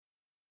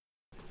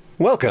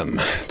Welcome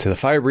to the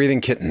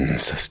Fire-Breathing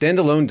Kittens,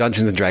 standalone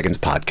Dungeons & Dragons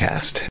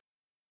podcast.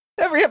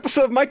 Every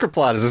episode of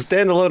Microplot is a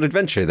standalone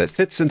adventure that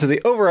fits into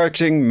the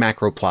overarching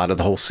macro plot of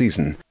the whole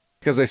season.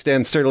 Because they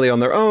stand sturdily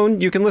on their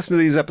own, you can listen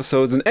to these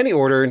episodes in any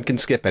order and can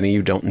skip any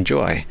you don't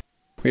enjoy.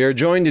 We are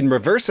joined in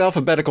reverse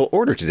alphabetical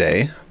order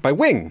today by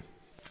Wing.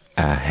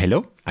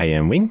 Hello, I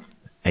am Wing.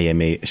 I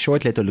am a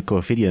short little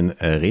Corvidian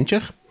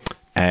ranger.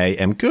 I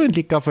am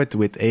currently covered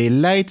with a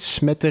light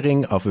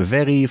smattering of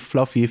very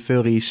fluffy,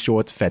 furry,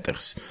 short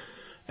feathers.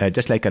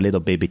 Just like a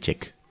little baby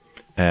chick.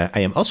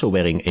 I am also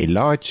wearing a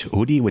large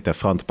hoodie with a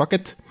front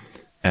pocket.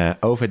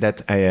 Over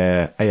that,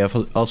 I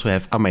also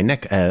have on my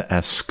neck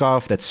a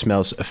scarf that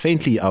smells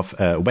faintly of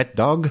wet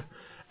dog.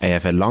 I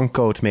have a long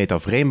coat made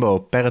of rainbow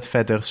parrot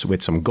feathers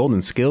with some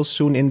golden scales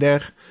sewn in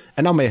there.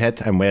 And on my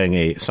head, I'm wearing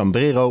a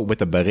sombrero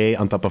with a beret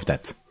on top of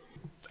that.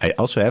 I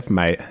also have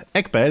my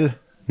egg pal,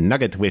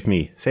 Nugget, with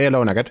me. Say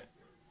hello, Nugget.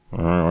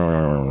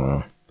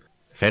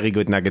 Very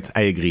good, Nugget.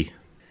 I agree.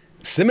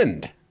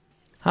 Simmond.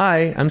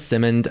 Hi, I'm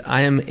Simmond.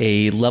 I am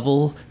a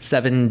level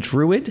 7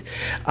 druid.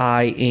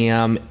 I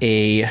am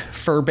a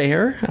fur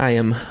bear. I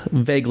am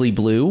vaguely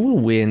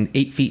blue,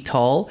 8 feet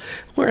tall,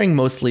 wearing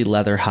mostly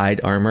leather hide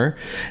armor.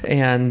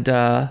 And,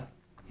 I'm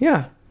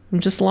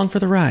just along for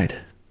the ride.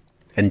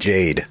 And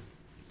Jade.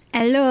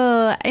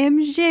 Hello, I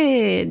am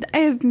Jade. I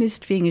have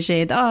missed being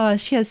Jade. Oh,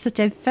 she has such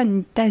a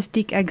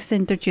fantastic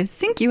accent. Don't you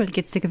think you will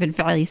get sick of it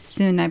very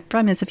soon? I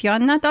promise, if you are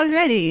not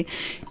already.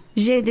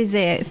 Jade is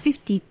a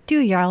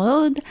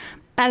 52-year-old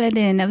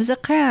paladin of the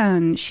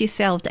crown. She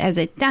served as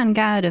a town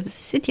guard of the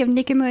city of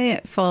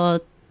Nicomoy for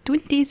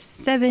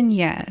 27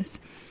 years.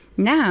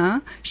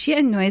 Now, she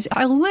annoys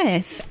our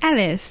wife,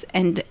 Alice,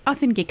 and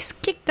often gets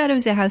kicked out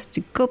of the house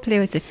to go play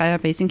with the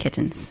fire-breathing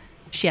kittens.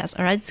 She has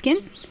a red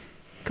skin,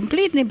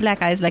 completely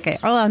black eyes like a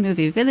horror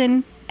movie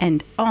villain,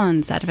 and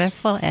horns out of her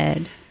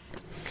forehead.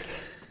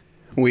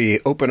 We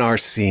open our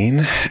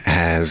scene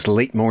as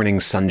late morning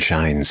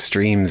sunshine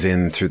streams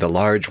in through the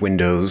large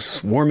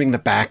windows, warming the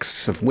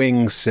backs of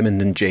Wing,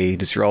 Simmond, and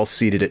Jade as you're all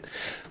seated at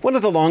one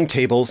of the long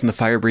tables in the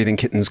Fire-Breathing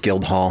Kittens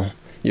Guild Hall.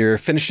 You're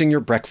finishing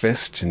your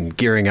breakfast and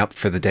gearing up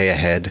for the day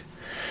ahead.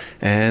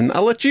 And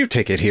I'll let you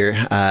take it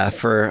here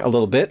for a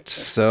little bit.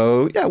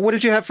 So, what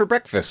did you have for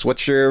breakfast?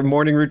 What's your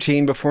morning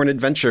routine before an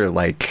adventure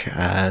like?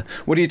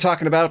 What are you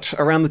talking about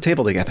around the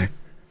table together?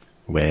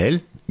 Well,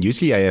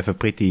 usually I have a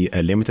pretty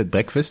limited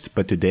breakfast,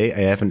 but today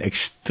I have an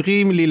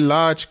extremely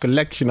large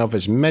collection of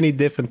as many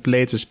different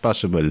plates as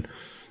possible.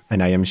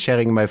 And I am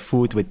sharing my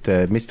food with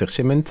Mr.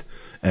 Simmond.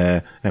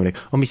 And I'm like,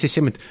 oh, Mr.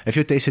 Simmond, have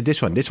you tasted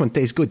this one? This one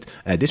tastes good.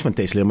 This one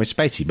tastes a little more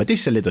spicy, but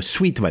this is a little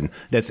sweet one.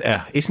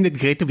 Isn't it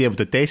great to be able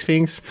to taste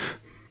things?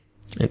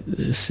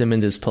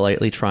 Simmond is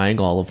politely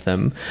trying all of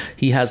them.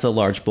 He has a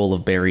large bowl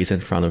of berries in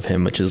front of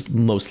him, which is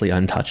mostly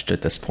untouched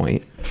at this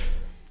point.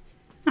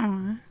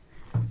 Aww.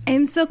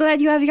 I'm so glad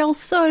you have your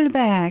soul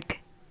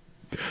back.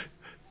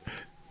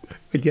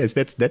 Yes,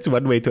 that's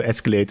one way to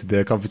escalate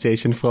the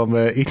conversation from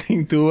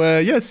eating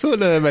to soul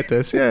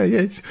matters. Yeah,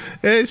 yes,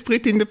 it's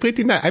pretty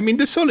nice. I mean,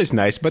 the soul is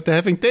nice, but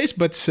having taste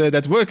buds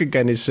that work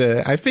again is,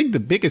 I think, the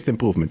biggest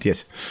improvement.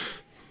 Yes.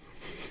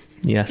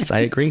 Yes, I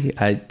agree.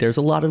 There's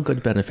a lot of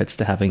good benefits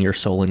to having your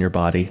soul in your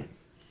body.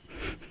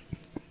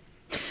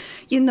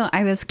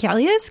 I was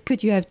curious.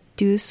 Could you have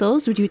 2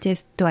 souls? Would you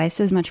taste twice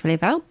as much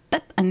flavor?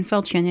 But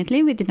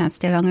unfortunately, we did not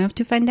stay long enough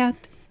to find out.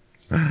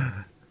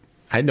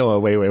 I know a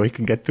way where we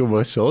can get 2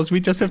 more souls. We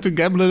just have to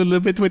gamble a little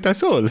bit with our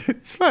soul.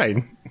 It's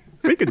fine.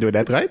 We can do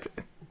that, right?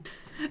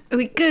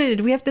 We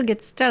could. We have to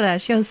get Stella.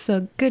 She was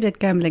so good at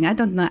gambling. I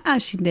don't know how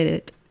she did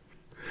it.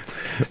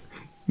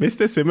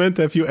 Mr. Simmond,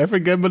 have you ever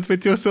gambled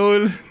with your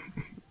soul?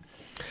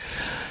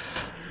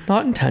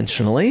 Not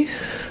intentionally.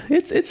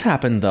 It's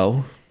happened,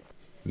 though.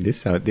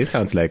 This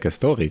sounds like a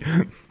story.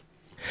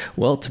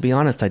 Well, to be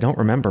honest, I don't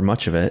remember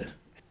much of it.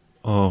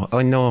 Oh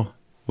no.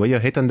 Were you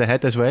hit on the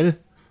head as well?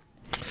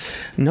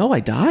 No, I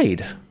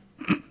died.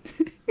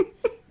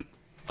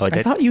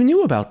 I thought you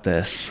knew about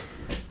this.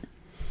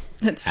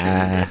 That's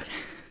true.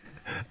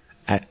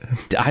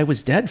 I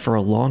was dead for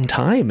a long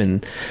time,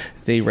 and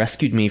they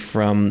rescued me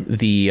from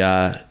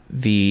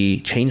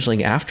the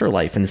changeling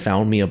afterlife and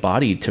found me a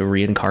body to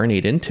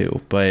reincarnate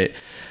into. But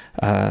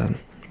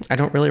I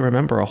don't really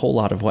remember a whole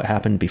lot of what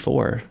happened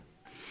before.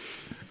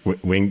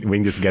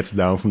 Wing just gets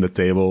down from the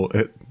table,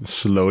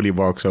 slowly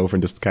walks over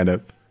and just kind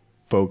of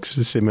pokes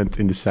Simmond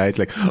in the side,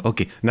 like,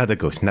 okay, not a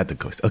ghost.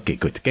 Okay,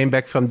 good. Came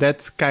back from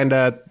that kind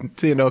of,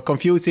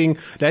 confusing.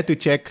 Had to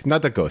check,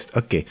 not a ghost.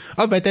 Okay.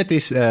 Oh, but that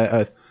is,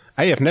 I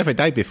have never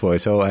died before,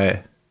 so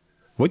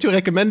would you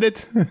recommend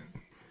it?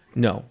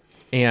 No.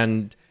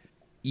 And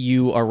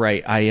you are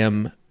right. I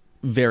am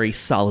very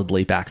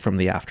solidly back from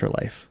the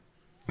afterlife.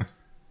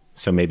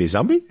 So maybe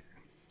zombie?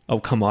 Oh,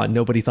 come on.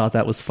 Nobody thought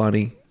that was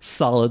funny.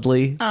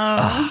 Solidly.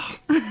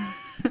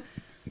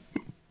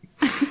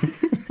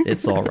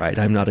 It's all right.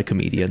 I'm not a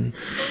comedian.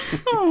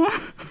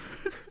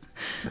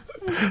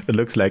 It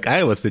looks like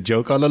I was the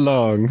joke all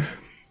along.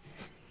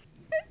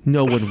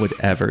 No one would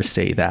ever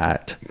say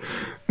that.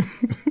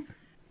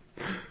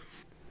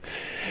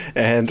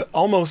 And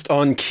almost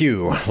on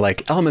cue,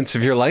 like elements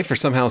of your life are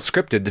somehow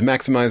scripted to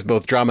maximize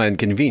both drama and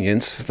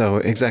convenience, though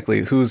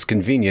exactly whose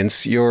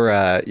convenience,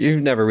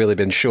 you've never really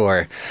been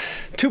sure.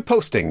 2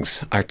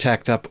 postings are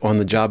tacked up on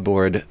the job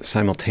board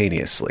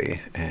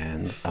simultaneously,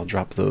 and I'll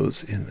drop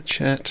those in the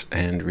chat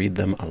and read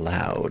them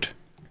aloud.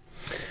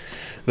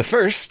 The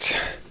first...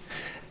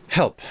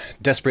 Help.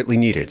 Desperately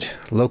needed.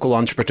 Local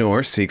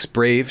entrepreneur seeks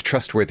brave,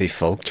 trustworthy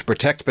folk to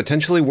protect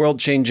potentially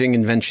world-changing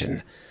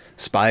invention.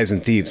 Spies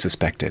and thieves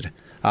suspected.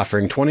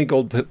 Offering 20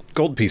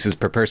 gold pieces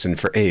per person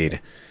for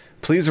aid.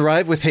 Please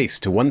arrive with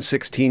haste to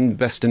 116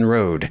 Beston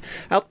Road,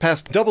 out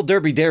past Double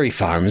Derby Dairy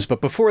Farms,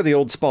 but before the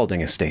old Spalding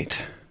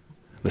estate.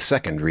 The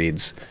second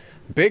reads,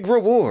 Big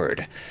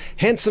reward.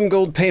 Handsome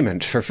gold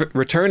payment for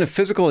return of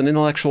physical and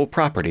intellectual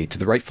property to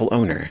the rightful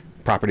owner.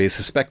 Property is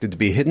suspected to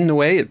be hidden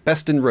away at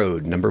Beston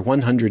Road, number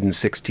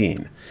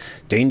 116.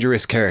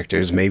 Dangerous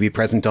characters may be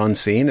present on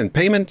scene, and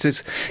payment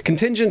is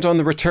contingent on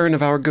the return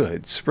of our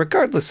goods,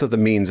 regardless of the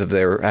means of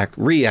their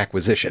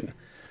reacquisition.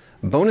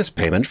 Bonus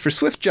payment for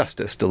swift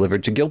justice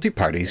delivered to guilty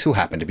parties who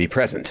happen to be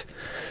present.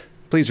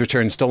 Please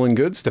return stolen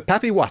goods to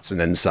Pappy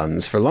Watson and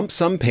Sons for lump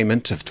sum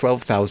payment of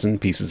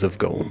 12,000 pieces of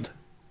gold.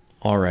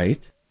 All right.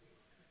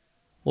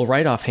 Well,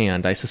 right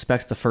offhand, I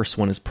suspect the first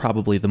one is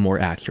probably the more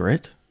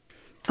accurate.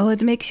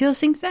 What makes you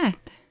think that?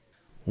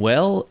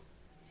 Well,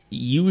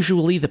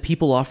 usually the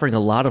people offering a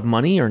lot of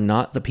money are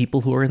not the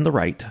people who are in the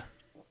right.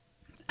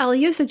 Are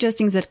you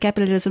suggesting that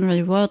capitalism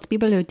rewards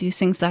people who do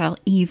things that are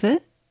evil?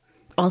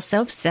 Or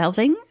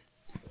self-serving?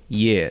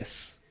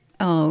 Yes.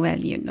 Oh, well,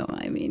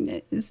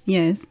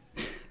 yes.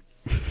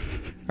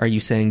 Are you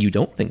saying you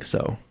don't think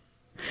so?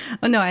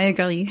 Oh, no, I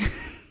agree.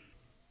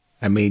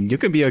 I mean, you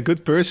can be a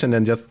good person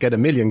and just get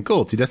 1 million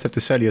gold. You just have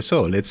to sell your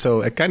soul. It's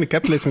so a kind of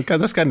capitalism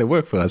does kind of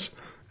work for us.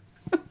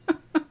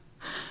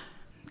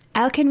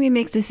 How can we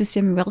make the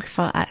system work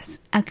for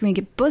us? How can we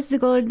get both the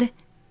gold?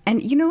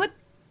 And you know what?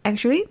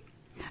 Actually,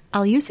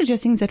 are you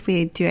suggesting that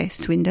we do a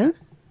swindle?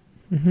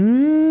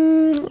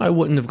 I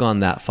wouldn't have gone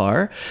that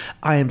far.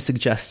 I am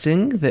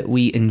suggesting that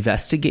we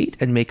investigate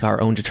and make our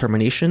own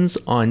determinations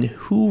on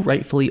who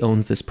rightfully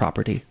owns this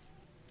property.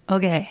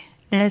 Okay,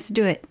 let's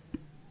do it.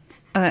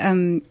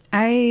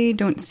 I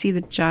don't see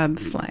the job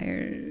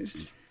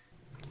flyers.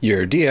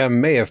 Your DM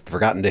may have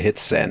forgotten to hit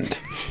send.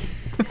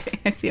 Okay,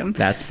 I see them.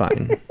 That's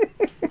fine.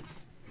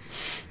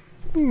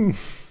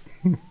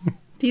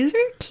 These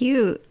are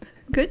cute.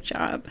 Good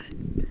job.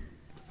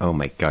 Oh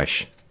my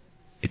gosh.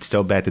 It's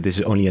so bad that this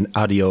is only an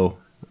audio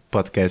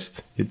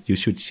podcast. You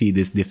should see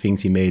the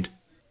things he made.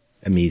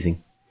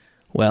 Amazing.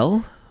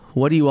 Well,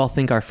 what do you all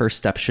think our first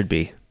step should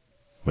be?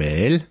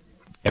 Well,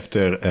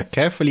 after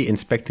carefully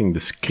inspecting the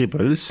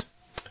scribbles,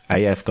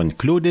 I have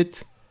concluded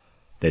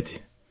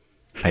that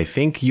I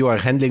think you are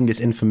handling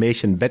this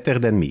information better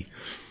than me.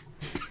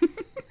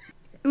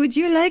 Would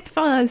you like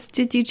for us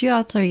to teach you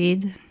how to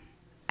read?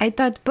 I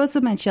taught both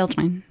of my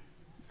children.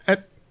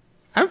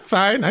 I'm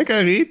fine. I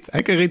can read.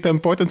 I can read the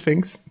important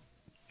things.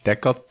 They're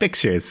called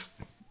pictures.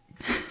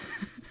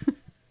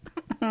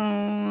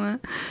 Oh,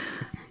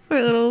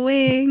 poor little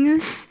Wing.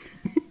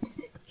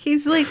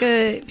 He's like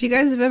if you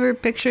guys have ever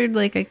pictured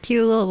like a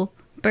cute little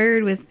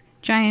bird with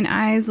giant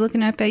eyes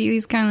looking up at you,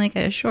 he's kind of like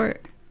a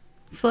short,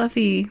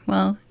 fluffy,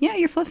 well, yeah,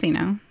 you're fluffy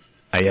now.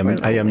 I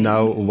am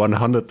now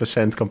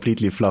 100%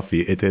 completely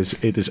fluffy. It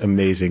is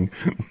amazing.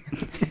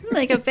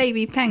 Like a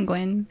baby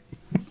penguin.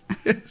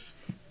 Yes.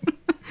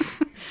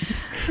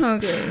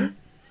 Okay.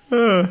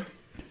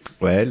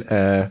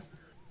 Well,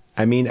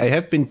 I mean, I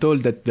have been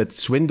told that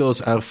swindles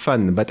are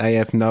fun, but I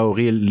have now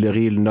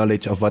real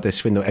knowledge of what a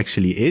swindle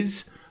actually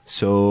is.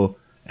 So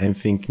I'm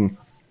thinking,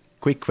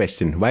 quick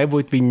question. Why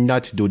would we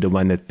not do the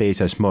one that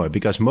pays us more?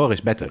 Because more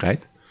is better,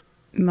 right?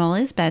 More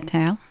is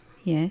better,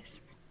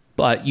 yes.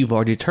 But you've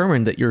already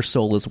determined that your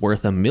soul is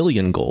worth 1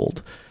 million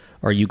gold.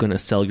 Are you going to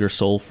sell your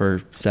soul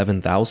for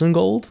 7,000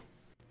 gold?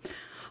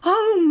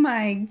 Oh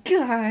my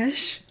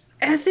gosh.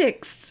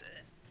 Ethics.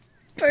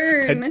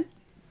 Burn.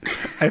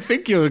 I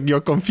think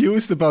you're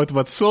confused about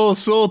what soul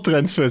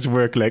transfers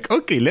work like.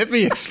 Okay, let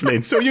me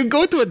explain. So you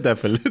go to a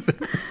devil.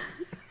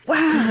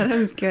 Wow, that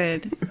was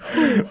good.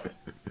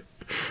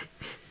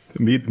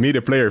 Me,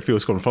 the player,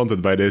 feels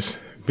confronted by this.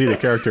 Me, the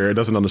character,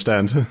 doesn't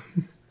understand.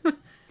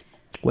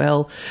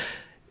 Well,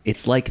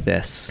 it's like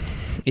this.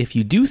 If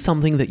you do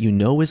something that you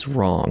know is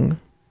wrong,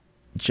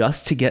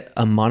 just to get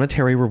a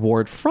monetary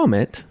reward from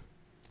it,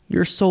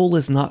 your soul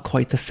is not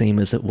quite the same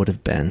as it would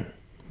have been,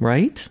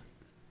 right?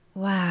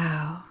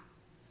 Wow.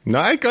 No,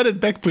 I got it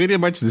back pretty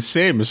much the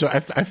same. So I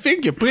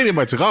think you're pretty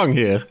much wrong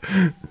here.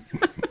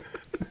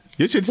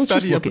 You should Let's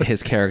study just look at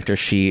his character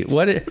sheet.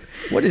 What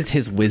is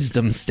his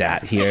wisdom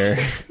stat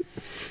here?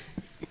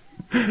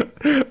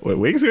 What,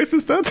 Wings wisdom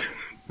stat?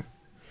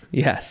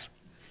 Yes.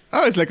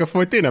 Oh, it's like a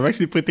 14. I'm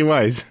actually pretty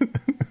wise.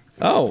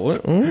 Oh,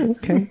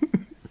 okay.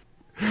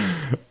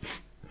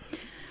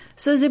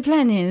 So the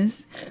plan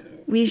is,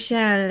 we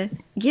shall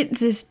get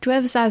this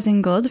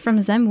 12,000 gold from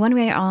them one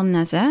way or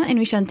another, and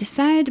we shall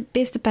decide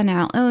based upon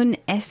our own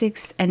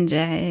ethics and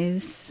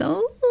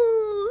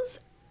souls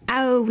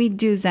how we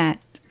do that.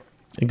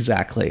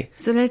 Exactly.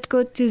 So let's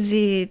go to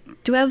the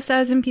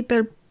 12,000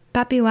 people,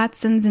 Pappy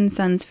Watsons and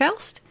Sons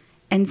first,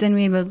 and then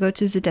we will go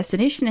to the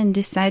destination and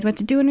decide what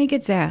to do when we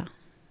get there.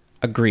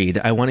 Agreed.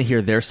 I want to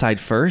hear their side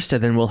first,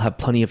 and then we'll have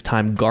plenty of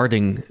time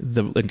guarding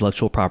the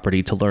intellectual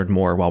property to learn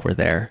more while we're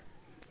there.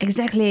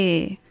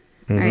 Exactly.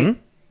 All right.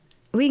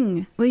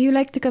 Wing, will you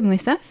like to come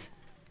with us?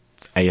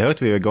 I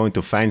heard we were going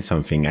to find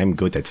something. I'm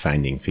good at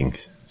finding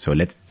things. So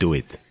let's do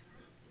it.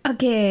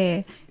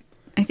 Okay.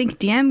 I think,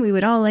 DM, we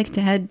would all like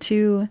to head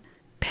to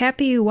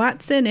Pappy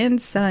Watson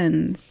and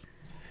Sons.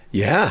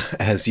 Yeah,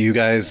 as you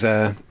guys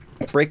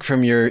break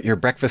from your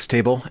breakfast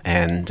table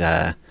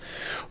and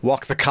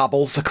walk the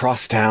cobbles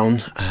across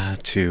town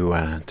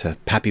to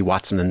Pappy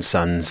Watson and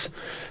Sons.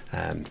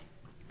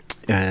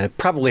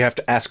 Probably have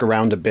to ask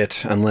around a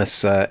bit,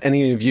 unless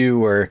any of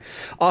you are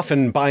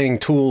often buying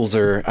tools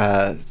or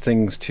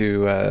things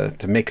to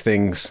make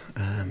things.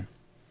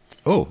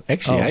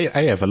 Actually,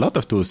 I have a lot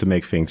of tools to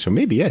make things, so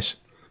maybe yes.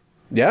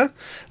 Yeah?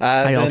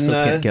 I also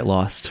can't get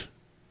lost.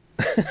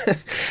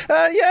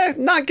 Yeah,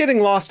 not getting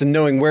lost and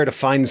knowing where to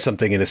find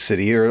something in a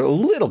city are a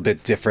little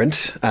bit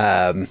different,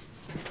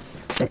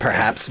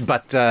 perhaps.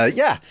 But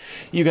yeah,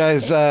 you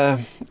guys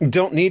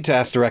don't need to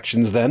ask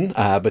directions then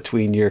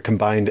between your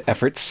combined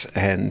efforts.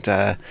 And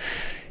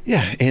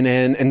yeah, in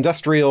an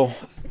industrial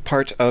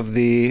part of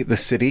the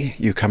city,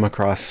 you come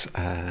across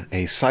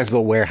a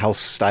sizable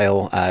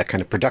warehouse-style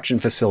kind of production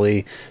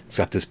facility. It's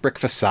got this brick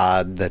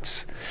facade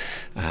that's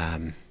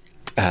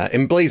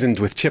emblazoned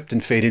with chipped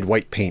and faded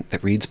white paint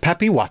that reads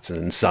Pappy Watson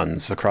and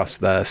Sons across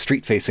the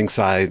street-facing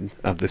side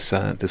of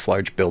this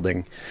large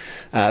building.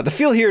 The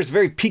feel here is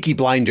very Peaky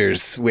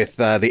Blinders, with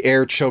the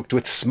air choked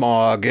with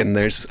smog, and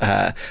there's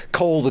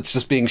coal that's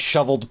just being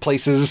shoveled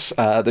places.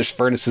 There's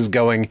furnaces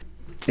going.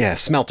 Yeah,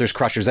 smelters,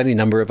 crushers, any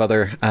number of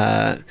other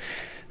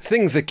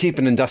things that keep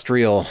an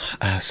industrial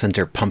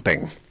center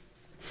pumping.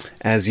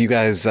 As you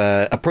guys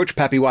approach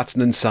Pappy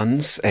Watson and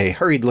Sons, a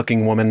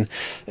hurried-looking woman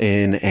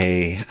in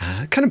a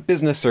kind of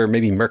business or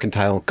maybe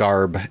mercantile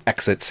garb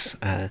exits.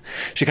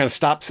 She kind of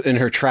stops in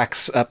her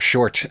tracks up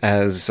short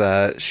as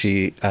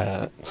she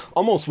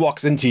almost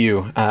walks into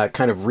you,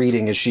 kind of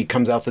reading as she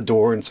comes out the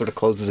door and sort of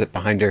closes it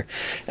behind her,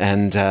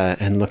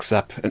 and looks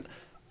up. And,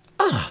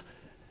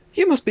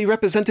 you must be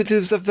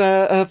representatives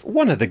of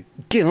one of the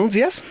guilds,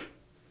 yes?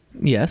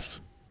 Yes.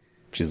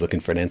 She's looking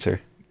for an answer.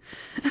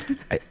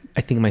 I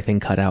think my thing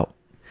cut out.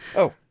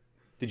 Oh,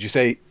 did you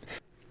say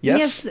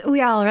yes? Yes, we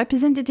are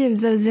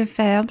representatives of the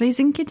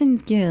Fire-Breathing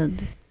Kittens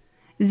Guild.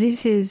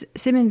 This is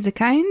Simmons the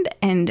Kind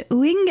and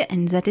Wing,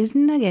 and that is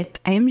Nugget.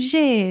 I am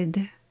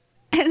Jade.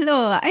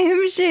 Hello, I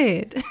am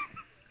Jade.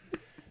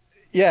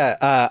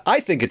 Yeah,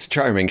 I think it's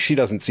charming. She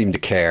doesn't seem to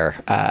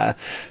care.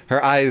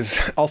 Her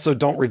eyes also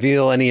don't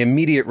reveal any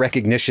immediate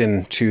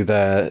recognition to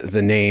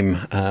the name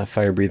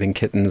Fire-Breathing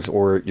Kittens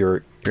or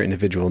your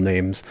individual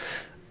names.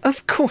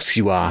 Of course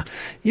you are.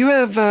 You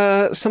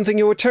have something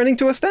you're returning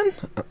to us then?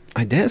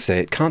 I dare say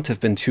it can't have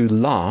been too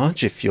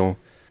large if you'll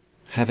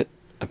have it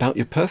about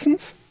your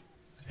persons.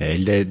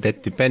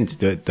 That depends.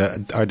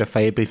 Are the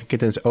Fire-Breathing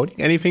Kittens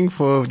owning anything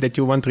for that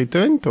you want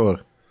returned,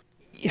 or?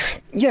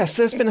 Yes,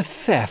 there's been a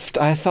theft.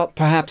 I thought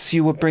perhaps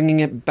you were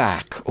bringing it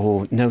back,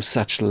 or no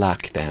such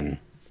luck then.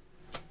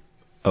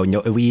 Oh,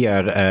 no, we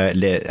are,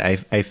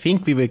 I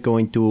think we were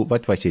going to,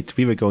 what was it?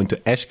 We were going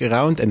to ask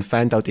around and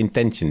find out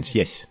intentions,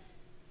 yes.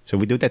 So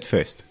we do that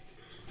first.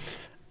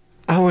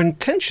 Our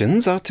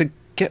intentions are to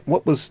get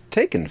what was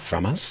taken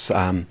from us.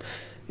 I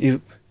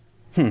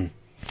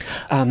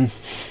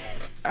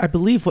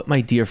believe what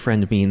my dear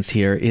friend means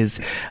here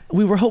is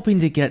we were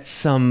hoping to get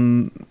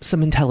some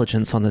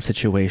intelligence on the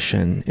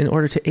situation in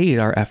order to aid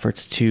our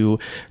efforts to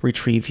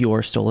retrieve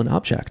your stolen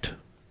object.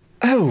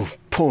 Oh,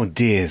 poor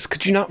dears.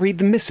 Could you not read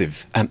the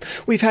missive?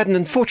 We've had an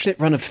unfortunate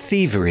run of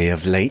thievery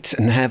of late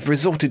and have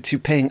resorted to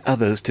paying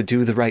others to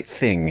do the right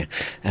thing,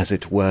 as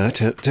it were,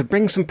 to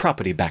bring some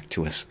property back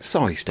to us.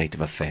 Sorry state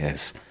of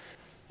affairs.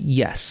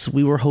 Yes,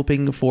 we were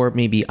hoping for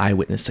maybe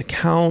eyewitness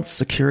accounts,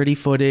 security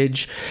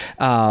footage,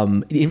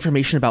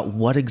 information about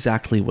what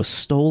exactly was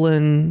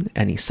stolen,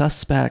 any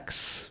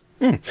suspects,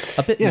 a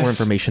bit more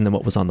information than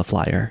what was on the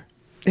flyer.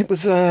 It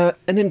was an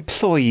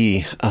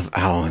employee of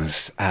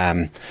ours.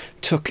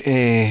 Took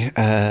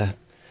some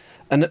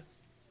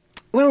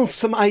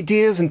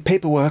ideas and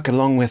paperwork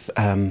along with,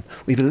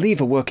 we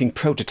believe, a working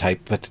prototype,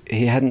 but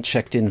he hadn't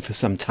checked in for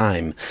some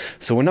time.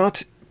 So we're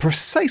not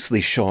precisely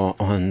sure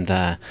on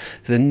the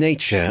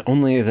nature,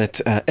 only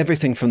that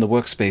everything from the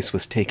workspace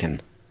was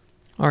taken.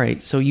 All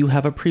right, so you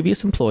have a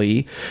previous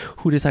employee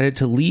who decided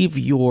to leave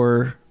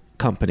your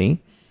company,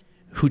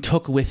 who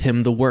took with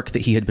him the work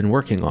that he had been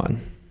working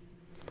on.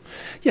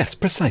 Yes,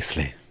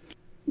 precisely.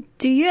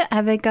 Do you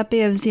have a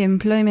copy of the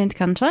employment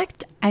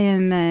contract? I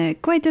am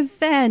quite a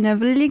fan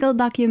of legal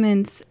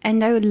documents,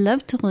 and I would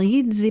love to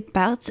read the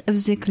part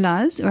of the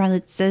clause where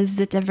it says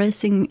that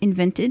everything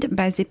invented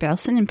by the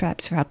person, and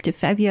perhaps for up to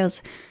 5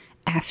 years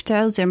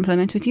after the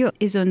employment with you,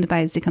 is owned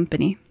by the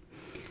company.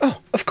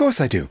 Oh, of course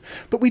I do,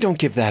 but we don't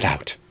give that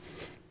out.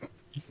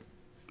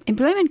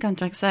 employment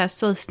contracts are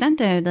so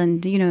standard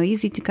and,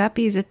 easy to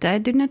copy that I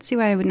do not see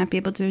why I would not be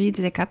able to read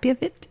the copy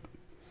of it.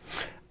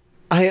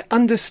 I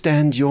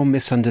understand your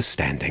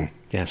misunderstanding,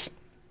 yes.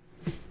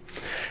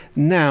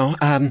 Now,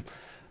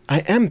 I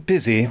am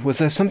busy. Was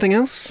there something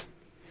else?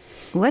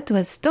 What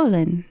was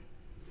stolen?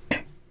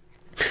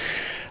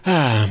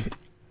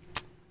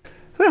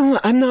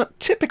 Well, I'm not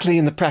typically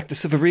in the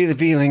practice of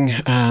revealing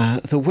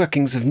the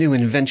workings of new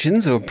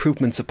inventions or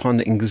improvements upon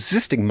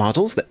existing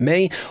models that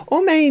may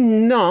or may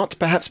not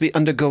perhaps be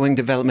undergoing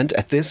development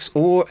at this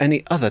or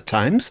any other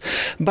times.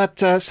 But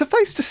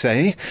suffice to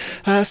say,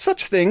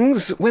 such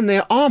things, when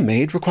they are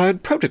made,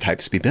 required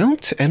prototypes be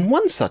built, and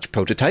one such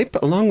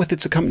prototype, along with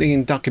its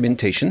accompanying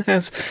documentation,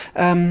 has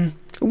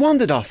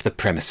wandered off the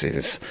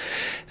premises.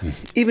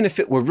 Even if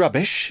it were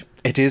rubbish,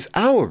 it is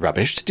our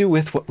rubbish to do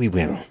with what we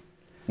will.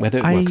 Whether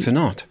it works or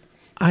not.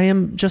 I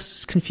am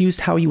just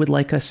confused how you would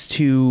like us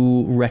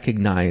to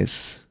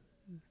recognize.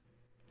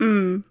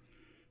 I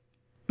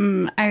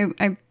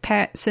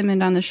pat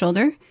Simon on the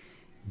shoulder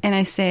and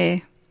I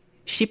say,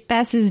 "She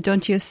passes,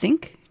 don't you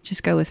think?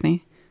 Just go with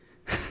me."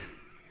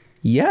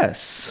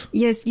 Yes.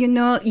 Yes,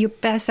 you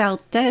pass our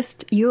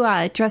test. You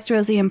are a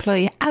trustworthy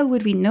employee. How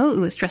would we know it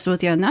was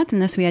trustworthy or not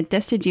unless we had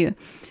tested you?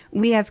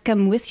 We have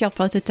come with your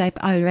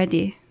prototype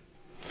already.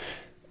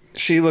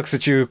 She looks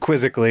at you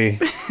quizzically.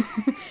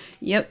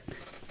 Yep.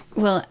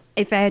 Well,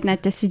 if I had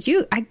not tested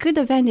you, I could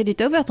have handed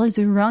it over to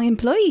the wrong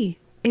employee.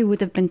 It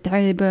would have been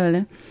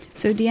terrible.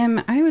 So,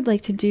 DM, I would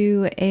like to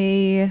do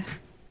a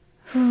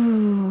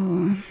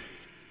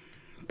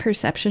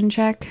perception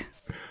check.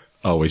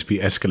 Always be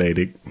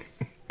escalating.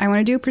 I want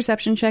to do a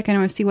perception check and I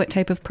want to see what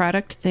type of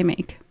product they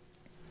make.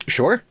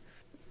 Sure.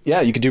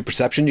 Yeah, you could do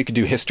perception. You could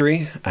do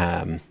history.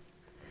 Whatever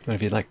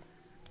you'd like.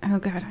 Oh,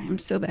 God, I am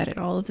so bad at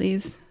all of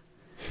these.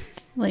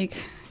 Like,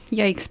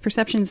 yikes.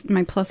 Perception's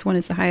my +1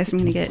 is the highest I'm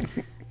going to get.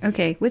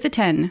 Okay, with a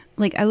 10.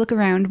 Like, I look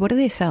around. What do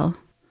they sell?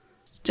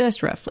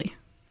 Just roughly.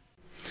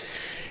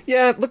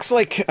 Yeah, it looks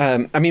like,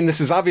 this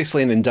is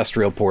obviously an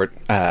industrial port,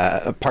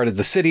 a part of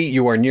the city.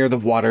 You are near the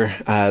water,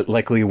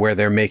 likely where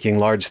they're making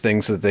large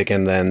things so that they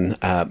can then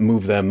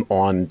move them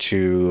on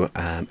to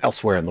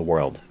elsewhere in the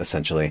world,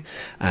 essentially.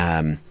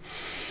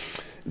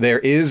 There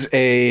is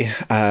a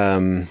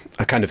kind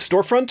of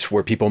storefront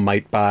where people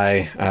might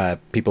buy,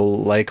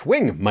 people like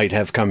Wing might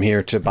have come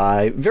here to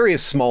buy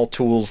various small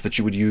tools that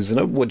you would use in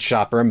a wood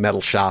shop or a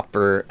metal shop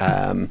or,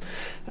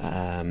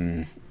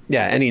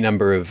 any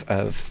number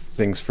of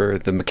things for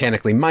the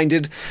mechanically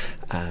minded.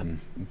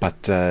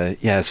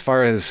 As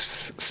far as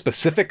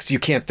specifics, you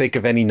can't think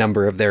of any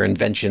number of their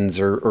inventions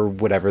or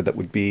whatever that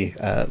would be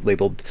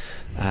labeled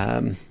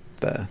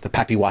the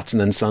Pappy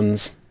Watson and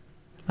Sons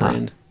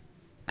brand.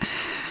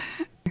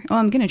 Well,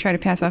 I'm going to try to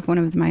pass off one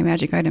of my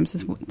magic items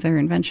as their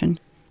invention.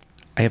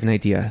 I have an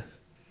idea.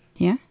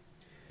 Yeah?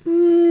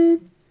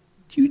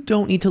 You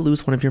don't need to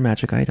lose one of your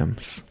magic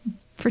items.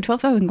 For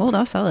 12,000 gold,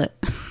 I'll sell it.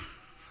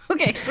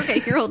 Okay,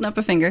 you're holding up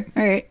a finger.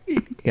 All right.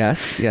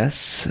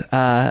 Yes.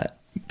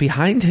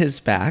 Behind his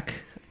back,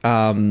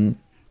 Simond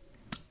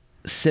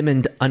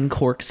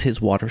uncorks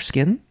his water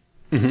skin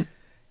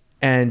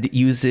and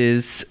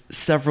uses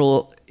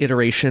several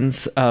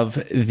iterations of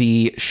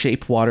the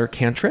shape water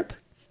cantrip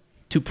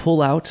to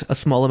pull out a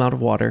small amount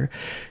of water,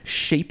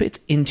 shape it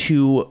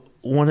into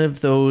one of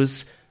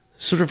those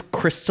sort of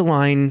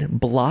crystalline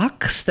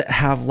blocks that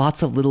have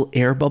lots of little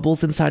air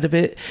bubbles inside of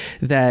it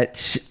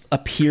that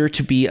appear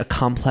to be a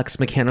complex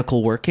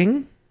mechanical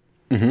working,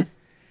 and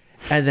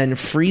then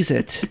freeze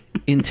it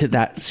into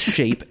that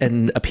shape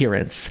and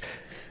appearance.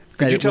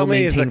 Could you tell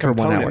me the for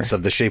 1 hour. components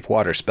of the shape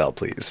water spell,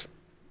 please?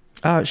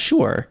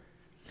 Sure.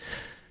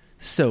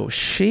 So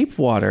shape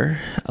water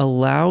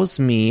allows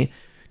me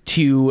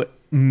to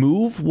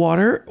move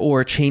water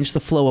or change the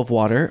flow of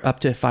water up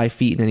to 5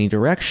 feet in any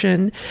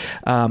direction,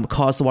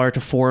 cause the water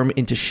to form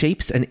into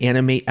shapes and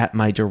animate at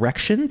my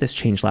direction. This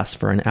change lasts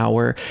for an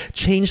hour.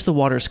 Change the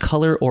water's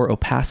color or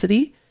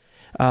opacity.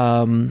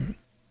 Color,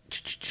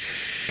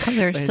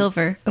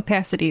 silver,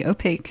 opacity,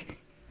 opaque.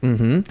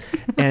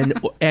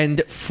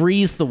 And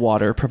freeze the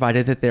water,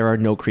 provided that there are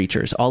no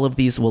creatures. All of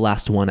these will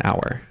last 1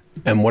 hour.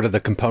 And what are the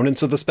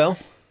components of the spell?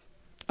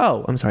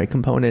 Oh, I'm sorry.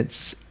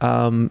 Components.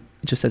 It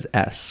just says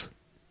S.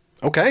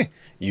 Okay.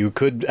 You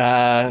could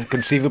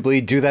conceivably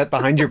do that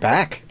behind your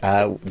back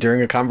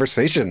during a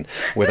conversation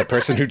with a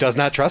person who does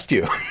not trust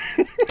you.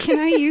 Can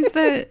I use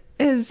that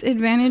as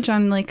advantage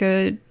on like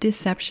a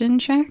deception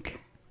check?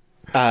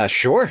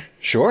 Sure.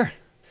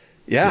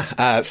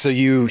 Yeah. So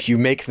you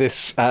make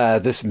this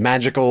this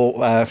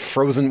magical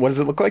frozen. What does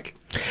it look like?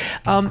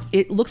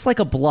 It looks like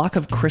a block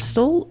of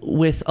crystal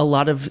with a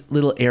lot of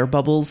little air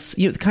bubbles.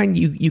 The kind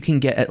you can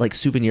get at like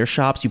souvenir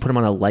shops. You put them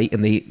on a light,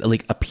 and they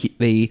like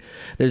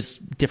there's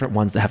different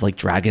ones that have like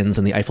dragons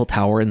and the Eiffel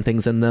Tower and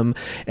things in them.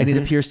 And it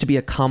appears to be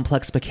a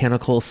complex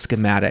mechanical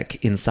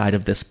schematic inside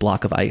of this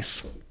block of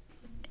ice.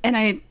 And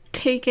I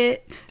take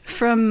it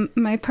from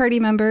my party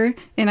member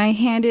and I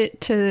hand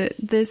it to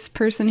this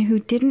person who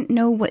didn't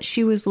know what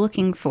she was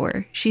looking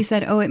for. She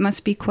said, "Oh, it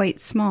must be quite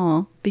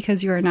small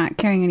because you are not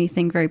carrying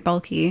anything very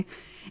bulky."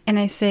 and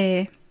I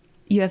say,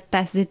 "You have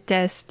passed the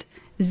test.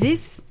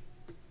 This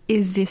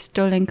is the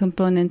stolen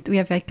component. We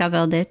have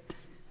recovered it.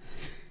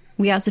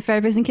 We are the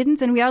Firebears and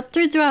Kittens, and we are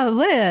true to our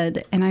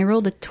word." And I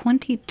rolled a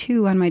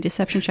 22 on my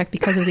deception check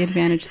because of the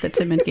advantage that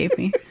Simon gave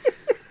me.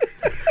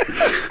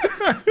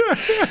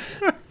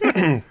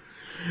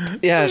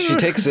 Yeah, she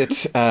takes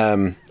it.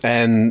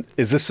 And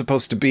is this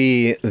supposed to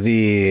be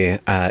the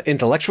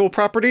intellectual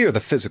property or the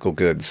physical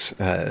goods?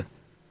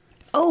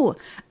 Oh,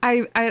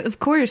 I of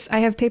course,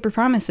 I have paper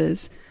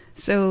promises.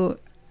 So,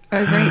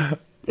 right.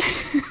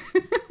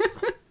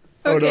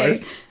 Oh no,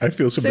 Okay. I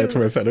feel so bad for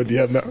my fellow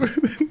DM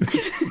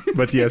now.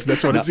 But yes,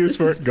 that's what it's used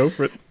for. Go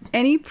for it.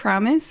 Any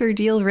promise or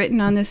deal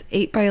written on this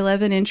 8 by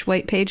 11 inch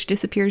white page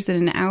disappears in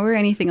an hour.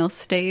 Anything else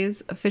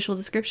stays. Official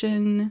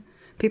description.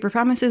 Paper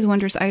promises,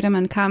 wondrous item,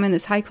 uncommon.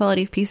 This high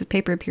quality piece of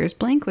paper appears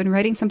blank. When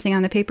writing something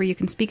on the paper, you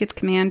can speak its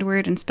command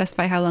word and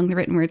specify how long the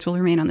written words will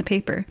remain on the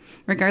paper.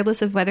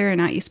 Regardless of whether or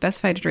not you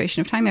specify a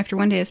duration of time, after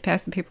 1 day has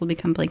passed, the paper will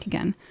become blank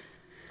again.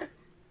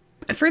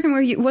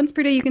 Furthermore, once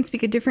per day you can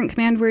speak a different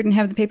command word and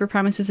have the paper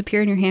promises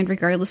appear in your hand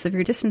regardless of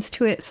your distance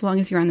to it, so long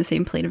as you're on the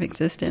same plane of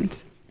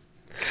existence.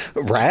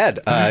 Rad.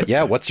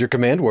 Yeah, what's your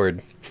command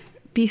word?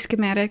 B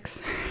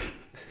schematics.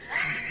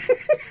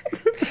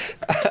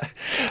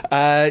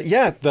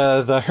 Yeah,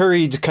 the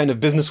hurried kind of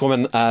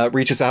businesswoman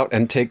reaches out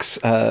and takes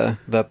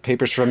the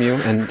papers from you,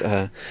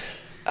 and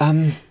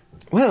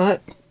well,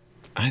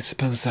 I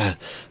suppose I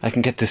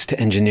can get this to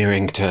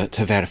engineering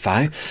to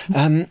verify.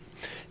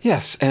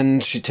 Yes,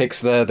 and she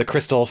takes the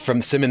crystal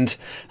from Simond.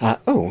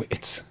 Oh,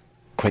 it's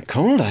quite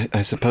cold.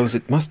 I suppose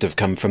it must have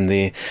come from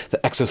the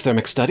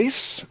exothermic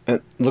studies.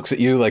 Looks at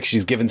you like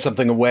she's given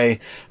something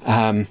away.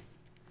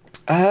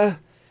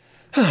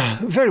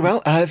 Very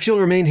well. If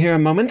you'll remain here a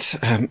moment,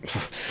 I'm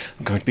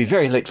going to be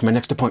very late for my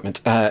next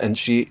appointment. And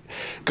she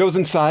goes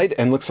inside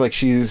and looks like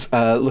she's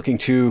looking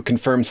to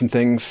confirm some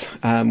things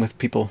with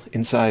people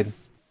inside.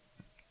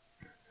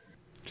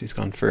 She's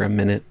gone for a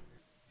minute,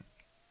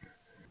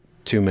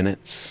 2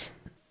 minutes,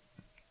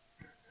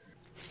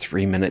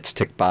 3 minutes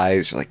tick by.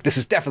 She's like, this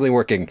is definitely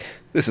working.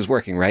 This is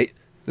working, right?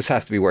 This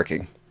has to be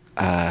working.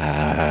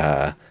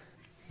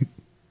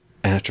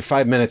 And after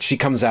 5 minutes, she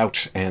comes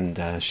out,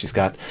 and she's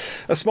got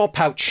a small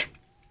pouch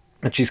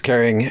that she's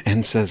carrying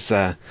and says,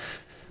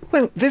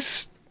 well,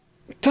 this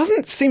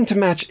doesn't seem to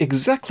match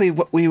exactly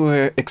what we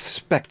were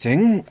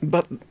expecting,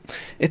 but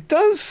it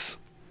does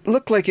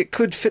look like it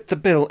could fit the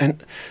bill,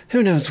 and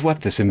who knows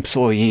what this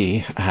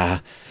employee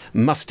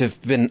must have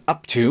been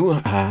up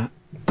to.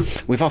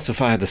 We've also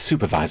fired the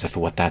supervisor for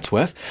what that's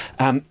worth.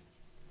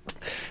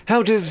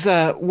 How does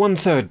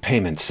 1/3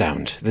 payment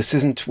sound? This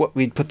isn't what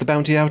we'd put the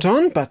bounty out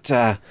on, but,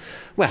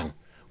 well,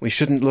 we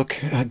shouldn't look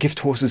gift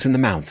horses in the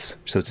mouths,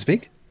 so to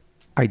speak.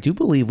 I do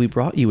believe we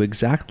brought you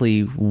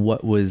exactly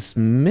what was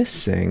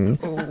missing.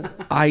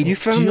 You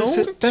found this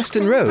at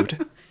Beston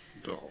Road?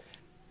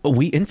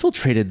 We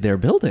infiltrated their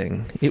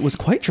building. It was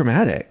quite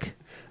dramatic.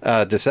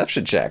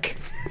 Deception check.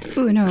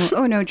 Oh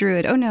no,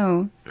 Druid. Oh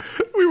no.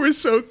 We were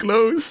so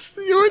close.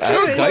 You were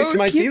so close. Dice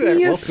might be Give there.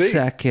 me We'll a see.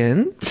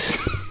 second.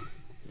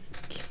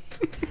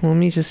 Let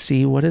me just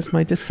see. What is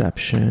my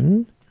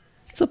deception?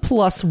 It's a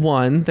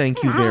 +1.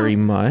 Thank you very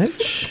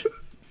much.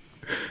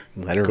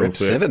 Let her Go rip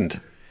for it. Sivend.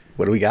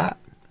 What do we got?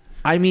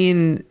 I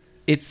mean,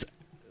 it's...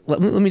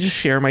 Let me just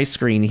share my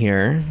screen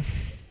here.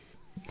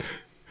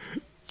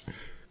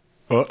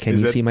 Oh, Can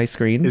you see my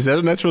screen? Is that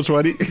a natural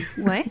 20?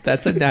 What?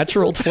 That's a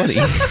natural 20.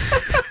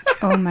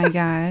 Oh my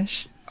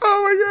gosh.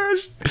 Oh my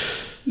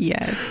gosh.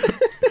 Yes.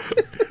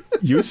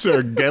 You,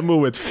 sir, gamble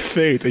with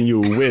fate and you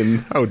win.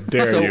 How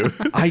dare you?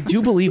 I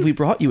do believe we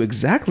brought you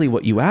exactly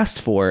what you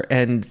asked for,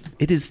 and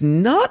it is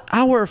not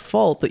our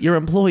fault that your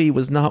employee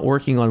was not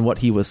working on what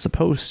he was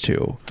supposed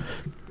to.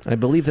 I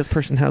believe this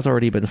person has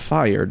already been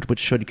fired, which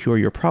should cure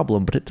your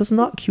problem, but it does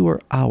not cure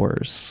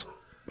ours.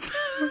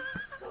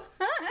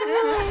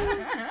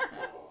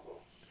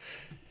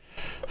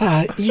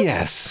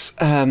 Yes.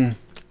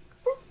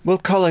 We'll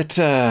call it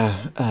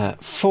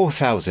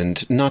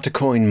 4,000, not a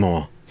coin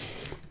more.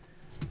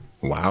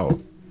 Wow.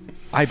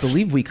 I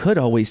believe we could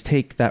always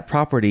take that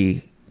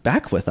property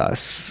back with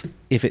us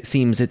if it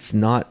seems it's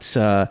not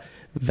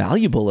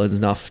valuable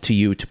enough to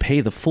you to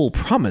pay the full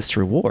promised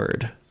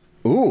reward.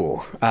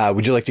 Ooh.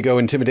 Would you like to go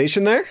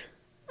intimidation there?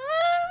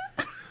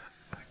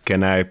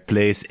 Can I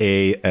place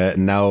a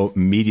now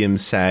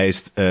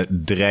medium-sized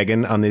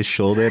dragon on his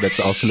shoulder that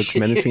also looks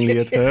menacingly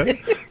at her?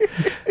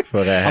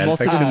 For a I'm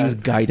also going to use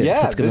guidance.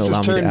 Yeah, That's going this to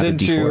allow has me to turned add a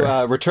into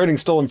D4. returning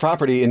stolen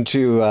property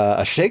into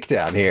a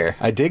shakedown here.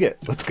 I dig it.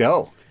 Let's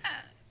go.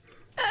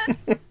 All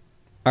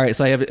right,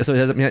 so does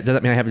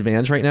that mean I have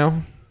advantage right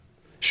now?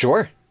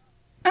 Sure.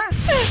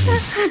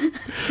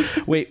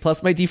 Wait,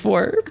 plus my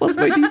D4. Plus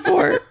my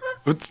D4.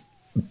 What's,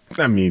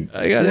 I mean,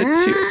 I got a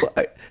 2.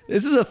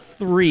 This is a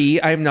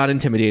 3. I'm not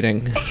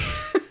intimidating.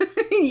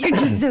 You're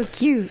just so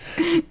cute.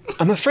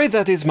 I'm afraid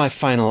that is my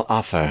final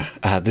offer.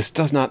 This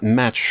does not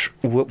match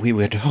what we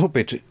had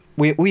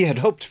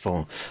hoped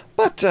for.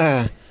 But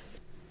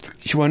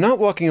you are not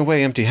walking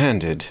away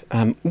empty-handed.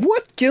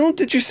 What guild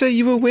did you say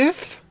you were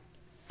with?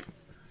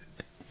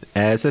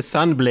 as a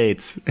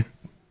Sunblade.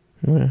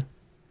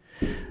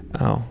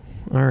 Oh,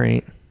 all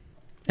right.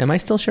 Am I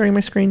still sharing my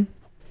screen?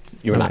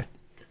 You and I.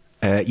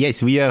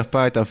 Yes, we are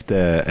part of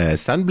the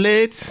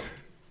Sunblade.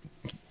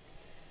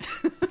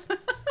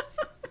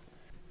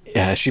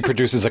 Yeah, she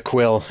produces a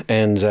quill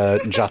and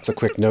jots a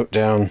quick note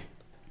down.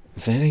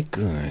 Very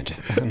good.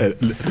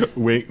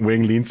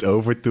 Wing leans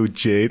over to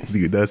Jade.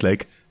 He does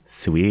like,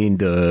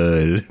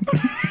 swindle.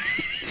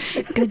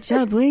 Good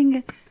job,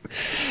 Wing.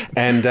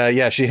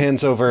 And she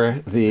hands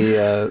over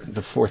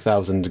the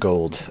 4,000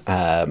 gold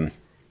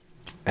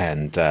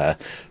and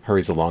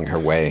hurries along her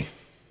way.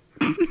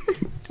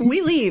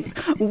 We leave.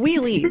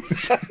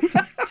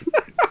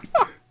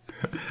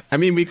 I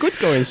mean, we could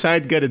go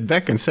inside, get it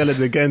back, and sell it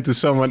again to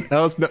someone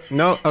else.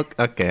 No,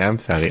 okay, I'm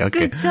sorry.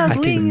 Okay, Good job, I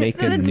Wing. can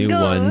make a Let's new go.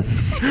 one.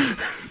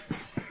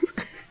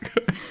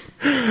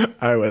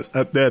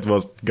 that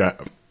was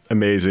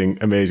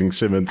amazing,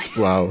 Simmons.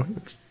 Wow,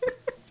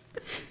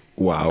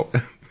 wow.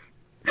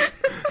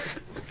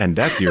 And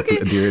that,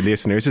 dear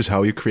listeners, is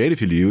how you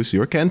creatively use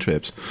your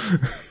cantrips.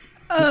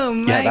 Oh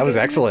my! Yeah, that was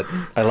goodness. excellent.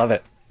 I love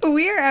it.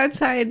 We're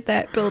outside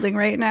that building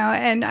right now,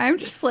 and I'm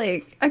just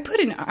like, I put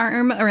an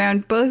arm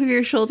around both of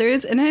your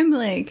shoulders, and I'm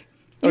like,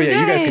 Oh,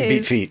 yeah, you guys can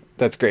beat feet.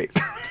 That's great.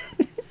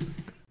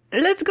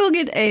 Let's go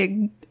get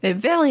a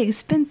very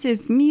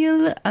expensive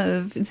meal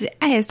of the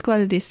highest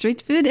quality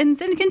street food, and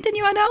then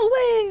continue on our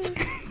way.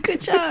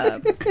 Good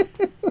job.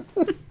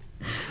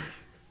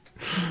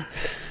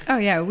 Oh,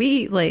 yeah,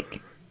 we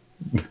like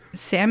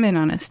salmon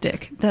on a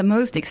stick, the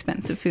most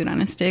expensive food on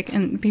a stick.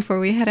 And before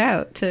we head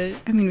out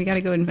we got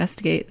to go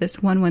investigate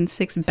this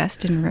 116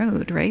 Beston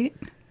Road, right?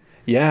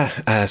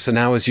 Yeah, so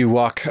now as you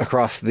walk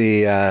across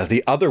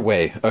the other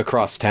way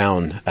across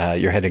town,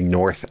 you're heading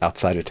north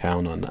outside of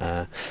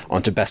town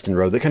onto Beston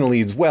Road. That kind of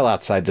leads well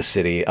outside the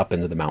city, up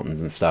into the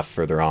mountains and stuff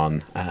further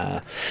on.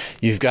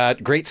 You've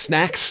got great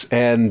snacks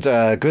and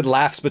good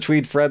laughs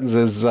between friends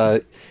as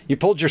you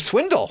pulled your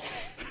swindle.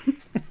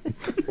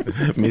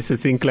 Mrs.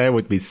 Sinclair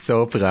would be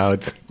so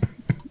proud.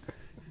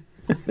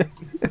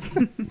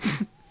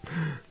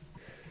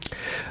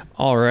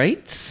 All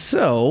right,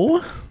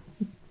 so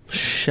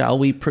shall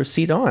we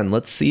proceed on?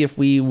 Let's see if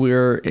we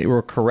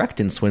were correct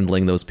in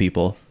swindling those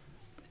people.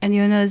 And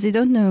they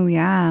don't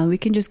know, we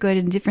can just go at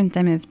a different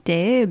time of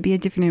day, be a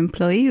different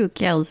employee who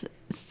cares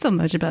so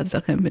much about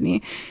the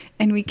company,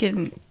 and we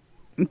can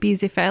be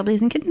the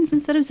Fireblazing Kittens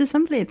instead of the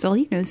Sunblades, or,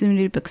 the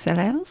new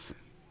booksellers.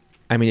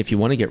 I mean, if you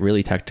want to get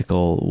really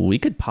technical, we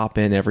could pop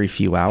in every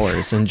few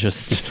hours and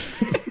just...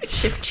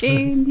 Shift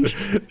change.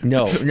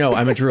 No,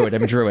 I'm a druid.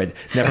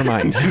 Never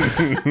mind.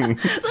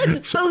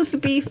 Let's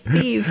both be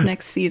thieves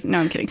next season.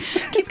 No, I'm kidding.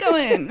 Keep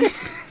going.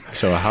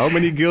 So how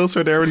many guilds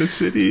are there in the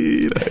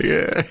city?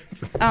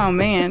 Oh,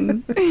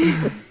 man.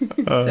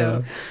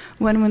 So,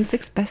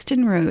 116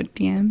 Beston Road,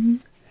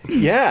 DM.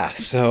 Yeah,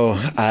 so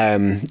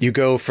you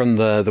go from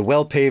the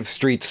well-paved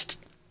streets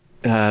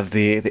of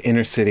the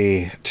inner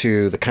city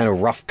to the kind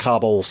of rough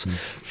cobbles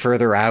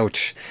further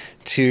out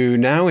to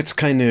now it's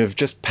kind of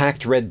just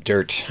packed red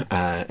dirt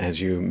as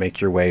you make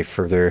your way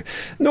further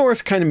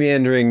north, kind of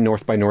meandering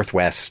north by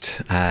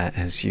northwest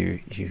as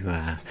you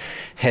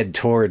head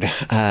toward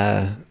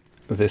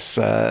this.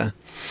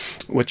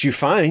 What you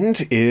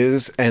find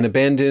is an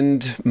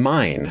abandoned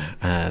mine.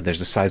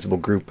 There's a sizable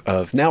group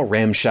of now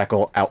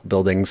ramshackle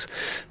outbuildings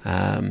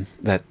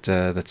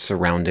that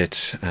surround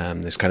it.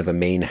 There's kind of a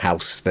main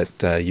house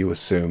that you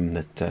assume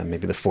that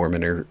maybe the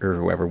foreman or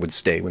whoever would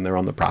stay when they're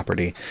on the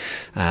property.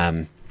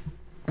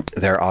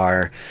 There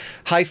are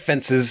high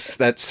fences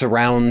that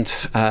surround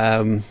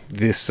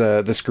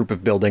this group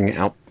of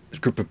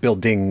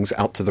buildings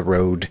out to the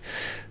road.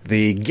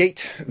 The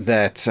gate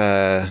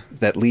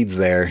that leads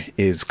there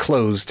is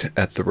closed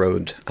at the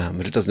road,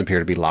 but it doesn't appear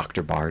to be locked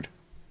or barred.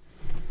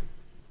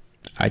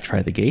 I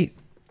try the gate.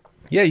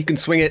 Yeah, you can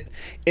swing it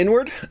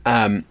inward.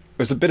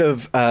 There's a bit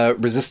of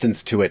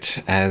resistance to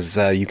it, as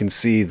you can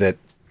see that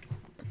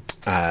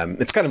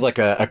it's kind of like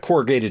a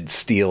corrugated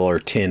steel or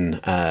tin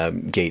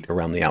gate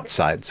around the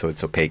outside, so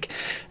it's opaque.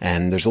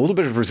 And there's a little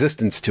bit of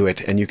resistance to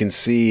it, and you can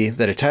see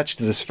that attached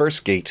to this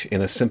first gate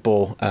in a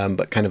simple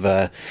but kind of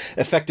a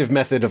effective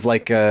method of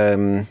like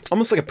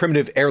almost like a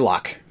primitive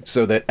airlock,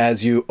 so that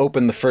as you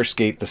open the first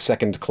gate, the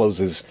second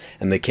closes,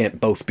 and they can't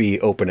both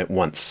be open at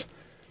once.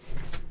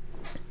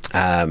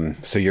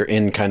 So you're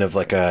in kind of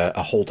like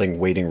a holding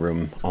waiting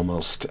room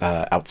almost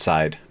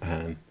outside.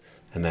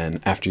 And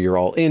then after you're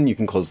all in, you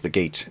can close the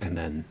gate, and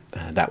then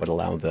that would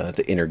allow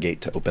the inner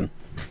gate to open.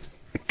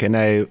 Can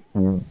I...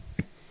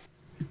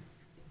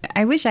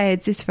 I wish I had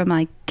this for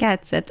my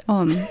cats at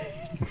home.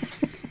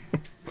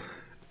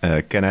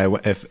 Can I,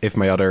 if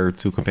my other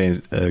two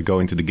companions go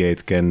into the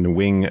gate, can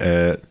Wing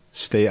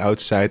stay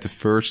outside the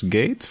first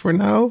gate for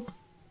now?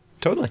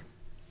 Totally.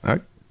 All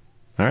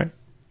right.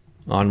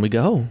 On we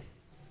go.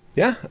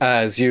 Yeah,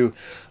 as you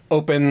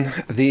open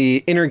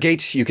the inner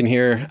gate, you can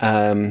hear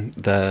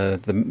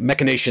the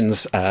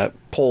machinations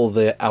pull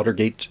the outer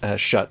gate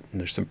shut,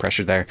 and there's some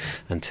pressure there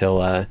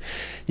until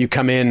you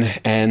come in,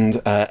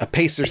 and a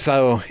pace or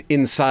so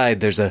inside,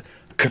 there's a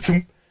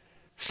kathump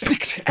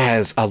snicked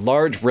as a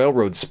large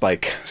railroad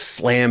spike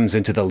slams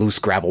into the loose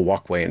gravel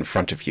walkway in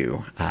front of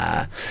you.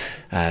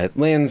 It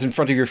lands in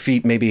front of your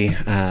feet, maybe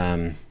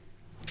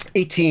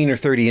 18 or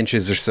 30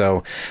 inches or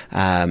so,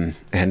 and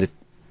it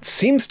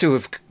seems to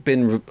have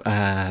been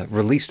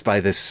released by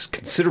this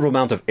considerable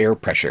amount of air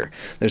pressure.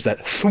 There's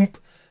that thump,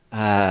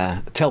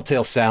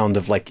 telltale sound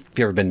of, like, if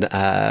you've ever been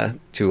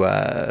to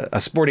a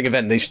sporting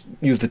event, they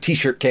use the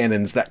t-shirt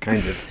cannons, that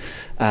kind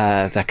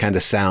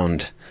of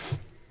sound.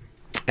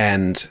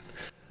 And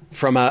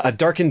from a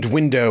darkened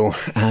window,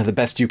 the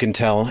best you can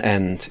tell,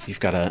 and you've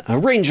got a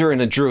ranger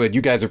and a druid.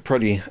 You guys are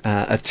pretty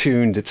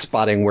attuned at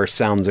spotting where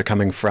sounds are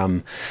coming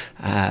from.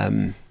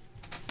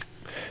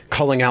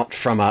 Calling out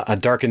from a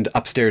darkened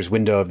upstairs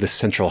window of this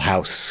central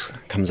house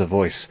comes a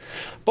voice.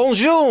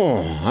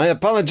 Bonjour! I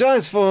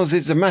apologize for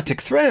the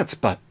dramatic threats,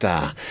 but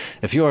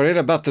if you are here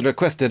about the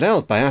requested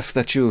help, I ask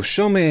that you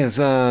show me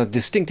the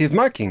distinctive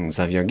markings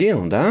of your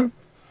guild, huh?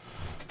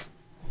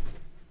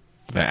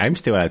 I'm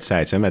still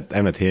outside, so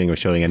I'm not hearing or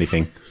showing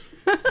anything.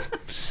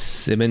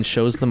 Simmons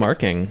shows the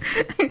marking.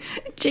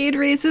 Jade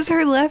raises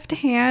her left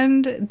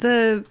hand,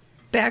 the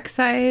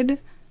backside,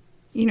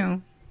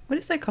 what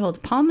is that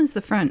called? Palm is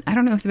the front. I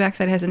don't know if the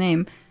backside has a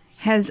name.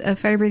 Has a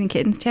fire-breathing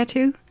kittens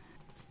tattoo.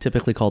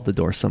 Typically called the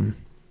dorsum.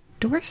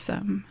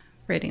 Dorsum.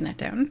 Writing that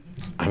down.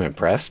 I'm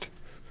impressed.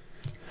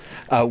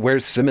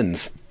 Where's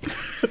Simmons?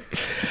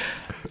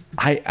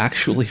 I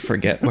actually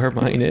forget where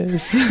mine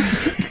is.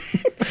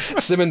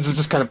 Simmons is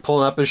just kind of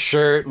pulling up his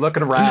shirt,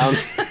 looking around.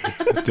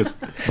 just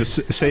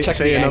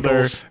say another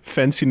ankles.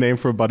 fancy name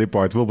for a body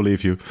part. We'll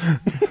believe you.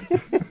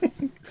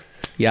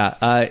 Yeah,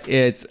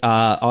 it's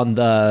on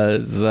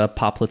the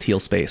popliteal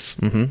space.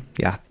 Mm-hmm.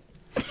 Yeah.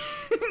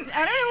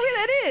 I don't know where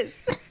that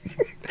is.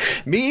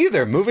 Me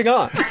either. Moving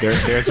on.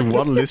 There's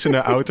one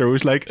listener out there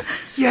who's like,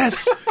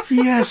 yes,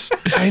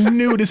 I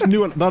knew this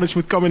new knowledge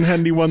would come in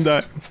handy one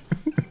day.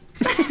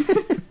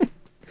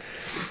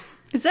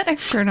 Is that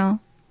external?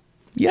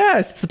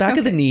 Yes, it's the back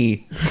of the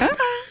knee.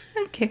 Oh,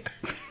 okay.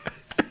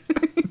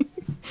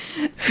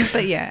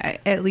 But yeah,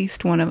 at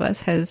least one of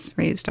us has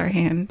raised our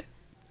hand.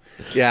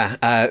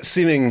 Yeah,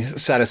 seeming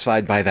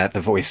satisfied by that, the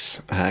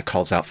voice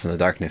calls out from the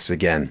darkness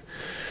again.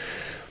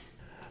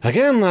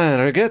 Again, I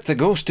regret the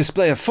ghost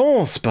display of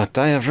force, but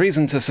I have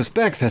reason to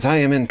suspect that I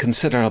am in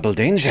considerable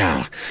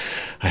danger.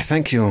 I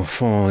thank you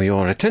for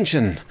your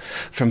attention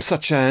from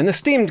such an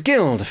esteemed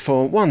guild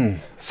for one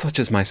such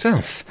as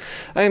myself.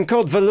 I am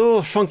called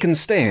Valor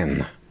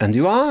Funkenstein, and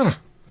you are?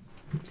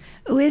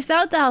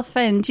 Without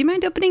Alphen, do you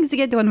mind opening the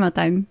gate one more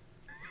time?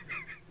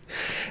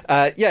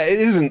 Yeah, it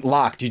isn't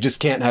locked. You just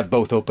can't have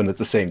both open at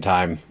the same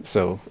time.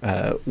 So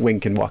Wing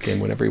can walk in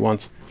whenever he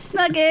wants.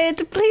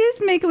 Nugget,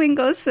 please make Wing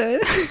go, sir.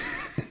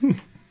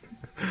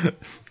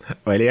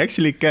 Well, he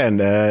actually can.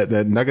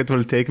 The Nugget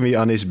will take me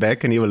on his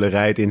back and he will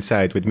ride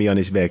inside with me on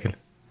his back.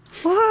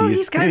 Whoa,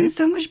 he's gotten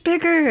so much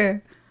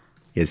bigger.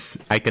 Yes,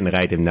 I can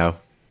ride him now.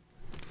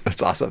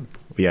 That's awesome.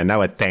 We are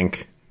now a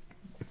tank.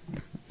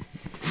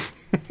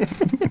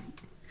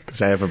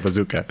 Because I have a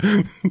bazooka.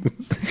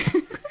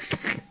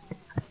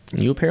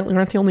 You apparently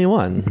aren't the only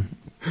one.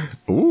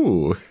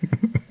 Ooh.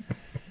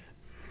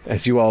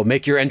 As you all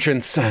make your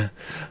entrance,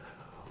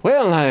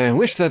 well, I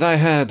wish that I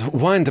had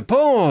wine to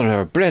pour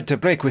or bread to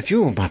break with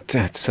you, but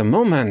at the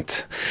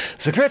moment,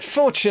 the great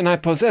fortune I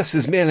possess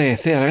is merely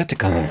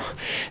theoretical.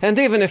 And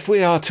even if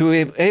we are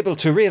able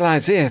to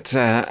realize it,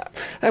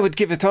 I would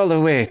give it all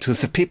away to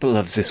the people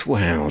of this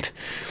world.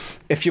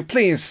 If you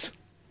please,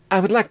 I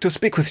would like to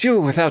speak with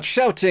you without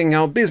shouting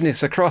our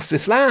business across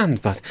this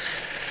land, but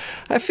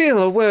I feel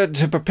a word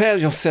to prepare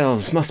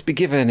yourselves must be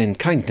given in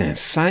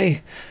kindness.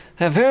 I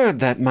have heard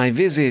that my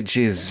visage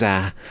is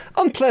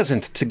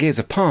unpleasant to gaze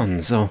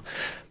upon, so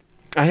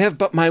I have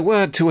but my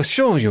word to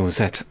assure you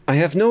that I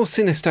have no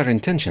sinister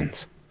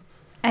intentions.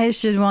 I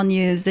should warn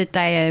you that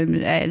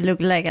I look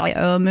like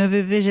a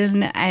movie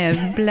vision. I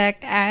have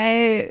black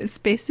eye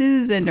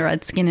spaces and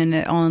red skin in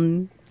it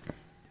on.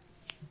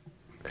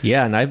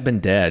 Yeah, and I've been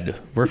dead.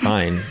 We're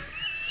fine.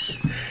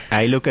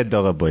 I look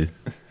adorable.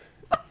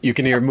 You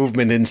can hear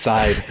movement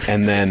inside,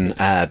 and then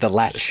the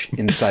latch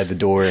inside the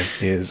door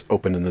is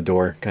open, and the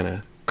door kind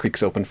of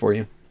creaks open for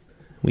you.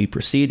 We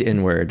proceed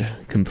inward,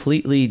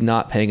 completely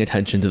not paying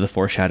attention to the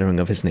foreshadowing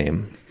of his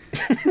name.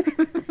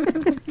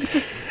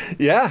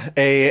 Yeah,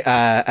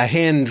 a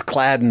hand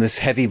clad in this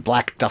heavy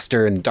black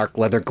duster and dark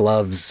leather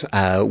gloves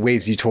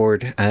waves you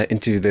toward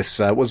into this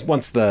was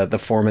once the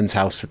foreman's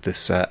house at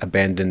this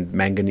abandoned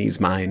manganese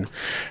mine.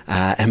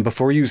 And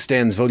before you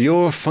stands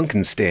Volyor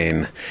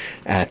Funkenstein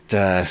at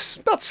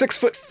about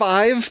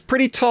 6'5",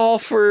 pretty tall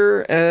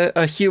for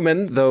a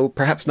human, though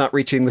perhaps not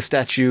reaching the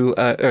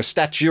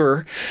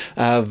stature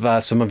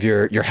of some of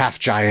your half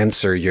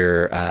giants or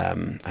your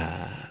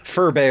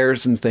fur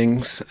bears and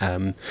things.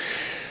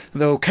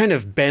 Though kind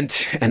of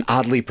bent and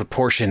oddly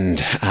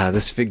proportioned,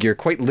 this figure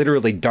quite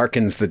literally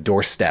darkens the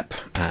doorstep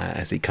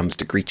as he comes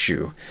to greet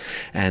you.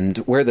 And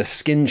where the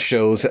skin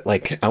shows at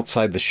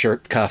outside the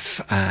shirt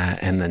cuff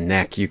and the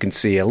neck, you can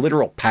see a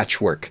literal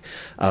patchwork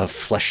of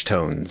flesh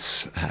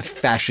tones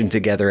fashioned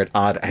together at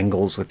odd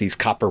angles with these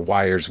copper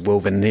wires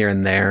woven here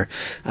and there.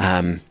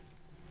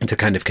 To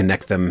kind of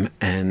connect them.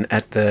 And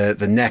at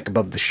the neck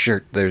above the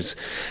shirt, there's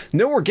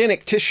no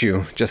organic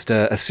tissue, just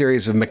a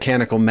series of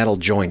mechanical metal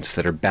joints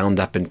that are bound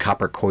up in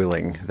copper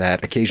coiling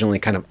that occasionally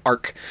kind of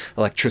arc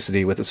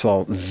electricity with a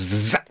small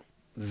zap,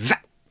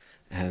 zap,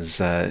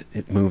 as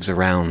it moves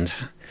around.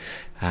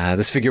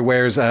 This figure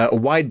wears a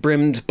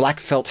wide-brimmed black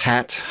felt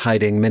hat,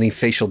 hiding many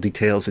facial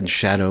details in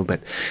shadow,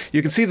 but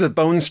you can see the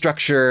bone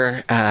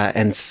structure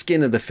and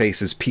skin of the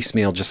face is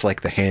piecemeal, just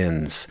like the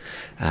hands,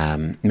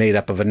 made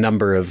up of a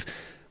number of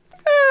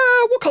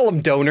we'll call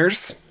them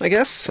donors, I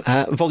guess.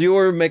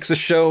 Volure makes a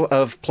show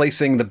of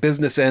placing the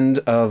business end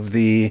of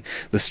the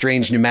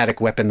strange pneumatic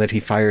weapon that he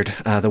fired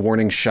the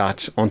warning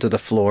shot onto the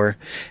floor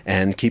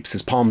and keeps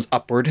his palms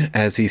upward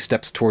as he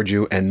steps toward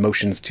you and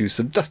motions to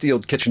some dusty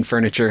old kitchen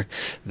furniture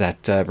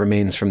that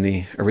remains from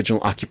the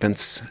original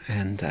occupants.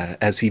 And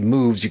as he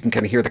moves, you can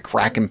kind of hear the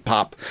crack and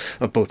pop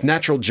of both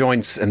natural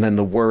joints and then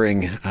the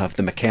whirring of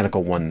the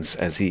mechanical ones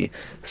as he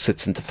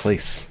sits into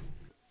place.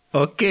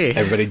 Okay.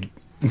 Everybody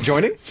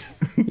joining?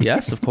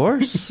 Yes, of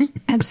course.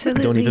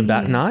 Absolutely. Don't even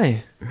bat an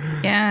eye.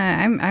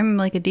 Yeah, I'm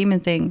like a demon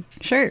thing.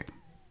 Sure.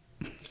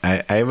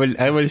 I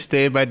will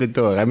stay by the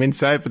door. I'm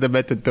inside, but I'm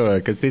at the door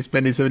because this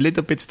man is a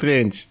little bit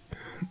strange.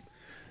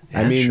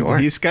 Yeah, sure.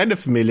 He's kind of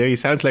familiar. He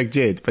sounds like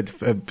Jade,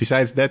 but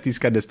besides that, he's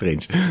kind of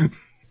strange.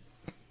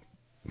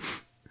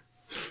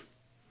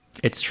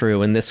 It's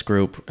true. In this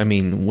group,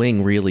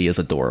 Wing really is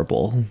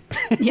adorable.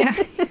 Yeah.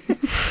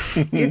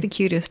 You're the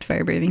cutest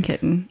fire-breathing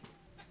kitten.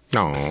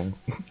 No.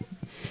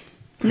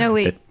 No,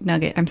 wait,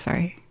 Nugget, I'm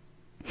sorry.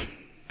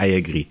 I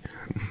agree.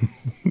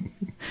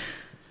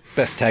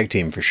 Best tag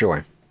team for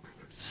sure.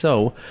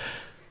 So,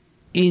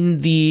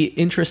 in the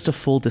interest of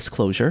full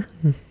disclosure,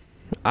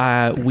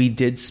 we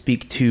did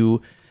speak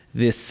to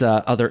this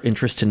other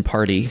interested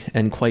party,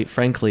 and quite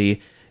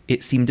frankly,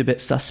 it seemed a bit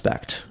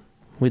suspect.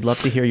 We'd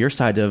love to hear your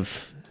side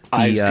of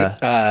the...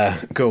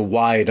 Eyes go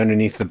wide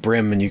underneath the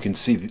brim, and you can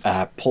see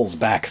pulls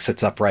back,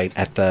 sits upright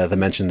at the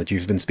mention that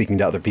you've been speaking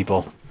to other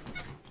people.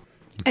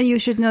 And you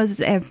should know that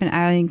there have been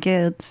Iron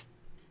Guilds.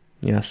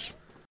 Yes.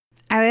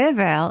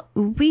 However,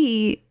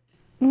 we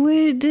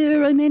would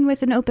remain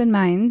with an open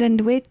mind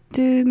and wait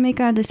to make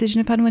our decision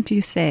upon what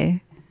you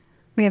say.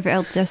 We have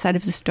else outside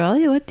of the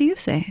story. What do you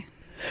say?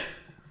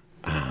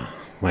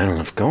 Well,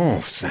 of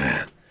course.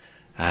 I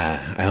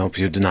hope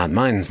you do not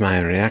mind my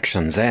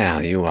reactions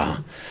there. You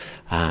are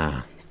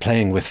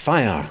playing with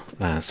fire,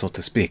 so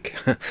to speak.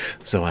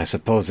 So I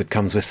suppose it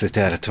comes with the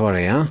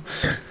territory, huh?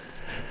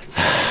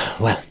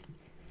 Well,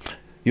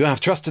 you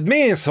have trusted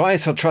me, so I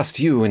shall trust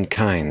you in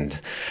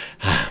kind.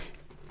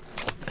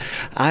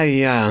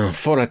 I,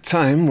 for a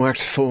time,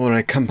 worked for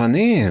a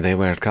company. They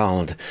were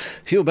called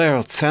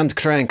Hubert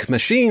Sandcrank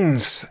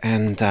Machines,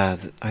 and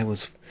I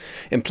was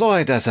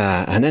employed as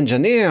an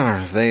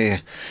engineer.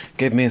 They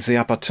gave me the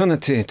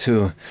opportunity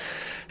to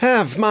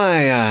have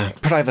my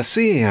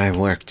privacy. I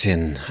worked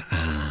in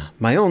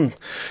my own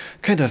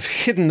kind of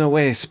hidden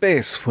away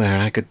space where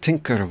I could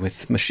tinker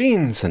with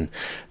machines and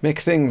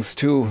make things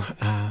to...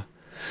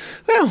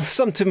 well,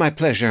 some to my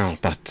pleasure,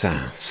 but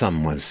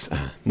some was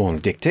more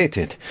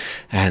dictated.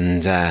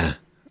 And I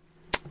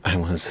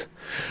was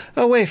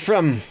away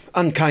from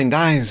unkind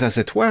eyes, as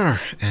it were,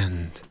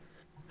 and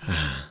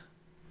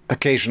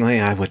occasionally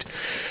I would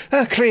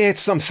create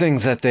something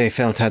that they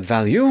felt had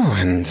value,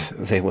 and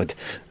they would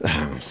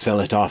sell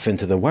it off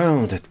into the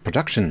world at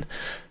production.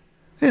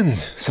 And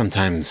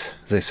sometimes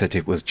they said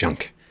it was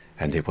junk,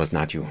 and it was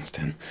not used,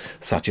 and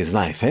such is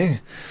life, eh?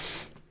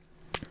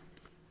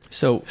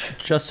 So,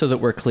 just so that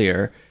we're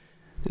clear,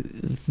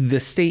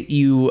 the state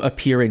you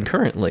appear in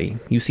currently,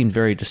 you seem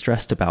very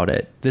distressed about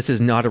it. This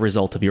is not a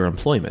result of your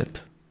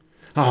employment.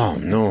 Oh,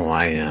 no,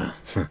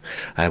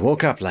 I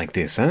woke up like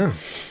this, huh?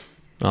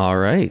 All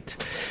right.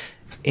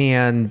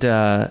 And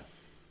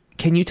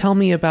can you tell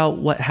me about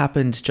what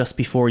happened just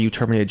before you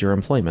terminated your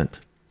employment?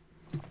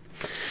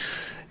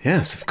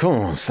 Yes, of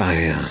course.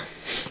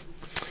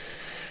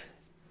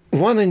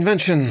 One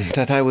invention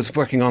that I was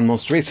working on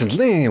most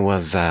recently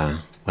was...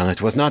 well,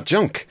 it was not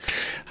junk.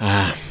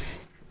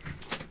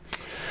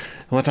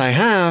 What I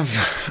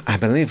have, I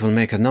believe, will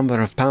make a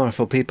number of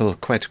powerful people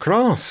quite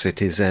cross.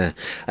 It is an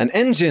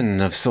engine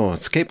of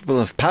sorts, capable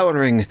of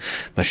powering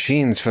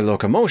machines for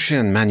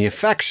locomotion,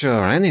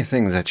 manufacture,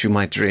 anything that you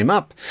might dream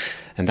up.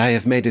 And I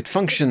have made it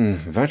function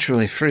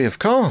virtually free of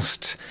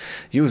cost,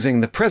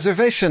 using the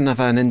preservation of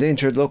an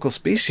endangered local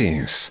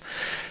species.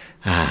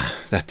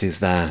 That is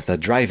the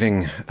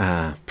driving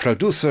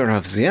producer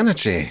of the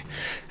energy,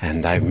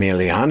 and I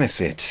merely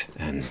harness it.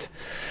 And,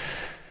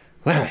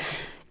 well,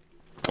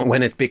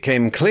 when it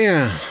became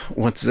clear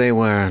what they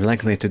were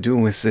likely to do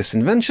with this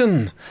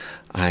invention,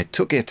 I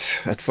took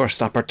it at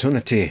first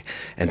opportunity,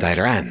 and I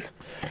ran.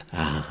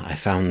 I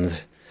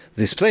found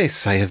this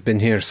place. I have been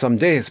here some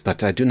days,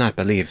 but I do not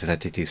believe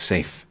that it is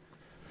safe.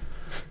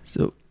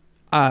 So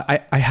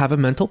I have a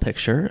mental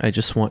picture. I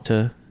just want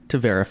to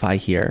verify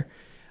here.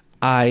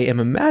 I am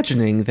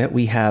imagining that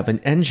we have an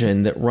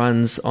engine that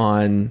runs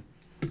on,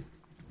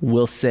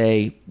 we'll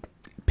say,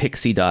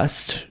 pixie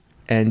dust,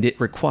 and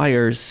it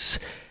requires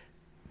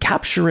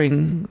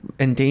capturing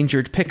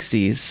endangered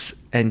pixies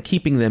and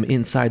keeping them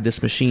inside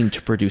this machine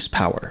to produce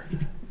power.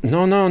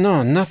 No,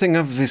 nothing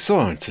of the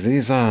sort.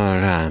 These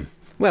are,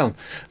 well,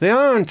 they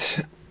aren't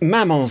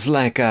mammals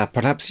like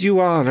perhaps you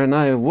are and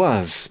I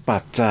was,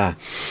 but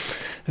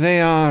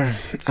they are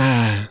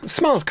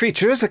small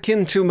creatures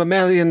akin to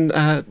mammalian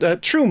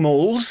true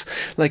moles,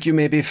 like you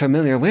may be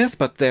familiar with,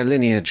 but their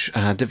lineage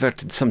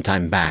diverted some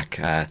time back.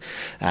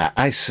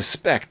 I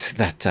suspect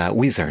that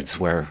wizards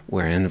were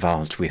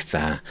involved with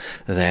their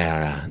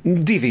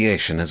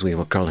deviation, as we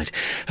will call it.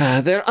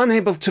 They're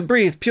unable to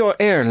breathe pure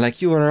air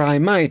like you or I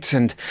might,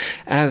 and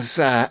as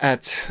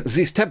at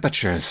these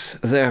temperatures,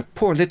 their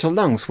poor little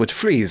lungs would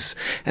freeze,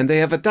 and they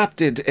have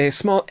adopted a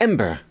small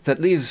ember that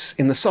lives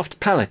in the soft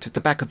palate at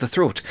the back of the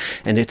throat,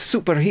 and it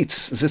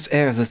superheats this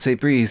air that they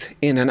breathe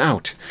in and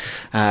out.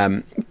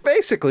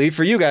 Basically,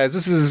 for you guys,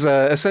 this is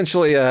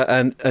essentially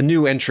a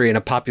new entry in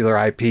a popular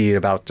IP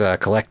about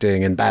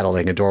collecting and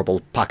battling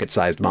adorable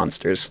pocket-sized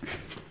monsters.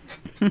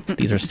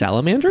 These are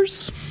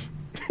salamanders?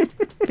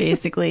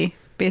 Basically,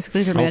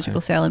 they're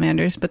magical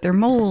salamanders, but they're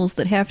moles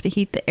that have to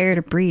heat the air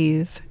to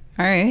breathe.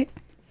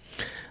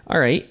 All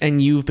right,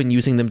 and you've been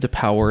using them to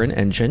power an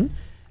engine.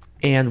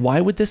 And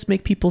why would this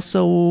make people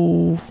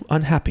so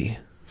unhappy?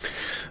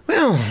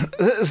 Well,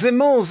 the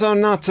moles are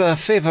not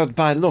favored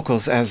by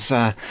locals, as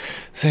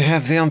they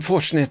have the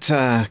unfortunate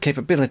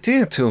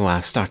capability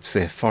to start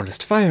the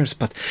forest fires,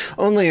 but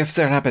only if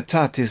their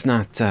habitat is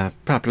not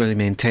properly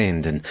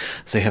maintained, and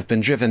they have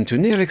been driven to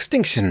near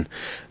extinction.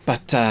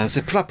 But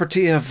the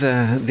property of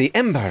the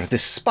ember,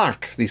 these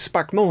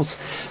spark moles,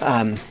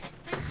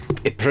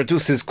 it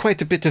produces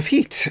quite a bit of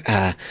heat.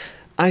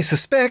 I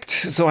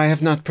suspect, though I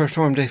have not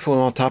performed a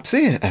full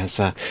autopsy, as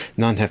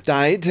none have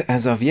died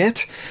as of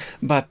yet,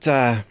 but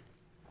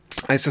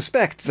I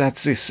suspect that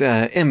this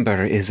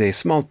ember is a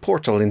small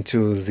portal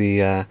into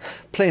the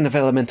plane of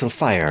elemental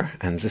fire,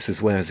 and this is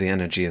where the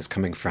energy is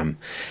coming from.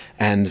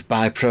 And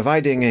by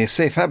providing a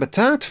safe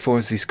habitat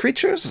for these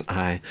creatures,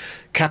 I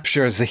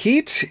capture the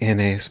heat in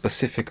a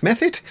specific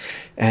method,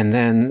 and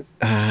then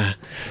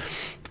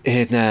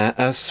in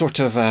a sort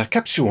of a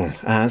capsule.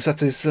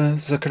 That is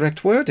the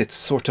correct word. It's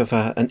sort of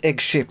an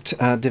egg-shaped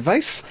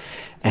device,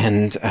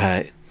 and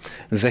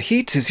the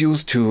heat is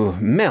used to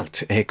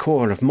melt a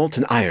core of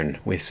molten iron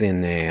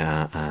within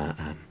now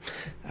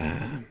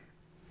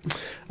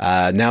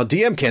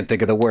DM can't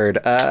think of the word.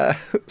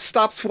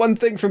 Stops one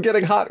thing from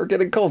getting hot or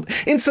getting cold.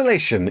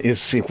 Insulation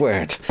is the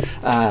word.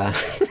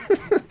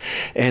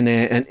 And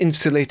an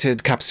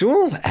insulated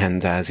capsule,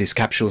 and these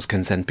capsules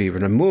can then be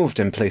removed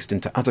and placed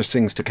into other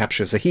things to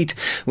capture the heat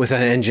with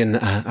an engine.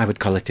 I would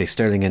call it a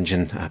Stirling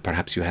engine.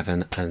 Perhaps you have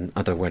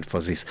another word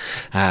for this.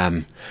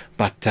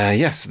 But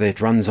yes, it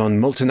runs on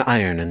molten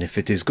iron, and if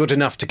it is good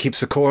enough to keep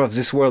the core of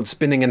this world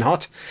spinning and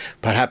hot,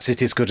 perhaps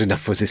it is good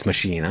enough for this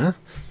machine, huh?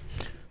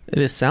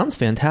 This sounds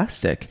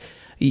fantastic.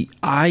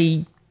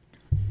 I'm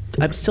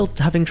still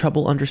having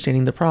trouble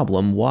understanding the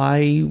problem.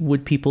 Why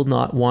would people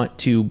not want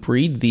to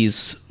breed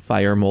these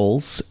fire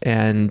moles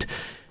and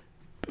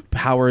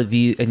power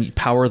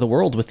the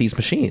world with these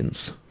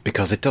machines?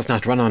 Because it does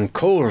not run on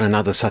coal and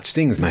other such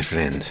things, my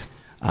friend.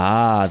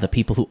 The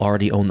people who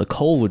already own the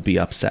coal would be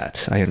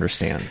upset. I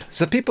understand.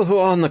 The people who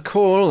own the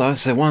coal are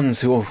the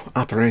ones who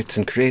operate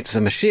and create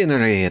the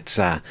machinery. It's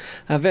a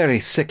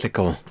very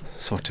cyclical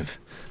sort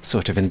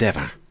of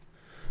endeavor.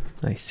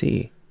 I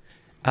see.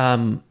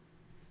 And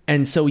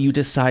so you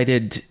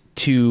decided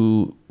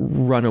to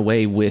run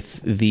away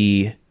with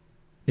the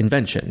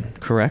invention,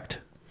 correct?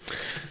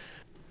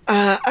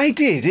 I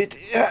did.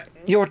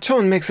 Your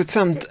tone makes it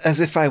sound as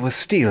if I was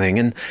stealing,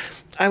 and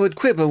I would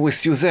quibble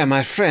with you there,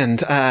 my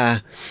friend.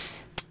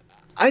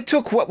 I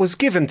took what was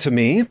given to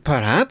me,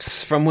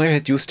 perhaps, from where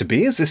it used to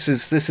be. This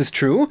is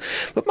true.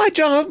 But my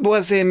job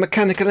was a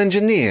mechanical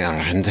engineer,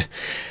 and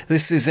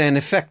this is an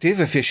effective,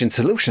 efficient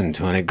solution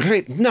to a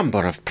great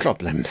number of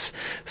problems.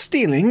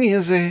 Stealing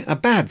is a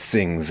bad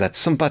thing that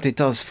somebody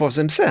does for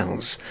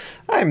themselves.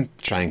 I'm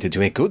trying to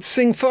do a good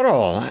thing for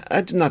all.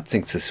 I do not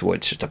think this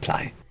word should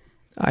apply.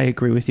 I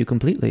agree with you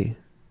completely.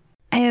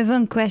 I have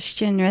one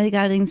question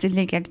regarding the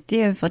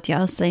legality of what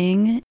you're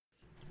saying.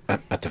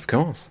 But of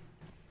course.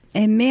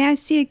 May I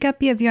see a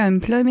copy of your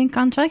employment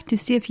contract to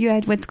see if you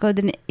had what's called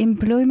an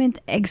employment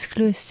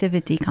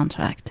exclusivity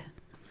contract?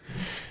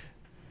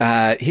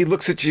 He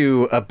looks at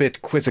you a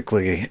bit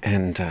quizzically,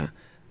 and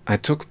I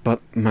took but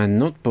my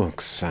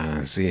notebooks.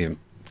 The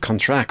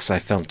contracts I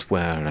felt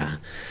were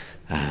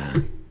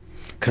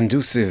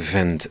conducive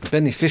and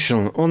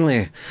beneficial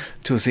only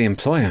to the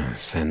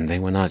employers, and they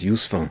were not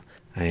useful.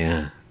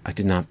 I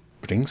did not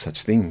bring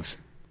such things.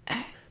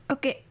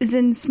 Okay,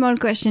 then small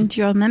question.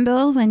 Do you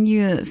remember when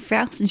you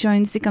first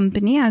joined the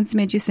company, I had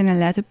made you sign a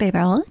lot of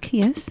paperwork,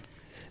 yes?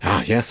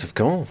 Ah, yes, of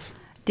course.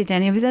 Did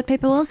any of that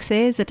paperwork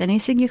say that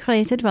anything you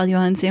created while you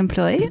were the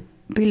employee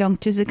belonged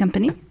to the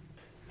company?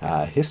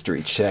 History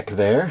check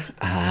there.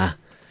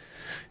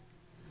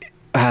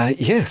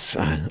 Yes,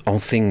 all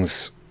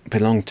things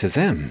belong to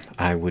them.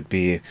 I would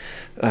be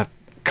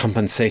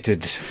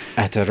compensated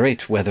at a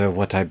rate whether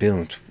what I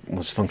built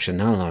was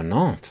functional or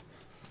not.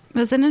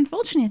 Well, then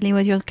unfortunately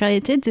what you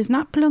created does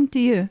not belong to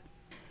you.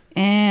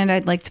 And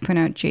I'd like to point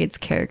out Jade's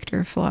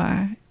character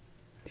flaw.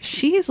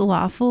 She is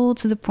lawful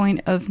to the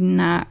point of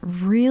not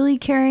really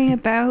caring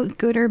about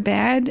good or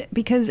bad,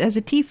 because as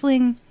a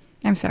tiefling,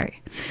 I'm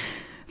sorry,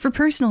 for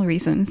personal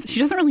reasons, she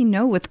doesn't really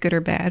know what's good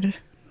or bad.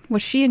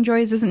 What she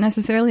enjoys isn't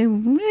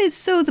necessarily,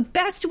 so the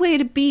best way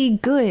to be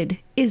good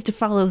is to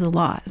follow the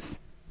laws.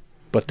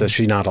 But does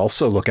she not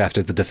also look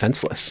after the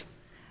defenseless?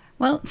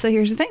 Well, so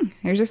here's the thing.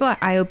 Here's her flaw.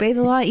 I obey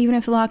the law even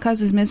if the law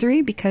causes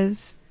misery,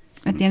 because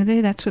at the end of the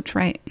day, that's what's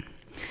right.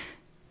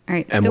 All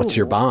right. And so, what's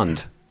your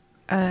bond?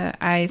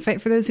 I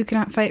fight for those who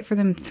cannot fight for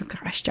them. So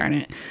gosh darn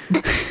it.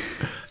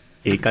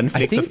 A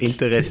conflict of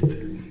think- interest.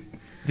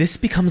 This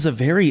becomes a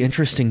very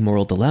interesting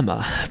moral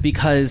dilemma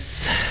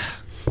because,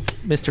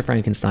 Mr.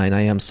 Frankenstein,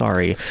 I am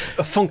sorry.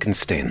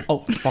 Funkenstein. Oh,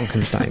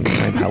 Frankenstein.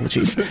 My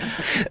apologies.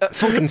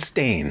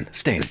 Funkenstein.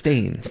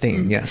 Stain.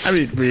 Stain, yes. I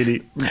mean, really.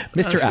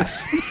 Mr.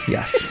 F,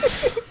 yes.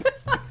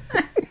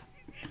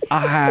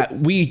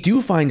 We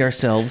do find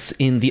ourselves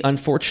in the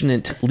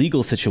unfortunate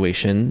legal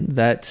situation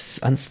that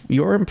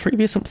your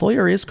previous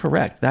employer is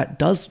correct. That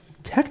does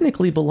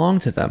technically belong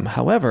to them.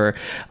 However,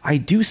 I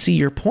do see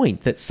your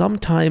point that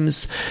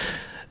sometimes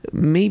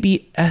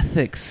maybe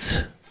ethics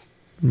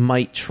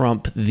might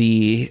trump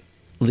the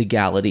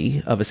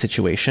legality of a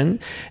situation,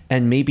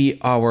 and maybe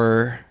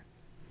our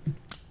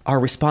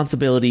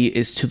responsibility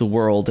is to the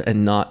world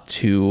and not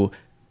to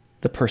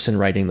the person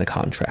writing the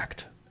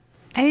contract.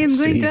 I am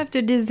going see. to have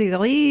to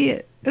disagree.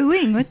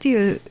 Wing, what do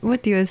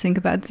you think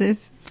about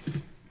this?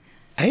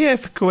 I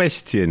have a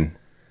question.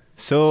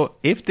 So,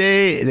 if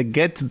they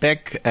get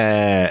back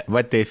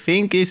what they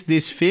think is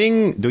this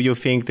thing, do you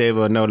think they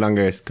will no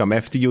longer come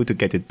after you to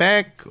get it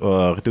back?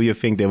 Or do you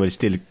think they will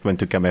still want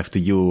to come after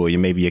you? Or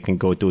maybe you can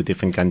go to a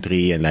different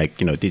country and,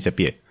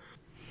 disappear?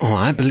 Oh,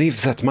 I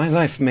believe that my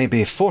life may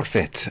be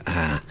forfeit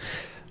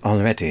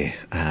already.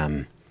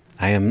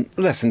 I am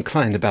less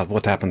inclined about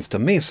what happens to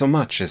me so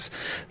much as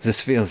this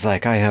feels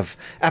like I have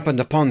happened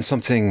upon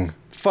something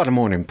far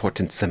more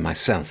important than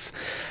myself.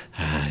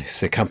 If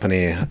the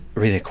company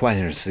really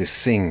acquires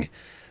this thing,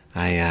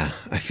 I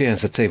fear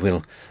that they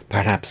will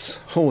perhaps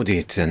hold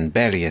it and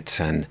bury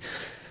it, and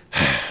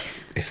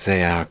if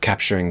they are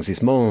capturing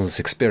these moles,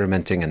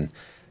 experimenting, and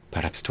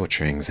perhaps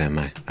torturing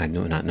them, I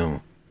do not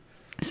know.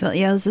 So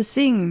here's the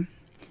thing.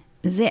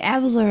 They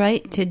have the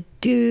right to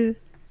do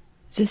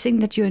the thing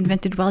that you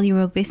invented while you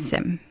were with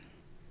them.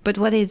 But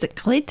what is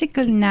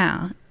critical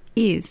now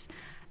is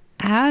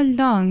how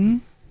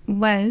long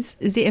was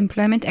the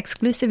employment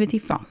exclusivity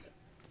for?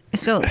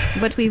 So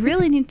what we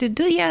really need to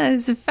do here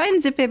is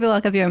find the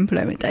paperwork of your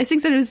employment. I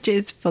think that is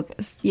Jay's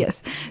focus.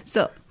 Yes.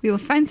 So we will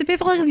find the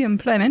paperwork of your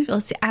employment. We'll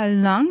see how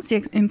long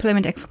the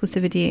employment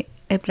exclusivity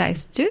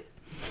applies to.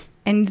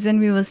 And then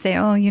we will say,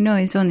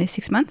 it's only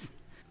 6 months.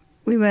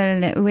 We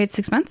will wait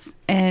 6 months.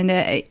 And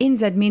in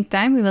that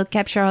meantime, we will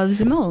capture all of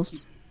the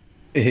moles.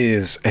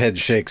 His head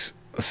shakes.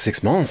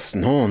 6 months?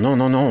 No.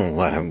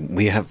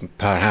 We have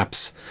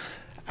perhaps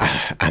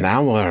an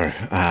hour.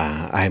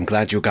 I am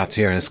glad you got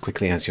here as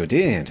quickly as you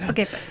did.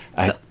 Okay,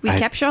 so we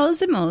capture all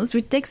the moles.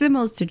 We take the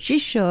moles to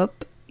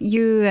G-Shop.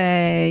 You,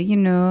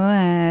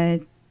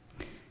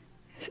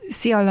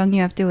 see how long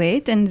you have to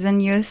wait, and then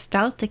you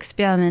start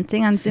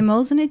experimenting on the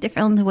moles in a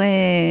different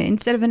way.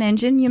 Instead of an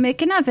engine, you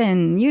make an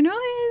oven.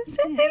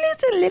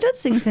 It's little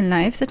things in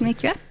life that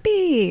make you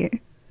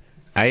happy.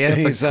 I have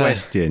He's, a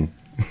question.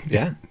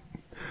 Yeah?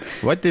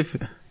 What if,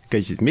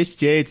 because Miss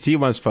Jade, she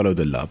wants to follow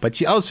the law, but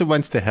she also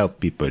wants to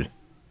help people.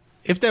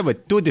 If there were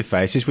 2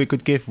 devices, we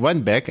could give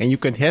one back and you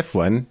could have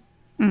one,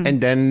 and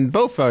then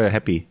both are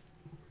happy.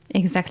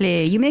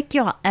 Exactly. You make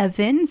your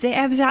oven. They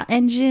have their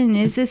engine.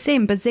 It's the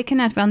same, but they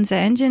cannot run the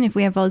engine if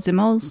we have all the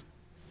moles.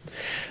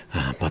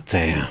 But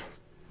they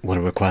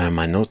will require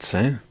my notes,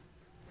 eh?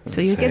 So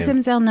you give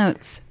them their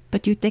notes,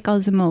 but you take all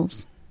the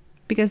moles.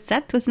 Because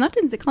that was not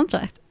in the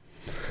contract.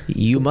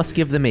 You must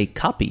give them a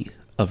copy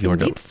of your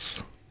Indeed.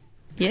 notes.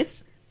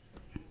 Yes?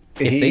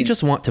 If they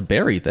just want to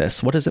bury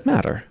this, what does it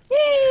matter?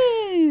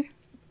 Yay!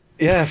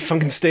 Yeah,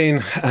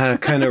 Funkenstein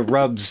kind of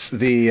rubs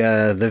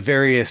the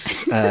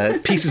various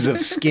pieces of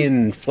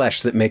skin,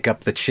 flesh that make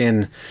up the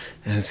chin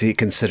as he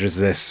considers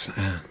this.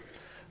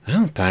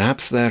 Well,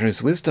 perhaps there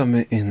is wisdom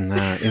in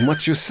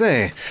what you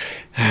say.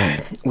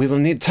 We will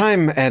need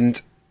time,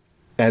 and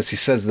as he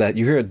says that,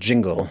 you hear a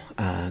jingle.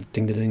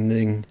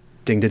 Ding-da-ding-da-ding,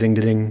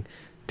 ding-da-ding-da-ding,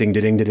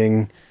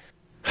 ding-da-ding-da-ding.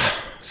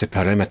 The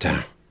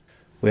perimeter.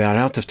 We are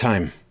out of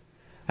time.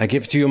 I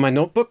give to you my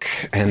notebook,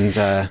 and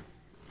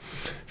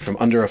from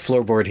under a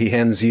floorboard, he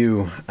hands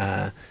you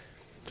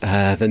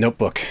the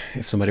notebook,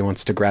 if somebody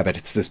wants to grab it.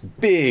 It's this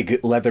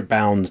big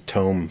leather-bound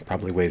tome,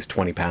 probably weighs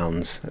 20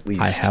 pounds at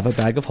least. I have a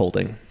bag of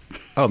holding.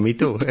 Oh, me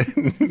too. I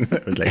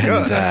was like,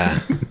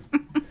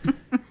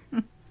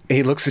 And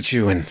he looks at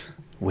you, and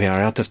we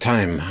are out of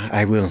time.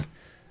 I will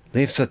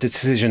leave the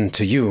decision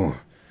to you.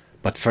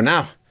 But for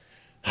now,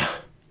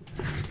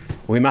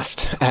 we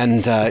must.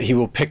 And he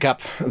will pick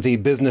up the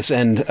business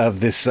end of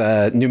this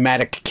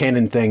pneumatic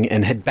cannon thing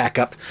and head back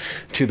up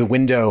to the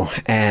window.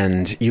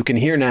 And you can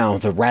hear now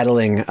the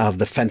rattling of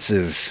the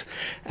fences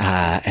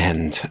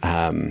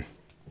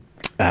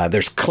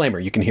there's clamor.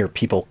 You can hear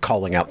people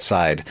calling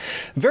outside.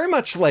 Very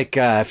much like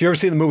if you ever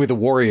seen the movie The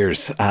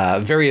Warriors,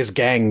 various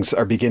gangs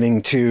are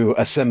beginning to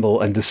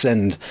assemble and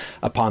descend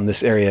upon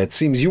this area. It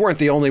seems you weren't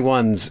the only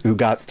ones who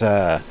got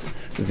the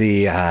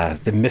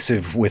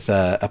missive with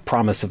a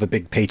promise of a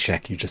big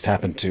paycheck. You just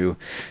happened to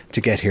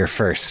get here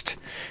first.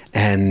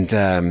 And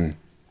I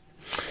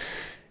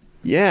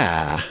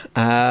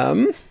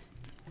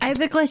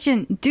have a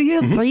question. Do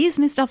you please,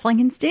 Mr.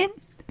 Frankenstein?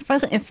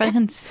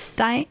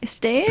 Frankenstein?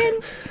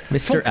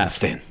 Mr. F.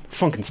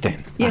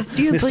 Funkenstein. Yes,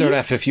 do you Mr. please?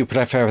 F, if you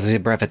prefer the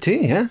brevity,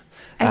 yeah?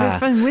 I have a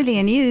friend Willie,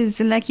 and he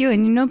is like you,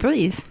 and you know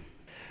please.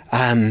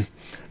 I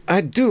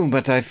do,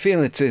 but I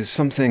feel it is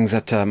something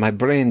that my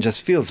brain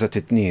just feels that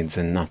it needs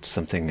and not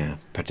something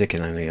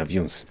particularly of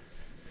use.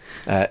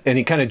 And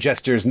he kind of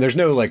gestures, and there's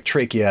no like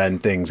trachea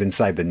and things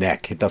inside the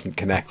neck. It doesn't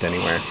connect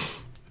anywhere.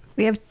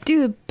 We have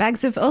 2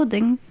 bags of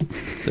holding.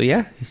 So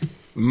yeah,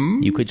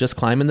 you could just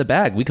climb in the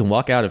bag. We can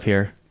walk out of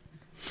here.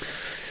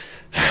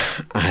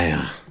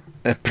 I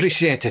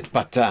appreciate it,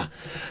 but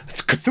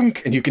it's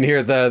ka-thunk, and you can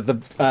hear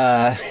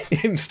the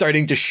him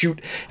starting to shoot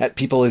at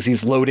people as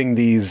he's loading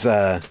these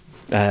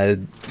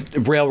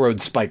railroad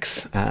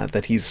spikes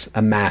that he's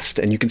amassed,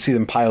 and you can see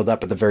them piled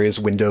up at the various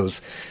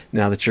windows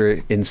now that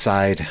you're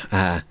inside.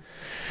 I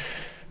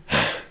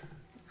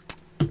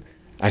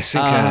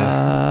think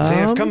they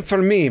have come for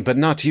me, but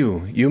not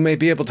you. You may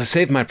be able to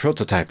save my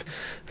prototype.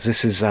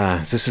 This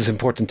is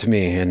important to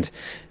me, and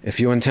if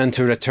you intend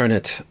to return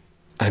it,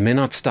 I may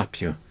not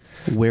stop you.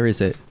 Where is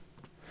it?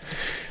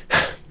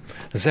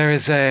 There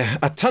is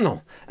a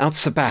tunnel out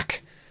the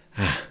back.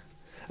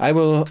 I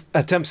will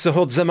attempt to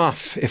hold them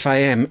off if I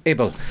am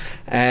able.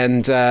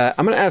 And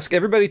I'm going to ask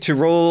everybody to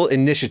roll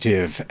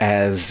initiative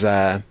as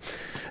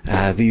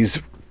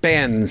these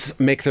bands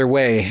make their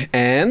way.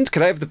 And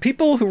could I have the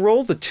people who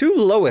roll the 2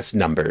 lowest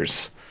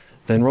numbers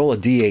then roll a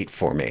d8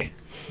 for me?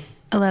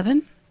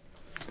 11.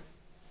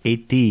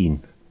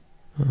 18.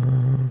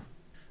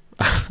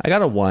 I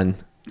got a 1.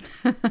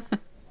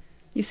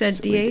 You said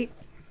D8?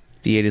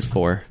 D8 is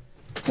 4.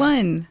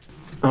 1.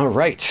 All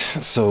right.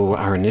 So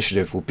our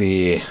initiative will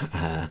be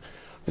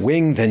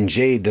Wing, then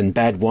Jade, then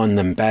Bad 1,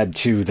 then Bad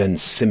 2, then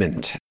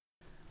Simmond.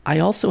 I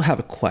also have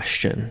a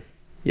question.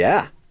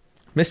 Yeah.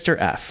 Mr.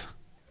 F,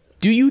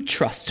 do you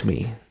trust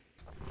me?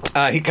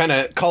 He kind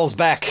of calls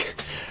back.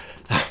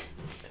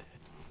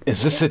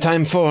 Is this the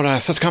time for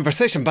such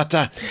conversation? But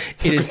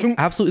It is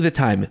absolutely the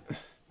time.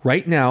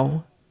 Right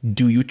now,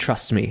 do you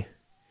trust me?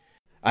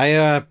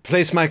 I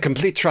place my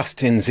complete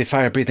trust in the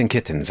fire-breathing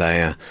kittens.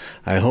 I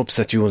hope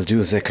that you will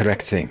do the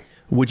correct thing.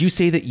 Would you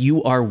say that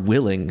you are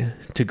willing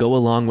to go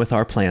along with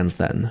our plans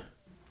then?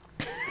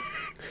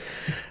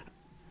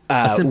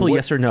 A simple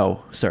yes or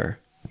no, sir.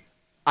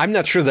 I'm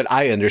not sure that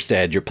I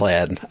understand your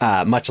plan,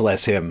 much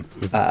less him.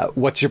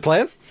 What's your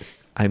plan?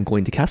 I'm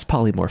going to cast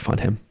Polymorph on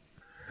him.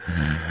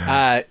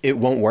 It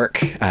won't work.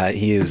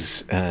 He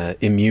is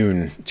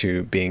immune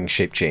to being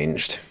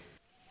shape-changed.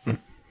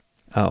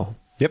 Oh.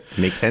 Yep,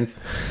 makes sense.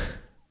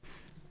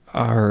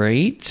 All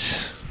right.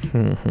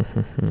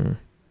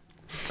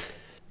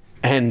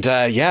 And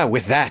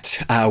with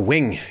that,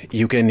 Wing,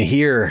 you can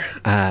hear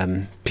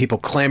people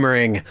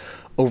clamoring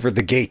over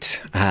the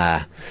gate.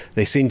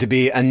 They seem to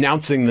be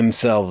announcing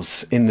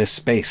themselves in this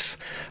space.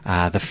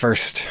 The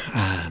first,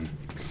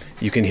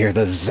 you can hear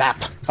the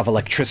zap of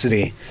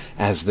electricity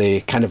as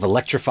they kind of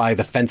electrify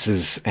the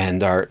fences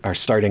and are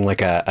starting like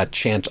a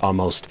chant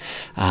almost.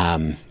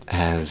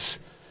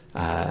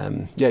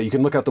 You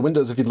can look out the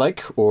windows if you'd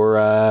like, or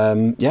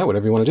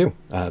whatever you want to do.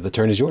 The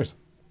turn is yours.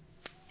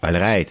 All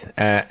right.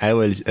 I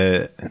will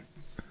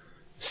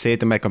say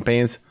to my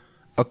companions,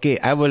 okay,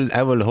 I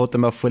will hold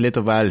them off for a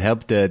little while,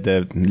 help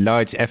the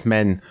large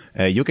F-men.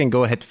 You can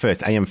go ahead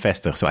first. I am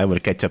faster, so I will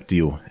catch up to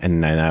you.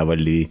 And I will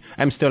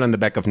I'm still on the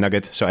back of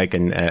Nugget, so I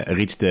can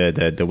reach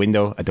the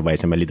window.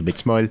 Otherwise, I'm a little bit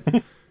small.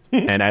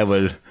 And I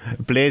will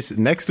place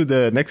next to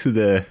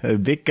the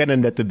big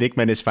cannon that the big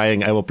man is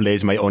firing, I will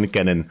place my own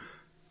cannon.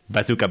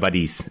 Bazooka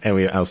buddies,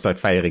 and I'll start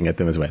firing at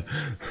them as well.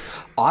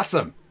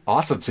 Awesome.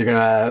 So you're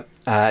gonna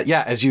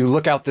As you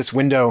look out this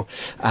window,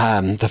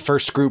 the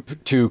first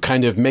group to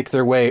kind of make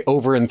their way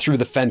over and through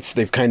the fence,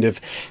 they've kind of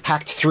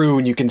hacked through,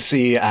 and you can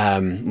see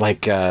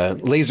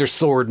laser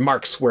sword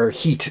marks where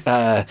heat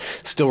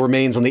still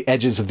remains on the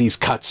edges of these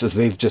cuts as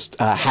they've just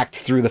hacked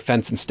through the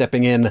fence. And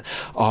stepping in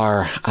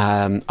are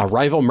a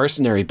rival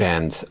mercenary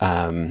band,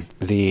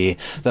 the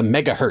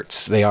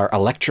Megahertz. They are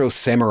Electro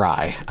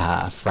Samurai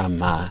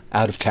from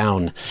out of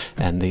town,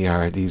 and they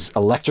are these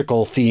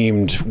electrical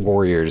themed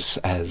warriors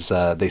as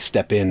they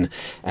step in.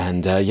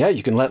 And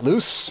you can let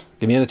loose.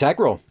 Give me an attack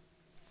roll.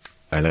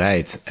 All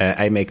right.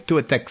 I make 2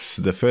 attacks.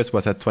 The first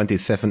was a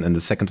 27 and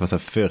the second was a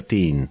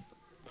 13.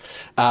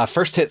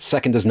 First hit,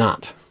 second does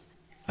not.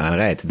 All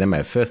right. Then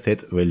my first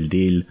hit will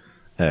deal...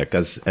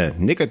 Because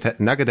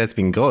Nugget has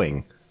been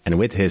growing, and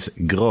with his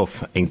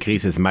growth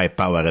increases my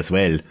power as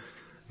well.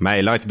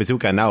 My large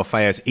bazooka now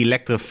fires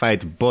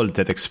electrified bolt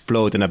that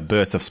explode in a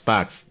burst of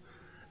sparks.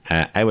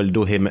 I will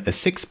do him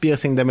 6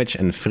 piercing damage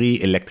and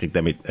 3 electric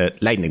damage,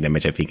 lightning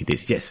damage, I think it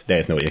is. Yes, there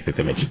is no electric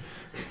damage.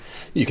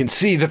 You can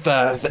see that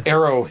the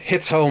arrow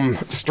hits home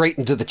straight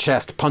into the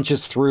chest,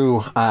 punches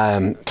through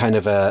kind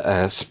of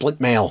a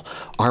split mail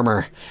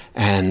armor,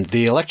 and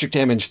the electric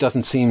damage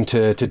doesn't seem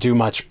to do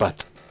much,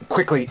 but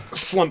quickly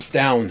slumps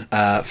down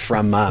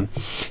from...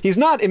 he's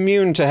not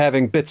immune to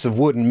having bits of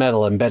wood and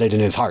metal embedded in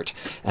his heart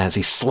as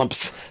he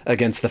slumps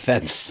against the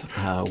fence.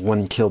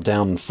 1 kill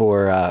down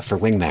for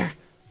Wing there.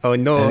 Oh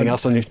no. Anything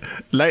else on your...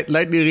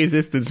 Lightning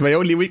resistance, my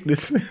only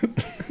weakness.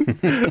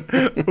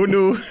 Oh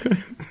no.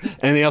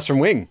 Anything else from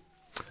Wing?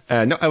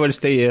 No, I will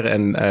stay here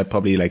and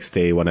probably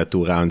stay 1 or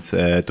 2 rounds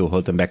to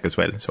hold them back as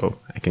well, so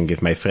I can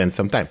give my friends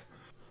some time.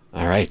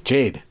 All right,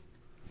 Jade.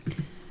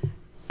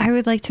 I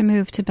would like to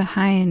move to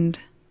behind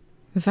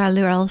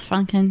Valurel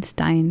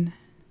Frankenstein.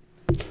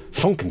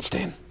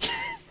 Funkenstein.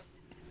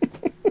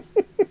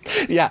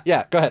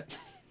 Yeah, go ahead.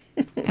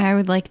 And I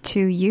would like to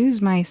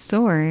use my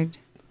sword,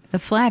 the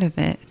flat of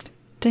it,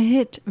 to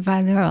hit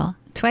Valurel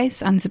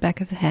twice on the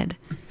back of the head.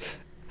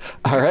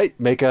 All right,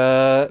 make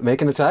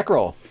an attack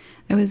roll.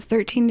 It was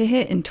 13 to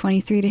hit and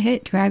 23 to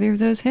hit. Do either of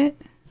those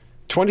hit?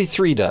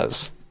 23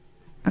 does.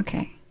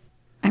 Okay.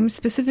 I'm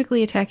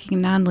specifically attacking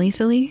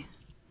non-lethally.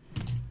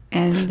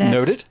 And that's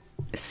Noted.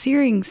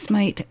 Searing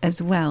Smite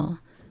as well.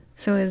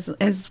 So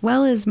as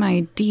well as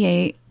my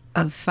D8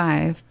 of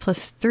 5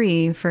 plus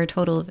 3 for a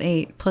total of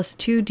 8 plus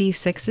 2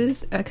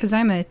 D6s, because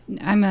I'm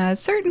a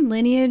certain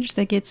lineage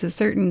that gets a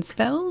certain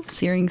spell,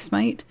 Searing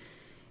Smite,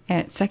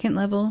 at 2nd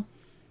level.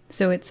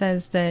 So it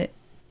says that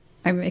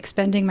I'm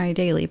expending my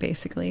daily,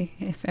 basically,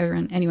 if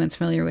anyone's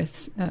familiar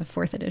with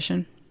 4th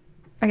edition.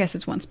 I guess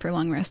it's once per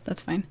long rest,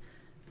 that's fine.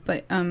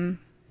 But,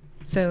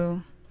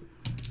 so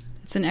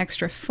it's an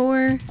extra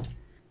 4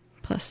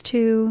 plus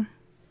 2,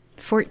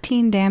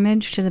 14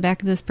 damage to the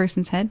back of this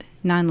person's head,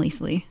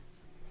 non-lethally.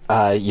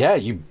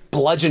 You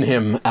bludgeon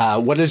him.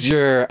 What does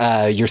your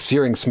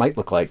Searing Smite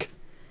look like?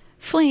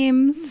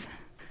 Flames.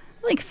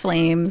 Like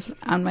flames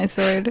on my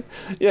sword.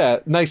 Yeah,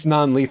 nice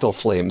non-lethal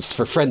flames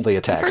for friendly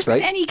attacks,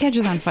 right? And he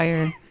catches on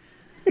fire.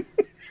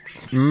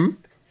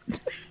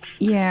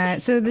 Yeah,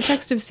 so the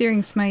text of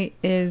Searing Smite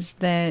is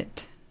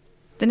that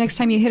the next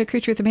time you hit a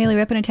creature with a melee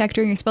weapon attack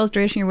during your spell's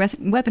duration, your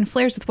weapon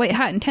flares with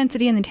white-hot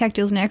intensity, and the attack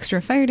deals an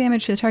extra fire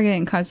damage to the target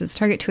and causes the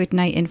target to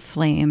ignite in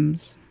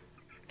flames.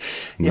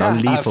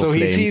 Non-lethal so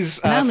flames. he's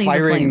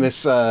firing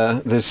this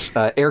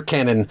air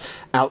cannon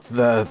out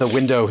the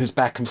window, his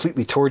back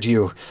completely toward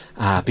you,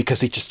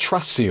 because he just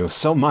trusts you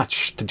so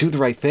much to do the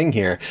right thing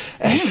here.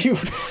 As you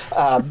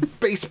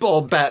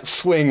baseball bat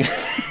swing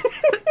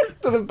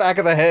to the back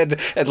of the head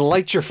and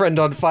light your friend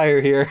on fire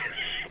here.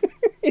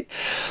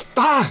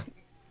 Oh,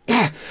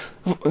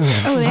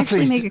 they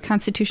actually make a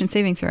Constitution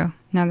saving throw.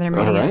 Now that I'm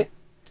reading All right.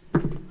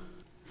 it.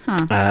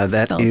 Huh.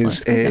 That Spell's is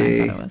less good than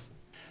I thought it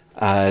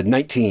was.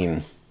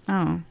 19.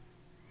 Oh.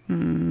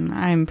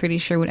 I'm pretty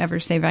sure whatever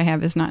save I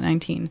have is not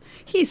 19.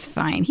 He's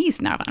fine.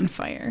 He's not on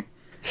fire.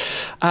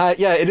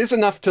 It is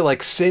enough to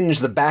singe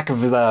the back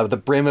of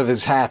the brim of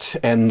his hat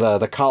and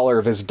the collar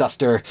of his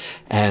duster,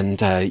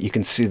 and you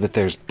can see that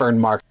there's burn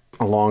marks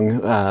along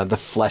the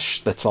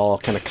flesh that's all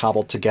kind of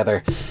cobbled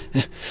together.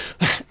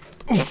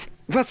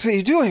 What are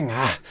you doing?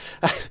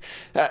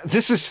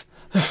 This is...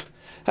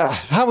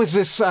 how is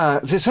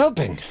this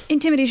helping?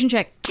 Intimidation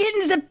check. Get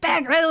in the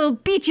bag or I will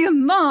beat you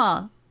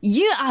more.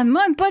 You are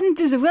more important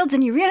to the world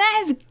than you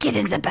realize. Get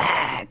in the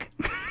bag.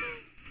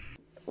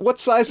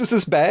 What size is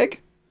this bag?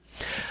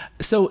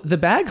 So the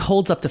bag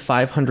holds up to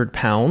 500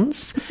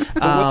 pounds.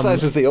 What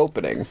size is the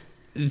opening?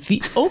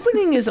 The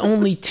opening is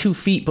only 2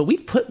 feet, but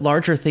we've put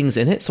larger things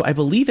in it, so I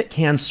believe it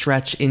can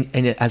stretch in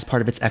it as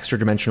part of its extra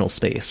dimensional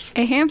space.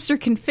 A hamster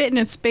can fit in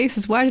a space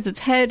as wide as its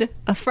head.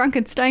 A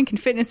Frankenstein can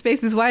fit in a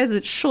space as wide as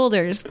its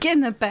shoulders. Get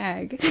in the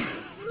bag.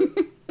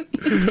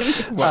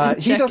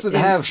 He doesn't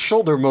have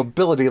shoulder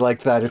mobility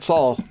like that. It's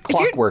all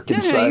clockwork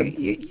inside.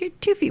 You're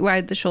 2 feet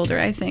wide at the shoulder,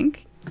 I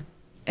think.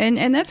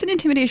 And that's an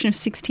intimidation of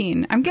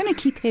 16. I'm going to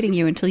keep hitting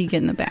you until you get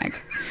in the bag.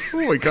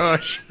 Oh my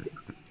gosh.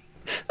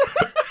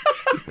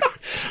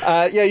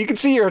 Yeah, you can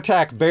see your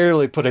attack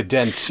barely put a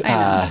dent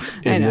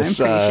in this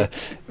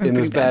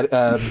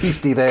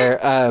beastie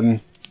there.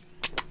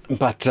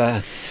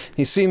 But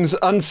he seems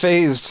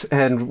unfazed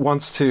and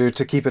wants to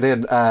keep it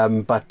in.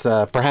 But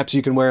perhaps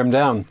you can wear him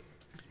down.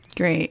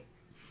 Great.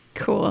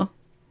 Cool.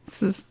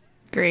 This is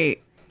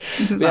great.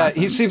 This is Yeah,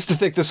 awesome. he seems to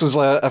think this was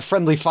a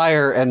friendly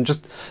fire and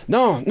just,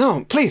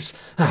 no, please,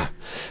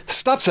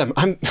 stop them.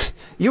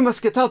 You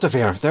must get out of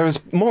here. There is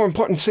more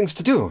important things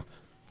to do.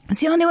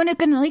 The only one who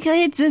can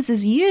recreate this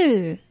is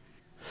you.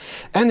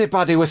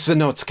 Anybody with the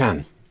notes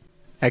can.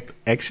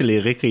 Actually,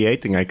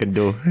 recreating I can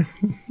do.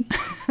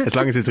 As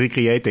long as it's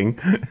recreating.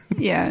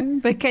 Yeah,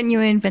 but can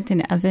you invent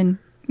an oven?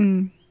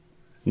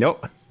 No,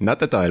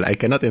 not at all. I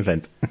cannot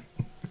invent.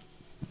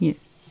 Yes.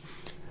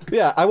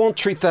 Yeah, I won't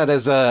treat that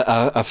as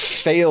a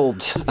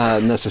failed,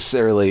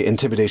 necessarily,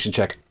 intimidation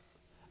check.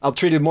 I'll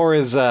treat it more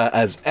as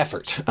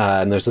effort,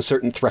 and there's a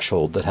certain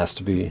threshold that has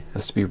to be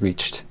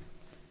reached.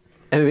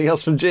 Anything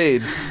else from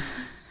Jade?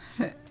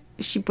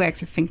 She wags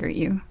her finger at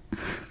you.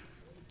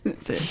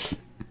 That's it.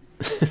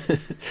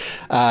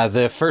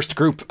 The first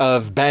group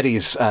of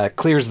baddies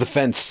clears the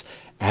fence,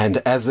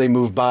 and as they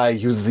move by,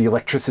 uses the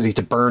electricity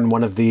to burn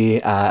one of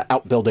the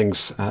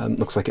outbuildings.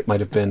 Looks like it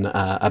might have been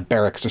a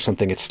barracks or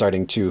something. It's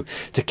starting to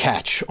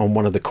catch on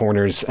one of the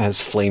corners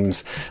as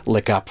flames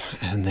lick up,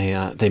 and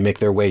they make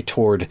their way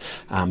toward.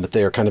 But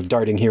they are kind of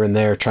darting here and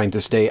there, trying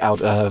to stay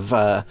out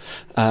of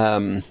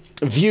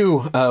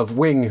view of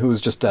Wing,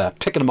 who's just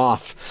picking them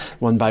off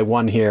one by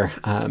one here.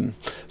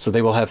 So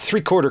they will have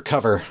 3/4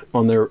 cover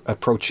on their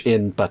approach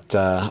in, but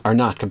are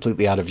not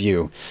completely out of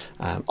view.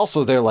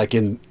 Also, they're like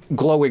in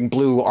glowing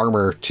blue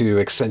armor to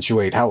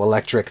accentuate how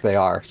electric they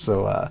are.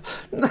 So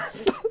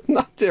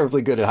not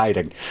terribly good at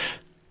hiding.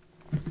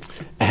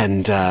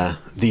 And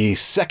the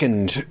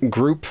second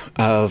group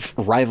of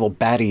rival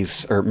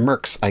baddies, or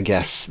mercs, I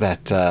guess,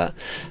 that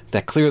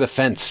clear the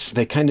fence,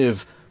 they kind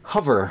of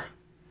hover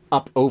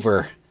up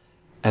over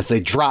as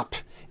they drop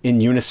in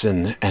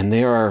unison, and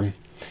they are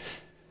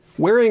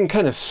wearing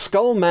kind of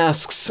skull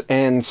masks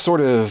and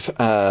sort of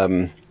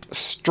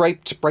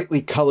striped,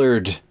 brightly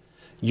colored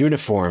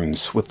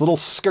uniforms with little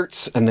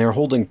skirts, and they're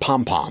holding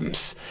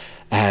pom-poms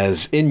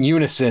as in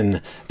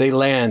unison they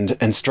land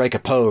and strike a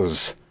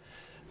pose.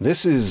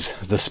 This is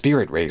the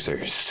Spirit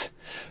Raisers.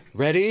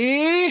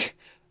 Ready?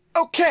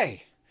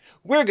 Okay!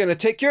 We're gonna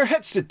take your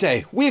heads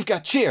today. We've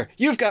got cheer.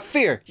 You've got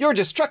fear. Your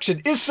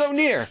destruction is so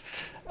near.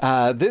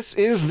 This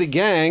is the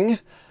gang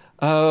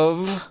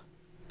of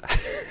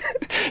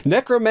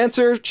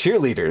necromancer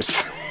cheerleaders.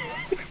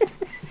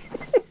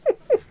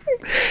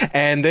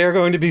 And they're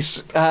going to be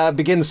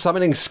begin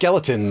summoning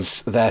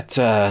skeletons that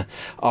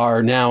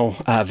are now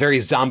very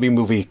zombie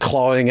movie,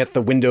 clawing at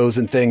the windows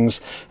and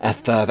things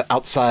at the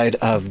outside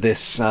of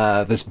this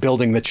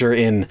building that you're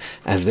in,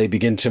 as they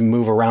begin to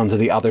move around to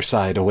the other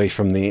side, away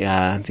from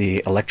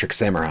the electric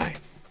samurai.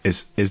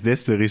 Is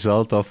this the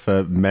result of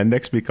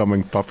Mendex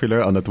becoming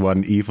popular on that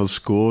one evil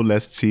school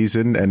last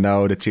season, and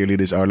now the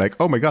cheerleaders are like,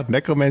 oh my god,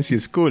 necromancy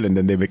is cool, and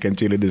then they became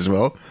cheerleaders as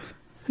well?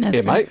 That's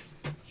It might.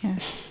 Yeah.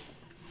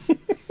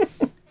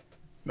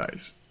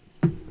 Nice.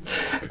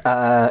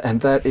 And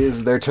that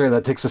is their turn.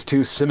 That takes us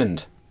to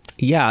Simond.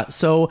 Yeah,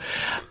 so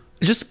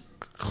just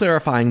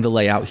clarifying the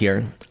layout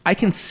here. I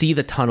can see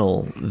the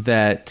tunnel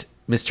that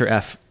Mr.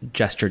 F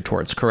gestured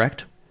towards,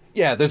 correct?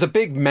 Yeah, there's a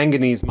big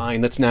manganese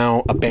mine that's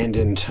now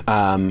abandoned,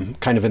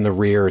 kind of in the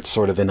rear. It's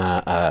sort of in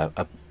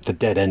the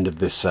dead end of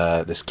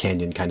this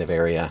canyon kind of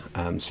area.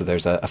 So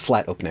there's a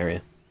flat open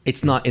area.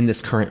 It's not in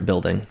this current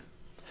building.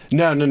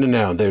 No.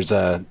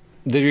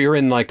 You're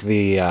in like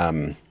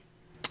the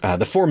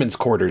foreman's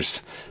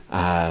quarters.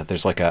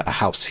 There's like a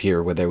house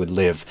here where they would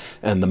live,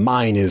 and the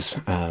mine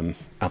is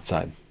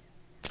outside.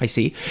 I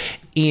see.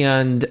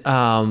 And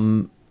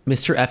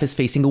Mr. F is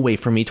facing away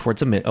from me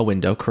towards a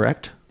window,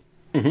 correct?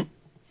 Mm-hmm.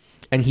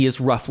 And he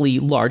is roughly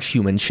large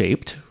human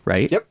shaped,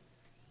 right? Yep.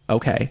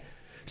 Okay.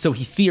 So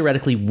he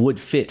theoretically would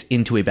fit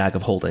into a bag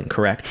of holding,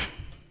 correct?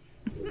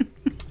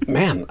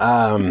 Man,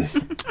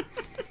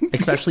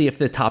 Especially if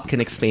the top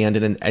can expand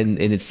in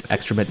its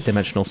extra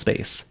dimensional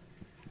space.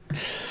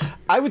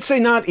 I would say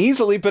not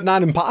easily, but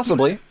not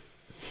impossibly.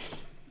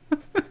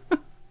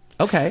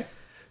 Okay.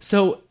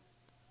 So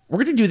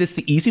we're going to do this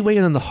the easy way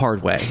and then the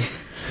hard way,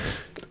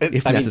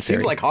 if It necessary.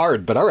 seems like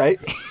hard, but all right.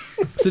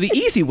 So the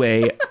easy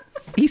way,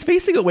 he's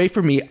facing away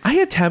from me. I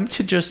attempt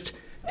to just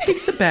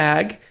take the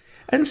bag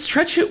and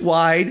stretch it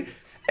wide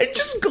and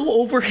just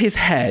go over his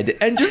head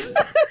and just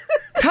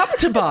top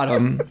to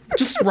bottom,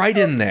 just right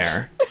in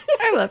there.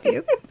 I love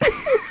you.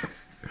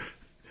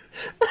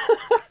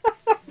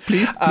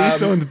 Please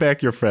don't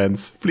back your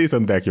friends. Please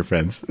don't back your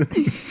friends.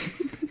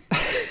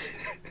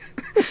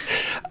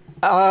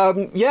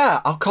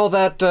 Yeah, I'll call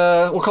that.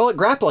 We'll call it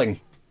grappling.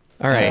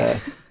 All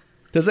right.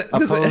 Does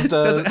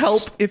it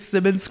help if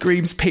Simmons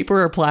screams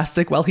paper or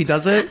plastic while he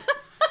does it?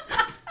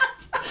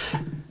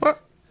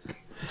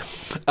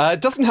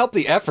 It doesn't help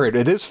the effort.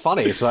 It is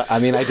funny, so I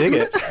mean, I dig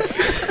it.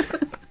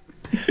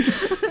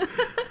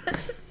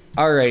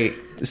 All right.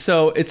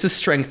 So it's a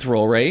strength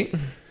roll, right?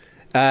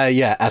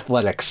 Yeah,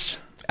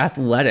 athletics.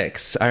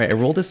 Athletics. All right, I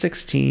rolled a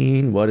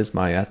 16. What is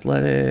my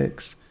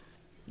athletics?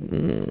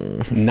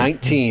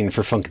 19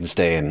 for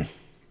Funkenstein.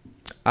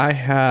 I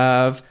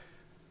have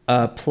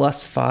a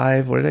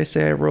 +5. What did I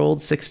say I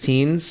rolled?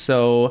 16.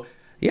 So,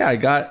 yeah, I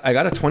got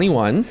a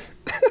 21.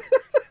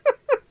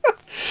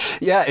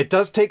 Yeah, it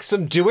does take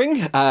some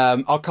doing.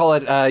 I'll call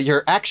it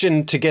your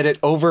action to get it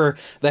over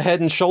the head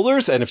and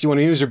shoulders, and if you want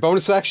to use your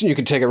bonus action, you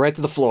can take it right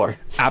to the floor.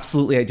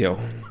 Absolutely, I do.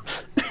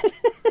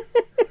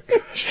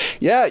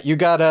 Yeah, you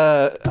got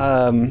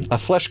a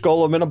flesh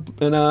golem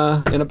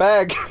in a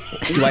bag.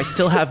 Do I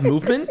still have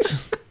movement?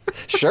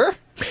 Sure.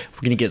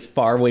 We're going to get as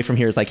far away from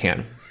here as I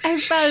can. I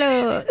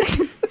follow.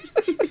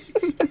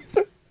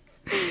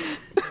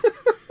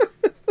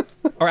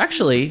 Or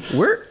actually,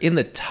 we are in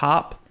the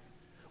top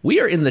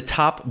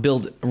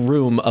build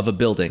room of a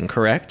building,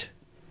 correct?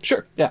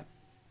 Sure, yeah.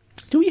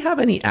 Do we have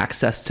any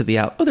access to the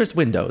out? Oh, there's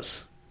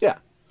windows. Yeah.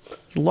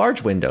 There's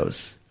large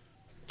windows.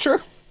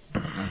 Sure.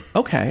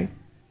 Okay.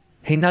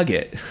 Hey,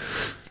 Nugget.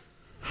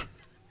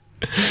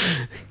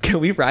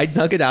 Can we ride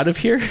Nugget out of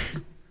here?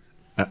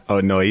 Oh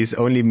no, he's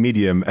only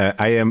medium.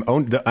 I am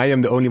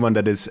the only one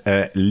that is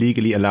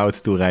legally allowed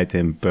to ride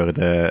him per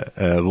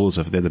the rules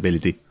of that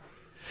ability.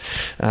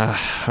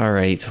 All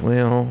right.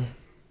 Well,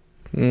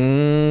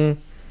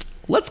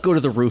 let's go to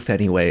the roof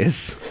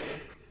anyways.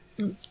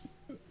 All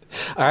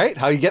right,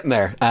 how are you getting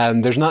there?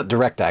 There's not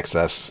direct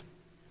access.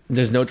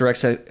 There's no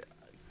direct access.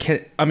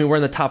 We're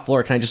on the top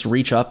floor. Can I just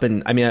reach up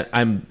and, I'm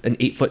an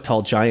 8-foot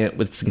tall giant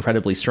that's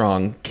incredibly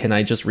strong. Can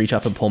I just reach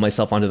up and pull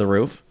myself onto the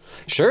roof?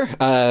 Sure.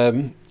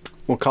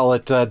 We'll call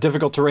it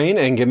difficult terrain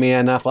and give me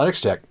an athletics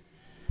check.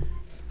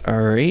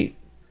 All right.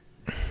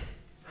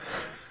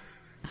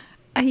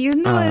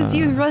 As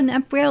you run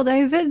up, well,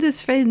 I've had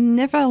this friend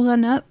never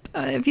run up.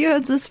 Have you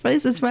heard this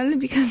phrase as well?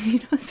 Because,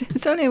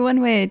 there's only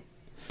one way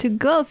to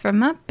go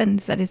from up, and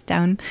that is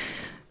down.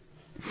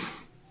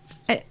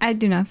 I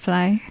do not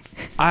fly.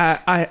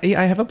 I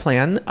have a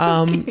plan.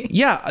 Okay.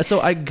 Yeah,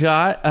 so I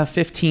got a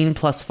 15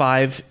 plus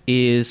 5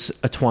 is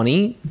a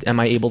 20. Am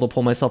I able to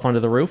pull myself onto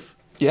the roof?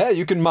 Yeah,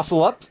 you can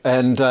muscle up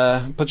and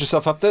put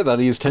yourself up there.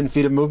 That'll use 10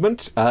 feet of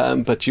movement.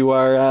 But you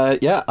are,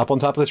 up on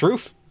top of this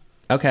roof.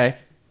 Okay.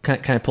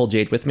 Can I pull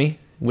Jade with me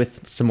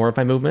with some more of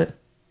my movement?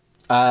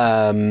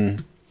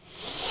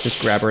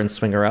 Just grab her and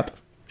swing her up.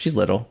 She's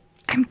little.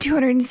 I'm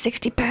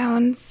 260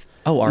 pounds.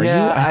 Oh, are you?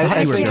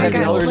 I you were think very I've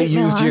little. already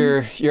used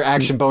your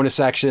action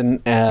bonus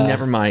action.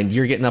 Never mind.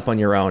 You're getting up on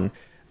your own.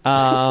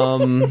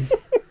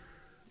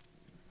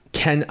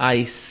 Can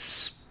I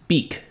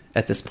speak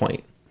at this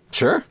point?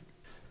 Sure.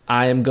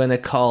 I am going to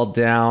call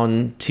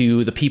down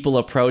to the people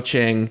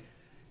approaching.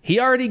 He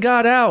already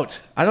got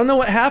out. I don't know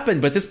what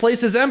happened, but this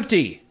place is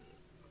empty.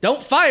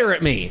 Don't fire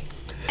at me.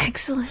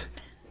 Excellent.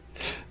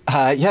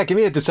 Give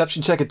me a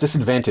deception check at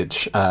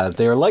disadvantage.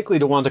 They are likely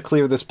to want to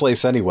clear this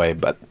place anyway,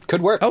 but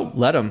could work. Oh,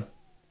 let him.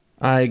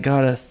 I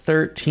got a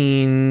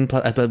 13,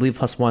 I believe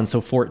plus 1,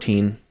 so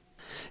 14.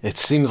 It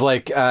seems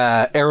like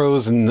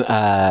arrows and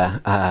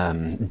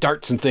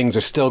darts and things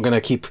are still going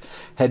to keep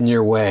heading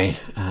your way.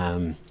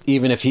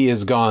 Even if he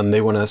is gone,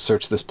 they want to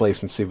search this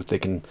place and see what they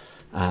can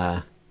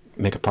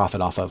make a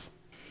profit off of.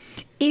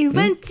 He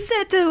went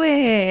set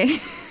away.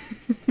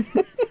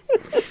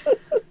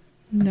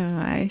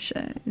 No,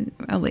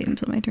 I'll wait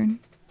until my turn.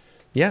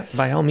 Yeah,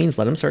 by all means,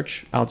 let him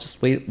search. I'll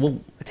just wait.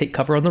 We'll take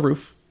cover on the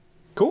roof.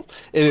 Cool.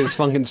 It is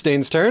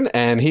Funkenstein's turn,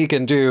 and he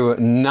can do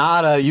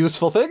not a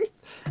useful thing.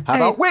 How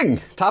about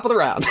Wing? Top of the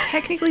round.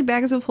 Technically,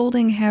 bags of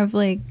holding have,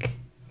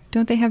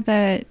 don't they have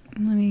that? Let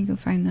me go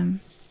find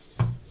them.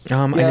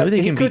 I know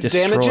they can be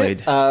destroyed.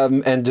 Damage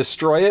it, and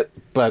destroy it,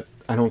 but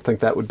I don't think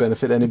that would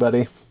benefit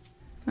anybody.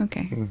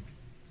 Okay.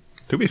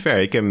 To be fair,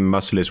 he can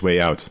muscle his way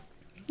out.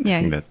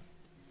 Yeah.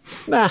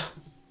 Nah,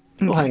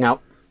 we'll hang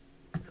out.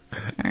 All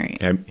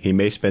right. He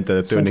may spend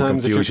a turn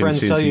Sometimes in if your confusion.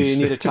 friends tell you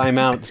need a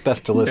timeout, it's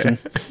best to listen.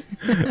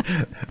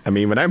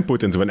 When I'm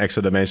put into an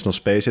extra dimensional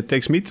space, it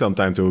takes me some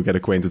time to get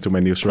acquainted to my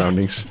new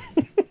surroundings.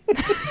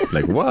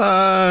 Like,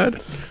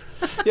 what?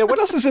 Yeah, what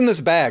else is in this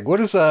bag? What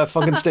does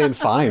Funkenstein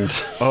find?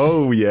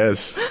 Oh,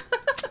 yes.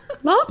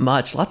 Not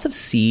much. Lots of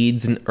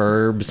seeds and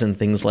herbs and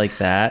things like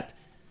that.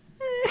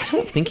 I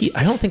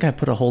don't think I've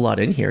put a whole lot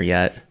in here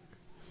yet.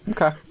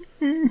 Okay.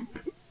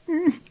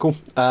 Cool.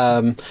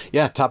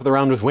 Top of the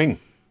round with Wing.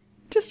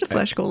 Just a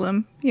flesh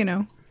golem,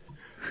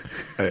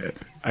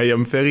 I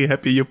am very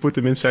happy you put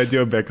him inside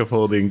your bag of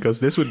holding,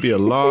 because this would be a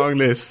long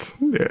list.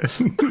 Yeah.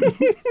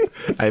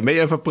 I may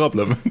have a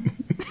problem.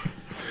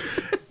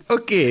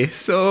 Okay,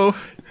 so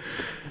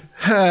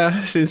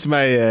since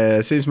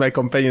my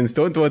companions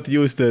don't want to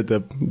use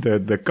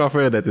the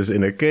cover that is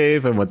in a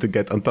cave and want to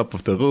get on top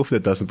of the roof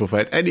that doesn't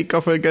provide any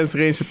cover against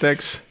ranged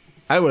attacks,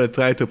 I will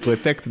try to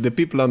protect the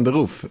people on the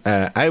roof.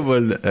 I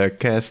will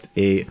cast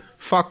a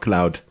fog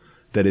cloud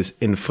that is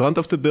in front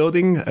of the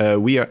building.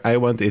 I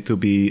want it to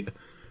be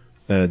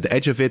the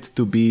edge of it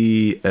to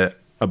be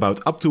about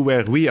up to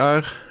where we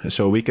are,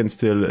 so we can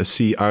still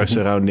see our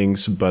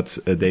surroundings, but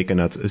they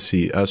cannot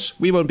see us.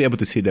 We won't be able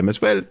to see them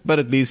as well, but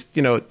at least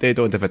they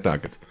don't have a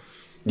target.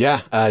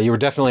 Yeah, you were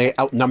definitely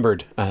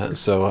outnumbered,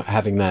 so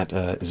having that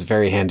is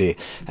very handy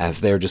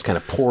as they're just kind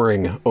of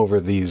pouring over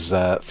these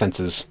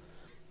fences.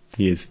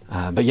 Yes.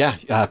 But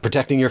yeah,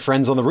 protecting your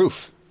friends on the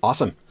roof.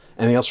 Awesome.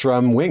 Anything else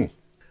from Wing?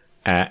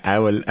 I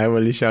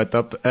will shout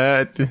up,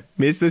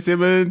 Mr.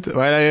 Simmons,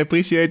 while I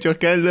appreciate your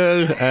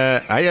candor,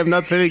 I am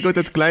not very good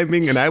at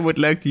climbing and I would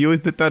like to use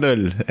the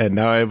tunnel. And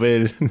now I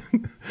will...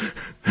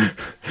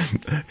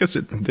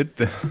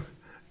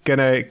 Can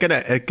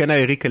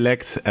I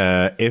recollect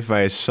if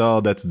I saw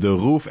that the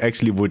roof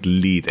actually would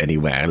lead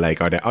anywhere?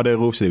 Like, are there other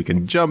roofs that we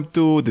can jump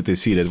to? Did they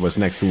see that it was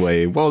next to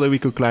a wall that we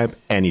could climb?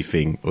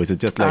 Anything? Or is it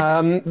just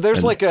like...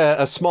 there's like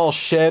a small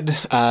shed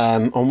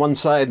on one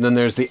side, and then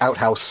there's the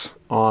outhouse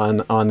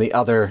on the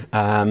other.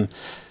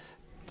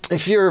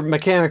 If you're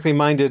mechanically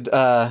minded,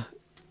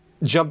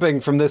 jumping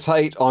from this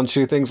height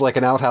onto things like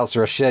an outhouse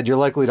or a shed, you're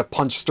likely to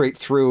punch straight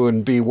through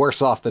and be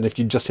worse off than if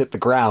you just hit the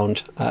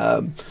ground.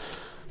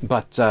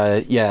 But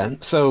yeah,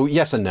 so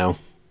yes and no.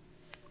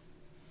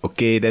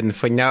 Okay, then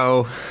for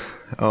now...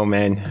 Oh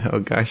man, oh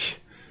gosh.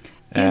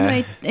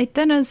 It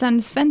does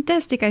sounds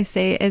fantastic, I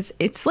say, as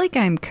it's like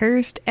I'm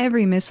cursed.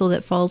 Every missile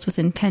that falls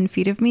within 10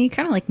 feet of me,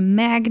 kind of like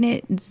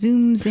magnet,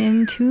 zooms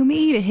in to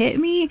me to hit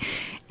me.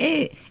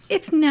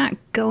 It's not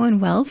going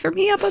well for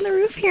me up on the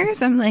roof here,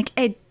 so I'm like,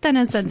 it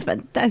sounds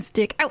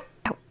fantastic. Ow,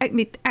 ow,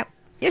 ow,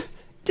 yes.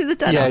 To the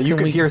tunnel. Yeah, you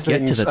could hear get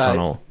things to the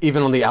tunnel?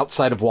 Even on the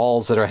outside of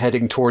walls that are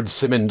heading towards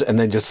Simmond, and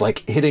then just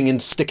like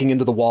sticking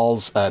into the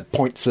walls,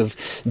 points of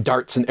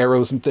darts and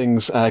arrows and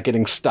things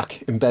getting stuck,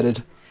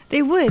 embedded.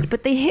 They would,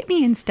 but they hit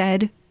me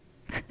instead.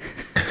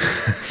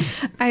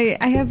 I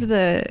have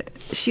the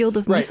shield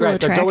of missile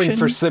attraction. They're going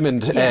for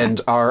Simmond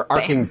and are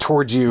arcing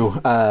towards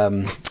you,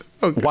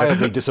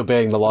 wildly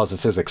disobeying the laws of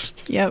physics.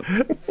 Yep.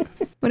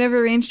 Whenever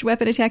a ranged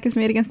weapon attack is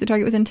made against the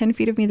target within 10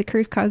 feet of me, the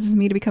curse causes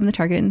me to become the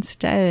target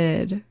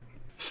instead.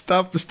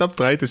 Stop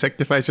trying to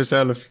sacrifice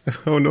yourself.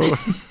 Oh no.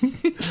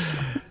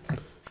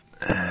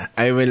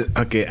 I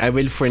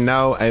will for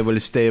now, I will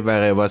stay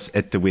where I was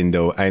at the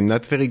window. I'm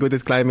not very good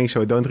at climbing,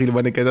 so I don't really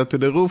want to get up to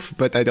the roof,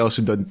 but I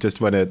also don't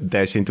just want to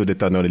dash into the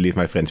tunnel and leave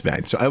my friends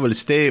behind. So I will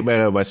stay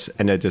where I was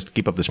and I just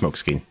keep up the smoke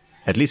screen.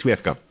 At least we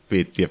have got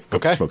the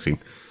smoke screen.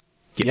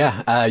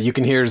 Yeah, you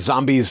can hear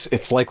zombies.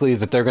 It's likely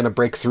that they're going to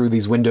break through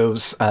these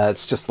windows.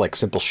 It's just like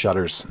simple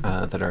shutters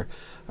that are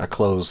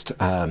closed.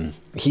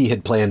 He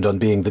had planned on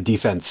being the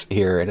defense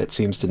here, and it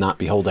seems to not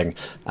be holding,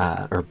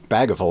 or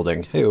bag of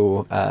holding.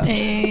 Who?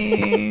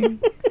 Hey.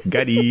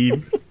 Got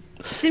him.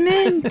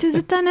 Simon, to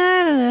the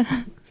tunnel.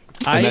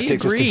 And that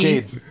takes us to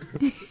Jade.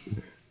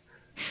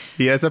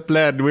 He has a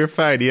plan. We're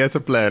fine. He has a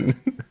plan.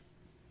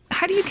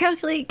 How do you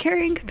calculate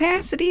carrying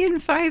capacity in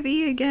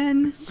 5e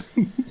again?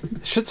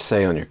 It should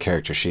say on your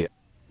character sheet.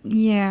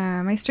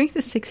 Yeah, my strength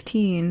is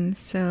 16,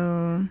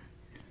 so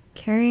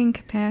carrying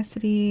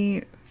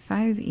capacity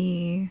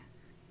 5e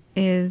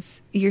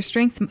is your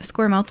strength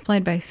score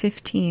multiplied by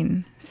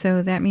 15.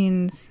 So that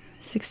means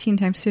 16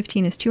 times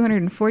 15 is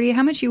 240.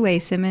 How much you weigh,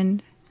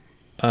 Simon?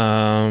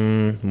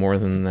 More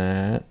than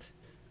that.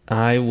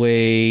 I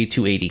weigh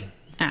 280.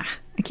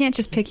 I can't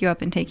just pick you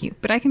up and take you,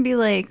 but I can be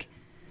like,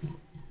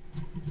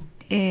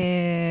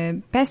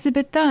 pass the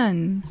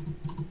baton.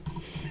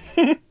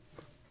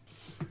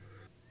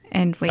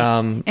 And wait,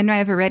 and I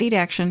have a readied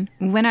action.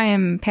 When I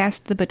am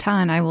past the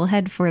baton, I will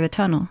head for the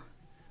tunnel.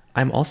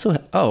 I'm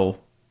also... Oh,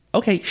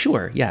 okay,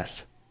 sure,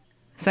 yes.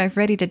 So I've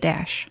readied a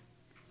dash.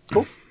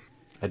 Cool.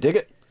 I dig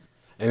it.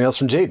 Anything else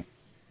from Jade?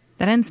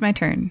 That ends my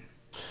turn.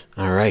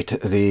 All right.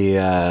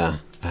 The...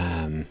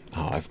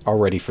 I've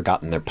already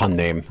forgotten their pun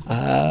name.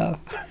 The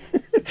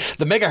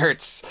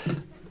Megahertz.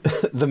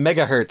 The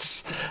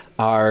Megahertz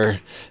are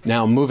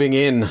now moving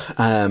in.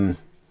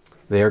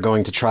 They are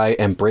going to try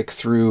and break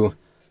through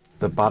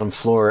the bottom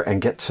floor and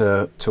get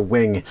to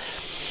Wing.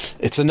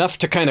 It's enough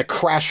to kind of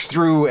crash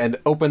through and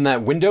open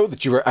that window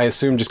that you were, I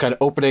assume, just kind of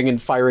opening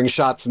and firing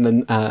shots and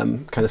then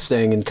kind of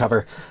staying in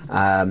cover.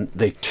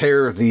 They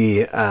tear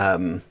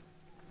the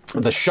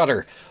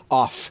shutter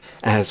off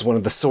as one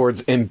of the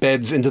swords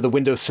embeds into the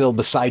windowsill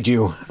beside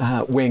you,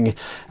 Wing,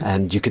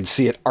 and you can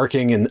see it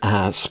arcing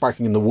and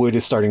sparking, and the wood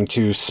is starting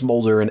to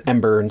smolder and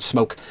ember and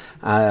smoke,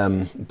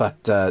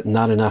 but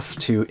not enough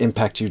to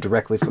impact you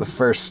directly for the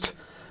first.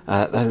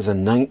 That is a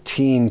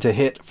 19 to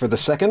hit for the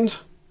second.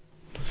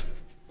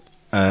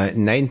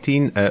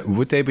 19.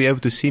 Would they be able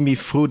to see me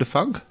through the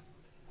fog?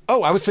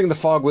 Oh, I was thinking the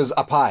fog was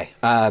up high.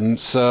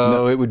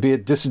 So It would be a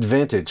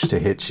disadvantage to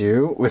hit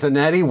you with a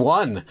natty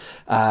 1,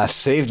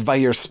 saved by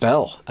your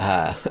spell.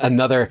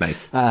 Another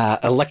nice.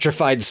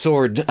 Electrified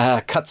sword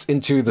cuts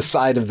into the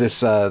side of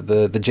this,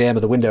 the jamb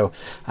of the window,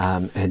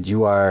 and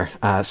you are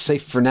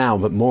safe for now,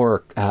 but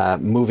more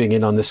moving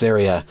in on this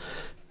area.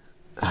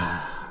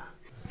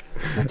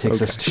 That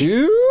takes us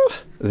to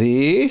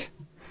the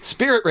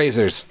Spirit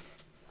Raisers.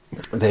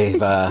 They've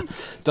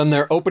done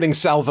their opening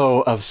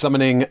salvo of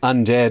summoning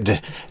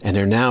undead and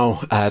are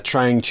now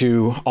trying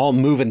to all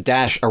move and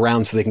dash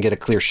around so they can get a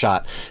clear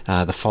shot.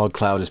 The fog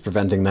cloud is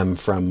preventing them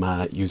from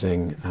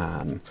using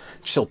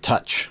chill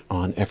touch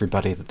on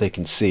everybody that they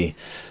can see.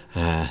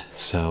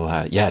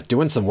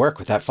 Doing some work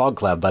with that fog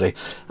cloud, buddy.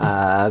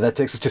 That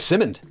takes us to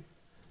Simmond.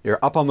 You're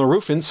up on the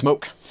roof in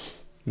smoke.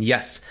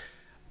 Yes.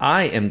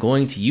 I am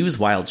going to use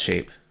Wild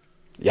Shape.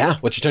 Yeah,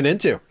 what you turn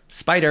into?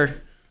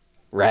 Spider.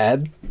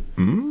 Rad.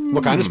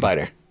 What kind of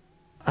spider?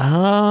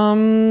 I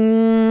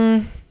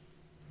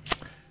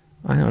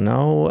don't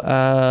know.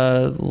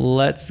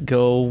 Let's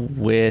go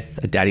with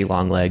a daddy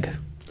long leg.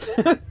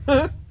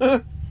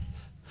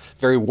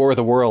 Very War of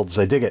the Worlds.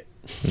 I dig it.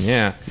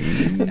 Yeah.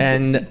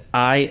 And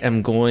I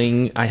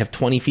have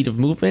 20 feet of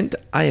movement.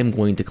 I am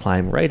going to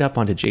climb right up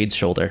onto Jade's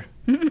shoulder.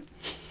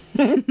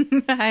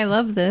 I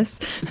love this.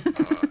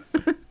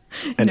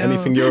 And No.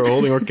 anything you're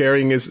holding or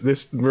carrying is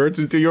this merged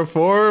into your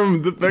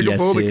form. The bag of Yes,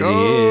 holding. it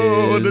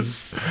Oh,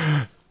 is. that's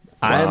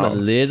I'm a Wow.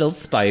 little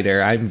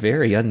spider. I'm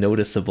very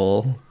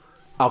unnoticeable.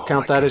 I'll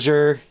count that as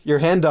your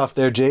handoff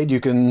there, Jade. You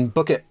can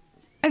book it.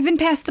 I've been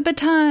passed the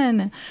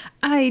baton.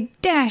 I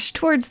dash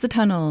towards the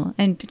tunnel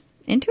and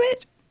into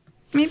it,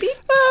 maybe?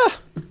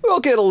 We'll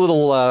get a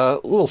little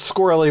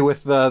squirrely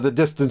with the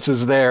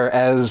distances there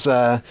as,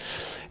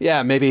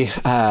 maybe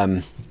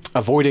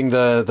avoiding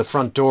the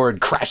front door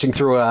and crashing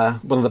through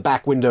one of the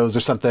back windows or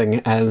something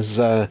as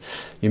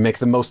you make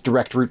the most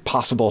direct route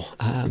possible.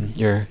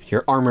 Your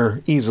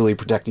armor easily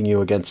protecting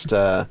you against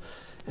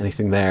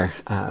anything there.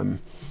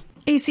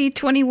 AC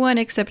 21,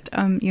 except,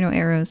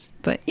 arrows.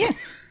 But yeah.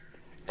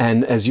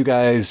 And as you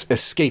guys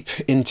escape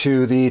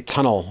into the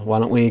tunnel, why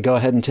don't we go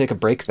ahead and take a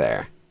break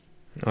there?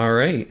 All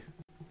right.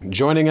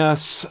 Joining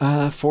us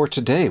for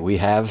today, we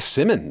have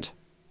Simmond,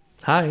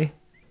 Hi.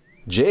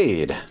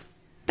 Jade,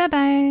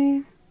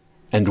 Bye-bye.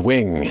 and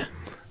Wing.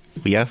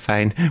 We are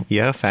fine. We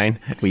are fine.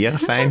 We are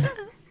fine.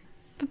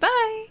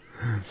 Bye-bye.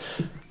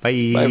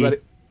 Bye. Bye, buddy.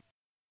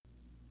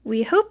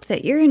 We hope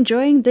that you're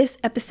enjoying this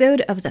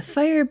episode of the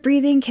Fire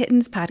Breathing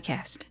Kittens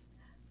podcast.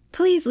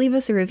 Please leave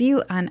us a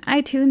review on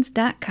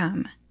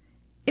iTunes.com.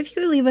 If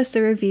you leave us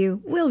a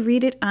review, we'll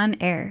read it on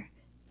air.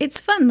 It's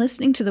fun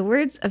listening to the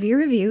words of your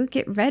review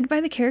get read by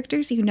the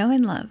characters you know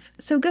and love,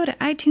 so go to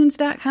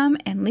iTunes.com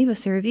and leave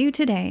us a review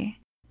today.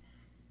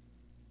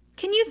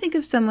 Can you think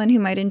of someone who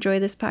might enjoy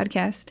this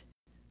podcast?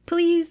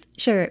 Please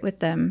share it with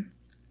them.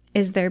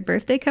 Is their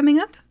birthday coming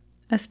up?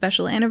 A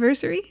special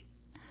anniversary?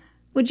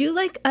 Would you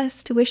like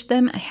us to wish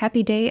them a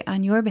happy day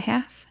on your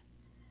behalf?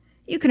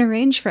 You can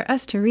arrange for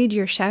us to read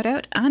your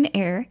shout-out on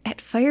air at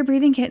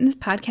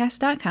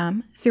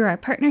firebreathingkittenspodcast.com through our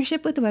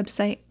partnership with the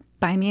website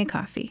Buy Me a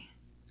Coffee.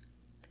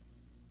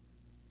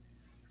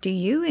 Do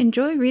you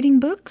enjoy reading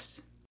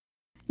books?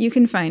 You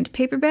can find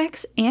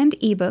paperbacks and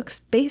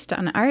ebooks based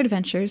on our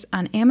adventures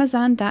on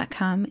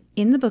Amazon.com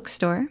in the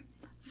bookstore,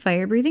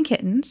 Fire Breathing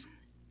Kittens,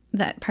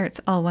 that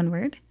part's all one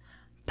word,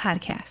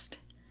 podcast.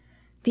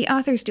 The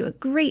authors do a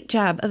great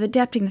job of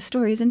adapting the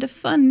stories into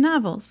fun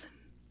novels.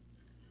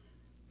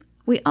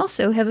 We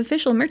also have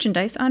official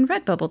merchandise on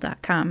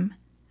Redbubble.com.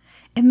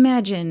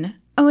 Imagine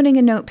owning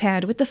a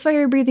notepad with the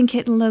Fire Breathing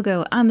Kitten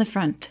logo on the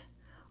front,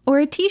 or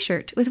a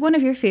t-shirt with one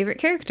of your favorite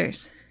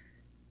characters.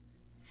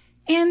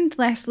 And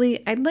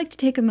lastly, I'd like to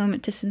take a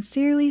moment to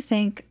sincerely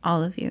thank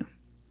all of you.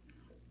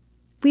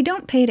 We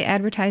don't pay to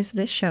advertise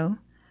this show,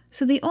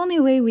 so the only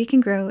way we can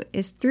grow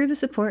is through the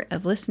support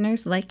of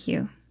listeners like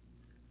you.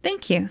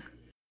 Thank you.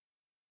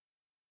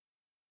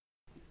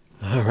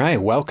 All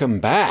right, welcome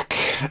back.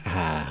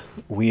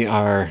 We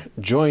are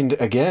joined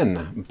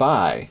again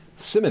by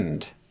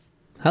Simmond,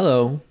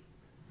 Hello.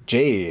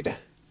 Jade,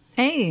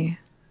 Hey.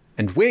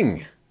 and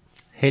Wing.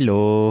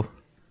 Hello.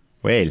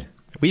 Well,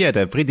 we had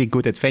a pretty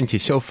good adventure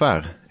so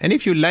far. And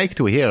if you like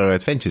to hear our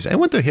adventures and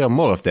want to hear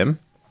more of them,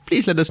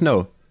 please let us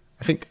know.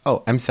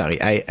 I'm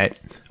sorry. I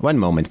one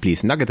moment,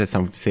 please. Nugget has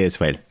something to say as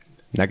well.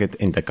 Nugget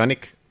in the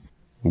conic.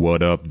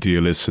 What up,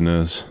 dear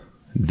listeners?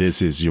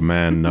 This is your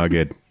man,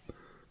 Nugget.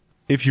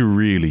 If you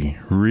really,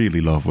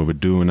 really love what we're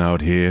doing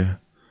out here,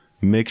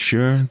 make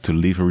sure to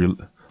leave a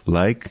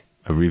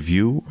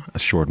review, a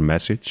short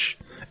message,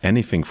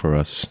 anything for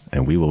us,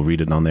 and we will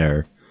read it on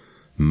air.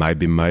 Might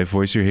be my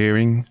voice you're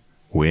hearing,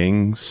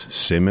 Wings,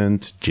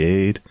 Simmond,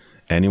 Jade,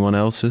 anyone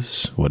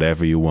else's,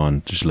 whatever you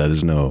want, just let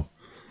us know.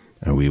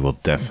 And we will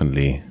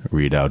definitely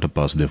read out the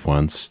positive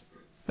ones.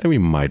 And we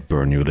might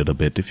burn you a little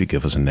bit if you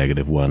give us a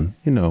negative one.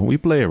 You know, we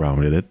play around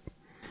with it.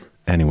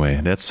 Anyway,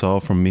 that's all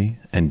from me.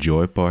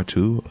 Enjoy part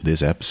 2 of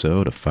this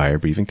episode of Fire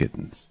Breathing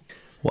Kittens.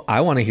 Well,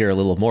 I want to hear a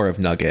little more of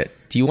Nugget.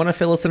 Do you want to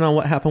fill us in on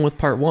what happened with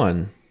part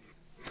 1?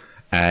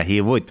 He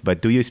would,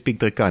 but do you speak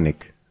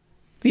Draconic?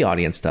 The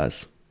audience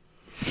does.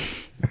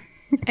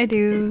 I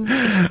do.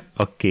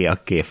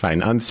 Okay,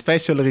 fine. On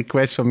special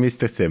request from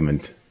Mr.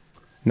 Simmond.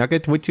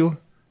 Nugget, would you?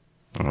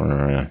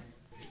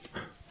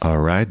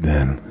 Alright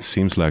then.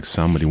 Seems like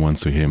somebody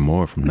wants to hear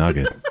more from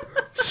Nugget.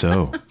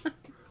 So,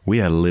 we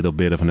had a little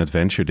bit of an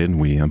adventure, didn't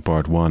we, in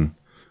part 1?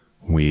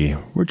 We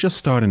were just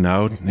starting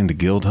out in the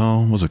guild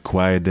hall. It was a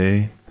quiet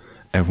day.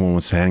 Everyone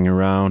was hanging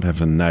around,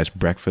 having a nice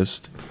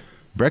breakfast.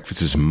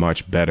 Breakfast is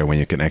much better when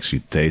you can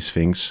actually taste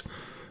things.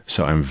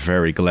 So I'm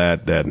very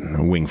glad that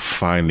Wing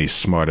finally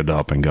smarted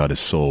up and got his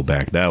soul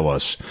back. That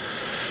was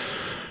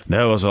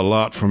That was a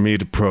lot for me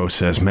to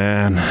process,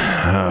 man.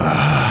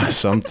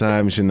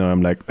 Sometimes,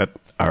 I'm like,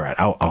 all right,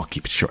 I'll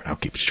keep it short.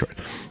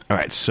 All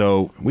right,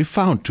 so we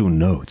found 2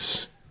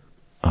 notes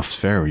of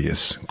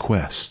various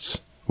quests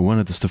who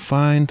wanted us to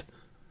find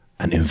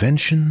an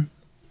invention.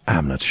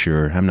 I'm not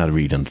sure. I'm not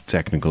really on the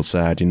technical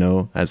side,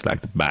 That's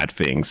like the bad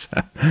things.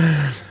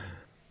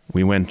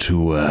 We went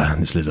to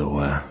this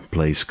little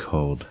place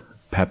called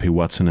Pappy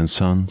Watson and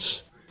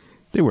Sons.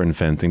 They were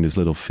inventing this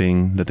little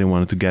thing that they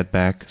wanted to get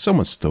back.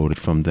 Someone stole it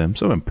from them,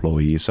 some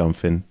employee or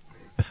something.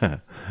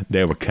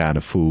 They were kind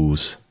of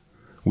fools.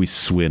 We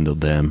swindled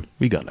them.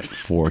 We got like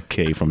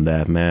 4K from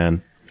that,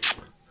 man.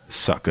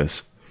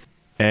 Suckers.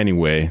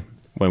 Anyway,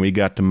 when we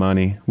got the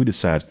money, we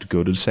decided to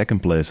go to the second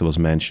place that was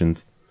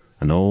mentioned.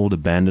 An old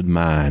abandoned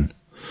mine.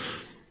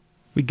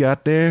 We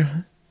got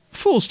there.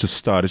 Fools just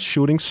started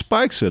shooting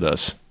spikes at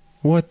us.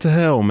 What the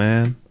hell,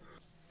 man?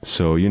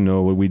 So you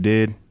know what we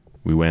did?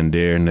 We went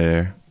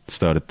there,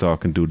 started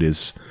talking to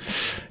this.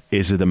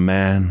 Is it a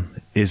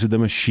man? Is it a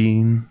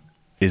machine?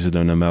 Is it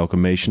an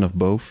amalgamation of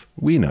both?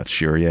 We're not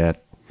sure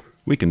yet.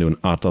 We can do an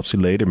autopsy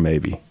later,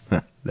 maybe.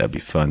 That'd be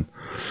fun.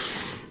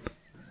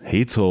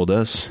 He told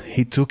us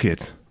he took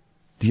it.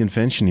 The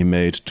invention he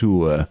made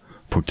to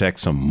protect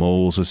some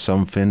moles or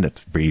something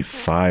that breathe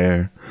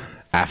fire.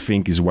 I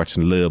think he's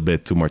watching a little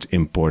bit too much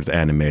imported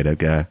anime, that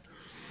guy.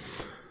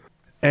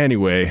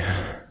 Anyway,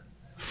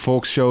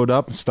 folks showed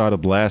up and started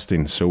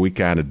blasting, so we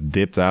kind of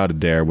dipped out of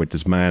there with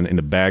this man in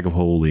the bag of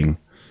holding.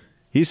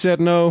 He said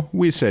no,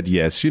 we said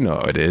yes, you know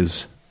how it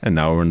is. And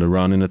now we're on the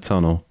run in a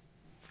tunnel.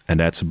 And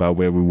that's about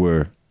where we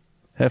were.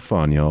 Have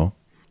fun, y'all.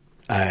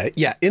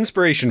 Yeah,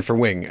 inspiration for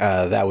Wing.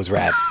 That was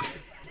rad.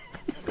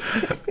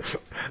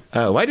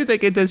 Why did I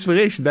get the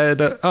inspiration?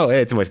 Oh,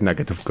 it was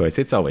Nugget, of course.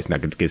 It's always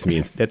Nugget gives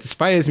me. That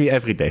inspires me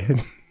every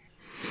day.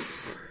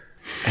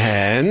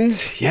 And,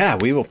 yeah,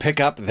 we will pick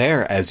up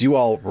there as you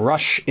all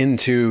rush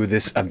into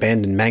this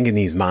abandoned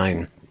manganese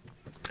mine.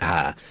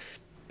 Yeah,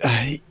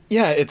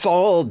 it's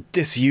all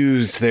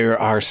disused. There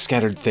are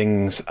scattered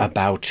things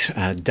about.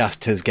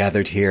 Dust has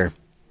gathered here.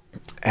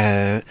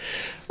 I'm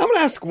going to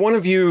ask one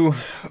of you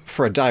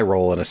for a die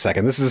roll in a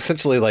second. This is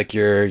essentially like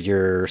your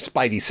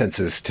spidey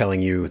senses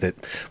telling you that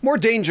more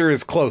danger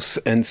is close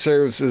and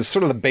serves as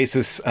sort of the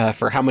basis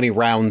for how many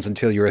rounds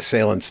until your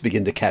assailants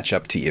begin to catch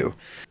up to you.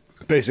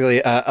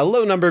 Basically, a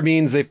low number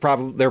means they're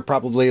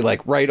probably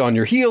like right on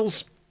your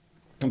heels,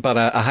 but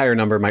a higher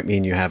number might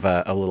mean you have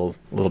a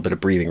little bit of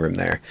breathing room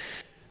there.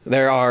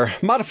 There are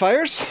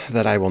modifiers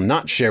that I will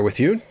not share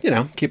with you.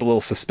 Keep a little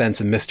suspense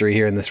and mystery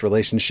here in this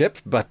relationship.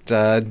 But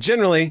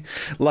generally,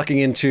 lucking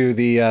into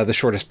the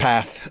shortest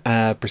path,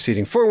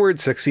 proceeding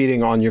forward,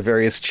 succeeding on your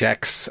various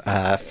checks,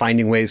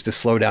 finding ways to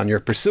slow down your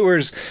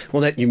pursuers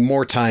will net you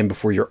more time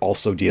before you're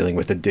also dealing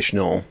with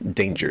additional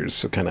dangers.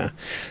 So kind of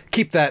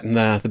keep that in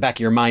the back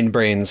of your mind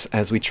brains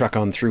as we truck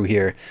on through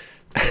here.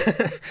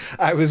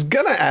 I was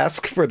gonna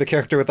ask for the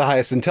character with the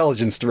highest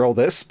intelligence to roll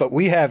this, but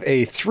we have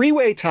a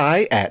 3-way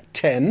tie at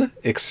 10,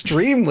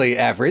 extremely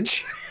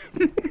average.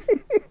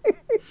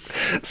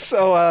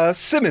 So,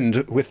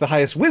 Simmond with the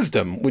highest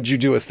wisdom, would you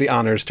do us the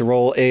honors to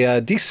roll a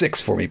d6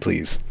 for me,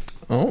 please?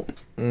 Oh,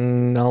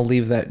 I'll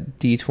leave that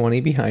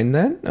d20 behind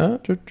that.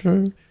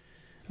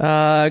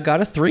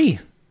 Got a 3.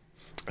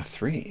 A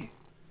 3.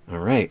 All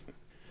right.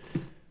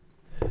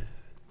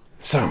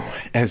 So,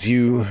 as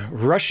you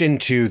rush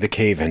into the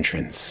cave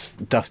entrance,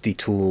 dusty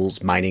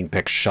tools, mining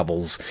picks,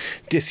 shovels,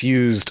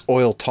 disused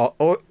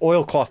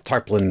oilcloth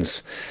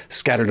tarpaulins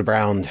scattered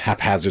around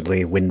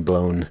haphazardly,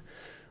 windblown.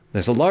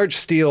 There's a large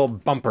steel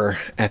bumper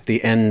at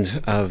the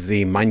end of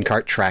the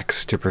minecart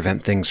tracks to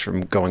prevent things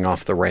from going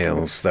off the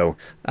rails, though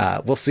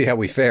we'll see how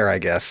we fare, I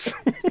guess.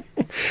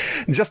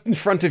 Just in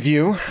front of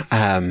you,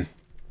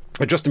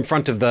 just in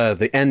front of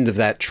the end of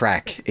that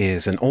track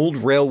is an old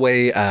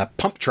railway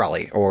pump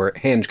trolley or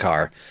hand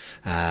car.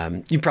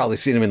 You've probably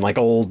seen them in like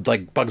old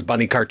like Bugs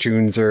Bunny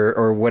cartoons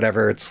or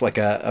whatever. It's like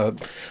a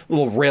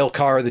little rail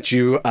car that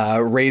you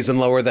raise and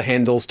lower the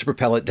handles to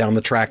propel it down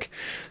the track.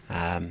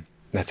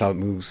 That's how it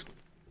moves.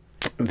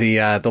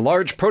 The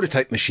large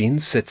prototype machine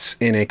sits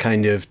in a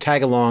kind of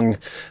tag-along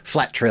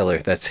flat trailer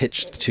that's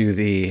hitched to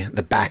the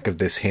back of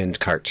this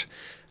hand cart.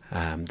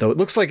 Though it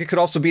looks like it could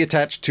also be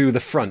attached to the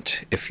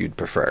front if you'd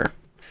prefer.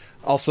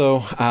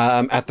 Also,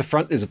 at the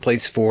front is a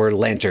place for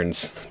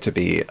lanterns to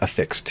be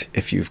affixed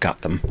if you've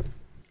got them.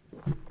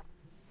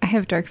 I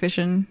have dark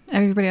vision.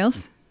 Everybody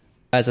else?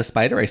 As a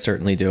spider, I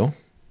certainly do.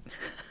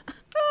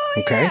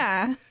 Okay.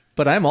 Yeah.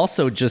 But I'm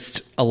also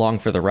just along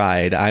for the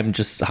ride. I'm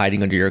just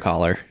hiding under your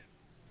collar.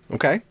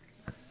 Okay.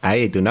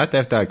 I do not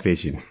have dark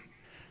vision.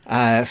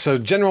 So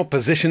general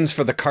positions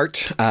for the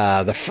cart.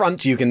 The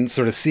front, you can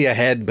sort of see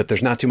ahead, but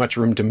there's not too much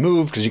room to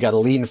move because you got to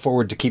lean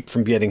forward to keep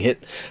from getting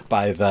hit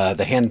by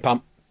the hand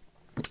pump.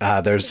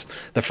 There's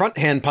the front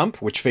hand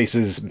pump, which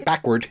faces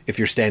backward if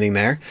you're standing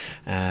there,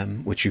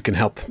 which you can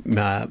help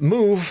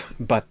move,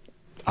 but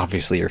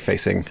obviously you're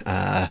facing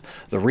the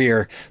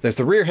rear. There's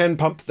the rear hand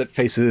pump that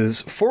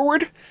faces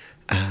forward.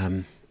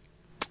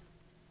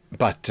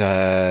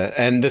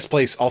 And this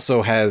place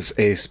also has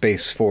a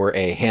space for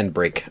a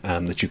handbrake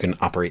that you can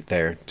operate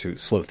there to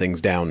slow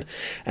things down.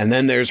 And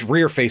then there's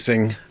rear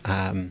facing,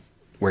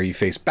 where you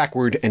face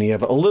backward, and you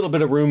have a little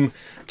bit of room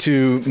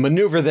to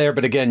maneuver there.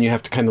 But again, you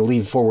have to kind of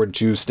lean forward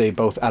to stay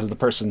both out of the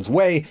person's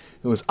way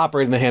who is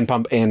operating the hand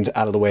pump and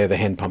out of the way of the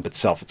hand pump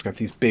itself. It's got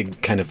these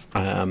big kind of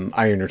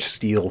iron or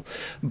steel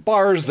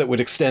bars that would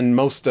extend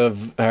most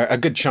of a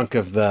good chunk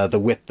of the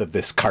width of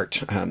this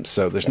cart.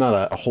 So there's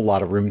not a whole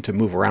lot of room to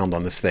move around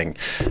on this thing.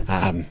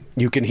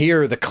 You can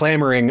hear the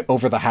clamoring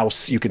over the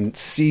house. You can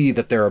see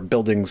that there are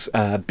buildings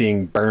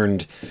being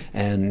burned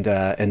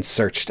and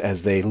searched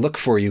as they look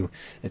for you.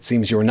 It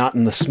seems you're not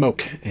in the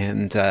smoke,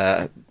 and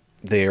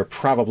they are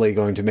probably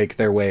going to make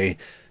their way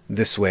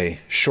this way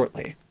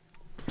shortly.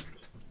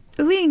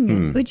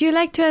 Wing, would you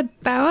like to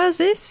borrow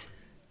this?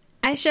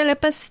 I shall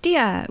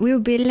pastia. Will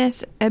be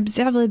less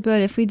observable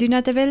if we do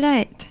not have a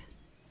light.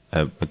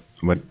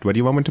 What do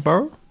you want me to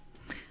borrow?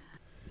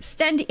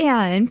 Stand here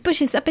and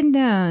push us up and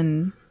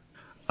down.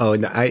 Oh,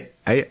 no, I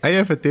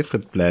have a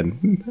different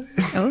plan.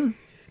 Oh,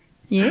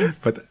 yes?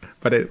 but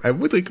I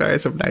would require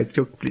some light.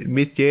 So,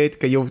 Miss Jade,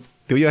 do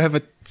you have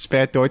a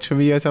spare torch for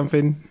me or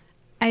something?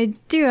 I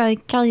do. I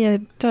carry a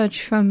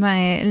torch from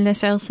my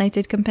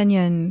lesser-sighted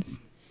companions.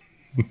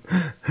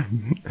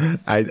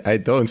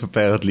 I don't,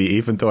 apparently,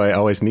 even though I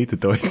always need a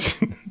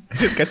torch. I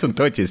should get some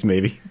torches,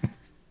 maybe.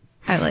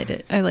 I light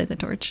it. I light the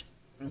torch.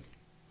 Cool.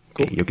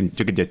 Okay, you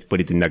can just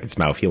put it in Nugget's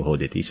mouth. He'll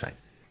hold it. He's fine.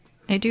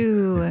 I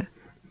do.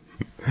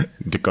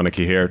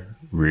 DeConnicky here.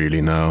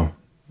 Really now?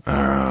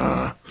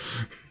 Okay,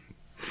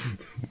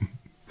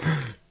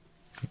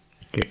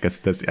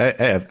 because I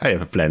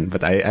have a plan,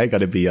 but I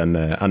gotta be on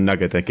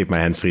Nugget and keep my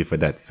hands free for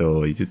that.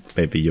 So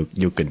maybe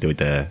you can do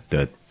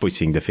the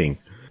pushing the thing.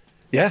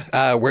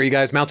 Yeah, where are you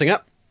guys mounting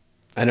up?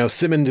 I know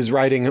Simmond is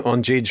riding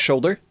on Jade's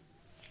shoulder.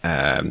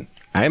 I'm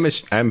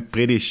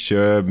pretty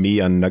sure me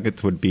and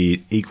Nugget would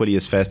be equally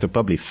as fast, or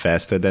probably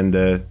faster than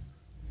the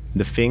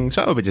thing.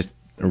 So we're just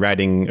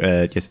riding.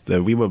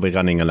 We will be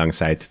running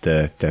alongside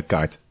the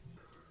cart.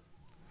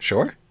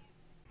 Sure.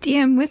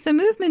 DM, with a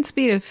movement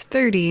speed of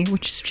 30,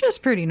 which is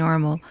just pretty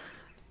normal,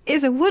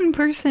 is a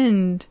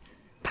one-person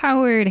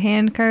powered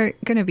handcart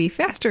going to be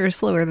faster or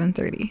slower than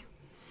 30?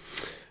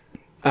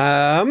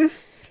 Because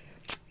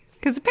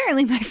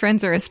apparently my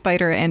friends are a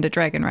spider and a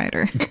dragon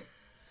rider.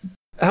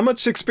 How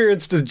much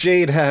experience does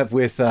Jade have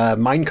with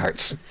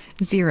minecarts?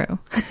 0.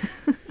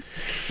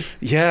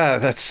 Yeah,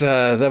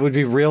 that would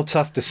be real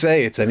tough to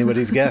say. It's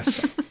anybody's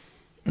guess.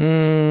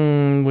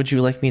 Would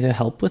you like me to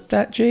help with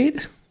that,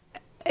 Jade?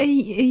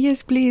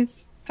 Yes,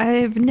 please.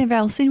 I've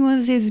never seen one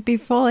of these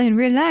before in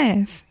real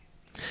life.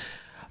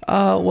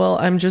 Well,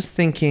 I'm just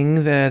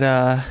thinking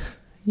that,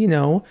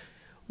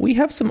 we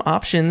have some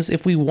options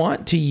if we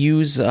want to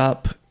use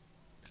up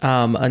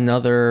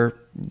another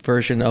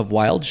version of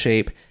Wild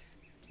Shape.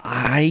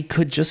 I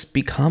could just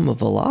become a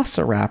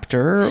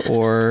Velociraptor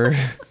or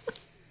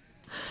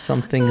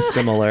something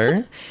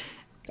similar.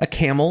 A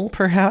camel,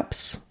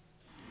 perhaps?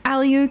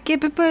 Are you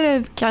capable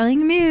of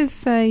carrying me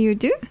if you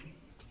do?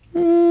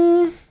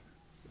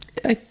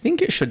 I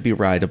think it should be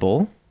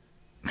rideable.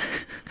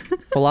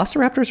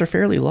 Velociraptors are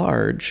fairly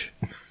large.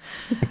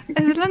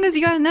 As long as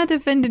you are not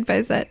offended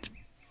by that.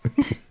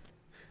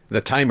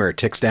 The timer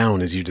ticks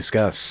down as you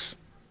discuss.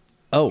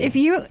 Oh, If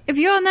you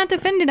are not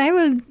offended, I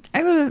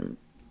will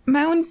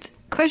mount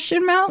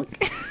question mark.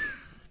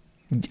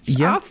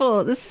 yeah.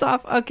 Awful. This is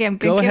awful. Okay, I'm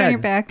Go going to get on ahead. your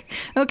back.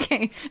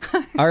 Okay.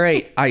 All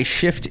right, I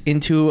shift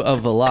into a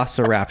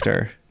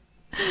Velociraptor.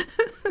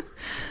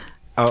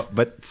 Oh,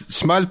 but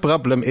small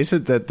problem is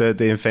it that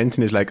the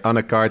invention is like on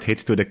a cart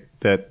hits to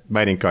the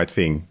mining cart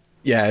thing?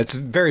 Yeah, it's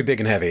very big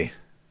and heavy.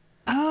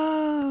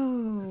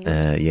 Oh.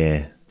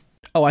 Yeah.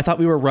 Oh, I thought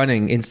we were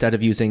running instead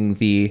of using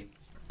the...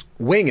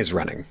 Wing is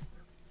running.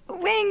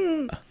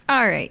 Wing.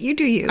 All right, you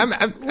do you. I'm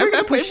not running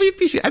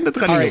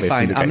All right, away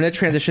fine. from you I'm going guys. to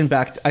transition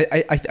back.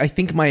 I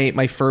think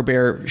my fur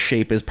bear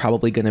shape is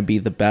probably going to be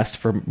the best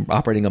for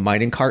operating a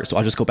mining cart, so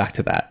I'll just go back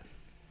to that.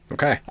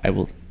 Okay. I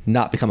will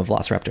not become a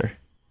Velociraptor.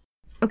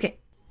 Okay.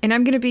 And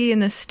I'm going to be in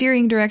the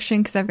steering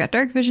direction because I've got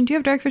dark vision. Do you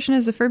have dark vision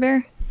as a fur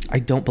bear? I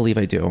don't believe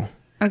I do.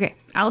 Okay.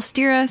 I'll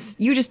steer us.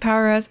 You just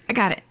power us. I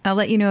got it. I'll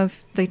let you know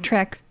if the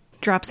track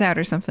drops out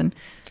or something.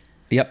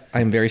 Yep,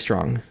 I'm very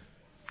strong.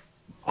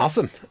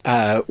 Awesome.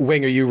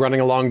 Wing, are you running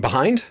along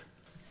behind?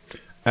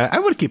 I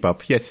will keep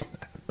up, yes.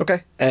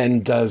 Okay.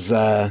 And does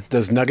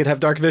Nugget have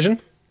dark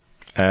vision?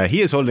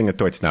 He is holding a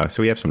torch now,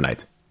 so we have some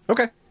light.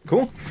 Okay,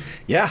 cool.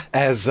 Yeah,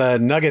 as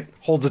Nugget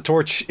holds a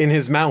torch in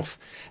his mouth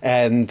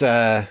and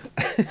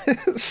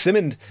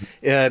Simmond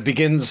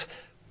begins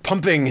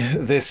pumping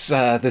this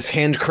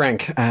hand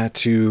crank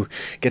to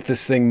get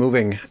this thing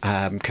moving.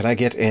 Could I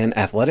get an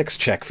athletics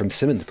check from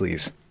Simmond,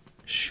 please?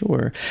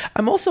 Sure.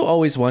 I'm also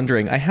always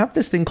wondering, I have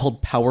this thing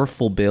called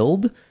Powerful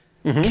Build.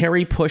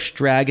 Carry, push,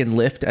 drag, and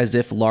lift as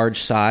if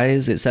large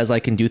size. It says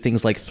I can do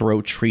things like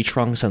throw tree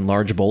trunks and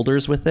large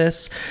boulders with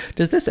this.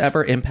 Does this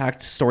ever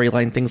impact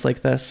storyline things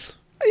like this?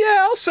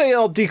 Yeah, I'll say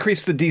I'll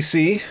decrease the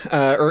DC,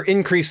 or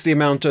increase the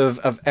amount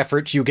of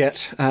effort you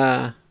get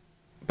by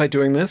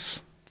doing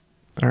this.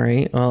 All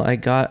right. Well, I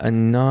got a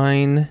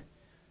 9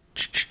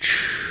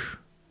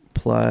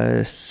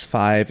 plus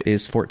 5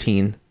 is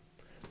 14.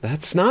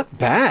 That's not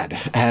bad,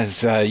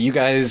 as you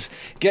guys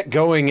get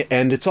going,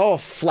 and it's all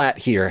flat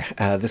here.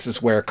 This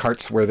is where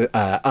carts were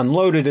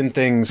unloaded and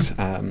things,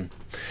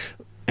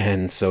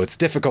 and so it's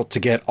difficult to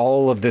get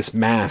all of this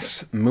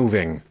mass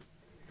moving.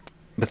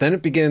 But then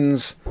it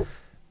begins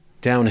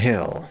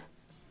downhill.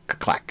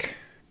 Ka-clack,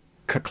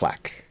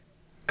 ka-clack,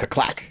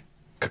 ka-clack,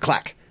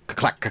 ka-clack.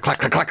 Clack, clack, clack,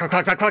 clack, clack,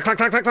 clack, clack, clack,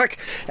 clack, clack, clack.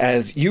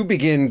 As you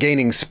begin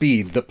gaining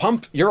speed, the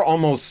pump, you're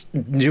almost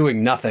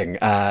doing nothing.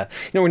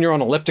 When you're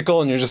on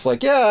elliptical and you're just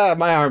like, yeah,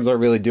 my arms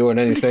aren't really doing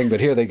anything, but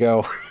here they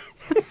go.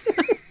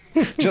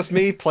 Just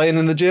me playing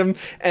in the gym.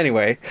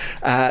 Anyway,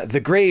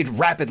 the grade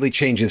rapidly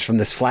changes from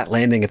this flat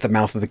landing at the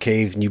mouth of the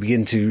cave, and you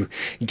begin to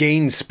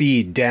gain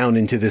speed down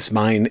into this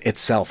mine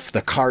itself.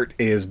 The cart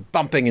is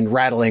bumping and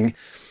rattling.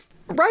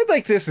 A ride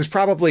like this is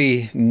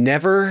probably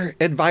never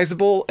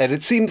advisable, and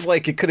it seems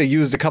like it could have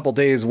used a couple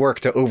days' work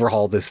to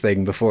overhaul this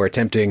thing before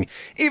attempting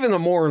even a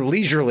more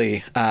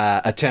leisurely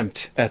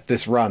attempt at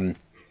this run.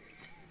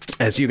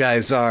 As you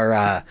guys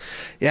are,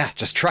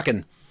 just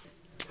trucking.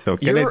 So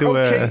can I do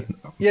okay.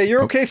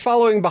 You're okay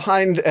following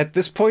behind at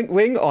this point,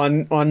 Wing,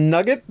 on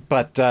Nugget,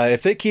 but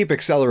if they keep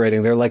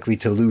accelerating, they're likely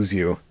to lose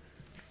you.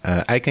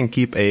 I can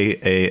keep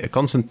a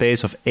constant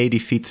pace of 80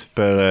 feet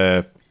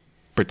per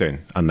turn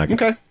on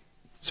Nugget. Okay.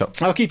 So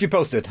I'll keep you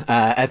posted.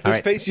 At this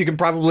pace, you can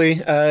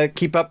probably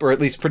keep up, or at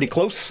least pretty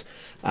close.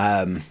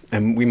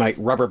 And we might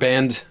rubber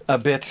band a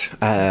bit.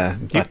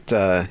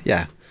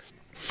 Yeah.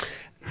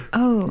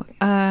 Oh,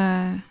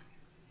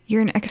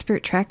 you're an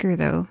expert tracker,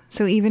 though.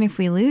 So even if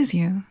we lose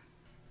you,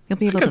 you'll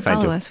be able to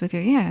follow us with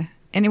your... Yeah.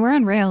 And we're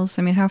on rails.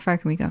 I mean, how far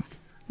can we go?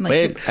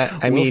 Wait,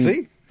 we'll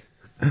see.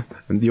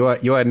 You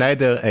are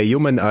neither a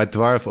human, a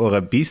dwarf, or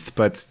a beast,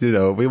 but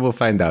we will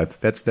find out.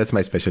 That's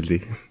my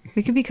specialty.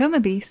 We could become a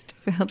beast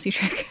if it helps you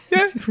track.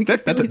 Yeah,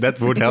 that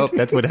would help.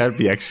 That would help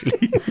me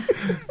actually.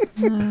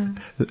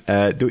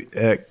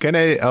 Can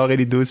I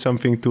already do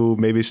something to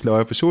maybe slow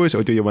our pursuers,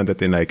 or do you want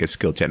that in like a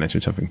skill challenge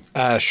or something?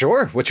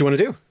 Sure. What you want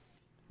to do?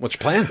 What's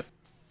your plan?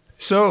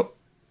 So,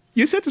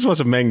 you said this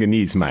was a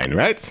manganese mine,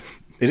 right?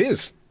 It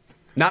is.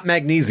 Not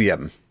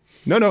magnesium.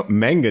 No,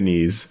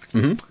 manganese.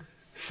 Mm-hmm.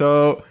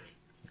 So,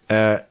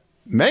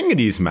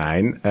 manganese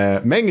mine.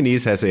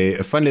 Manganese has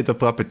a fun little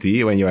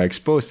property. When you are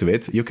exposed to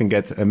it, you can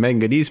get a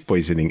manganese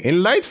poisoning.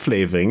 In light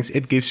flavorings,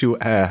 it gives you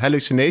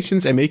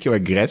hallucinations and make you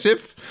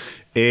aggressive.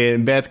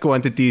 In bad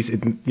quantities,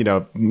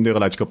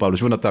 neurological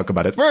problems. We'll not talk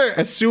about it. We're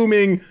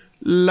assuming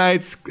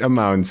light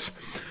amounts.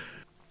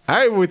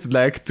 I would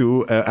like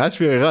to, as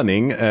we're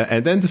running,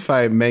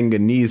 identify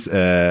manganese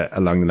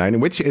along the line,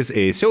 which is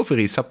a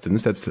silvery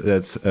substance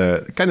that's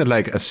kind of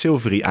like a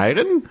silvery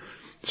iron.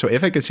 So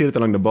if I can see it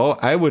along the ball,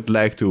 I would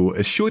like to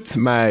shoot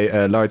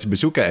my large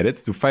bazooka at it,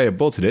 to fire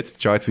bolts at it,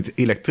 charged with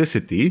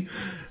electricity,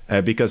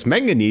 because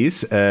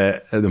manganese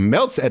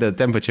melts at a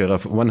temperature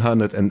of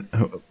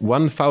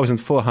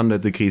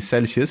 1,400 degrees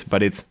Celsius,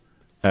 but it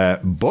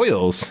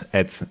boils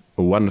at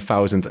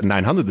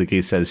 1,900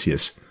 degrees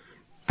Celsius.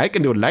 I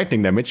can do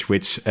lightning damage,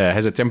 which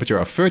has a temperature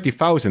of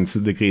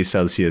 30,000 degrees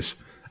Celsius.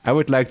 I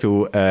would like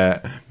to...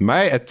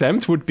 my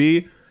attempt would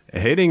be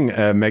hitting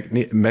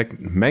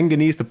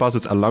manganese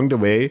deposits along the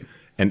way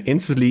and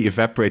instantly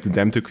evaporating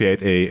them to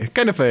create a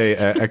kind of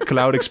a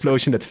cloud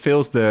explosion that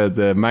fills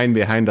the mine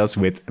behind us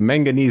with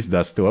manganese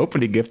dust to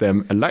hopefully give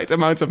them a light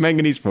amount of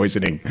manganese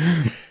poisoning.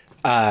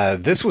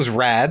 This was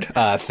rad.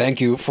 Thank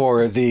you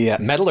for the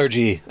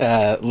metallurgy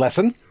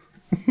lesson.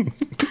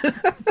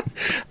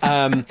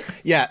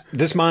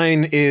 This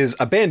mine is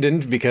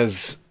abandoned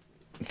because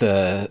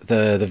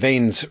the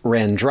veins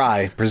ran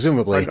dry,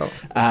 presumably.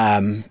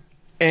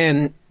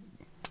 And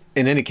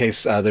in any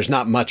case, there's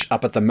not much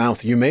up at the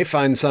mouth. You may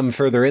find some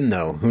further in,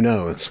 though. Who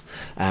knows?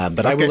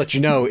 But I will let you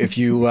know if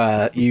you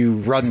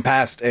run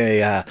past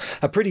a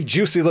pretty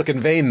juicy looking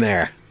vein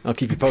there. I'll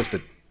keep you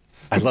posted.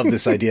 I love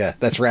this idea.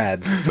 That's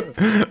rad.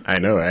 I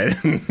know, right?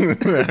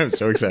 I'm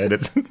so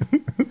excited.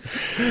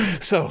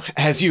 So,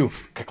 as you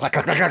clack,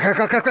 clack, clack, clack,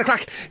 clack, clack,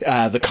 clack,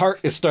 the cart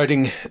is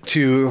starting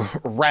to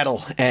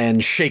rattle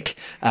and shake.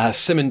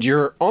 Simmond,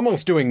 you're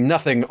almost doing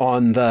nothing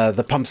on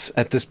the pumps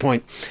at this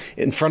point.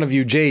 In front of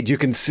you, Jade, you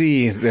can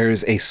see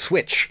there's a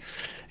switch.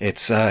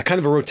 It's kind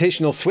of a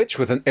rotational switch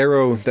with an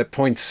arrow that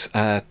points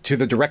to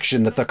the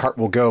direction that the cart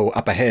will go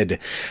up ahead.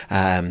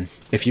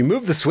 If you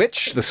move the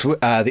switch,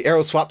 the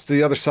arrow swaps to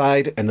the other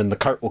side, and then the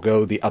cart will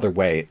go the other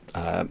way.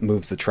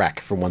 Moves the track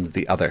from one to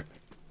the other.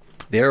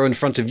 The arrow in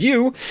front of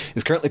you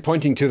is currently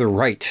pointing to the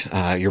right.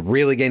 You're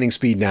really gaining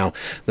speed now.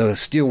 The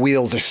steel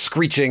wheels are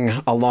screeching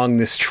along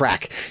this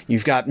track.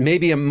 You've got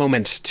maybe a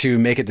moment to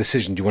make a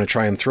decision. Do you want to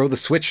try and throw the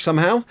switch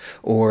somehow,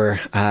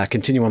 or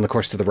continue on the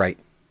course to the right?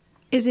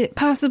 Is it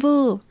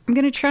possible? I'm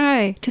going to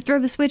try to throw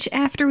the switch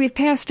after we've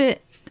passed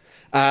it.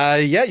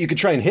 You could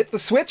try and hit the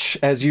switch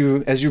as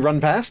you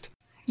run past.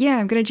 Yeah,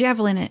 I'm going to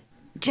javelin it.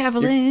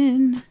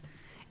 Javelin.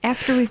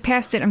 After we've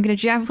passed it, I'm going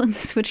to javelin the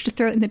switch to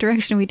throw it in the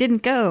direction we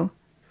didn't go.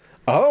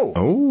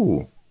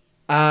 Oh.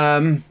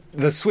 Oh.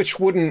 The switch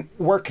wouldn't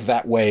work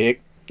that way.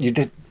 You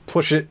did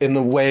push it in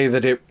the way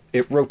that it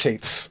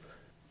rotates.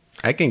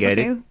 I can get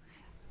it.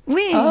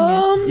 Wing,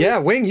 Yeah,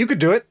 Wing, you could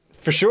do it,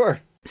 for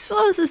sure.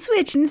 slows the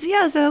switch in the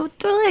other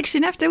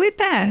direction after we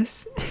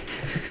pass.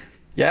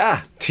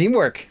 Yeah,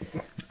 teamwork.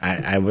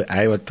 I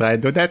would try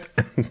to do that.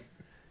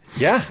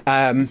 Yeah.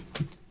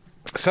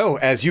 So,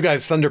 as you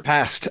guys thunder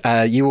past,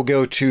 you will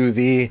go to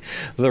the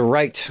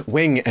right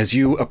wing as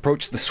you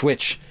approach the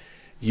switch.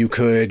 You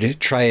could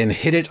try and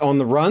hit it on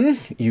the run.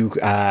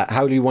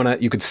 How do you want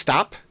to? You could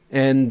stop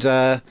and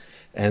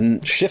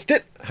shift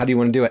it. How do you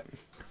want to do it?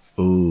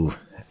 Ooh.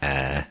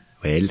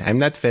 Well, I'm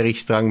not very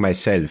strong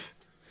myself.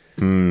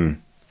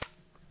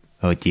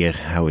 Oh dear,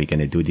 how are we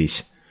gonna do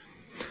this?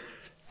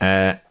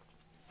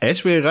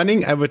 As we're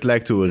running, I would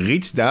like to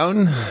reach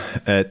down,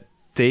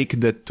 take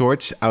the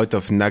torch out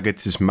of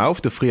Nuggets'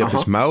 mouth to free up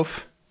his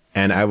mouth,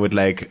 and I would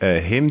like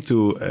him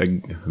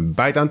to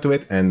bite onto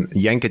it and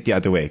yank it the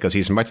other way, because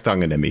he's much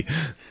stronger than me.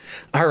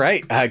 All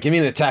right. Give me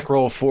an attack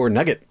roll for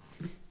Nugget.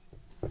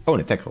 Oh, an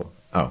attack roll.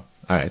 Oh,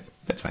 alright,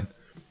 that's fine.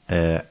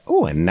 A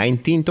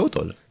 19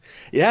 total.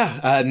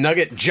 Yeah,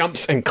 Nugget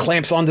jumps and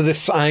clamps onto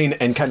this sign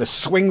and kind of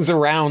swings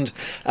around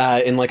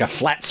in like a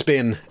flat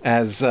spin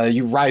as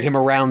you ride him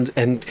around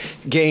and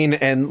gain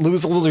and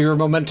lose a little of your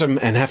momentum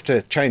and have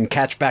to try and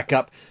catch back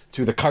up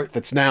to the cart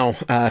that's now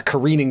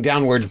careening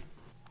downward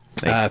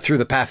through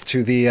the path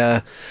to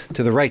the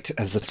right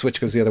as the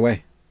switch goes the other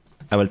way.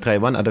 I will try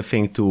one other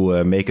thing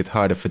to make it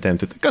harder for them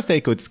to... Because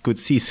they could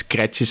see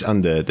scratches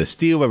on the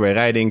steel where we're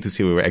riding to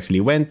see where we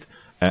actually went.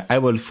 I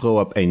will throw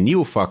up a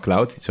new fog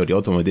cloud, so the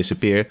old one will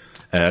disappear,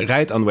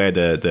 right on where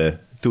the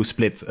two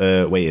split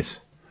way is.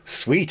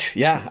 Sweet,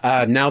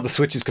 yeah. Now the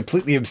switch is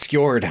completely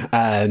obscured.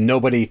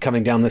 Nobody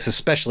coming down this,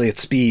 especially at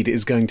speed,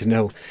 is going to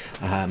know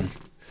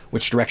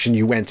which direction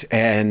you went,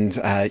 and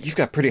you've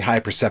got pretty high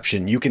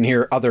perception. You can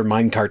hear other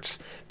minecarts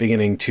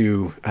beginning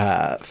to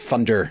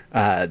thunder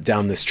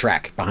down this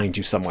track behind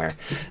you somewhere,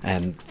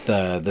 and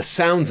the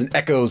sounds and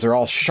echoes are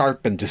all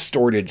sharp and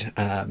distorted.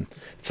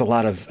 It's a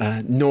lot of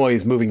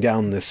noise moving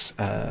down this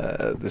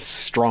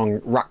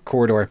strong rock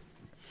corridor.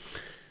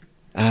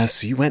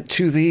 So you went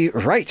to the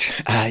right.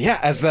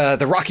 As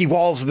the rocky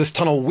walls of this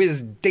tunnel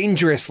whiz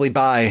dangerously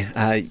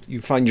by,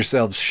 you find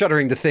yourselves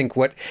shuddering to think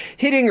what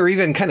hitting or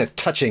even kind of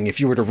touching,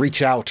 if you were to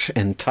reach out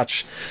and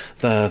touch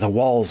the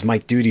walls,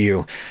 might do to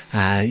you.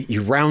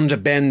 You round a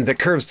bend that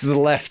curves to the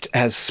left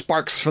as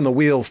sparks from the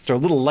wheels throw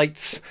little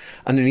lights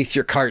underneath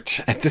your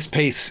cart. At this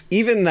pace,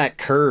 even that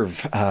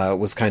curve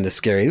was kind of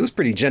scary. It was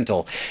pretty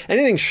gentle.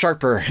 Anything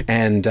sharper,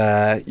 and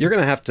you're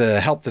going to have to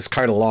help this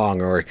cart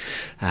along, or...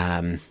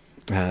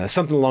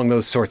 something along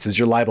those sorts, as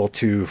you're liable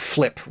to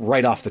flip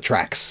right off the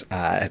tracks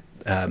at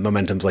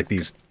momentums like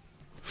these.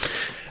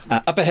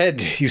 Up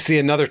ahead, you see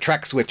another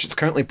track switch. It's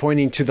currently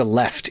pointing to the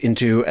left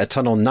into a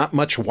tunnel not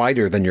much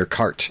wider than your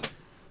cart.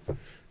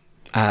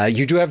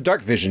 You do have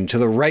dark vision. To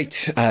the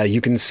right,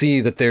 you can see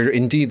that there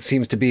indeed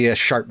seems to be a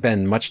sharp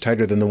bend, much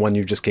tighter than the one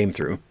you just came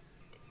through.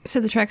 So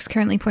the track's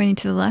currently pointing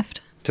to the left?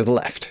 To the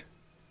left.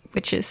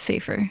 Which is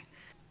safer.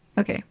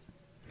 Okay.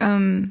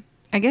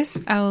 I guess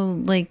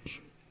I'll,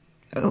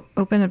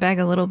 open the bag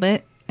a little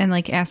bit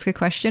and ask a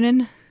question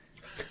in.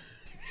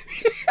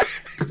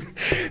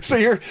 So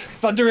you're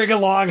thundering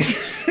along,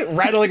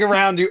 rattling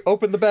around. You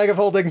open the bag of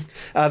holding.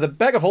 The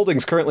bag of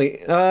holding's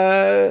currently,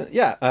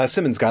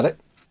 Simmons got it.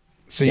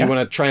 So you want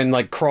to try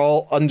and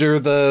crawl under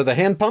the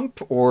hand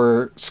pump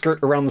or skirt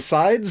around the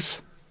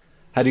sides?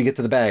 How do you get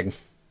to the bag?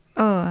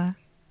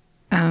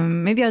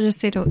 Maybe I'll just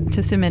say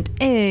to Simmons,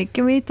 hey,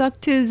 can we talk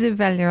to the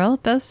valuable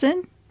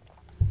person?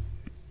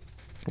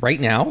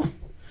 Right now?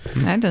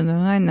 I don't know.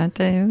 I'm not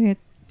there.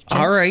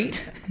 All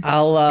right.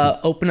 I'll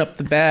open up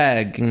the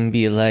bag and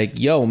be like,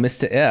 yo,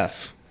 Mr.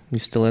 F, you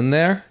still in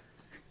there?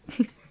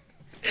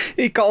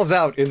 He calls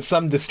out in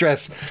some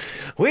distress.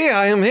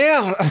 I am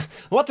here.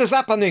 What is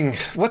happening?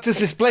 What is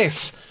this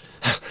place?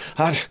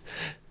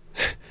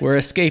 We're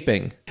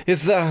escaping.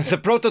 Is the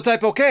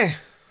prototype okay?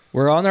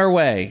 We're on our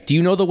way. Do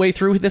you know the way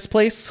through this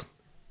place?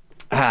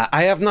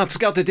 I have not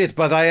scouted it,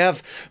 but I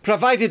have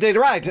provided a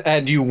ride.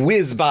 And you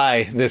whiz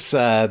by this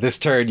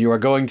turn. You are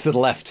going to the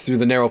left through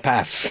the narrow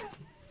pass.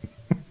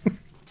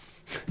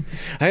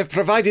 I have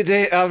provided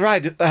a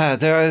ride.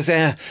 There is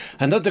an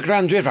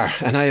underground river,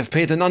 and I have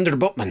paid an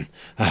underboatman.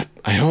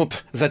 I hope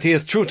that he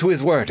is true to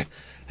his word,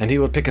 and he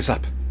will pick us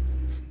up.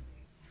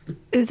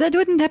 That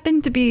wouldn't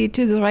happen to be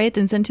to the right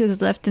and then to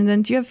the left, and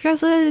then do you have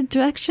further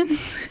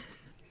directions?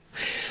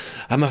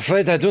 I'm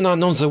afraid I do not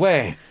know the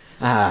way.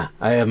 I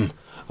am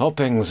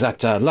hoping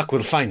that luck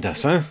will find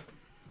us, huh?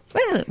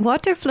 Well,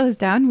 water flows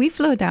down, we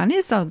flow down,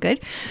 it's all good.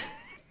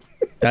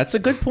 That's a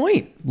good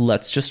point.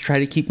 Let's just try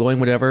to keep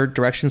going whatever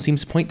direction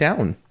seems to point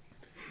down.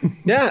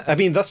 Yeah, I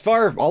mean, thus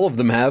far, all of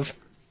them have.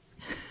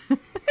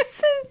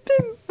 It's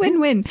a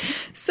win-win.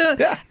 So,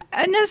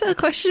 another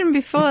question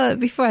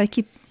before I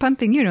keep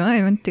pumping,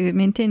 I want to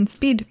maintain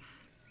speed.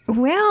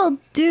 Where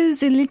do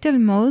the little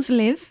moles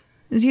live?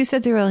 As you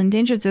said, they were all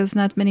endangered. There's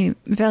not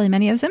very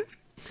many of them.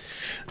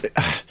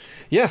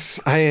 Yes,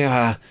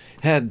 I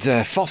had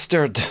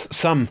fostered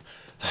some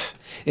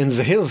in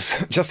the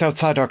hills just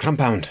outside our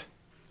compound.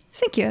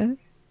 Thank you.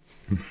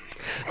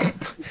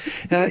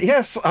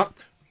 Yes,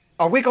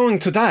 are we going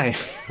to die?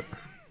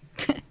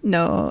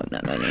 No.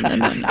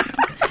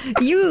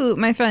 You,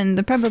 my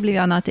friend, probably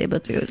are not able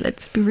to.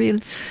 Let's be real.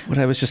 What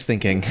I was just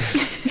thinking.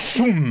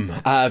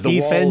 The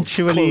walls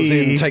close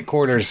in tight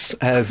quarters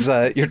as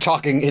you're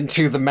talking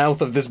into the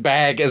mouth of this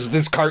bag as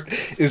this cart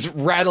is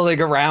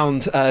rattling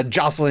around,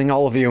 jostling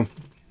all of you.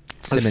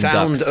 The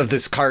sound of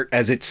this cart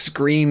as it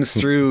screams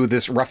through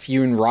this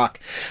rough-hewn rock.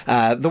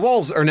 The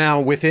walls are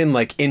now within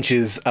like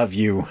inches of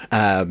you.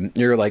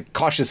 You're like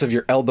cautious of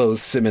your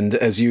elbows, Simmond,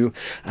 as you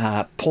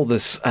pull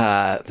this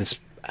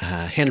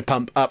hand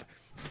pump up,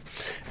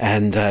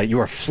 and you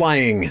are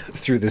flying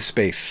through this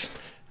space.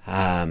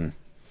 Wing,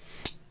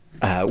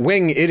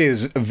 it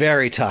is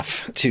very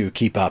tough to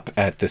keep up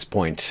at this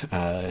point.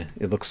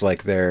 It looks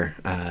like they're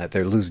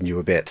losing you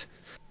a bit.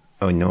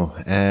 Oh no.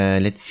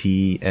 Let's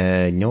see.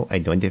 No, I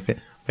don't have it.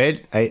 Well,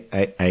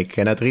 I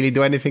cannot really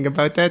do anything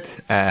about that.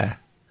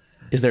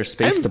 Is there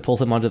space to pull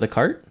him onto the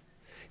cart?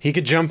 He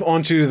could jump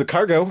onto the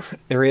cargo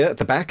area at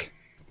the back.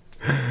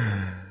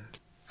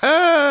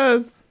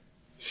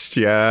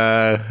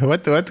 Sure.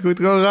 What could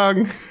go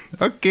wrong?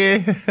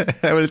 Okay,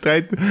 I will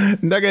try.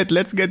 Nugget,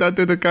 let's get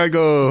onto the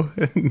cargo.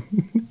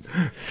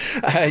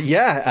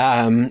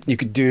 You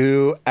could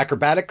do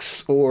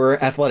acrobatics or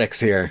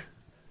athletics here.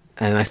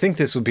 And I think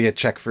this would be a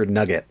check for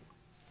Nugget.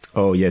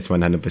 Oh, yes,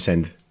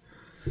 100%.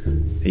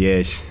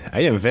 Yes,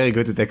 I am very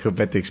good at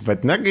acrobatics,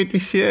 but Nugget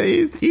is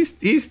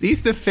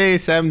he's the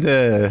face, I'm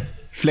the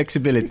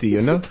flexibility,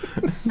 you know?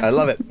 I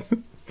love it.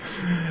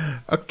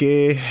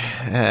 Okay,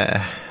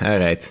 all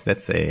right,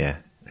 that's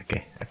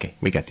okay,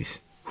 we got this.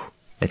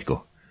 Let's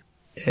go.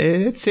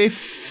 Let's say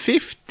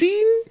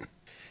 15?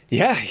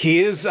 Yeah,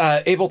 he is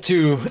able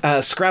to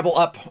scrabble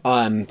up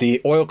on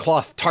the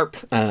oilcloth tarp,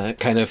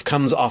 kind of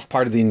comes off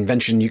part of the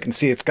invention. You can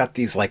see it's got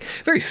these like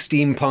very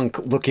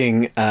steampunk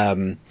looking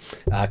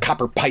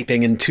copper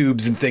piping and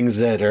tubes and things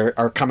that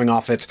are coming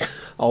off it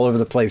all over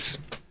the place.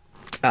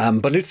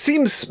 But it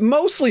seems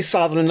mostly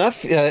solid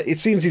enough. It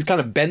seems he's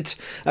kind of bent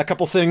a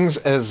couple things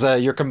as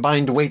your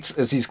combined weights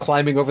as he's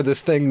climbing over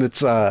this thing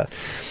that's...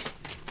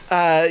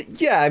 I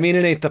mean,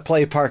 it ain't the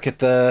play park at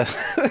the,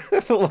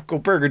 the local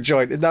burger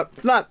joint.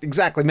 It's not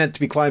exactly meant to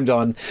be climbed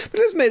on, but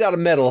it is made out of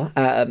metal,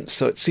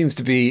 so it seems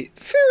to be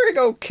faring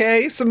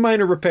okay. Some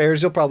minor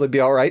repairs, you'll probably be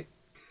all right.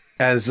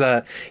 As,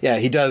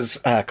 he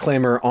does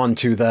clamber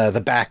onto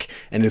the back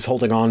and is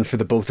holding on for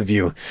the both of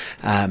you.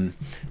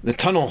 The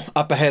tunnel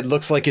up ahead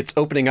looks like it's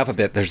opening up a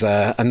bit. There's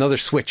another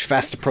switch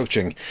fast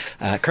approaching.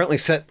 Currently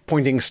set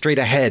pointing straight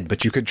ahead,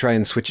 but you could try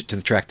and switch it to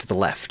the track to the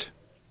left.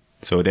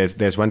 So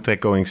there's one track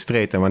going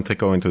straight and one track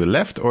going to the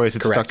left, or is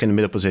it Correct. stuck in the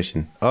middle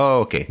position? Oh,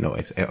 okay. No,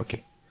 it's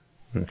okay.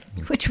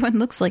 Which one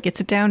looks like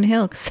it's a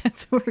downhill? Because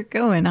that's what we're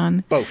going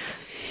on.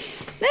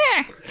 Both.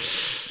 There.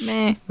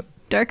 Meh.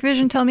 Dark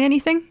vision, tell me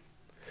anything?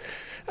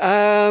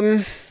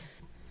 Dark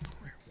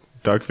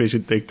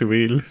vision, take the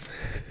wheel.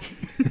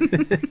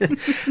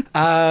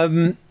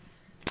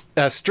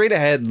 Straight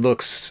ahead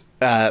looks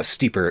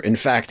steeper. In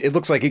fact, it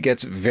looks like it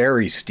gets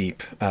very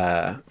steep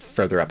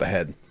further up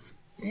ahead.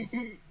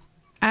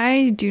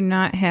 I do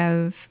not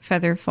have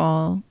feather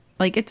fall.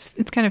 Like, it's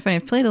kind of funny.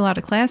 I've played a lot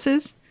of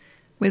classes,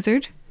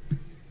 wizard,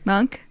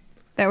 monk,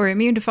 that were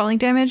immune to falling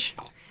damage.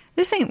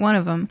 This ain't one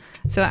of them.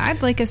 So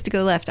I'd like us to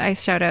go left. I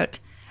shout out,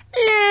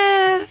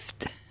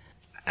 left.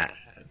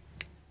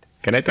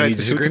 Can I try Any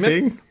to shoot the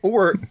disagreement? thing?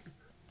 Or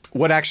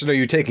what action are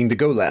you taking to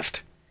go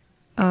left?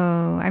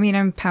 Oh, I mean,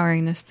 I'm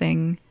powering this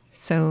thing,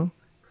 so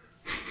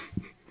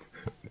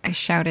I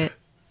shout it.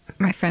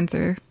 My friends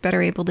are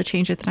better able to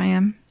change it than I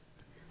am.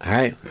 All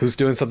right, who's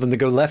doing something to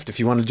go left if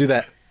you want to do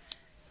that?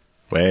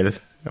 Well,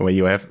 when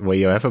you have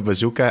a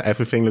bazooka,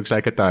 everything looks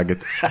like a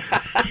target.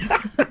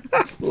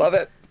 Love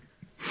it.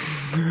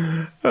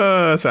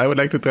 So I would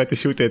like to try to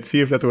shoot it,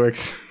 see if that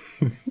works.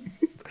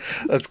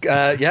 Let's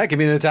give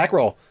me an attack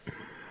roll.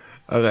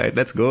 All right,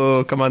 let's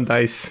go. Come on,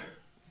 dice.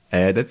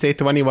 Let's say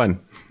 21.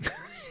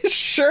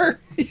 Sure.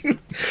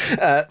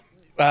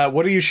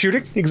 What are you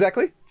shooting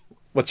exactly?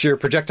 What's your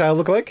projectile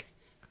look like?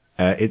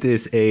 It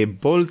is a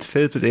bolt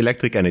filled with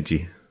electric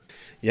energy.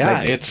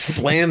 Yeah, it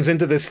slams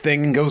into this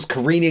thing and goes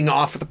careening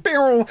off the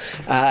barrel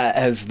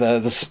as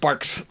the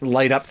sparks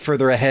light up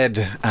further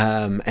ahead.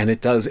 And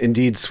it does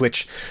indeed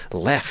switch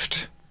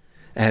left.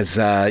 As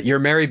your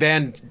merry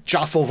band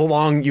jostles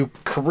along, you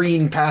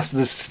careen past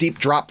this steep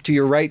drop to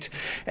your right.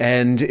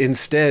 And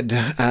instead,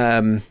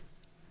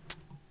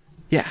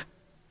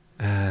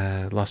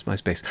 lost my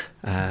space.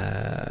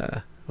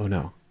 Oh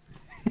no.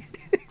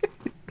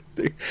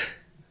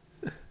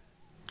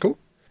 Cool.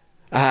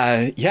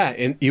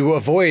 And you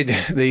avoid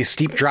the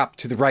steep drop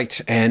to the right,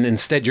 and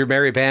instead your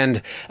merry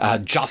band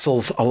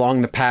jostles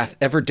along the path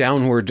ever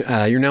downward.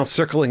 You're now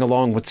circling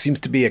along what seems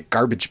to be a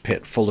garbage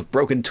pit full of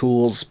broken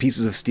tools,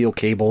 pieces of steel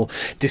cable,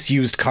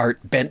 disused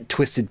cart, bent,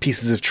 twisted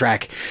pieces of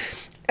track.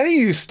 Any of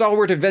you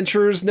stalwart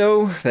adventurers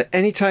know that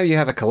anytime you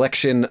have a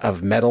collection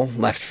of metal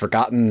left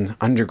forgotten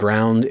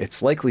underground,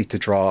 it's likely to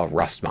draw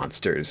rust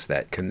monsters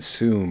that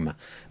consume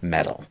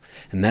metal.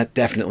 And that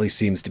definitely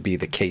seems to be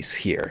the case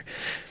here.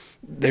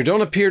 There don't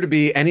appear to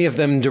be any of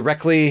them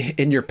directly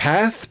in your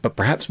path, but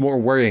perhaps more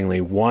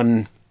worryingly,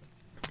 one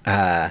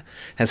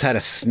has had a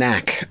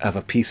snack of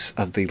a piece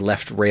of the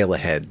left rail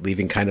ahead,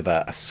 leaving kind of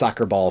a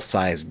soccer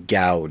ball-sized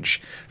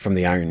gouge from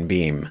the iron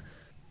beam.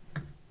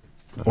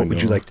 What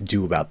would you like to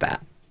do about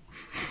that?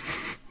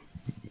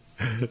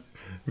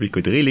 We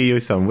could really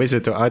use some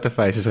wizard or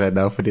artificers right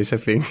now for this, I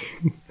think.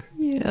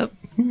 Yep.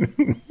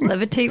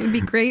 Levitate would be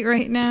great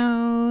right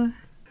now.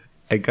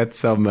 I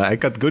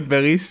got good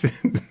berries.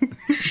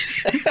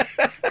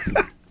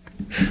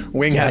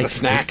 Wing has a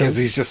snack as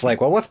he's just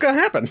like, well, what's going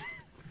to happen?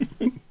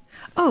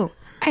 Oh,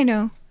 I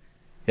know.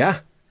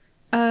 Yeah.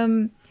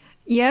 You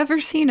ever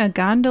seen a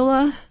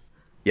gondola?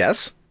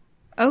 Yes.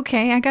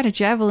 Okay, I got a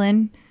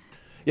javelin.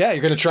 Yeah,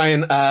 you're going to try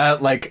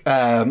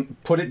and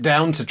put it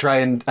down to try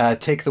and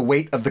take the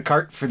weight of the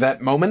cart for that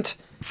moment.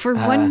 For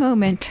one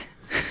moment.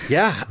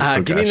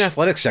 Yeah, give me an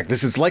athletics check.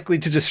 This is likely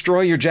to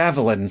destroy your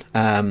javelin.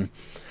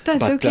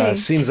 That's okay.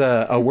 Seems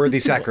a worthy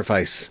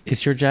sacrifice.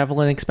 Is your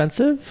javelin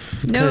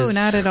expensive? No, 'Cause-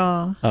 not at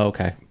all. Oh,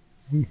 okay.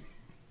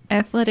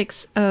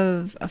 Athletics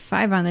of a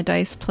 5 on the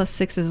dice plus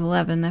 6 is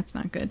 11. That's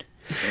not good.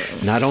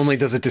 Not only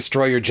does it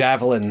destroy your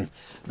javelin,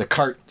 the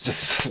cart just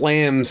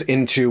slams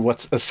into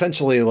what's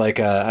essentially like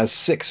a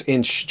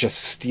 6-inch just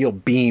steel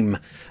beam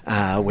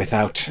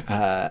without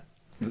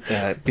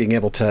being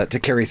able to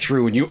carry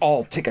through, and you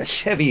all take a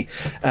heavy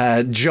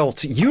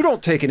jolt. You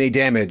don't take any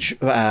damage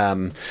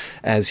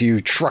as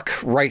you truck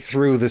right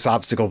through this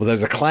obstacle, but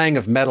there's a clang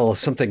of metal as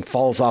something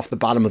falls off the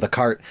bottom of the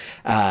cart.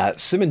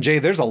 Sim and Jay,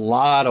 there's a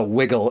lot of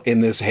wiggle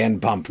in this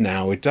hand pump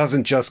now. It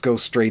doesn't just go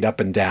straight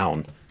up and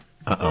down.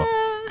 Uh-oh.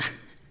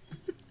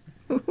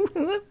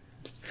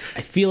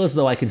 I feel as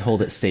though I can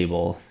hold it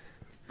stable.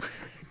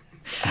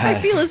 I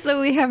feel as though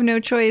we have no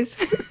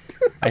choice.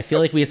 I feel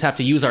like we just have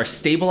to use our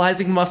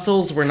stabilizing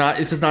muscles.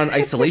 This is not an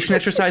isolation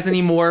exercise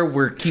anymore.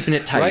 We're keeping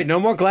it tight. Right, no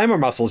more glamour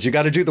muscles. You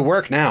got to do the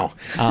work now.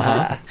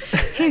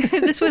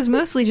 This was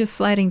mostly just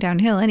sliding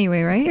downhill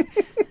anyway, right?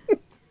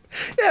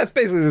 Yeah, it's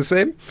basically the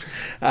same.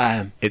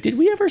 Did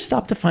we ever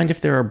stop to find if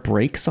there are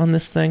brakes on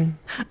this thing?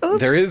 Oops.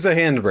 There is a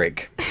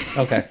handbrake.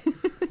 Okay.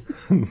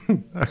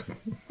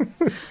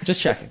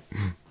 Just checking.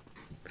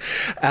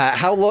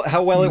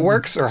 How well it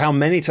works, or how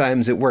many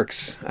times it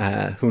works,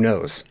 who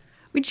knows?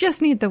 We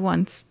just need the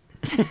once.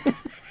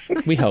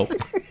 We hope.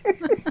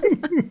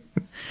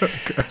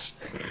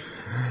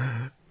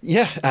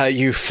 Yeah,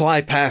 you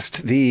fly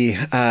past the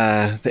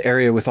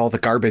area with all the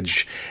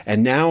garbage,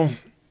 and now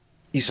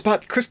you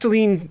spot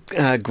crystalline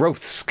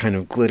growths kind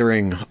of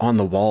glittering on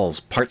the walls,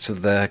 parts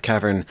of the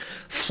cavern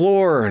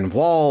floor and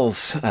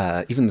walls,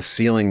 even the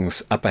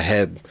ceilings up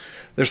ahead.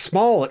 They're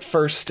small at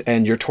first,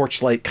 and your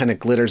torchlight kind of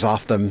glitters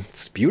off them.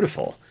 It's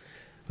beautiful.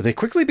 But they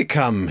quickly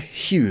become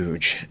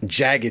huge,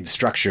 jagged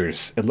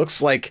structures. It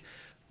looks like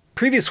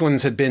previous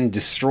ones had been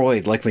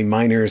destroyed. Likely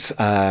miners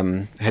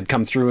had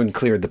come through and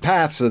cleared the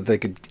path so that they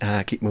could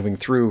keep moving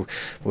through.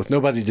 But with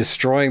nobody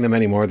destroying them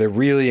anymore, they're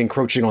really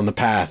encroaching on the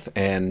path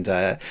and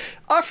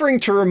offering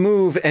to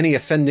remove any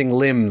offending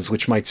limbs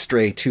which might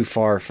stray too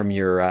far from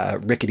your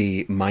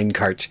rickety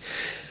minecart.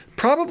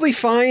 Probably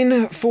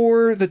fine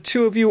for the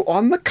two of you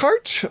on the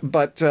cart,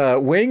 but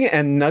Wing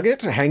and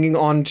Nugget hanging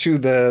on to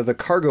the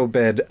cargo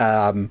bed,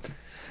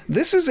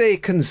 this is a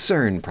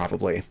concern,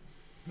 probably.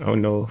 Oh,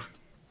 no.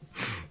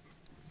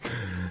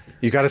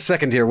 You got a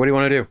second here. What do you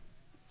want to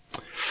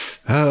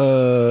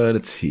do?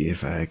 Let's see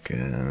if I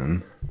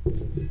can.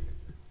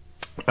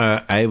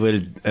 I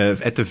will,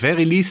 at the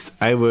very least,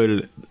 I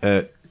will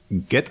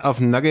get off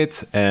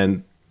Nugget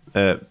and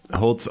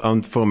hold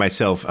on for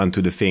myself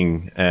onto the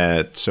thing,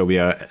 so we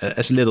are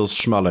a little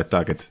smaller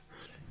target.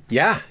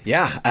 Yeah.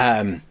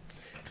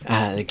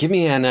 Give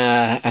me an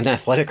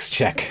athletics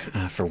check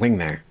for Wing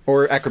there,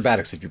 or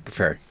acrobatics if you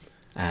prefer.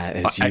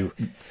 As you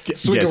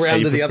swing yes,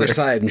 around I to the other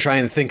prefer. side and try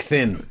and think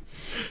thin.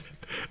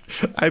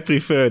 I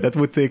prefer. That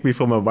would take me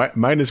from a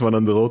 -1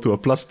 on the roll to a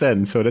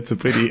 +10, so that's a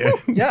pretty...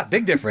 Yeah,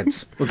 big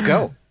difference. Let's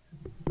go.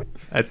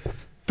 at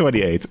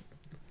 28.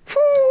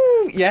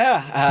 Woo,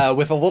 yeah,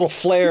 with a little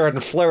flair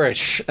and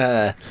flourish,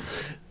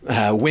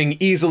 Wing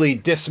easily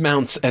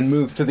dismounts and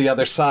moves to the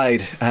other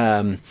side.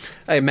 I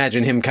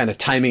imagine him kind of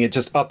timing it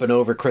just up and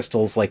over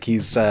crystals like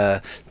he's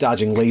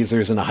dodging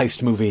lasers in a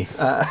heist movie.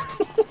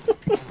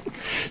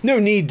 No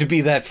need to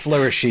be that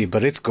flourishy,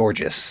 but it's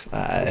gorgeous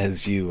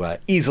as you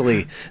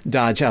easily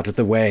dodge out of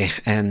the way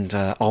and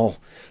all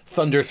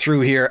thunder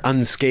through here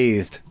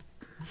unscathed.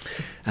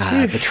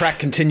 The track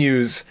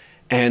continues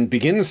and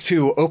begins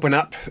to open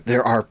up.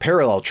 There are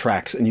parallel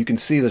tracks, and you can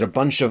see that a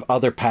bunch of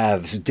other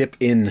paths dip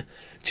in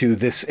to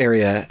this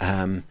area,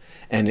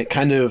 and it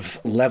kind of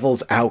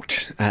levels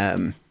out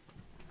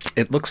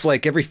It looks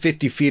like every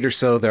 50 feet or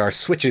so, there are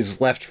switches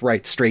left,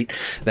 right, straight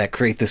that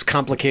create this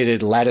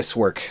complicated lattice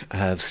work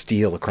of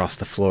steel across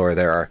the floor.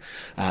 There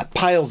are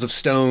piles of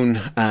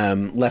stone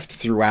left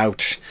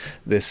throughout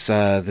this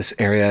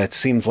area. It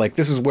seems like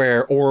this is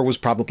where ore was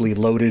probably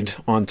loaded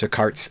onto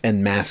carts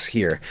en masse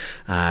here.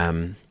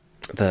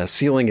 The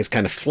ceiling is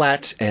kind of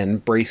flat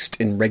and braced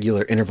in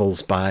regular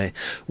intervals by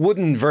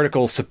wooden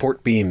vertical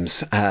support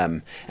beams.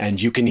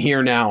 And you can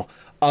hear now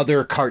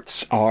other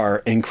carts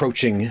are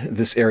encroaching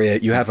this area.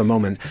 You have a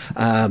moment.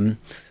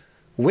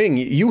 Wing,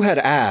 you had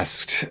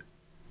asked,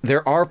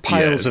 there are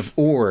piles of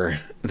ore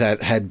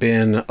that had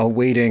been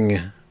awaiting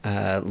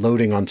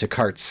loading onto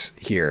carts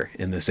here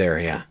in this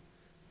area.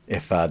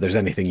 If there's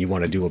anything you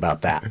want to do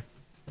about that.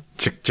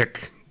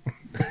 Check.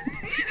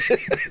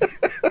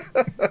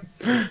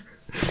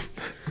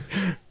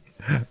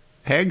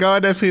 Hang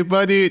on,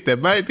 everybody. There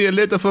might be a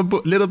little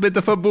bit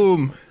of a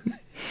boom.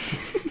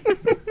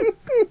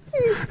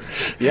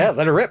 Yeah,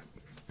 let her rip.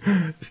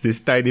 This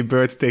tiny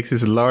bird takes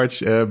his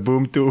large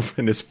boom tube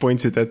and just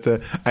points it at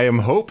I am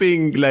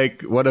hoping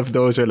like one of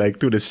those are like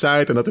to the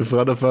side and not in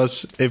front of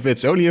us. If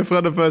it's only in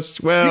front of us,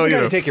 well, you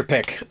gotta take your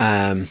pick.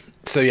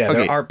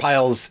 There are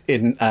piles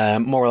in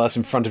more or less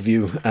in front of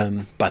you,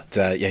 but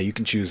you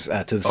can choose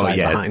to the side,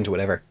 behind,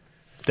 whatever.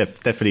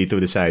 Definitely to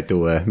the side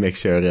to make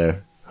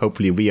sure.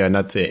 Hopefully, we are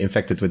not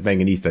infected with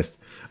manganese dust.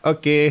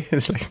 Okay,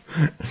 it's like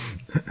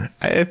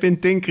I have been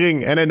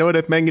tinkering, and I know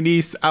that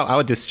manganese.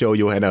 I'll just show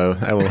you, and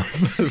I will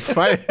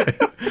fire.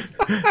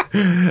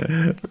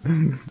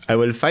 I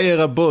will fire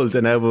a bolt,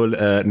 and I will.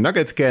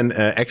 Nugget can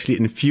actually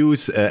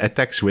infuse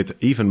attacks with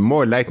even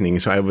more lightning.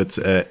 So I would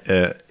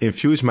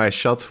infuse my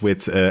shot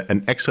with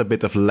an extra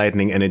bit of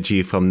lightning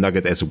energy from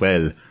Nugget as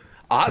well.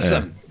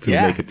 Awesome!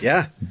 Make it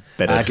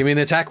better. Give me an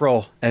attack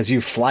roll as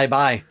you fly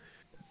by.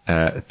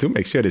 To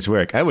make sure this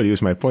works, I will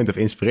use my point of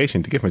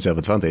inspiration to give myself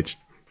advantage.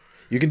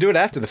 You can do it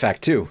after the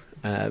fact too,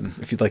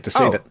 if you'd like to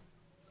save it.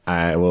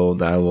 I will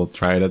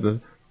try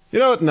that. You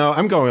know what? No,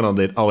 I'm going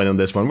all in on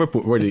this one.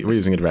 We're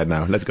using it right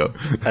now. Let's go.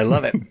 I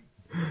love it.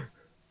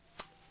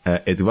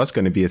 It was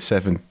going to be a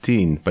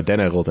 17, but then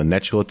I rolled a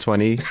natural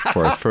 20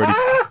 for a 30,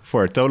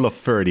 for a total of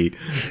 30.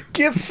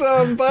 Get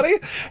some, buddy.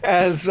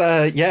 As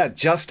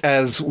just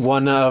as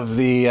one of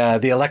the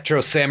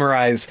Electro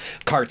Samurai's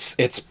carts,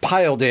 it's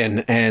piled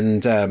in,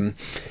 and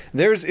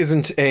theirs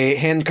isn't a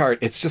hand cart.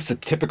 It's just a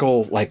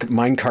typical like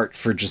mine cart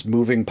for just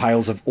moving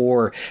piles of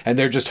ore, and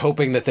they're just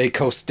hoping that they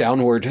coast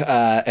downward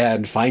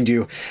and find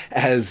you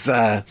as.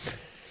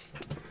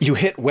 You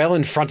hit well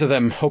in front of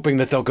them, hoping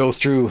that they'll go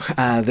through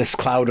this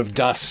cloud of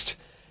dust,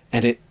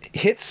 and it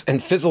hits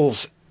and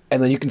fizzles,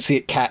 and then you can see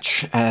it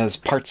catch as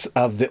parts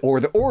of the ore.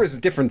 The ore is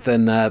different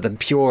than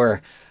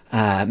pure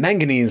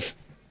manganese,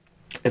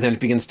 and then it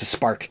begins to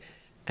spark,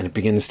 and it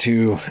begins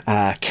to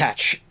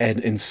catch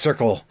and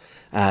encircle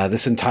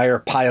this entire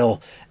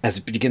pile as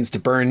it begins to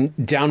burn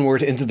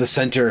downward into the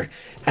center,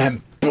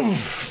 and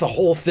poof, the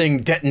whole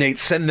thing detonates,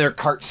 send their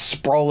cart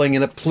sprawling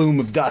in a plume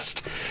of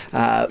dust.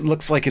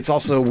 Looks like it's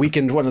also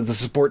weakened one of the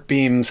support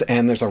beams,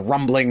 and there's a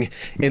rumbling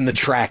in the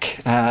track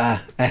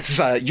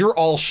as you're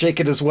all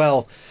shaken as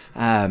well.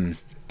 The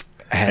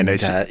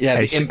impact.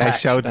 I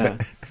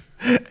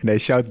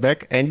shout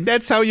back, and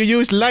that's how you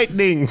use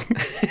lightning.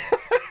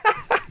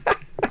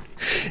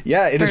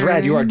 Yeah, it is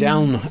rad. You are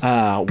down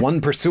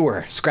one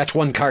pursuer. Scratch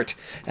one cart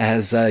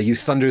as you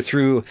thunder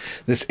through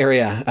this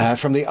area.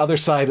 From the other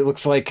side, it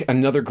looks like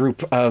another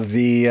group of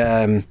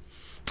the...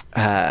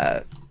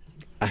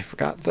 I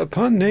forgot the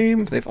pun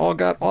name. They've all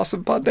got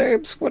awesome pun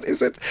names. What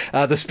is it?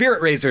 The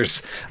Spirit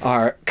Raisers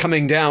are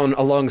coming down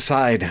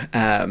alongside.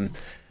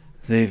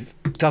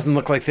 Doesn't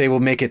look like they will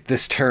make it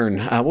this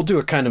turn. We'll do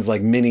a kind of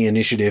like mini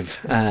initiative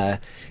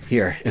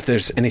here, if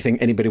there's anything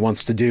anybody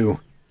wants to do.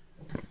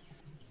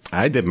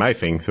 I did my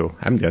thing, so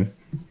I'm done.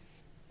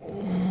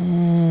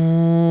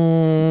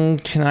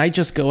 Can I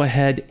just go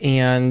ahead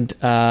and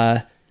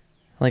how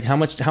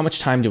much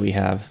time do we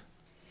have?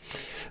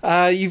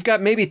 You've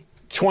got maybe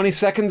 20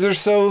 seconds or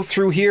so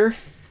through here.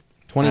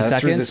 20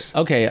 seconds?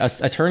 Okay,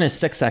 a turn is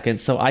 6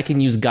 seconds, so I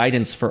can use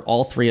guidance for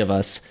all three of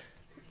us.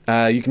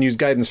 You can use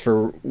guidance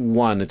for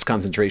one. It's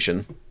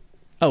concentration.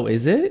 Oh,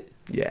 is it?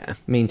 Yeah.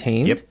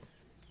 Maintained? Yep.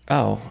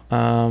 Oh,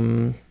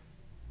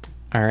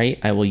 all right,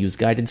 I will use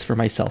guidance for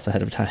myself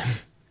ahead of time.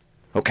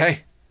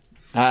 Okay.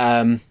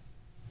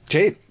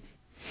 Jade.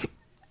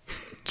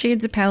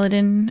 Jade's a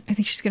paladin. I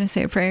think she's going to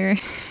say a prayer.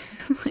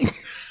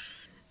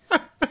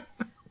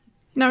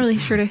 Not really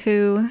sure to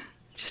who,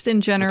 just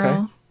in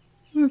general. Okay.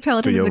 I'm a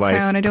paladin of the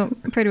crown. I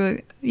don't pray to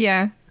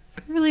I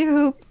really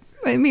hope.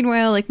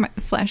 Meanwhile, like, my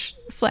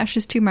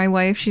flashes to my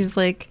wife. She's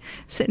like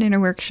sitting in her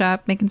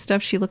workshop making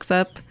stuff. She looks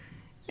up,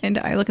 and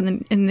I look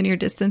in the near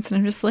distance, and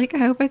I'm just like, I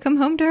hope I come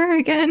home to her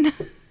again.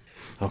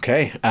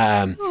 Okay.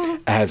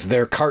 As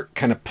their cart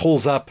kind of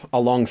pulls up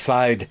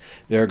alongside,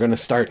 they're going to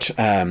start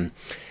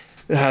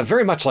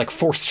very much like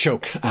force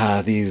choke.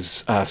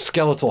 These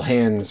skeletal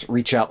hands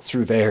reach out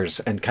through theirs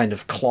and kind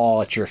of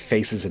claw at your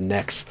faces and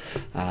necks.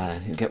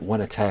 You get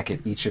one attack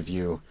at each of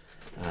you.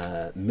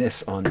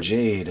 Miss on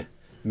Jade.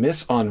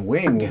 Miss on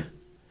Wing.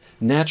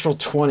 Natural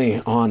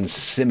 20 on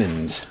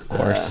Simmond. Of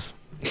course.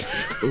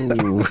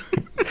 Ooh,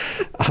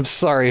 I'm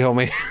sorry,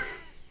 homie.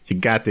 you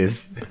got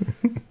this.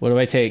 What do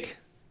I take?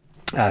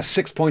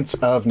 6 points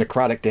of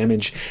necrotic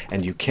damage,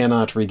 and you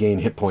cannot regain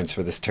hit points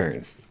for this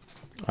turn.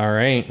 All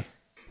right.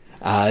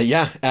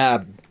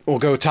 We'll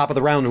go top of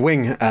the round,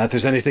 Wing. If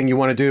there's anything you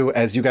want to do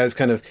as you guys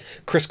kind of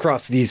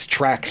crisscross these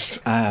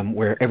tracks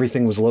where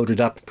everything was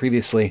loaded up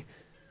previously.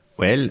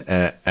 Well,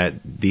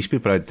 these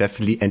people are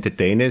definitely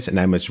entertainers, and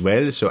I'm as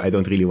well, so I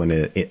don't really want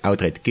to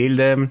outright kill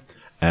them.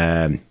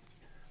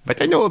 But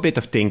I know a bit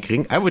of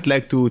tinkering. I would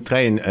like to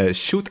try and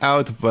shoot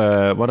out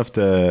one of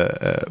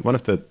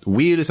the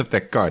wheels of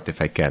their cart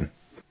if I can.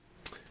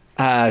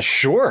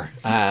 Sure.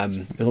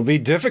 It'll be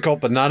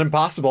difficult, but not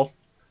impossible.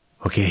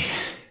 Okay.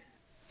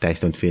 Dice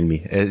don't fail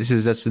me. This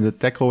is just an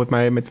attack roll with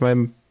my...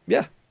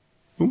 Yeah.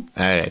 All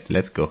right,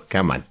 let's go.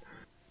 Come on.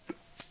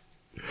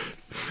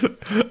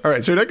 All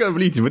right, so you're not going to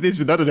believe it, but this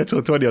is another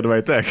natural 20 on my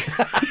attack.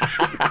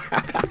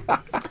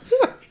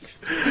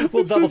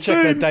 We'll double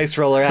check that dice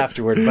roller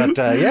afterward, but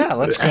yeah,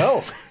 let's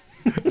go.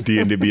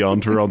 D&D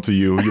Beyond, we're on to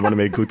you. You want to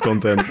make good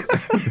content.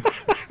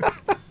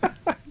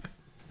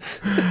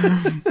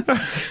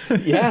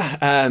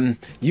 Yeah.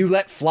 You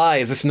let fly.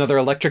 Is this another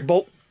electric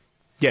bolt?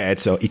 Yeah,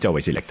 it's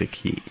always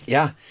electric.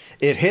 Yeah.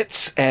 It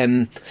hits,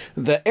 and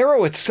the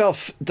arrow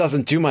itself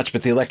doesn't do much,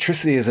 but the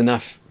electricity is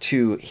enough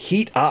to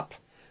heat up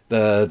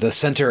the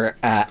center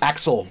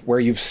axle where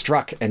you've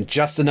struck, and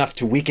just enough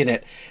to weaken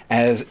it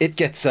as it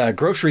gets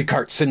grocery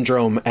cart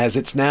syndrome, as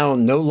it's now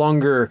no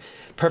longer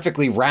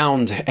perfectly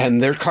round,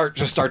 and their cart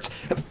just starts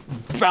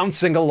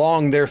bouncing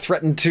along. They're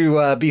threatened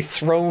to be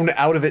thrown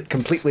out of it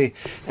completely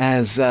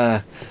as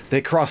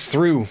they cross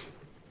through.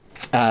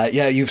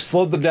 You've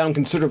slowed them down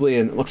considerably,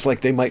 and it looks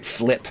like they might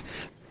flip.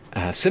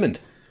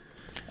 Simmond.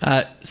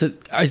 So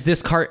is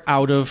this cart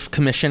out of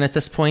commission at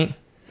this point?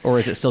 Or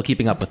is it still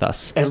keeping up with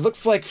us? It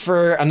looks like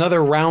for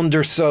another round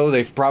or so,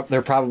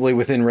 they're probably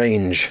within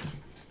range.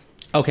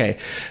 Okay,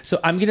 so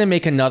I'm going to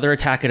make another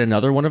attack at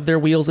another one of their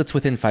wheels. It's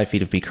within 5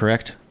 feet of me,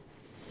 correct?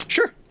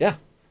 Sure, yeah.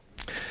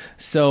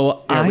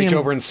 So I reach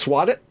over and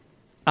swat it?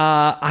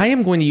 I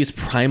am going to use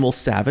Primal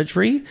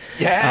Savagery.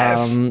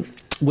 Yes!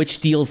 Which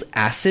deals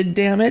acid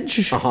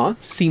damage. Uh-huh.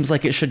 Seems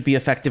like it should be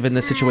effective in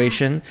this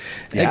situation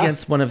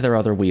against one of their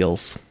other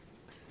wheels.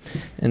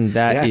 And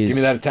that is... give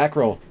me that attack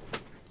roll.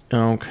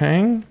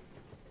 Okay.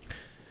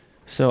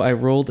 So I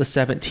rolled a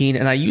 17,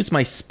 and I used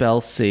my spell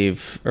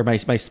save, or my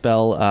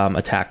spell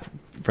attack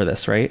for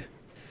this, right? So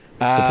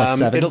plus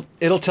 7?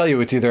 It'll tell you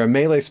it's either a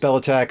melee spell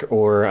attack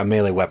or a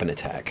melee weapon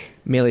attack.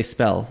 Melee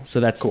spell. So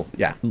that's cool.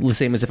 Yeah. The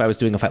same as if I was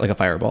doing a fight like a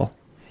fireball.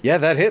 Yeah,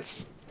 that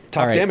hits.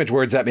 Talk right. damage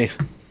words at me.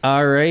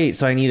 All right.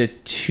 So I need a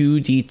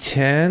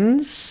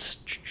 2d10s.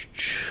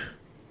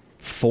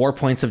 4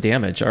 points of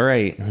damage. All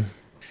right.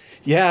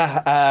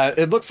 Yeah,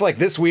 it looks like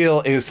this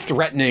wheel is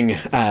threatening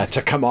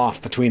to come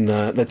off between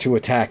the two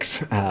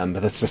attacks, but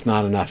that's just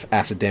not enough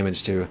acid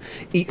damage to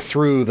eat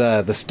through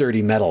the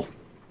sturdy metal.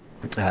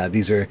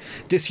 These are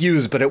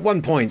disused, but at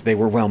one point they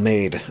were well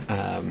made.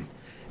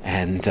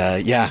 It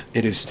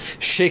is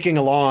shaking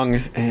along,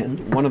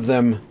 and one of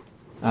them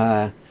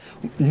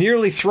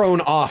nearly thrown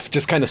off,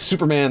 just kind of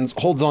Superman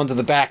holds onto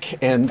the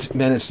back and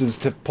manages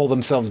to pull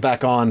themselves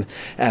back on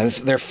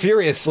as they're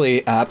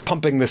furiously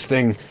pumping this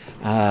thing.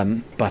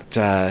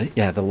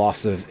 The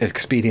loss of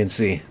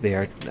expediency, they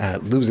are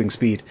losing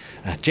speed.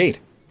 Jade.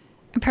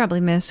 I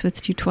probably miss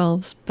with 2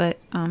 12s, but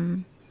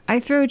I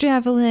throw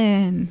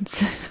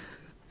javelins.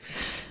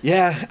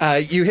 Yeah,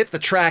 you hit the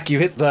track, you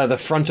hit the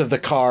front of the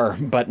car,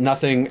 but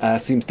nothing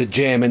seems to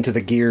jam into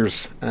the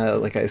gears,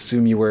 like I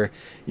assume you were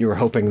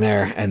hoping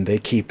there, and they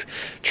keep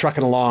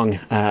trucking along.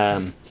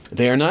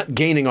 They are not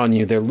gaining on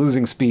you, they're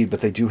losing speed,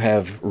 but they do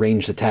have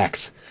ranged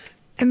attacks.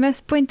 I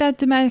must point out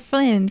to my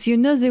friends,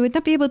 they would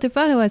not be able to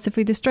follow us if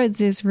we destroyed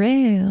these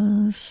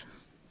rails.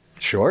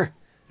 Sure.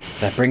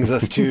 That brings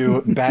us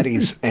to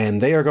baddies,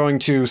 and they are going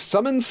to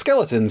summon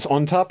skeletons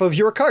on top of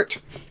your cart.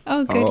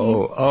 Oh, goody.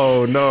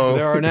 Oh no.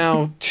 There are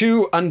now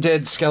 2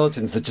 undead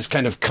skeletons that just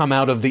kind of come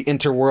out of the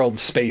interworld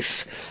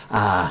space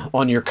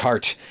on your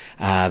cart.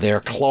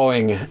 They're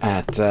clawing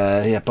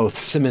at both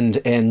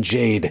Simmond and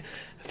Jade,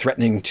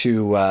 threatening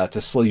to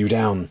slow you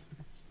down.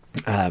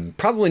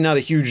 Probably not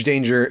a huge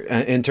danger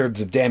in terms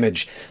of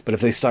damage, but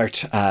if they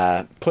start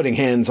putting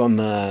hands on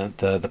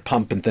the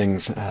pump and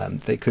things,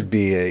 they could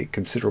be a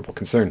considerable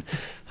concern.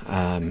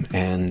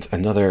 And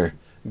another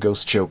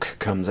ghost choke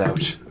comes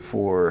out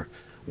for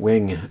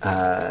Wing.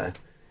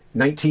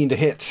 19 to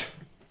hit.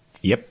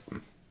 Yep.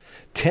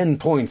 10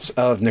 points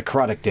of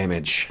necrotic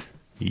damage.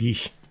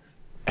 Yeesh.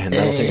 And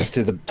that'll take us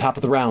to the top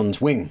of the round.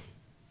 Wing.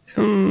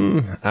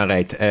 All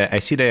right. I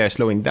see they are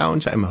slowing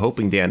down, so I'm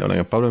hoping they are not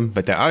a problem.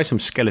 But there are some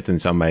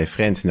skeletons on my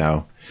friends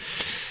now.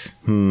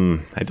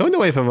 I don't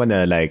know if I want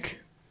to,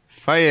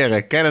 fire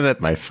a cannon at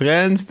my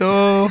friends,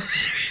 though.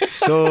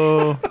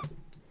 So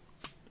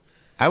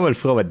I will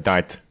throw a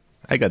dart.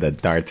 I got a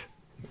dart.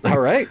 All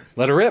right.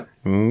 Let her rip.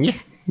 Yeah.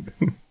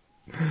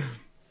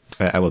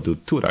 I will do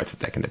 2 darts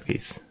attack in that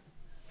case.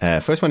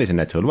 First one is a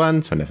natural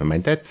 1, so never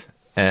mind that.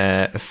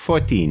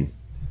 14.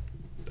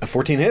 A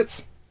 14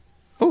 hits.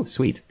 Oh,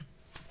 sweet.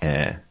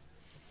 I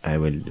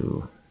will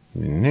do...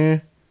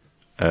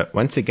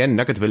 once again,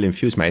 Nugget will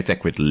infuse my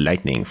attack with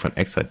lightning for an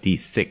extra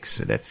d6.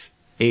 So that's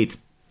 8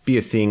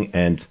 piercing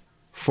and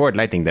 4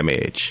 lightning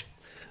damage.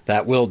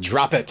 That will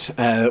drop it.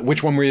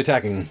 Which one were you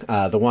attacking?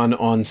 The one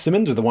on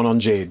Simmond or the one on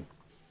Jade?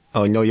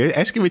 Oh, no, you're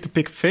asking me to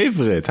pick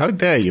favorite. How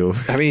dare you?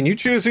 I mean, you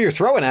choose who you're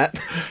throwing at.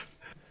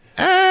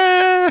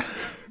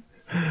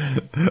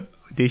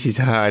 This is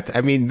hard.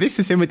 I mean,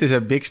 Mr. Simmond is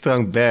a big,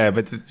 strong bear,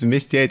 but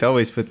Miss Jade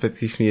always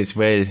protects me as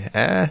well.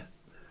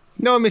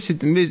 No, Miss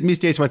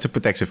Jade wants to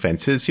protect her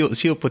friends. So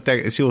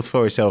she'll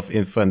throw herself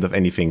in front of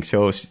anything.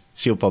 So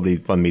she'll probably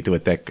want me to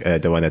attack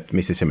the one at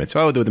Mr. Simmons. So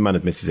I'll do the one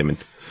at Mr.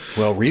 Simmons.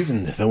 Well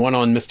reasoned. The one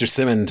on Mr.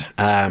 Simmond.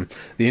 The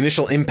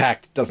initial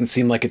impact doesn't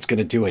seem like it's going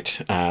to do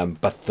it,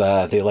 but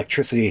the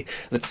electricity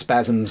that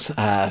spasms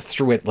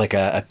through it like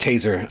a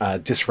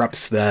taser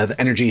disrupts the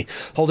energy,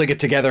 holding it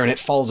together, and it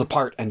falls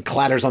apart and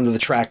clatters onto the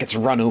track. It's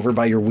run over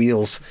by your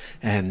wheels,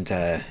 and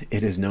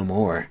it is no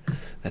more.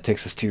 That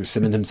takes us to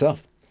Simmond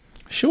himself.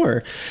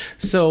 Sure.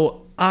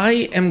 So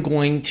I am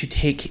going to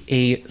take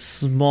a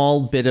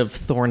small bit of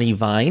thorny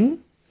vine,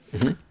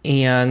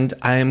 and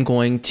I am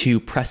going to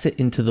press it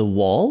into the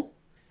wall,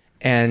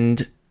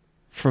 and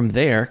from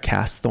there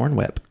cast Thorn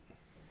Whip.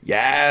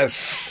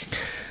 Yes!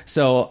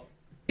 So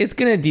it's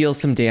going to deal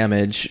some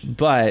damage,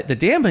 but the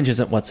damage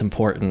isn't what's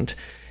important.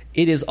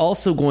 It is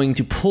also going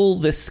to pull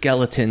this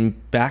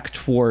skeleton back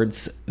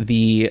towards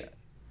the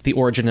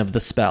origin of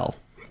the spell,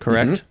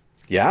 correct?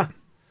 Yeah,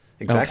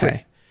 exactly.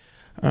 Okay.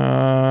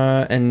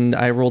 And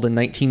I rolled a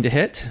 19 to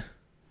hit.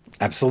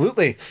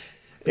 Absolutely.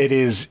 It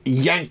is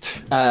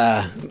yanked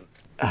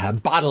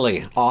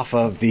bodily off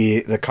of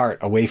the cart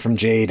away from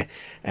Jade.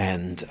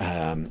 And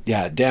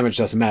damage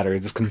doesn't matter.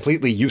 It's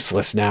completely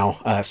useless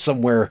now.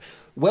 Somewhere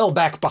well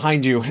back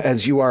behind you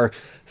as you are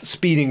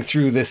speeding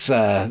through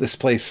this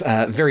place,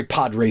 very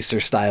pod racer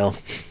style.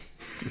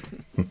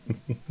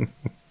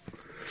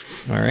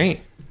 All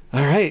right,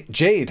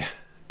 Jade.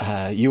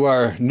 You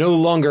are no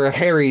longer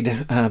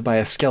harried by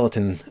a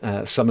skeleton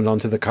summoned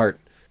onto the cart.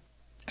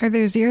 Are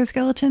there 0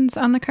 skeletons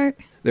on the cart?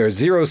 There are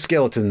 0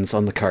 skeletons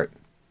on the cart.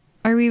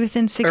 Are we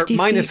within 60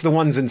 minus feet? the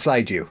ones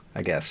inside you,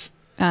 I guess.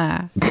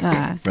 Are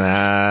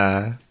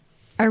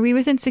we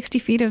within 60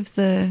 feet of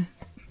the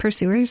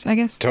pursuers, I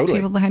guess? Totally.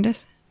 People behind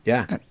us?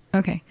 Yeah.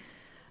 Okay.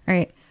 All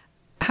right.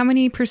 How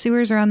many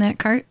pursuers are on that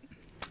cart?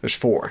 There's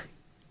 4.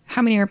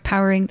 How many are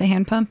powering the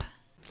hand pump?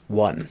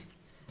 1.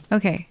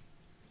 Okay.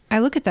 I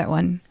look at that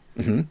one.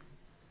 Mm-hmm.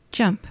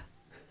 Jump.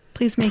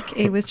 Please make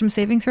a wisdom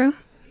saving throw.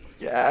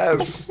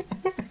 Yes.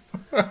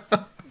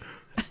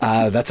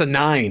 That's a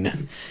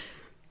 9.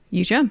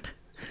 You jump.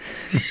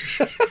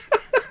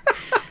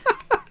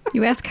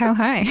 You ask how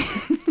high.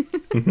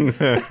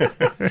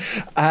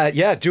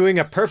 Doing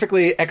a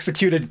perfectly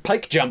executed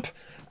pike jump.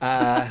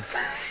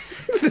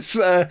 This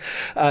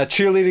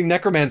cheerleading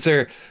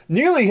necromancer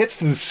nearly hits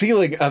the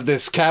ceiling of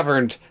this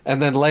cavern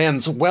and then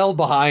lands well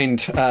behind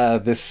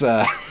this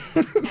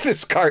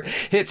this cart,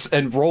 hits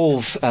and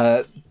rolls.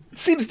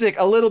 Seems to take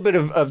a little bit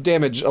of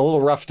damage, a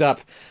little roughed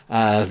up.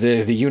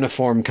 The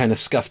uniform kind of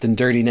scuffed and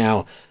dirty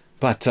now,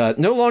 but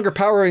no longer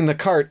powering the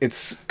cart.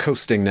 It's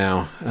coasting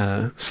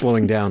now,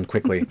 slowing down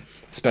quickly,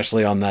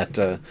 especially on that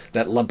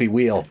lumpy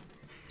wheel.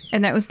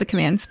 And that was the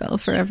command spell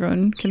for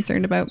everyone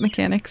concerned about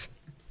mechanics.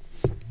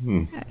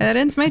 That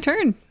ends my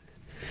turn.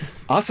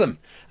 Awesome.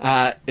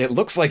 It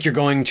looks like you're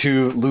going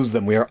to lose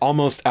them. We are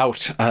almost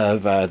out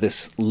of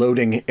this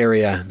loading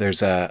area.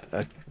 There's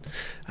a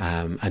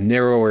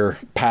narrower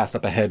path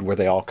up ahead where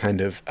they all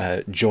kind of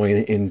join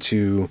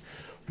into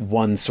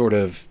one sort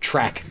of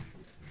track.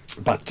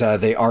 But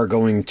they are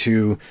going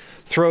to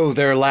throw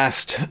their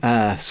last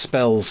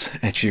spells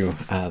at you.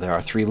 There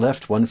are 3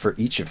 left, 1 for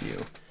each of you.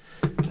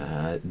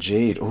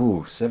 Jade,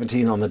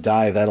 17 on the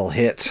die. That'll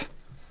hit.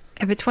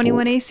 I have a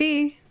 21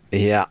 AC.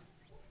 Yeah.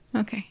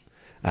 Okay.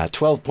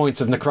 12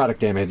 points of necrotic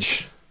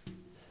damage.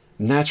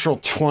 Natural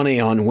 20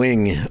 on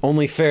Wing.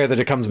 Only fair that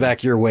it comes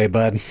back your way,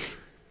 bud.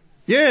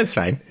 Yeah, it's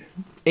fine.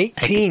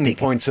 18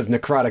 points of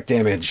necrotic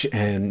damage,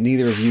 and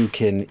neither of you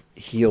can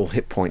heal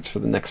hit points for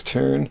the next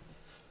turn.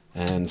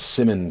 And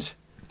Simmond,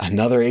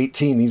 another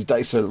 18. These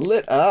dice are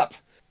lit up.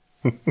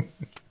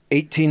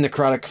 18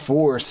 necrotic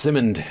for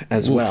Simmond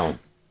as well.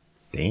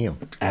 Damn.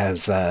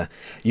 As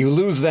you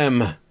lose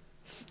them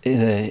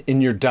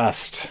in your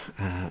dust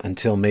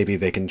until maybe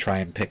they can try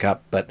and pick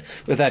up. But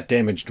with that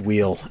damaged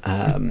wheel,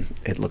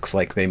 it looks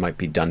like they might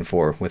be done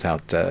for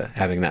without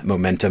having that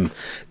momentum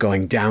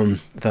going down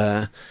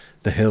the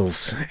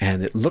hills.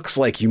 And it looks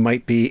like you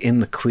might be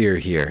in the clear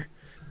here.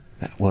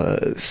 That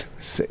was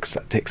 6.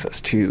 That takes us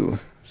to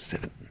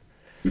 7.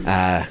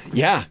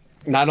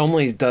 Not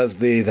only does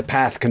the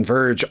path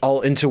converge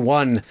all into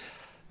one,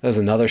 there's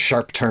another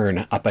sharp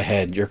turn up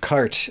ahead. Your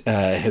cart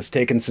has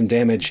taken some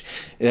damage.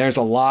 There's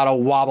a lot of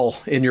wobble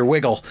in your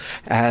wiggle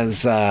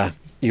as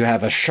you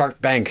have a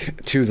sharp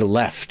bank to the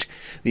left.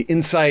 The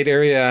inside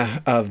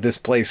area of this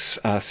place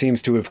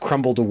seems to have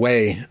crumbled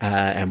away,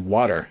 and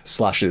water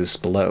sloshes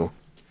below.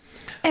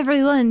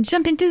 Everyone,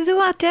 jump into the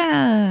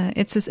water.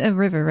 It's just a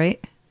river,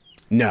 right?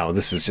 No,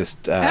 this is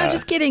just... I'm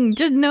just kidding.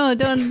 No,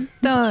 don't.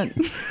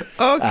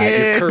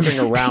 Okay. you're curving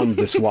around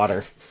this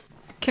water.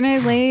 Can I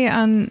lay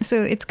on...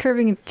 So it's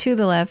curving to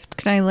the left.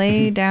 Can I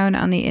lay down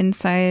on the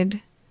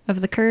inside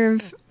of the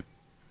curve?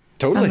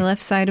 Totally. On the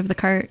left side of the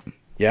cart?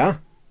 Yeah.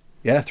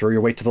 Yeah, throw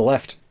your weight to the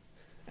left.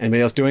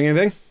 Anybody else doing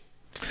anything?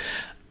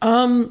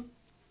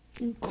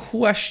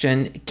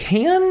 Question.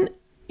 Can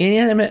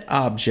inanimate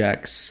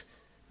objects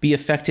be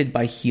affected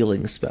by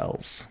healing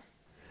spells?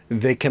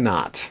 They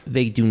cannot.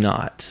 They do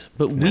not,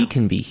 but we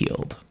can be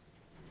healed.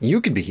 You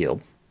can be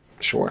healed.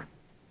 Sure.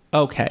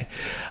 Okay.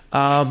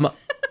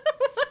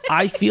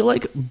 I feel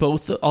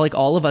like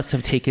all of us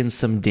have taken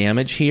some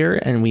damage here,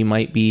 and we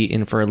might be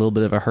in for a little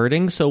bit of a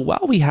hurting. So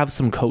while we have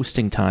some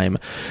coasting time,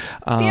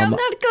 We are not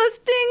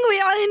coasting. We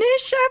are in a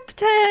sharp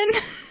turn.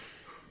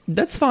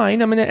 that's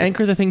fine. I'm going to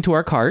anchor the thing to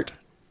our cart.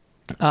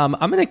 I'm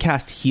going to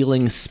cast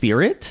Healing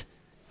Spirit,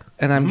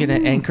 and I'm going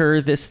to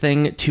anchor this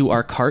thing to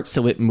our cart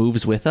so it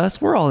moves with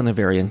us. We're all in a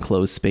very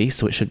enclosed space,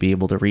 so it should be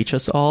able to reach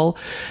us all.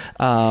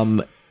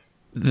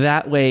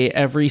 That way,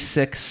 every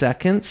 6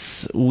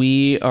 seconds,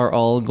 we are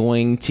all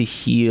going to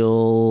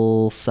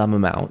heal some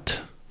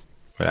amount.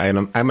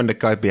 I'm on the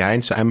cart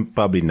behind, so I'm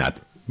probably not,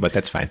 but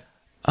that's fine.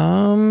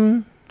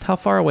 How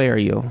far away are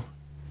you?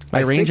 My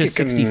I range think is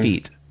 60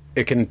 feet.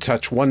 It can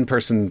touch one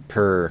person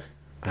per...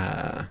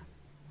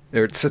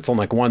 it sits on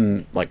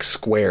one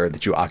square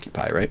that you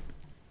occupy, right?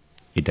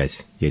 It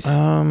does, yes.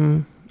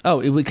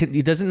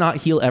 It does it not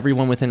heal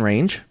everyone within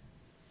range?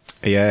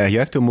 Yeah, you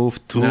have to move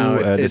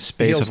through the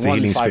space heals of the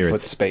healing one 5 spirit.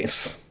 foot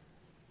space.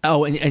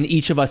 Oh, and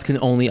each of us can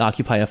only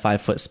occupy a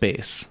 5-foot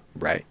space.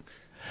 Right.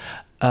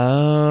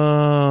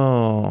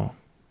 Oh,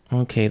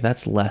 okay,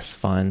 that's less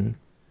fun.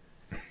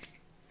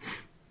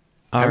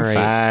 All I'm right.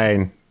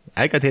 fine.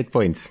 I got hit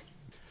points.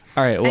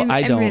 All right, well,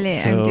 I don't.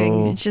 I'm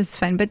doing just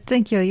fine, but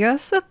thank you. You're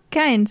so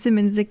kind,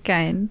 Simmons the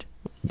kind.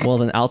 Well,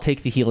 then I'll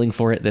take the healing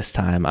for it this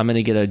time. I'm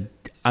gonna get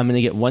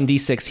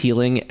 1d6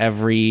 healing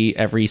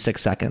every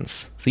 6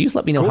 seconds. So you just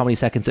let me know how many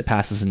seconds it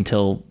passes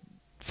until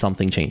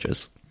something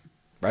changes.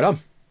 Right on.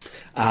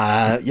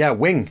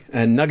 Wing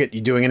and Nugget, you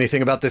doing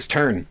anything about this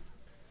turn?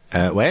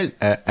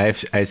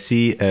 I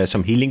see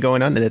some healing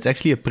going on, and it's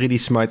actually a pretty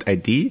smart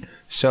idea.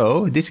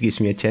 So this gives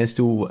me a chance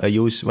to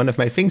use one of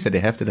my things that I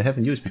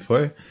haven't used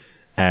before.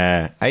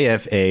 I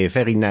have a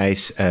very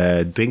nice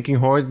drinking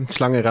horn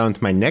slung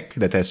around my neck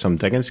that has some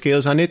dragon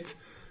scales on it.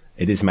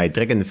 It is my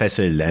dragon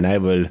vessel, and I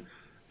will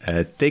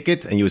take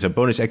it and use a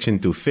bonus action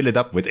to fill it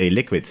up with a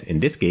liquid.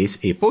 In this case,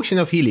 a potion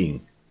of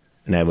healing.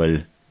 And I will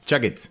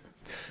chug it.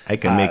 I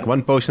can make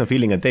 1 potion of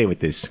healing a day with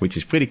this, which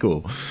is pretty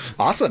cool.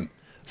 Awesome.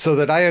 So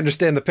that I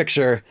understand the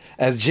picture,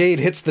 as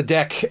Jade hits the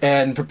deck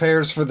and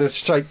prepares for this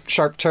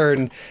sharp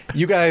turn,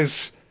 you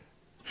guys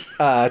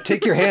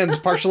take your hands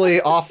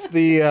partially off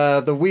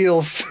the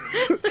wheels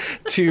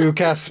to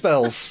cast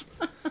spells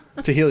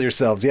to heal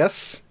yourselves,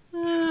 yes?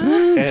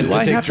 And Do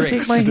I have to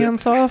take my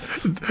hands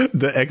off?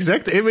 The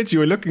exact image you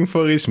were looking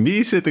for is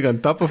me sitting on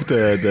top of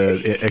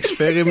the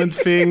experiment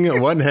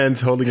thing, one hand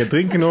holding a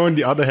drinking horn,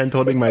 the other hand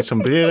holding my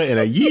sombrero in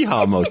a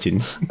yeehaw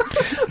motion.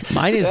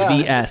 Mine is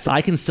VS.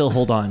 I can still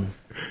hold on.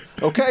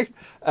 Okay.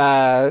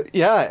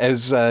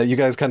 As you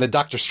guys kind of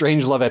Dr.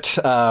 Strangelove it,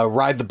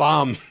 ride the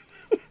bomb.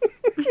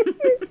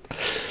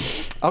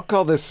 I'll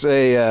call this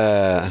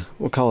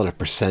we'll call it a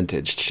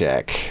percentage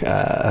check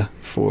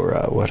for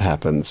what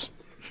happens.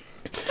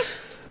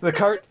 The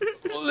cart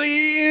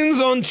leans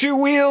on 2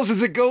 wheels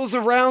as it goes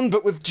around,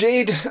 but with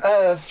Jade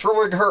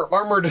throwing her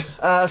armored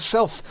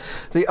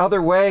self the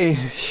other way,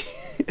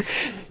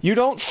 you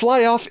don't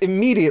fly off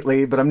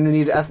immediately, but I'm going to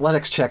need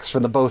athletics checks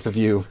from the both of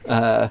you.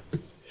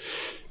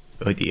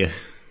 Oh dear.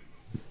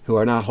 Who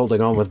are not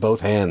holding on with both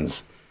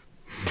hands.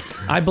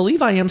 I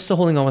believe I am still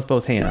holding on with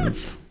both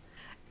hands.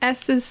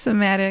 S is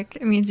somatic.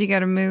 It means you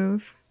gotta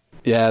move.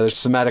 Yeah, there's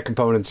somatic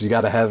components. You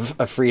got to have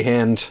a free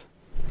hand.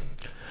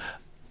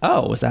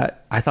 Oh, was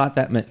that? I thought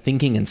that meant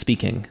thinking and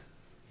speaking.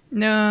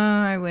 No,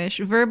 I wish.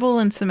 Verbal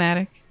and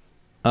somatic.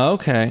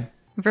 Okay.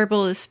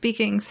 Verbal is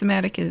speaking,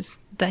 somatic is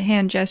the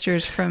hand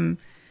gestures from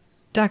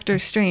Doctor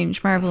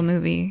Strange Marvel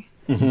movie.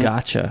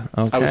 Gotcha.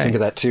 Okay. I was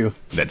thinking that too.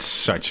 That's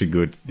such a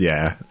good...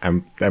 Yeah,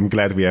 I'm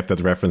glad we have that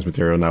reference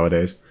material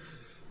nowadays.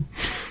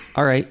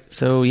 All right.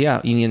 So,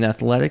 yeah, you need an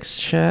athletics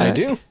check. I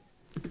do.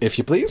 If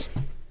you please.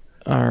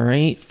 All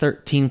right.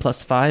 13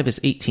 plus 5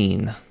 is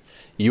 18.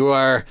 You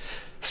are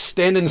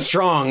standing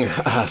strong,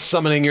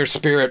 summoning your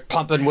spirit,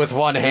 pumping with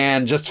one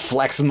hand, just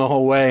flexing the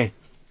whole way.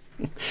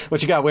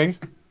 What you got, Wing?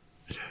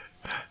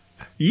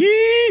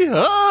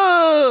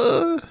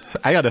 Yee-haw!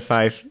 I got a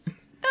 5.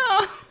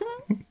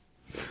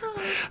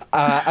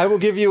 I will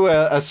give you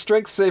a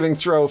strength saving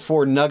throw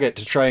for Nugget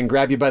to try and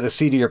grab you by the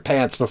seat of your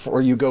pants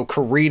before you go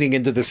careening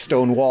into this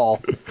stone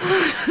wall.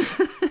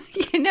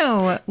 You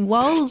know,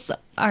 walls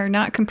are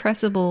not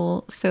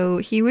compressible, so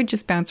he would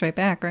just bounce right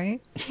back,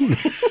 right?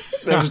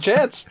 There's a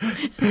chance.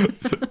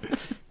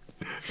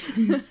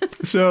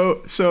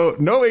 So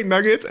knowing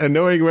Nugget and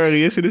knowing where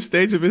he is in the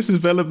stage of his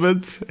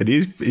development, and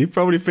he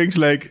probably thinks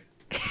like,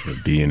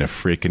 Being a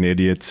freaking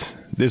idiot.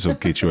 This will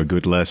teach you a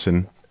good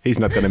lesson. he's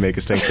not going to make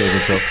a strength saving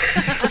throw.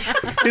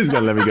 He's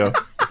going to let me go.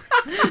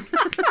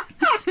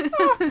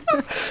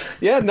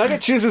 Yeah,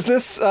 Nugget chooses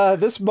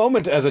this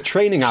moment as a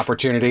training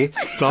opportunity.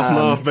 Tough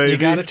love, baby. You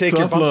got to take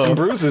your Tough bumps and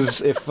love.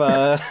 bruises if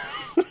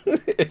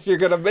if you're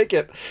gonna make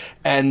it.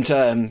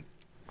 And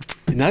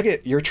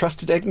Nugget, your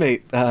trusted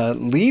eggmate,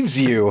 leaves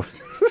you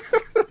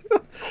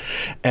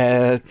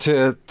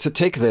to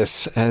take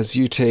this as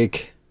you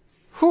take.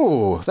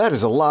 Whew, that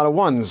is a lot of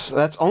ones.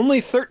 That's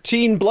only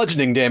 13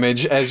 bludgeoning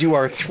damage as you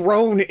are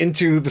thrown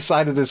into the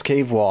side of this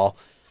cave wall.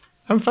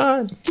 I'm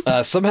fine.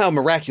 Somehow,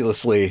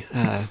 miraculously,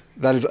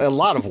 that is a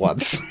lot of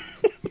ones.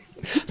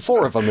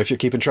 4 of them, if you're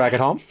keeping track at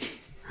home.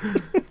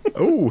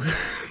 Oh,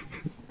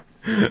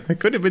 it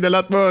could have been a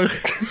lot more.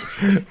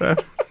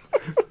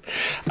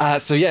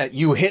 So yeah,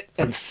 you hit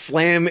and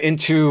slam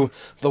into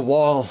the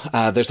wall.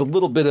 There's a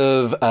little bit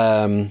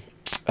of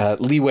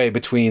leeway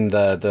between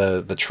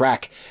the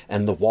track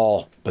and the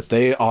wall, but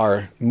they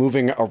are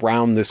moving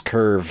around this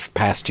curve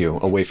past you,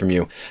 away from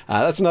you.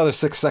 That's another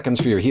 6 seconds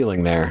for your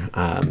healing there,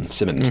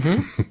 Simon.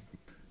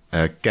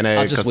 Can I?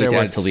 I'll just wait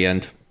down till the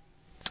end.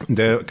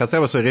 Because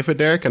there was a river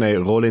there. Can I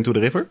roll into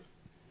the river?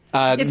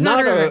 It's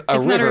not not a a river.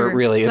 It's not a river, river.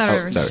 really. It's not a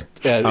It's river.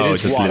 Sorry. it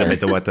is Just a water. little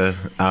bit of water.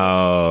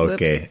 Oh,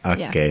 okay.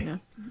 Whoops. Okay. Yeah, no.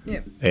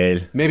 Yep. Well,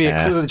 Maybe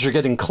a clue that you're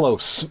getting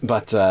close,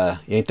 but you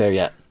ain't there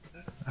yet.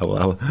 I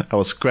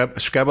will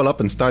scrabble up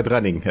and start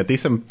running. At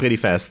least I'm pretty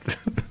fast.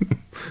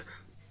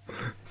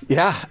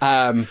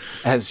 Yeah,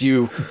 as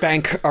you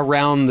bank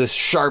around this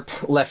sharp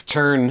left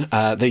turn,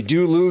 they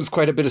do lose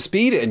quite a bit of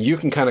speed, and you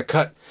can kind of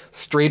cut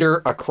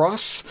straighter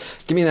across.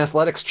 Give me an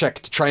athletics check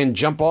to try and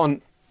jump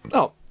on.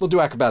 Oh, we'll do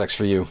acrobatics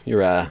for you.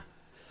 You're a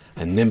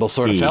nimble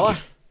sort of fella.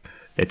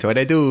 That's what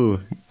I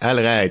do. All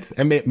right.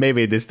 And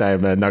maybe this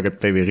time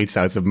Nugget maybe reached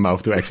out his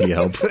mouth to actually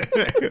help.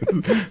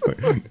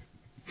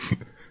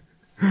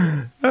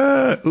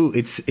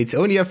 It's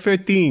only a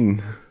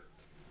 13.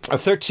 A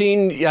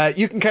 13,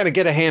 you can kind of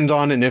get a hand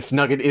on, and if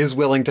Nugget is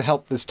willing to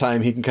help this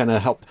time, he can kind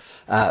of help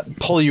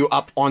pull you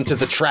up onto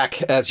the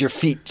track as your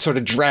feet sort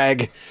of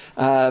drag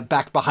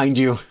back behind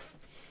you.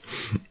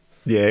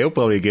 Yeah, he'll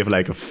probably give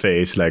like a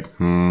face like,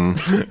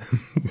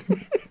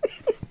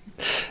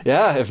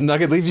 Yeah, if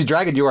Nugget leaves you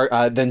dragging, you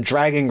are then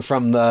dragging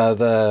from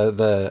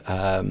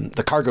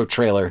the cargo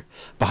trailer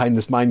behind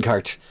this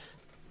minecart.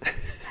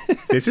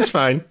 This is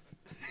fine.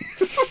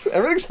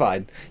 Everything's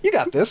fine. You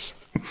got this.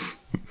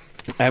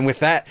 And with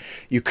that,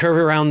 you curve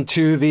around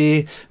to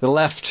the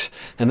left,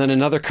 and then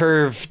another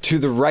curve to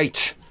the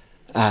right.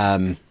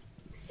 There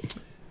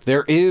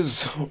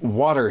is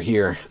water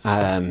here.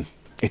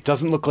 It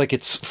doesn't look like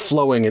it's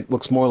flowing. It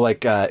looks more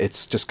like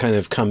it's just kind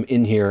of come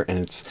in here, and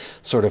it's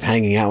sort of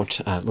hanging out.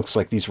 It looks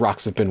like these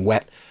rocks have been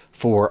wet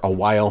for a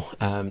while.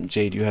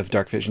 Jade, you have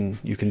dark vision.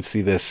 You can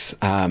see this.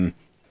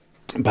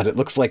 But it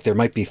looks like there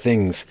might be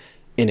things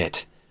in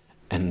it.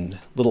 And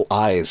little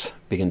eyes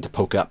begin to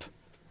poke up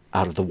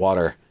out of the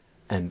water.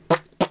 And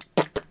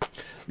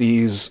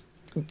these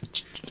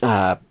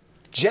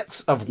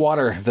jets of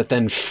water that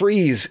then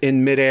freeze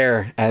in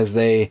midair as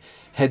they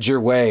head your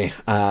way.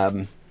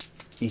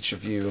 Each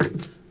of you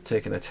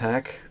take an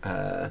attack.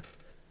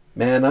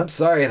 Man, I'm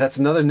sorry. That's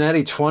another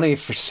natty 20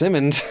 for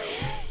Simond.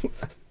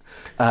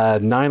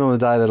 9 on the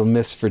die. That'll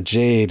miss for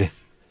Jade.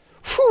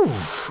 Whew.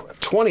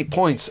 20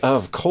 points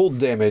of cold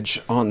damage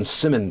on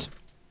Simond.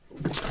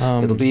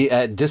 It'll be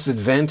at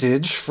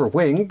disadvantage for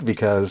Wing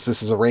because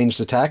this is a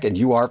ranged attack and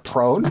you are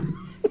prone.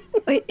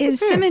 Wait, is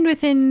Simon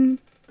within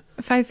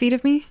 5 feet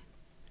of me?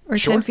 Or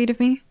Sure. 10 feet of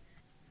me?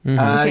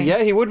 Okay.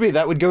 Yeah, he would be.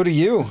 That would go to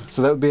you.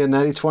 So that would be a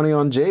natty 20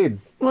 on Jade.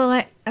 Well,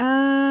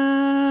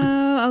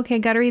 okay,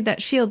 gotta read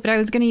that shield, but I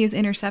was gonna use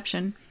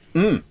interception.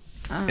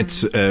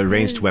 It's a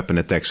ranged weapon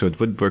attack, so it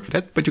would work for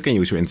that, but you can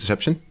use your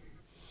interception.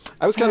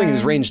 I was counting it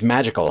as ranged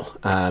magical,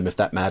 if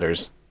that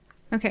matters.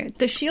 Okay,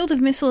 the shield of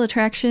missile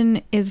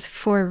attraction is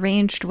for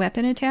ranged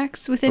weapon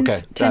attacks within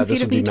Okay, 10 feet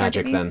this of would be me.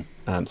 target magic me.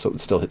 then. So it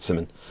would still hit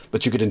Simon.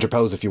 But you could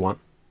interpose if you want.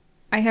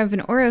 I have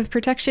an aura of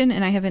protection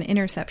and I have an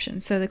interception.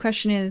 So the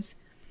question is,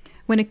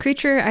 when a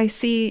creature I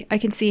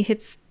can see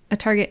hits a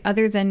target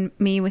other than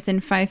me within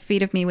 5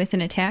 feet of me with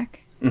an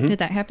attack, did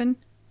that happen?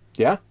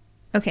 Yeah?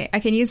 Okay, I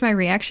can use my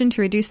reaction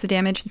to reduce the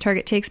damage the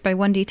target takes by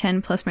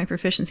 1d10 plus my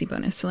proficiency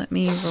bonus. So let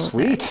me roll.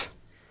 Sweet.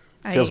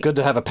 that. Feels I good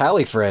to have a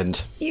pally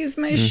friend. Use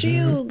my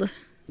shield.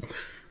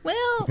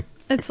 Well,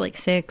 that's like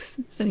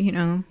 6, so you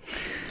know.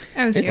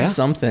 I was It's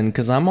something,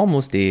 because I'm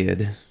almost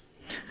dead.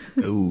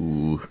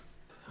 Ooh.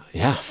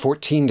 Yeah,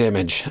 14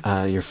 damage.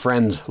 Your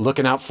friend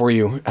looking out for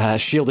you,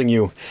 shielding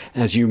you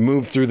as you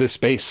move through this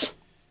space.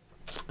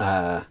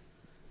 So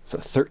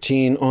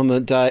 13 on the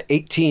die,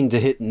 18 to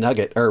hit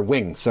Nugget, or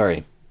Wing,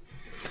 sorry.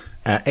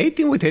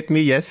 18 would hit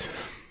me, yes.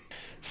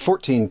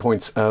 14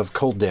 points of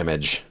cold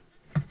damage.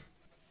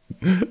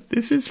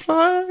 This is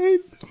fine.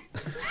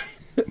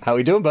 How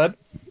we doing, bud?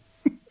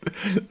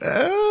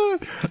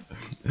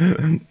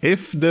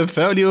 If the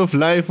value of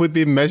life would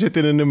be measured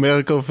in a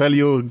numerical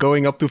value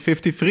going up to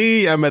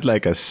 53, I'm at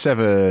like a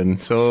 7.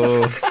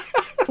 So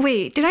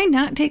Wait, did I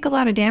not take a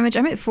lot of damage?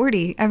 I'm at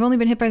 40. I've only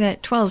been hit by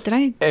that 12. Did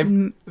I?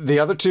 The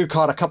other two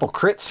caught a couple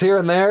crits here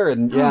and there,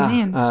 and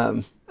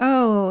man.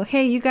 Oh,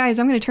 hey, you guys,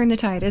 I'm going to turn the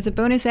tide. As a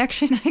bonus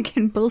action, I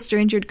can bolster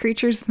injured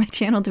creatures with my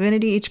channel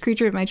divinity. Each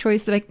creature of my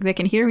choice that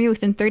can hear me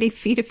within 30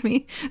 feet of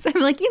me. So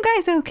I'm like, you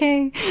guys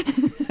okay?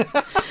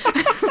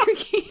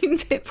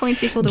 Regains hit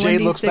points equal to 1d6.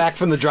 Jade looks back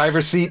from the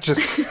driver's seat,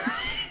 just...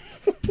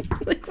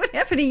 Like, what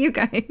happened to you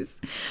guys?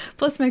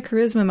 Plus my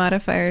charisma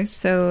modifier.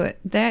 So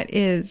that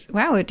is,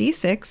 wow, a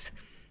d6.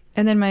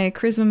 And then my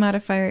charisma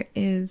modifier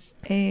is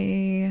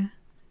a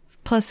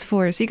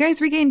 +4. So you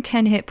guys regain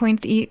 10 hit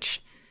points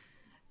each.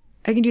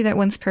 I can do that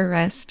once per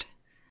rest.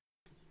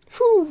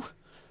 Whew.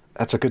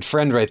 That's a good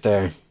friend right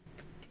there.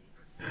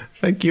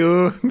 thank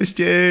you, Miss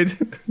Jade.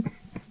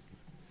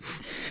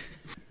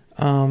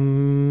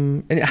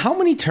 And how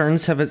many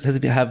turns have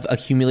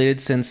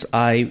accumulated since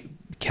I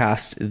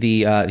cast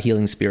the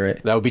healing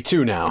spirit? That would be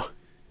 2 now.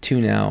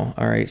 2 now.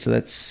 All right, so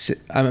that's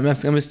I'm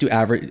just do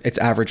average. It's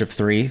average of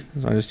 3,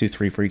 so I'll just do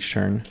 3 for each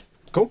turn.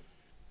 Cool.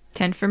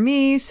 10 from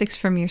me, 6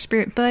 from your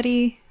spirit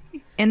buddy,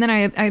 and then I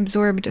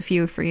absorbed a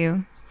few for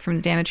you from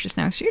the damage just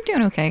now. So you're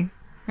doing okay,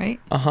 right?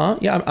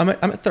 Yeah, I'm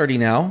at 30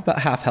 now, about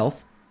half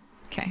health.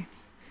 Okay.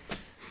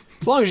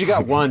 As long as you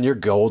got 1, you're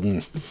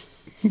golden.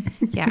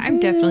 Yeah, I'm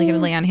definitely going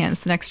to lay on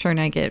hands the next turn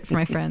I get for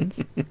my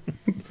friends.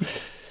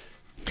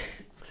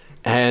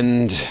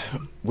 And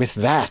with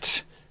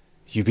that,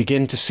 you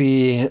begin to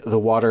see the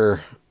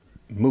water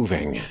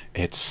moving.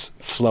 It's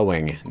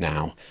flowing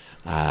now.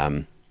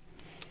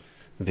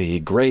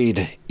 The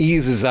grade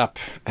eases up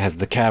as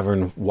the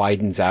cavern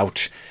widens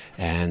out,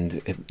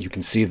 and you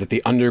can see that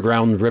the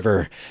underground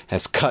river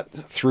has cut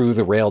through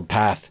the railed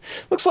path.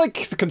 Looks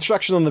like the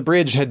construction on the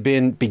bridge had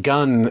been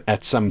begun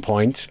at some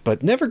point,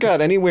 but never got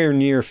anywhere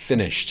near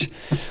finished,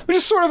 which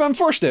is sort of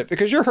unfortunate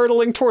because you're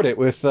hurtling toward it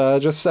with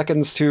just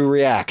seconds to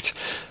react.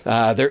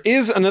 There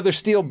is another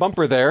steel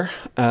bumper there,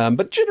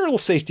 but general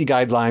safety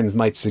guidelines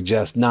might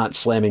suggest not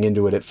slamming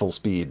into it at full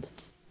speed.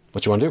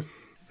 What you want to do?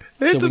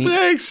 Hit the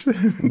brakes.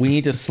 We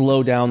need to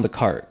slow down the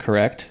cart,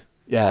 correct?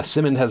 Yeah,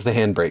 Simon has the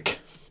handbrake.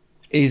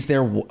 Is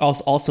there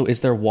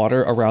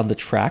water around the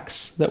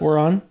tracks that we're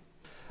on?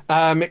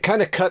 It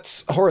kind of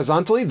cuts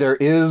horizontally. There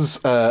is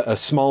a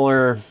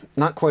smaller,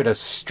 not quite a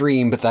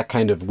stream, but that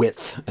kind of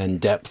width and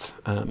depth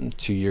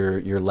to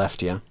your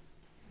left, yeah.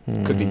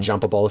 Could be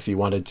jumpable if you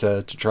wanted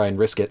to try and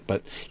risk it,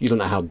 but you don't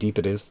know how deep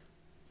it is.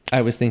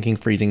 I was thinking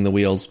freezing the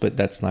wheels, but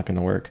that's not going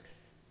to work.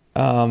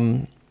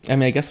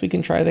 I guess we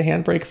can try the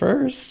handbrake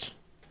first.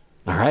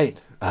 All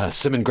right.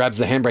 Simon grabs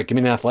the handbrake. Give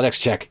me an athletics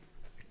check.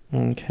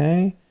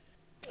 Okay.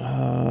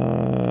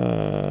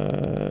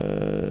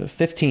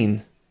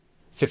 15.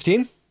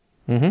 15?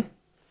 Mm-hmm.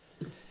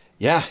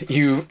 Yeah,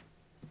 you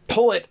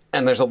pull it,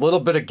 and there's a little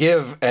bit of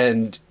give,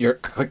 and you're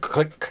click,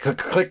 click, click,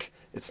 click.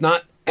 It's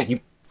not, and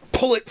you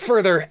pull it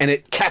further, and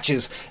it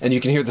catches, and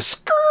you can hear the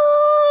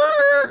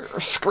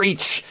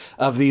screech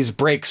of these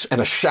brakes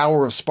and a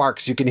shower of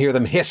sparks. You can hear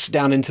them hiss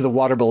down into the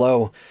water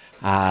below.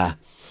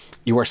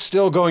 You are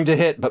still going to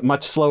hit, but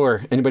much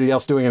slower. Anybody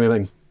else doing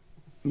anything?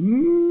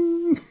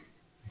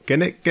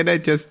 Can I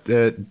just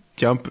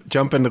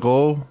jump and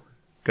roll?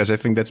 Because I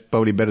think that's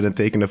probably better than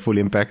taking a full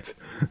impact.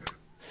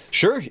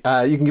 Sure. You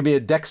can give me a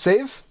dex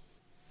save.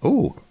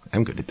 Oh,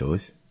 I'm good at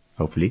those.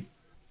 Hopefully.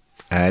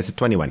 It's a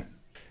 21.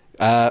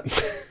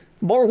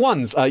 More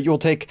ones. You will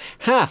take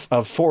half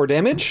of 4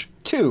 damage.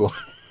 2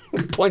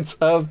 points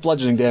of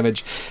bludgeoning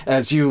damage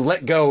as you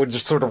let go and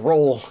just sort of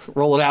roll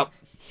it out.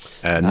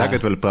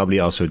 Nugget will probably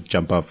also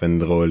jump off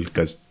and roll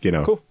because,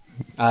 Cool.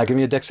 Give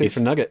me a dex save for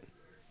Nugget.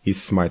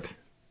 He's smart.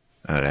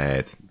 All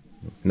right.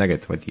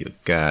 Nugget, what do you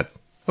got?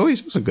 Oh,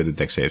 he's also good at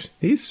dex saves.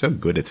 He's so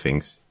good at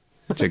things.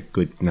 Such a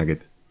good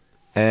Nugget.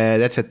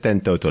 That's a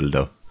 10 total,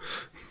 though.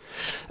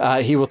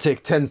 He will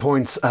take 10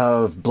 points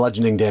of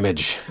bludgeoning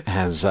damage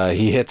as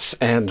he hits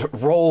and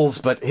rolls,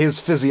 but his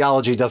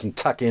physiology doesn't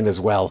tuck in as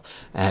well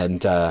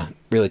and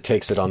really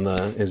takes it on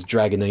his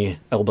dragony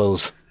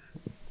elbows.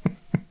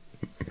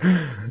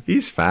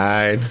 He's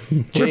fine.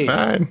 Jade, We're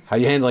fine. how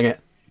you handling it?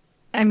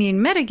 I mean,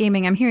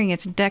 metagaming, I'm hearing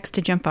it's Dex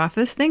to jump off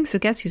this thing, so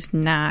guess who's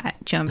not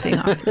jumping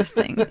off this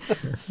thing?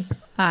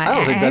 I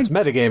don't think that's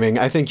metagaming.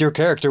 I think your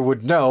character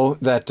would know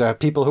that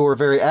people who are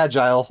very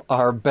agile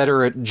are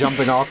better at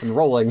jumping off and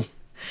rolling.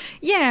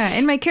 Yeah,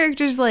 and my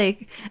character's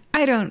like,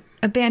 I don't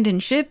abandon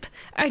ship.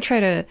 I try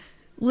to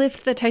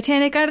lift the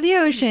Titanic out of the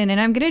ocean,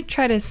 and I'm going to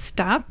try to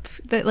stop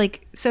that.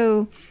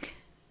 So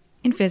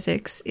in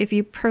physics, if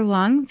you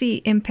prolong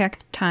the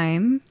impact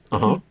time,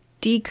 you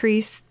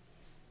decrease.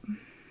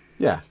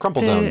 Yeah,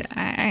 crumple zone.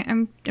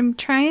 I'm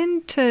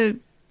trying to.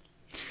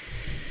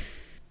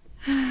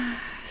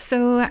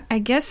 So I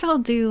guess I'll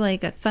do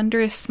like a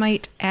thunderous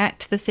smite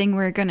at the thing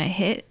we're gonna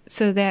hit,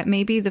 so that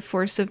maybe the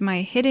force of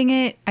my hitting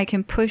it, I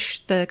can push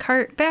the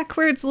cart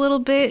backwards a little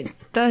bit,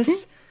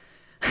 thus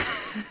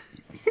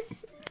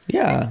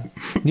Yeah.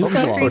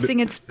 decreasing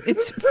its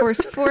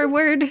force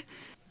forward.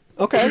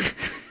 Okay.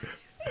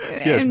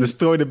 Yes,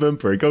 destroy the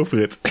bumper. Go for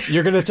it.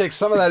 You're going to take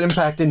some of that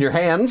impact in your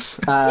hands,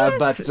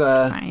 but It's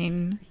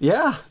fine.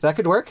 yeah, that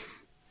could work.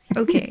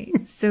 Okay,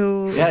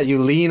 so Yeah,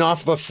 you lean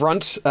off the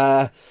front.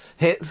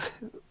 Hit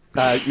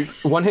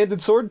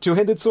one-handed sword,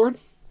 two-handed sword.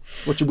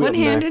 What you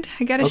wielding there? one-handed.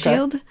 I got a Okay.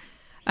 shield.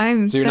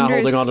 I'm So you're not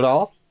thunderous. holding on at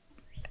all.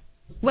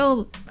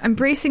 Well, I'm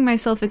bracing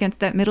myself against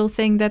that middle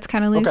thing that's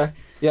kind of loose. Okay,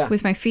 yeah.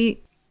 With my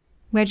feet,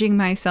 wedging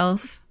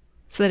myself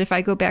so that if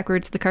I go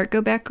backwards, the cart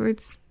go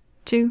backwards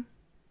too.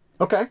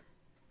 Okay.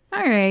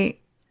 All right,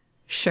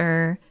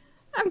 sure.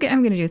 I'm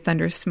gonna do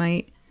Thunder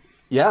Smite.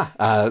 Yeah.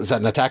 Is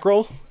that an attack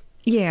roll?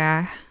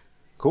 Yeah,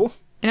 Cool.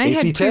 and I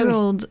AC had 10.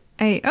 pre-rolled.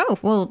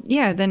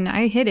 Yeah. Then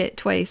I hit it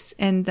twice,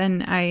 and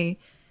then I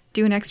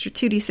do an extra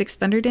 2d6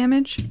 thunder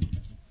damage,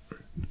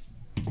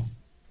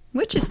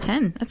 which is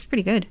 10. That's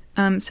pretty good.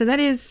 So that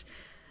is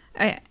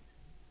a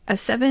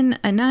 7,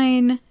 a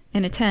 9,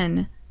 and a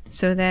 10.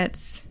 So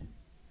that's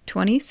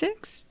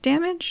 26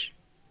 damage.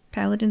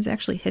 Paladin's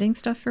actually hitting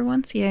stuff for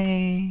once.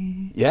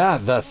 Yay. Yeah,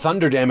 the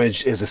thunder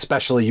damage is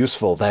especially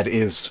useful. That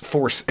is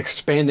force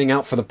expanding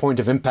out for the point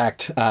of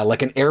impact,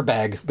 like an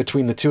airbag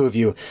between the two of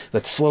you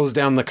that slows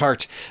down the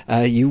cart.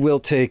 You will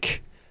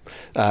take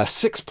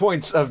 6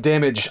 points of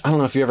damage. I don't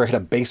know if you ever hit a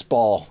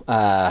baseball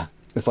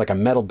with like a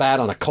metal bat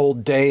on a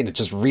cold day and it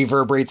just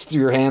reverberates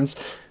through your hands.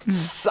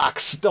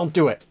 Sucks. Don't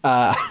do it.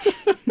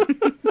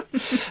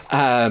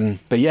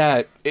 But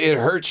yeah, it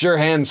hurts your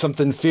hand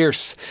something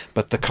fierce,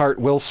 but the cart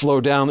will slow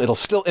down. It'll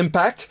still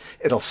impact.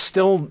 It'll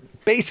still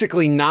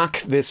basically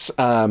knock this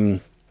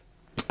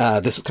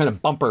this kind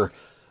of bumper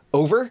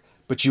over,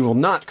 but you will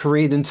not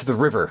careen into the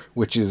river,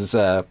 which is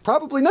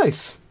probably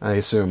nice, I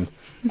assume.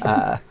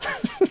 I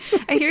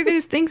hear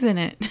there's things in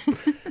it.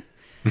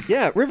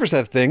 Yeah, rivers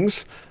have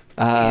things.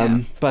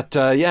 But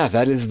yeah,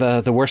 that is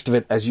the worst of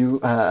it. As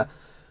you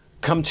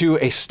come to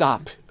a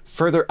stop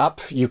further up,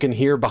 you can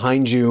hear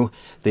behind you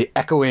the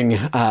echoing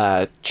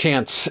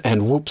chants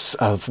and whoops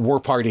of war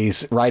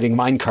parties riding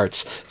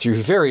minecarts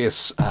through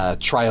various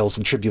trials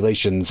and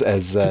tribulations,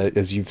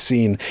 as you've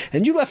seen.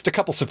 And you left a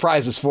couple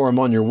surprises for them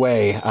on your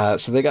way,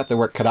 so they got their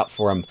work cut out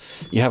for them.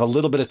 You have a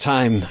little bit of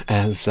time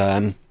as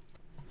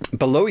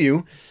below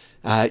you.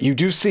 You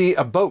do see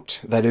a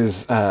boat that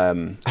is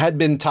had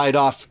been tied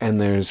off,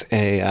 and there's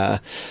a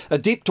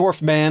deep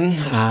dwarf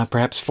man,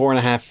 perhaps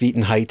 4.5 feet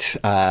in height.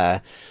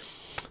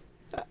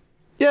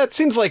 Yeah, it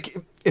seems like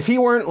if he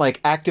weren't like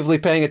actively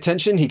paying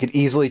attention, he could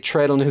easily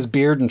tread on his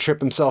beard and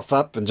trip himself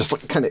up, and just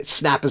like kind of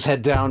snap his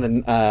head down. And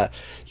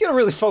you gotta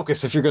really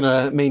focus if you're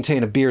gonna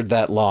maintain a beard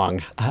that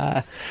long.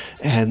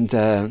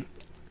 It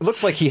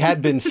looks like he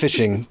had been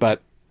fishing,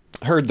 but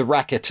heard the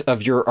racket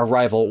of your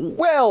arrival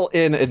well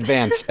in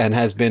advance and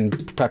has been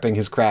prepping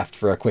his craft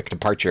for a quick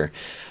departure.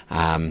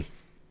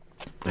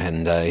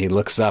 He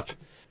looks up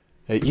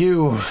at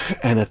you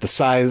and at the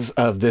size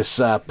of this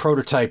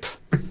prototype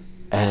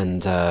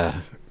and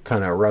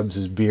kind of rubs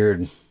his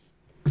beard.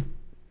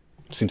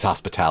 Seems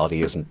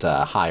hospitality isn't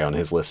high on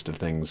his list of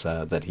things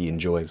that he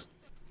enjoys.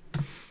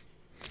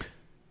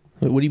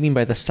 What do you mean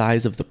by the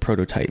size of the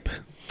prototype?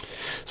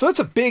 So it's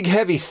a big,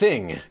 heavy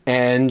thing,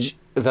 and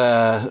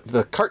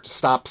the cart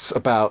stops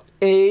about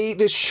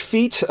 8-ish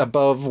feet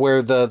above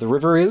where the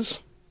river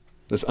is,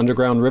 this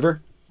underground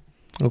river.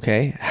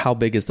 Okay, how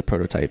big is the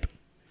prototype?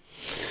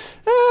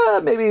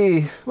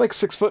 Maybe like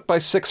 6 foot by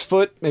 6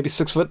 foot, maybe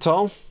 6 foot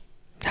tall.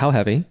 How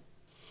heavy?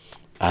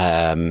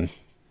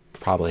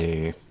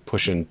 Probably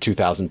pushing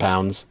 2,000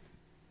 pounds.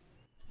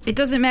 It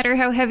doesn't matter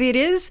how heavy it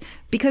is,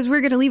 because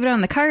we're going to leave it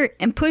on the cart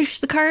and push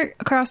the cart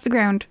across the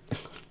ground.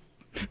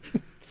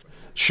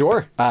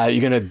 Sure.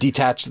 You gonna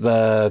detach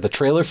the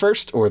trailer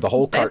first, or the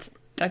whole cart?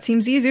 That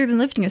seems easier than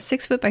lifting a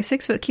 6 foot by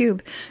 6 foot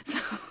cube. So,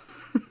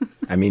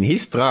 I mean,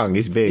 he's strong.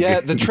 He's big. Yeah,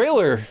 the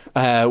trailer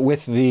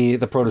with the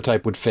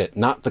prototype would fit,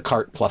 not the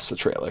cart plus the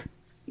trailer.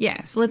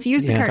 yeah, so let's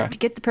use the cart to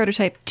get the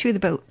prototype to the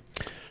boat.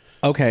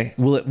 Okay,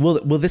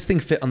 will this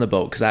thing fit on the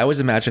boat? Because I always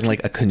imagine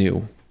like a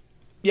canoe.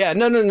 Yeah,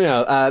 no.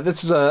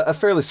 This is a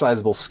fairly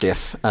sizable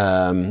skiff,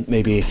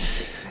 maybe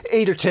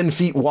 8 or 10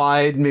 feet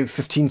wide, maybe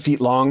 15 feet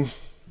long.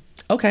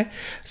 Okay,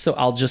 so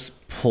I'll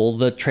just pull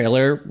the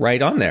trailer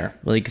right on there.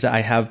 Like, 'cause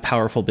I have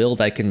powerful build,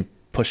 I can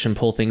push and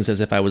pull things as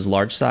if I was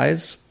large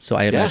size. So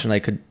I imagine I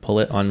could pull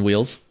it on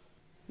wheels.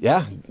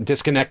 Yeah,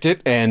 disconnect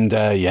it, and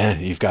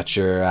you've got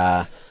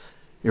your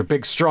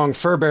big, strong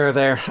fur bearer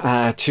there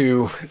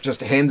to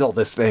just handle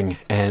this thing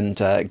and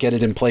get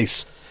it in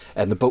place.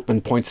 And the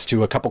boatman points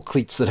to a couple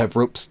cleats that have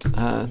ropes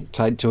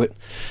tied to it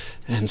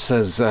and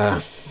says,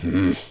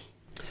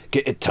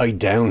 get it tied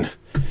down.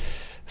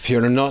 If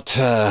you're not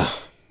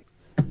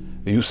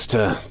used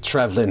to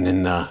traveling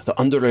in the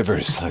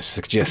underrivers, I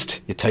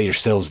suggest you tie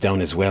yourselves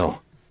down as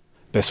well.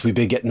 Best we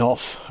be getting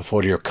off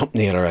before your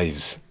company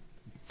arrives.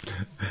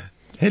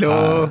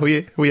 Hello,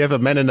 we have a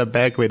man in the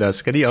back with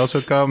us. Can he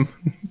also come?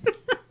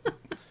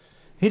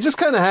 He just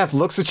kind of half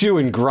looks at you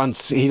and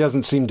grunts. He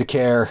doesn't seem to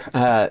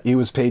care. He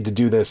was paid to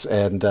do this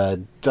and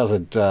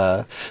doesn't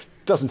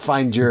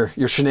find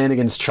your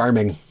shenanigans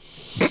charming.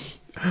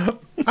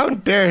 How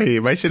dare he?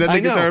 My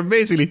shenanigans know. are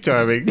amazingly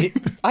charming.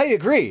 I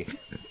agree.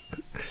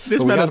 This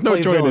But we man has gotta no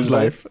play joy in his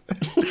villains, life.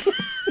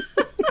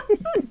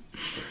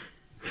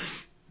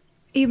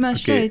 You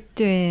must show it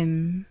to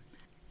him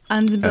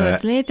on the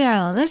boat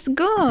later. Let's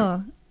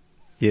go.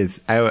 Yes,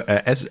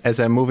 as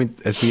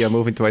we are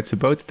moving towards the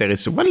boat, there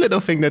is one little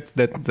thing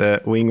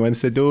that Wing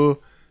wants to do.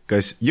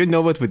 Because you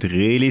know what would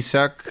really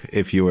suck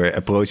if you were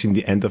approaching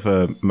the end of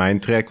a mine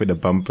track with a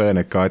bumper and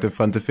a cart in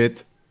front of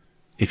it.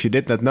 If you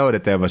did not know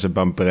that there was a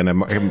bumper and a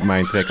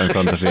mine track in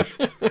front of it,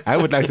 I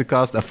would like to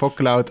cast a fog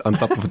cloud on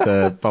top of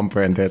the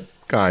bumper and the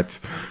cart.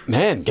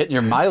 Man, getting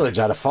your mileage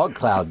out of Fog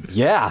Cloud.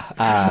 Yeah,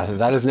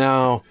 that is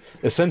now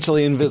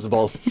essentially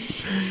invisible.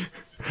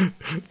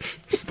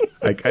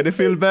 I kind of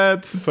feel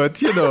bad,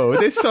 but you know,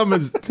 they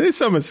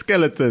summon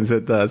skeletons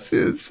at us,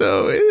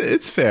 so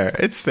it's fair.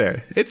 It's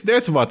fair.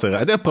 There's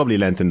water. They'll probably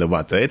land in the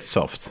water. It's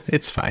soft.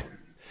 It's fine.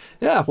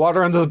 Yeah,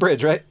 water under the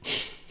bridge, right?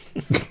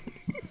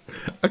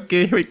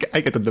 Okay,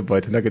 I get on the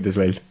boat. Look at this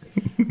way.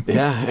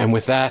 Yeah, and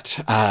with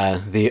that,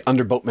 the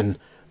underboatman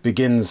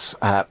begins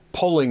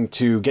pulling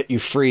to get you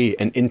free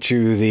and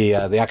into the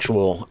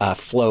actual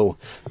flow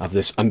of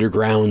this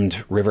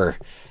underground river.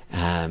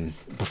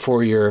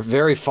 Before you're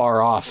very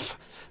far off,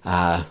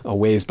 a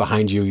ways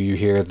behind you, you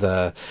hear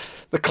the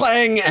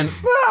clang and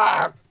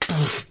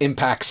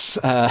impacts.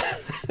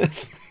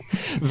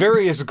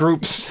 Various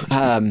groups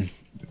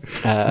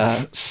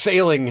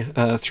sailing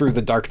through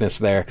the darkness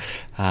there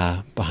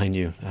behind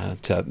you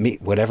to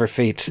meet whatever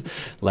fate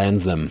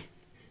lands them.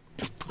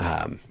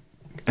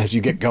 As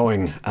you get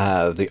going,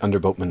 the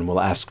underboatman will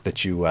ask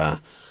that you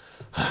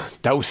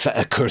douse that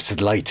accursed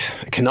light.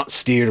 I cannot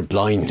steer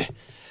blind.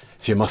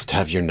 If you must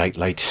have your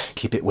nightlight,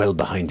 keep it well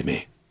behind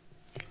me.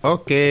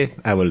 Okay,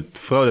 I will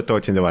throw the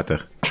torch in the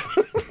water.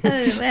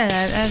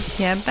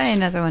 Yeah, buy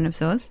another one of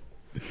those.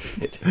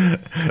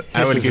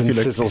 I will give you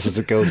sizzles as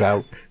it goes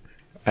out.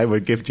 I will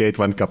give Jade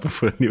 1 copper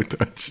for a new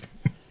torch.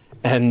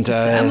 And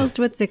It's almost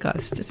what they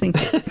cost. Thank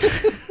you.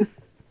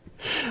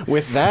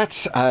 with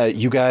that,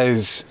 you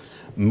guys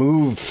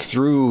move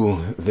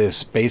through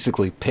this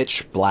basically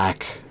pitch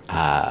black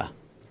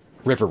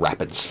river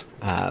rapids.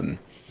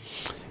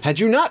 Had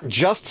you not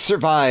just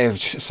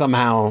survived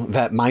somehow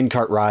that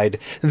minecart ride,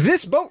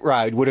 this boat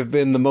ride would have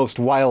been the most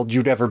wild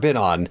you'd ever been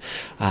on.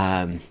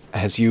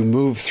 As you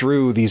move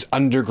through these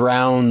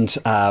underground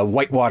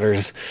white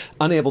waters,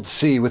 unable to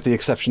see with the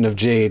exception of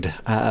Jade.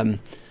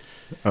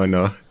 Oh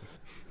no.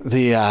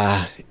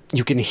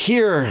 You can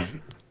hear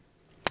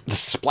the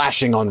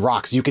splashing on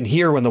rocks. You can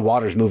hear when the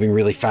water's moving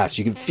really fast.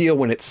 You can feel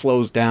when it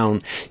slows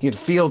down. You can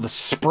feel the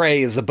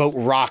spray as the boat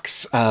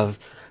rocks, and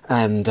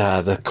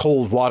the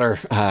cold water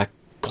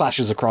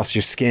clashes across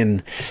your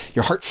skin.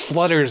 Your heart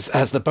flutters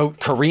as the boat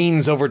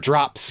careens over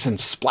drops and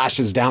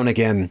splashes down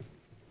again.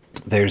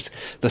 There's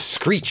the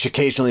screech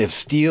occasionally of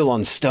steel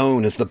on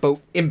stone as the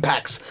boat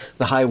impacts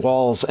the high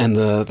walls, and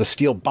the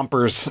steel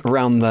bumpers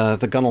around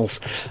the gunnels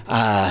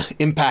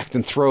impact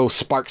and throw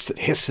sparks that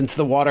hiss into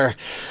the water.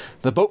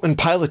 The boatman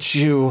pilots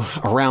you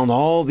around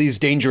all these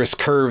dangerous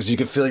curves. You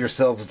can feel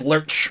yourselves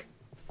lurch.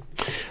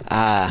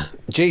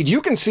 Jade,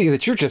 you can see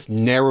that you're just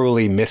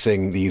narrowly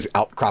missing these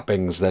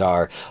outcroppings that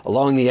are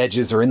along the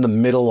edges or in the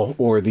middle,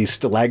 or these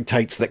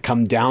stalactites that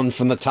come down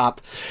from the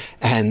top.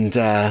 And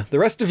the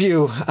rest of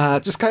you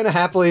just kind of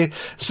happily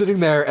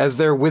sitting there as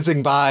they're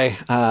whizzing by.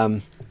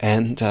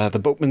 And the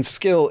boatman's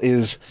skill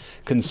is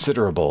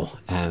considerable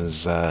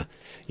as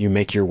you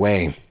make your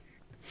way.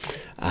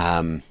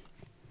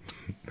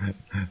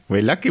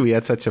 We're lucky we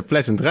had such a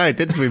pleasant ride,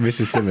 didn't we,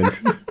 Mrs.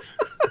 Simmons?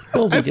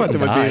 Well, we I thought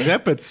didn't there would be die.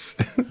 rapids.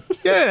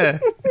 Yeah,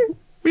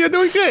 we are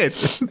doing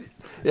great.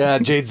 Yeah,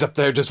 Jade's up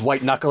there just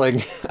white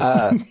knuckling.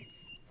 I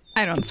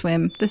don't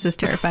swim. This is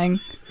terrifying.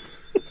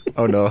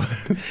 Oh no.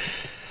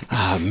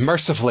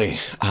 Mercifully,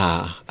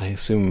 I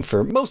assume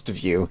for most of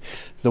you,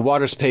 the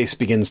water's pace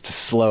begins to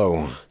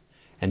slow,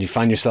 and you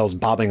find yourselves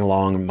bobbing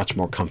along at a much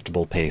more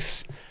comfortable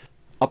pace.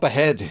 Up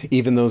ahead,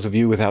 even those of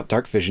you without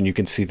dark vision, you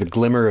can see the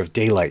glimmer of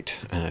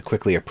daylight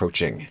quickly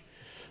approaching.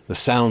 The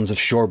sounds of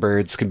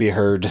shorebirds can be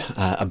heard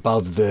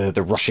above the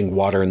rushing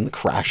water and the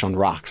crash on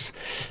rocks.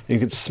 You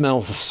can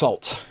smell the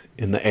salt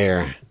in the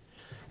air.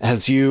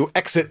 As you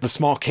exit the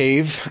small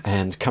cave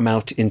and come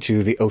out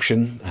into the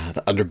ocean,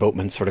 the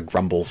underboatman sort of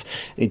grumbles.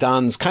 He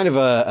dons kind of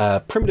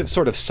a primitive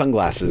sort of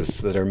sunglasses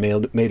that are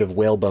made of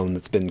whalebone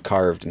that's been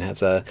carved and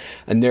has a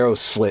narrow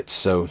slit,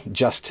 so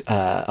just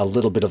a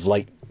little bit of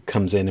light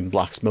comes in and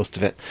blocks most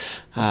of it.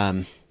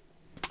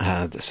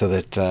 So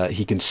that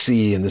he can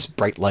see in this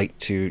bright light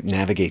to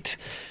navigate.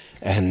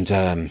 And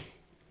the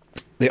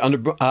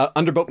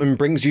underboatman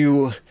brings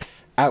you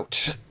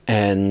out.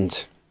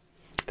 And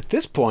at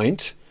this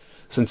point,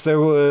 since there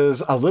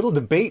was a little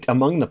debate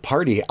among the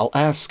party, I'll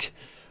ask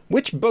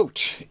which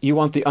boat you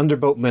want the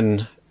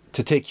underboatman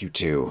to take you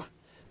to.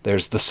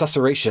 There's the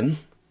Susurration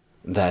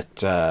that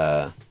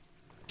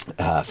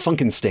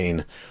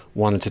Funkenstein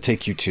wanted to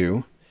take you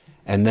to.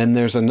 And then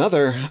there's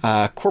another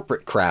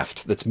corporate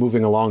craft that's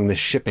moving along this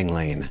shipping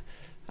lane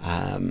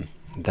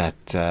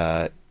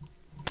that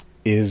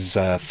is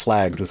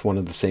flagged with one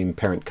of the same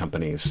parent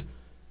companies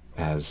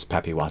as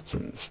Pappy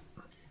Watson's.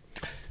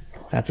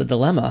 That's a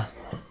dilemma.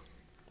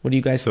 What do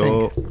you guys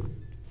think? So,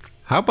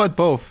 how about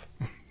both?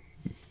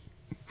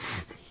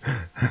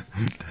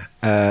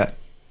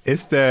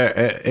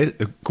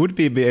 Could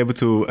we be able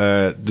to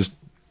just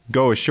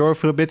go ashore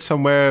for a bit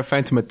somewhere,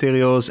 find some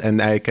materials,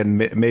 and I can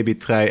maybe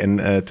try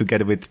and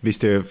together with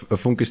Mr.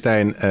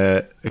 Funkenstein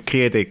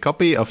create a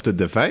copy of the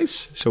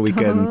device so we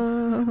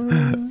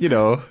can,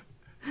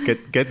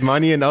 get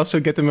money and also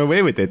get them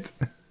away with it.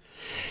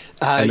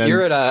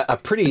 You're at a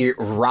pretty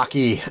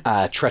rocky,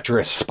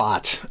 treacherous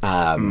spot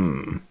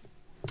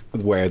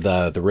where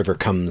the river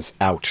comes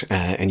out,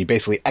 and you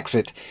basically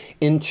exit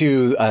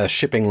into a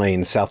shipping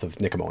lane south of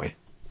Nicomoy.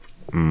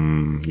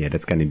 Yeah,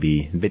 that's going to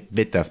be a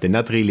bit tough. They're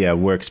not really a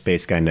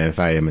workspace kind of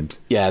environment.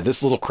 Yeah,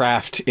 this little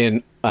craft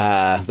in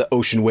the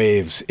ocean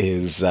waves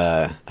is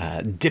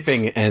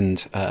dipping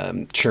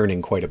and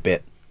churning quite a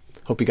bit.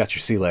 Hope you got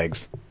your sea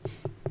legs.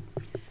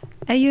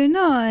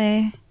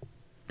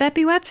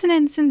 Pappy Watson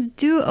and Sons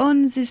do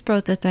own this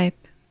prototype.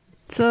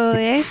 So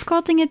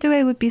escorting it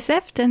away would be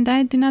theft, and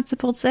I do not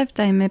support theft.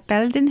 I am a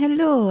paladin.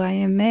 Hello, I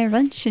am a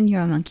wrench and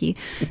you're a monkey.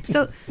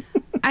 So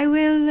I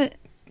will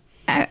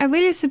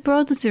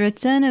support the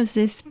return of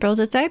this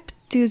prototype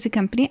to the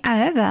company.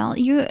 However,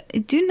 you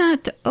do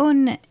not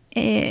own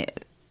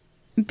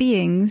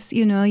beings.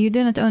 You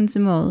do not own the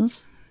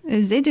moles.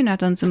 They do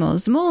not own the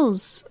moles. The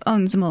moles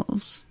own the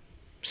moles.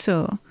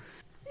 So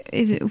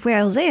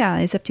where they are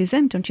is up to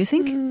them, don't you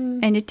think?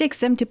 And it takes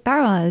them to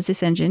power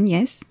this engine,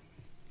 yes?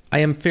 I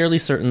am fairly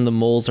certain the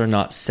moles are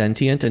not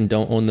sentient and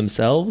don't own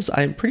themselves.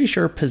 I'm pretty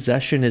sure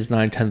possession is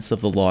 9/10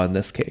 of the law in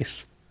this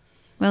case.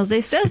 Well,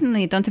 they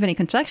certainly don't have any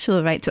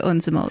contractual right to own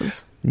the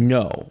moles.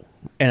 No.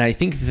 And I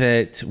think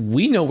that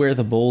we know where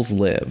the moles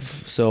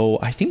live. So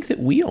I think that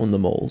we own the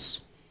moles.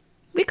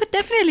 We could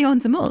definitely own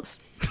the moles.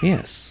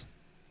 Yes.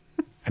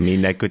 I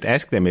mean, I could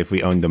ask them if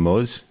we own the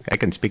moles. I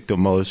can speak to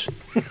moles.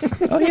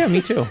 Oh, yeah,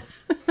 me too.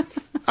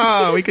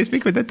 Oh, we can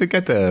speak with them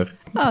together.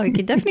 Oh, we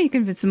could definitely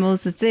convince the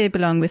moles that they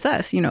belong with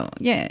us,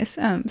 yes.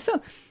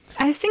 So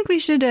I think we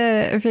should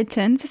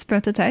return this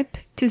prototype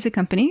to the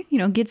company,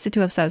 get the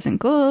 12,000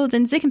 gold,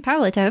 and they can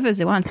power it however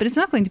they want, but it's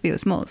not going to be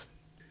with moles.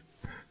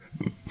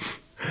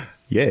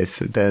 Yes,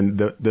 then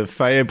the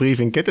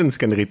fire-breathing kittens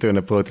can return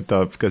a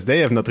prototype, because they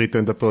have not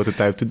returned a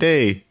prototype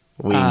today.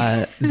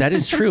 That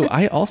is true.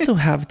 I also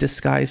have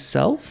disguise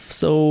self,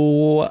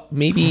 so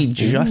maybe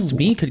just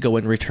me could go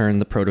and return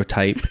the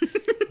prototype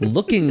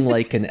looking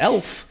like an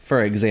elf,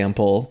 for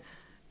example.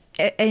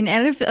 An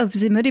elf of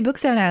the Moody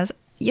Booksellers.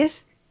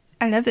 Yes,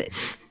 I love it.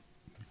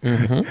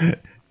 Mm-hmm.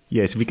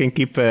 Yes, we can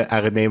keep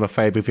our name of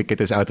fire-breathing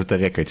kittens out of the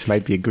records.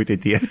 Might be a good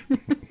idea.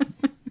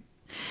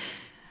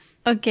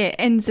 Okay,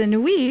 and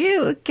then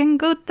we can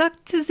go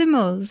talk to the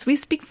moles. We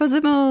speak for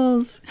the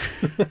moles.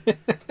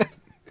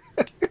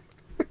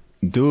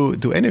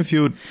 Do any of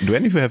you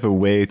have a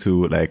way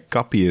to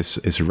copy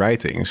his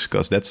writings?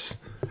 Because that's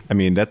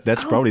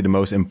probably the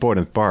most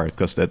important part.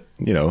 Because the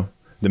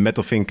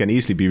metal thing can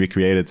easily be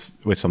recreated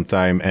with some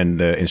time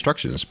and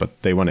instructions,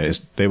 but they want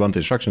the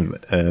instructions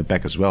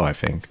back as well, I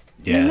think.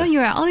 Yeah.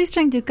 You are always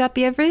trying to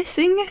copy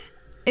everything,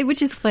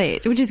 which is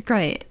great.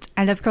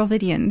 I love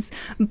Corvidians,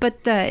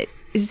 but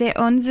they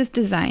own this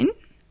design.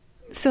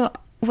 So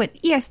what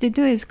he has to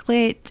do is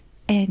create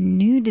a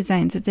new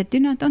design that they do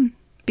not own.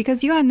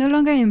 Because you are no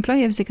longer an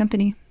employee of the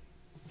company.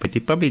 But he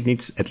probably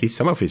needs at least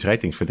some of his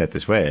writings for that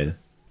as well.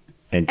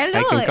 And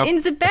hello,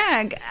 in the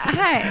bag.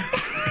 Hi.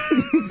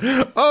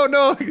 Oh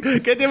no,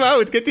 get him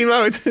out.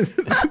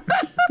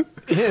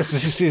 Yes,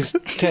 this is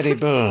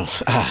terrible.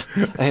 I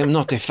am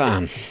not a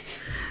fan.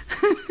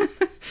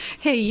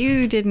 Hey,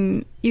 you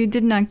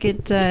did not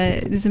get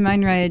the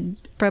mine ride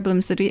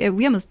problems that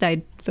we almost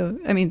died. So,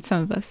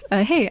 some of us.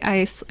 Hey,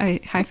 I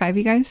high five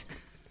you guys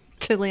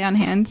to lay on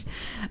hands.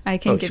 I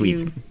can give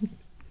you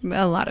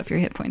a lot of your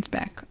hit points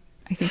back.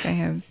 I think I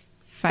have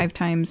 5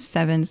 times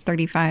 7 is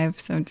 35,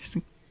 so just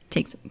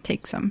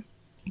take some.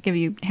 I give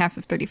you half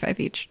of 35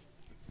 each.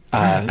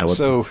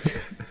 So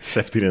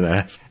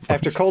 17.5.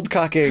 After cold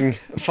cocking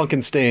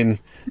Funkenstein,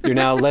 you're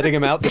now letting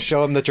him out to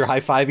show him that you're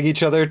high-fiving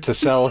each other to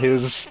sell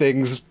his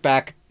things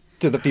back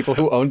to the people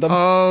who owned them.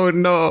 Oh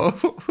no.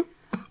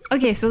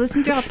 Okay, so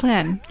listen to our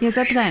plan. Here's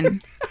our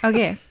plan.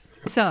 Okay,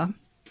 so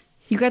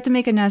you got to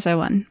make another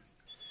one.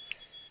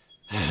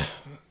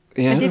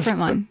 Yes, a different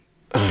one.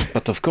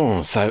 But of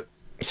course,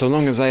 so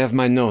long as I have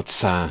my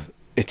notes,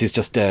 it is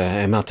just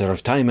a matter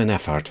of time and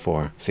effort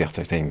for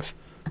certain things.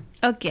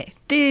 Okay.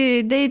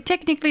 They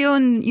technically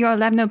own your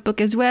lab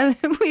notebook as well.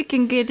 We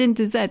can get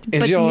into that.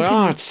 Is your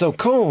art so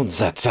cold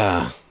that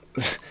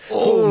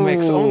who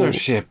makes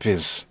ownership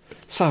is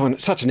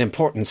such an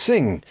important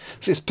thing?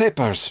 These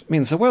papers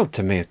means the world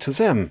to me, to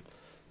them.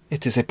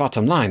 It is a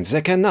bottom line.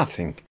 They care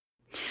nothing.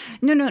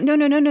 No.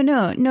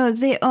 No,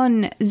 they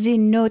own the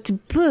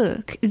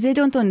notebook. They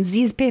don't own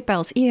these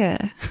papers here.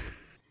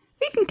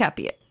 We can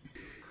copy it.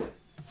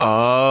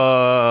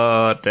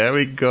 Oh, there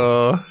we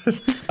go.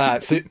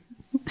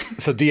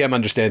 So DM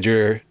understands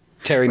you're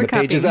tearing We're the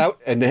pages copying. out?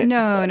 And then,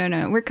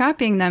 No. We're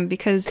copying them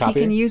because he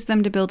Copying? can use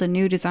them to build a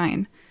new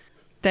design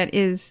that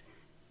is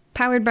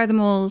powered by the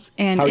moles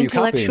and How are you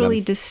copying intellectually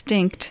them?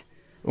 distinct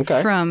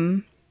Okay.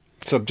 from...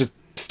 So just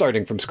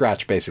starting from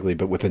scratch, basically,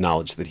 but with the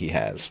knowledge that he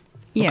has.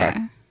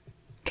 Yeah.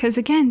 Because,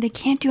 again, they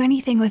can't do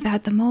anything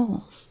without the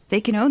moles.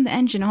 They can own the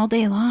engine all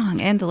day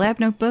long and the lab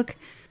notebook.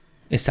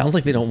 It sounds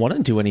like they don't want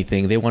to do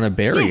anything. They want to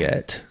bury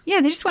it.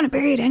 Yeah, they just want to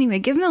bury it anyway.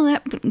 Give them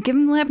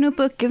the lab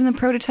notebook, give them the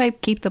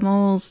prototype, keep the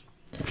moles.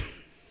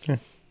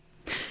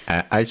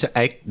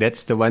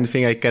 That's the one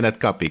thing I cannot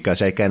copy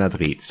because I cannot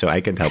read, so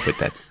I can't help with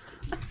that.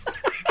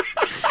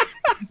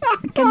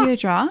 Can you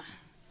draw?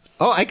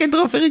 Oh, I can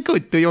draw very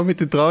good. Do you want me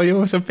to draw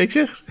you some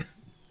pictures?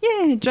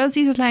 Yeah, draw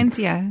these lines,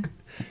 yeah.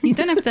 You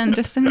don't have to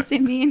understand what they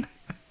mean.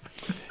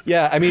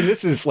 Yeah, I mean,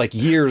 this is like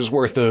years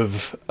worth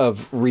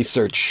of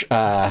research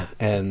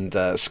and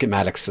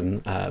schematics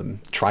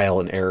and trial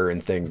and error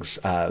and things.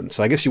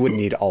 So I guess you wouldn't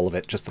need all of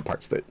it, just the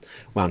parts that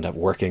wound up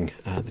working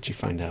that you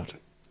find out.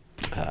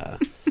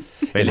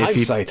 In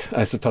hindsight,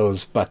 I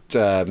suppose. But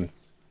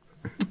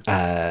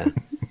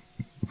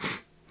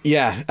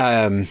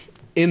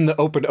in the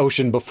open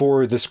ocean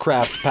before this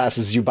craft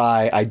passes you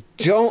by, I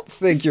don't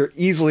think you're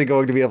easily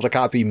going to be able to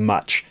copy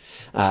much.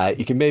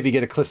 You can maybe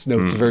get a Cliff's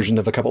Notes version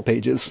of a couple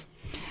pages.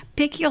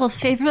 Pick your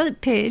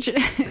favorite page,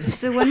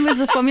 the one where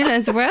the formula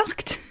has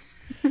worked.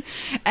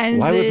 And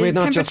Why would the we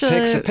not just take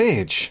temperature- the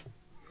page?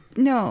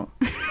 No.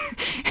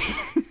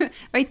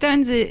 Write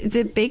down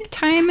the bake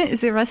time,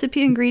 the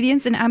recipe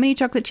ingredients, and how many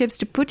chocolate chips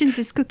to put in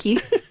this cookie.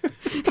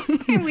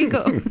 Here we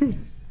go.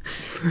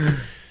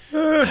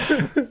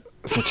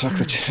 The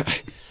chocolate chip.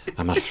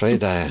 I'm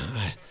afraid I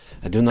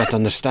do not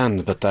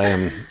understand, but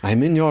I'm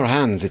in your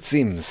hands, it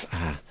seems.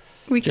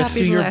 We Just copied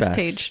do the your last best.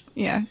 page.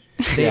 Yeah.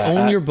 They Yeah,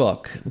 own your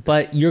book,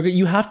 but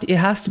you have to. It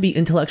has to be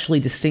intellectually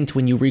distinct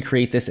when you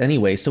recreate this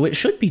anyway. So it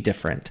should be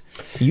different.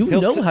 You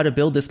He'll know t- how to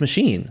build this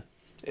machine.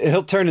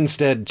 He'll turn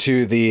instead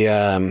to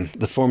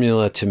the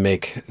formula to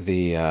make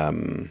the.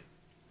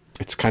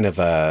 It's kind of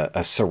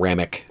a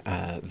ceramic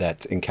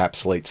that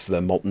encapsulates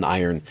the molten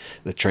iron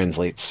that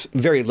translates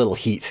very little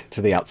heat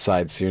to the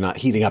outside, so you're not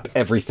heating up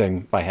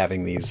everything by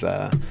having these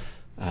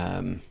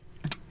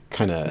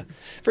kind of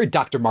very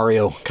Dr.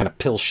 Mario kind of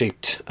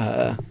pill-shaped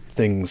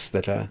things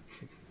that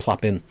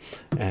plop in.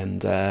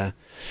 And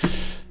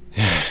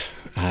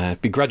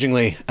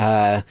begrudgingly,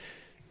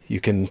 you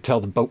can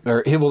tell the boat,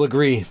 or he will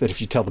agree that if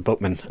you tell the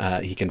boatman,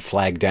 he can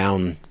flag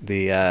down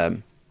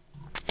the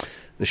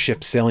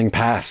ship sailing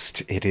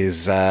past. It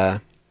is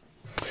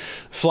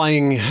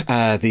flying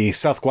the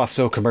South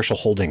Guaso Commercial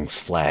Holdings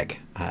flag.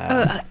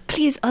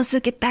 Please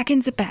also get back in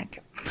the bag.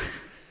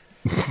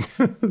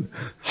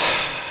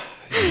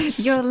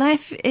 Your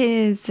life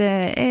is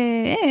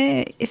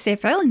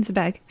safer in the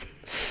bag.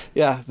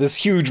 Yeah, this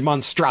huge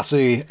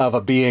monstrosity of a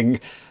being,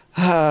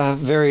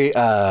 very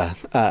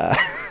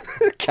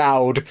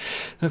cowed,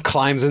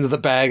 climbs into the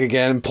bag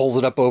again and pulls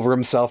it up over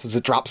himself as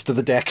it drops to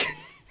the deck.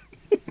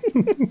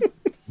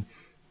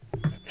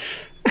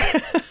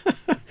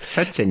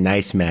 Such a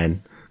nice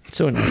man.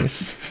 So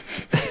nice.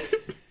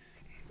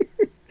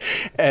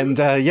 And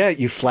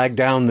you flag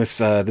down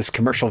this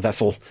commercial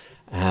vessel.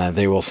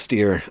 They will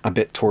steer a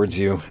bit towards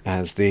you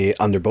as the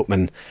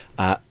underboatman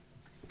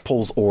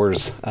pulls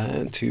oars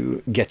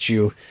to get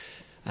you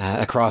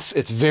across.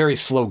 It's very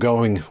slow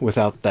going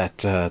without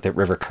that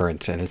river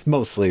current, and it's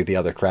mostly the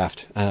other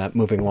craft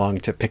moving along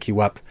to pick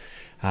you up.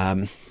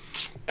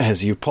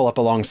 As you pull up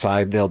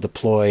alongside, they'll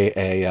deploy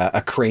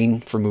a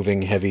crane for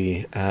moving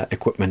heavy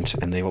equipment,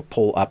 and they will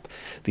pull up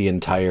the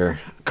entire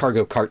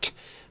cargo cart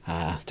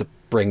to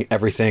bring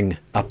everything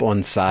up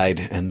on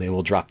side, and they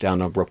will drop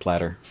down a rope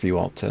ladder for you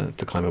all to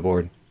climb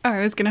aboard. Oh,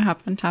 I was going to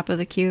hop on top of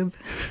the cube.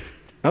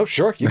 Oh,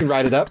 sure. You can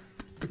ride it up.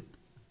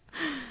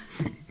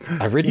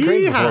 I've ridden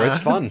cranes before. It's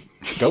fun.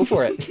 Go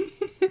for it.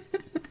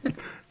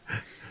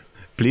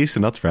 Please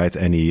do not ride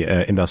any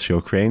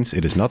industrial cranes.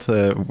 It is not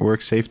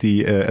work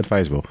safety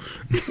advisable.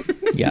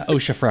 Yeah,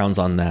 OSHA frowns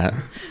on that.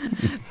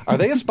 Are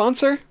they a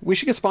sponsor? We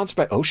should get sponsored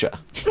by OSHA.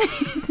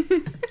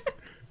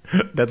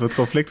 That would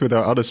conflict with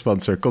our other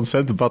sponsor,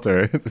 Consent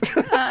Butter.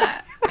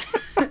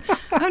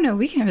 Oh no,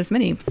 we can have as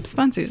many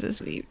sponsors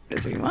as we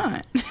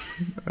want.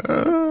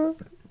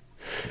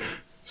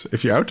 So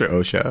if you're out there,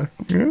 OSHA.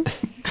 Yeah.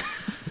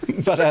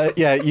 But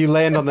you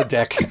land on the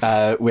deck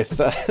with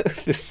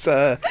this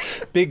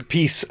big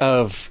piece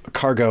of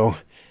cargo,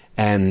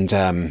 and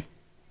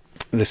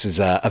this is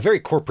a very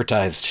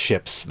corporatized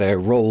ship. Their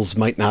roles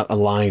might not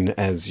align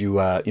as you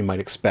might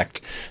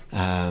expect,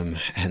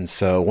 and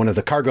so one of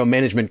the cargo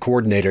management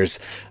coordinators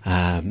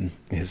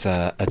is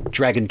a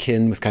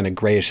dragonkin with kind of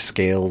grayish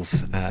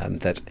scales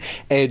that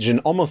edge in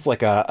almost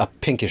like a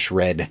pinkish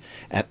red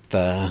at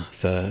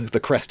the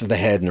crest of the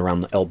head and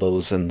around the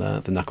elbows and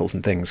the knuckles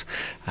and things.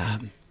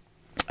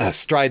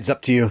 Strides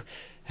up to you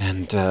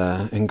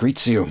and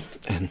greets you.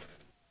 And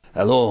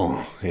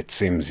hello, it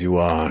seems you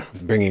are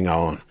bringing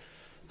our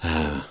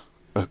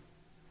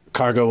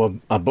cargo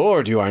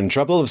aboard. You are in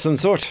trouble of some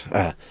sort.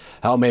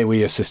 How may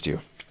we assist you?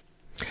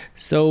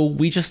 So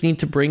we just need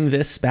to bring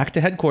this back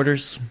to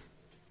headquarters.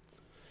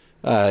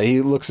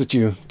 He looks at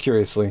you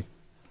curiously.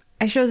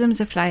 I show them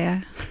the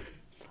flyer.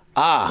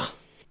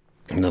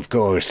 And of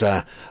course,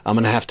 I'm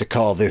going to have to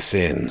call this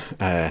in.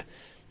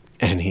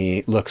 And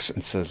he looks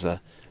and says,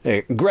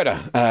 hey,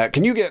 Greta,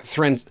 can you get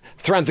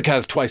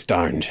Thranzikaz twice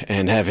darned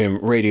and have him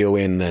radio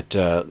in that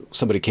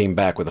somebody came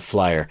back with a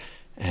flyer?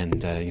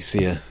 And you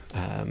see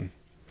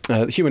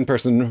a human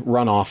person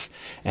run off,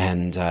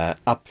 and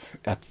up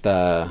at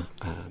the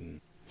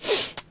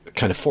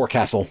kind of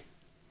forecastle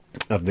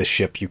of this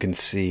ship, you can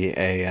see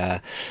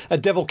a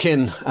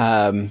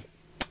Devilkin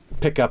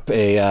pick up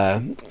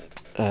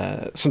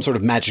some sort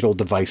of magical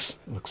device.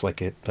 It looks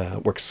like it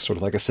works sort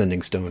of like a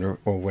sending stone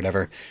or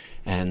whatever,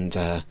 and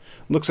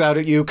looks out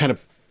at you, kind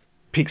of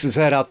peeks his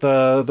head out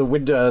the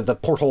window, the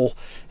porthole,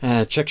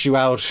 checks you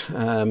out.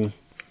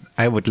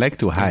 I would like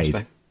to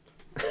hide.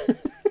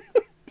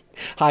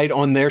 Hide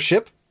on their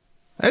ship?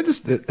 I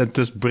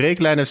just break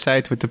line of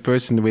sight with the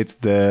person with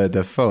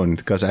the phone,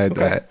 because I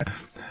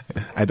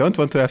don't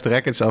want to have the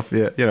records of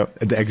the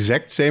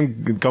exact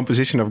same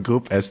composition of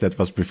group as that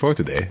was before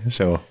today.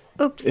 So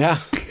Oops. Yeah.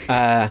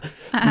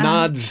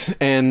 Nods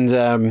and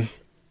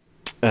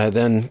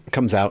then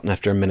comes out, and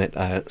after a minute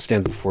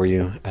stands before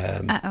you.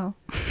 Uh-oh.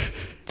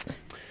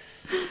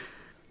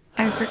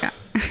 I forgot.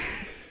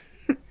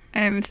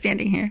 I'm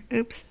standing here.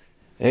 Oops.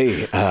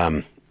 Hey,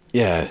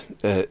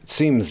 it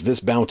seems this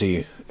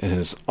bounty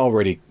is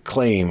already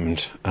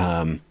claimed.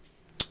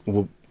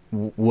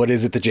 What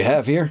is it that you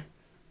have here?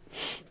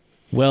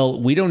 Well,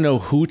 we don't know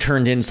who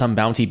turned in some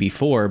bounty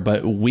before,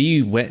 but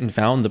we went and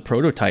found the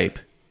prototype.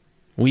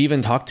 We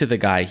even talked to the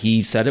guy.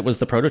 He said it was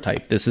the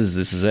prototype. This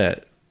is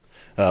it.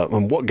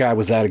 And what guy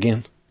was that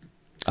again?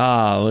 It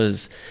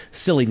was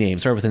silly name.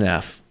 Start with an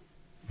F.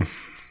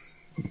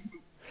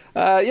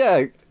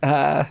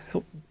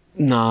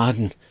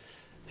 Nod.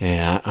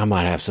 Yeah, I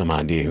might have some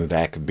idea who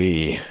that could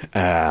be.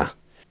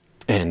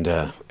 And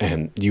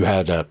you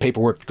had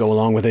paperwork to go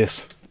along with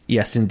this?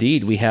 Yes,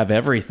 indeed. We have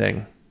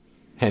everything.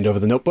 Hand over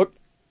the notebook?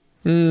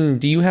 Do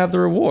you have the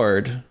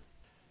reward?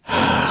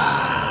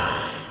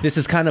 This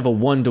is kind of a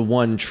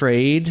 1-to-1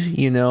 trade,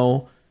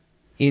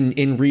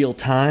 in real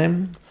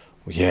time.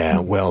 Yeah,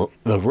 well,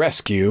 the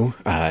rescue,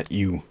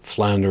 you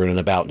floundering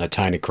about in a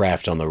tiny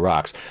craft on the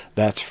rocks,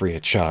 that's free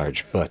of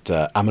charge. But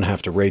I'm going to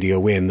have to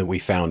radio in that we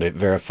found it,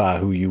 verify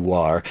who you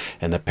are,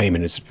 and the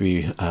payment is to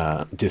be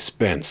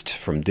dispensed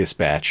from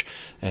dispatch.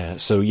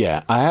 So,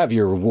 yeah, I have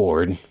your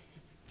reward.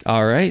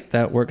 All right,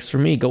 that works for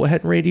me. Go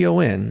ahead and radio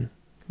in.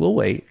 We'll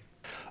wait.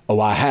 Oh,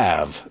 I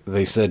have.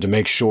 They said to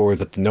make sure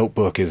that the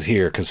notebook is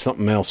here because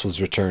something else was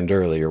returned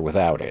earlier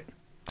without it.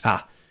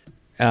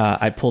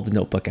 I pulled the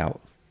notebook out.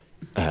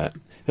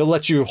 He'll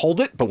let you hold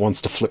it, but wants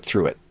to flip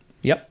through it.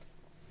 Yep.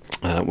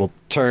 We'll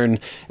turn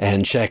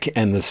and check,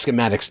 and the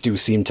schematics do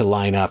seem to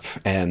line up.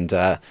 And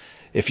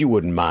if you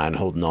wouldn't mind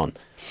holding on.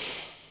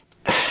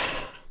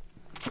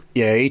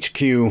 Yeah, HQ,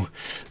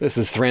 this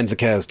is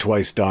Thranzikaz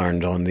twice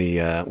darned on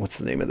the, what's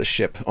the name of the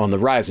ship? On the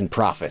Rising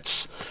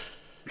Prophets.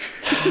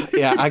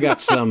 Yeah, I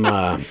got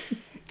some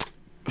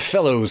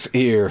fellows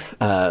here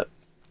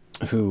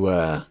who,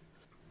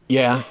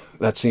 yeah,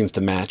 that seems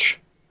to match.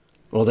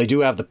 Well, they do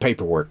have the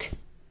paperwork.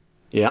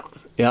 Yeah,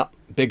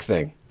 big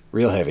thing.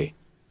 Real heavy.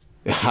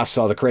 I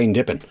saw the crane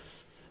dipping.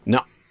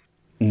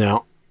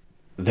 No,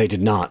 they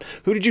did not.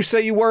 Who did you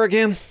say you were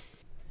again?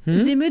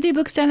 The Moody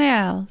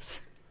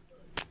Booksellers.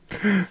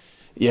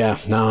 Yeah,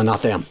 no,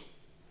 not them.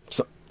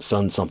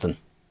 Son something.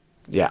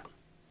 Yeah.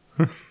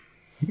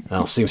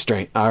 Well, seems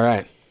strange. All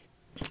right.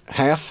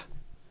 Half?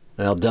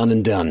 Well, done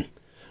and done.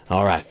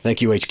 All right.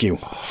 Thank you, HQ.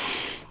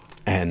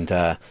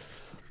 And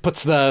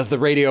puts the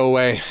radio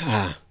away.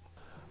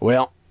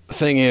 Well,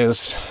 thing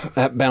is,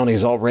 that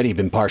bounty's already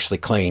been partially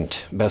claimed.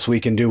 Best we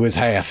can do is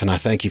half, and I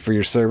thank you for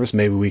your service.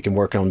 Maybe we can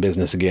work on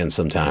business again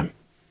sometime.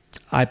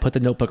 I put the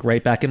notebook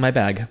right back in my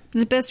bag.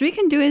 The best we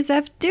can do is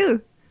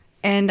F2.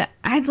 And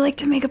I'd like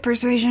to make a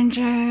persuasion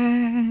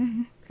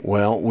check.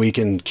 Well, we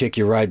can kick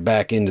you right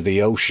back into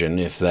the ocean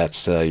if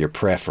that's your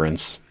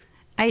preference.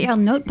 Our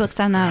notebooks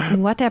are now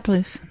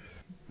waterproof.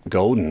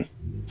 Golden.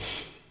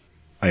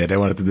 Oh yeah, they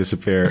wanted to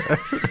disappear.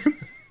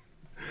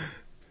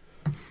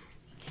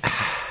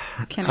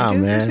 Can I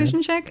do a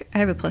persuasion check? I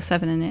have a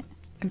 +7 in it.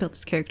 I built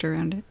this character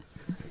around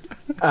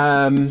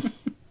it.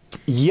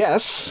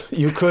 Yes,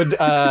 you could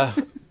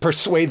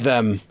persuade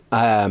them.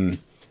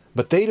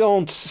 But they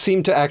don't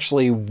seem to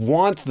actually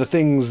want the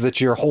things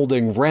that you're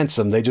holding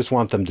ransom. They just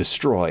want them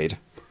destroyed.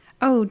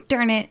 Oh,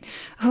 darn it.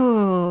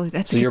 Oh,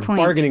 that's a good point. So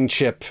your bargaining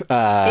chip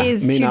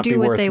is may to not do be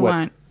what worth they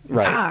want.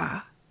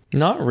 Right.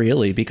 Not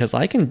really, because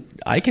I can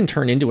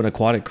turn into an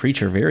aquatic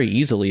creature very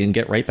easily and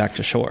get right back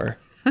to shore.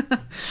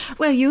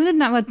 Well, you would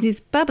not want this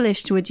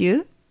published, would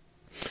you?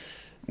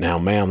 Now,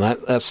 ma'am,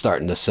 that's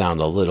starting to sound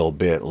a little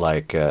bit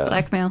like...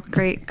 Blackmail.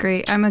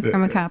 Great. I'm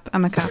a cop.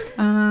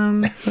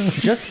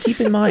 Just keep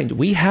in mind,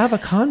 we have a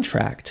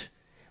contract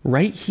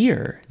right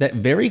here that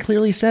very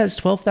clearly says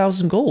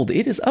 12,000 gold.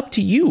 It is up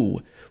to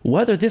you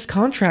whether this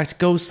contract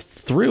goes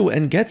through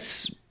and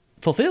gets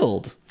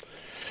fulfilled.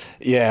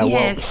 Yeah,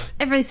 Yes,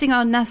 everything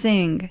or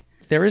nothing.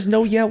 There is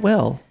no yet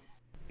well.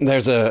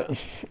 There's a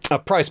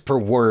price per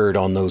word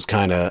on those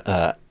kind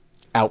of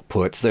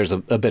outputs. There's a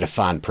bit of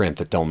fine print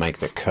that don't make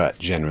the cut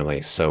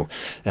generally. So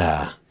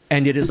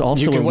And it is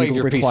also you a can wave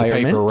legal your piece of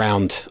requirement. paper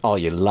around all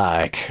you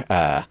like.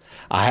 I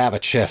have a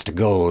chest of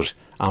gold.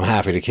 I'm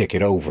happy to kick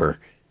it over.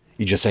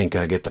 You just ain't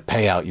gonna get the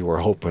payout you were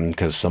hoping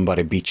because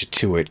somebody beat you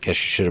to it.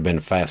 Guess you should have been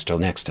faster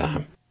next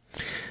time.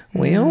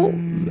 Well,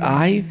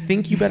 I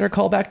think you better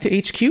call back to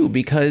HQ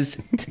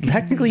because,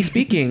 technically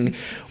speaking,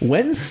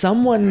 when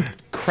someone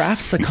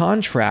crafts a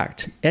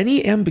contract,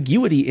 any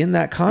ambiguity in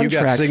that You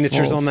contract. got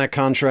signatures falls. on that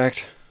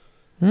contract?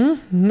 No,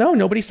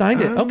 nobody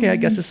signed it. Okay, I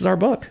guess this is our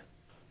book.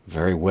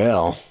 Very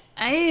well.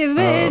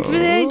 But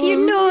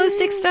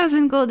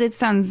 6,000 gold, it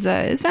sounds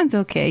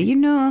okay.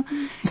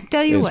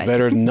 Tell you It's what.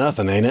 better than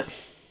nothing, ain't it?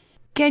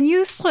 Can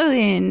you throw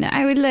in,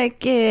 I would like,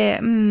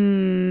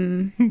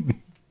 can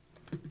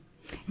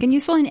you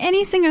throw in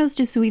anything else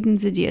to sweeten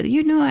the deal?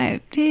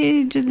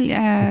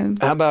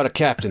 How about a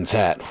captain's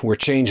hat? We're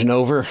changing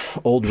over.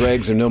 Old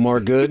regs are no more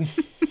good.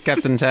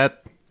 Captain's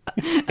hat.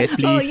 Yes,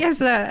 please. Oh,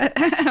 yes,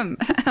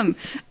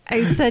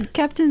 I said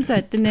captain's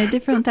hat in a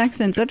different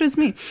accent. That was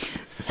me.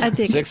 I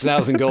take it.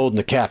 6,000 gold in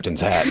a captain's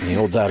hat. And he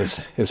holds out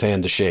his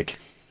hand to shake.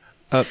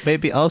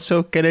 Maybe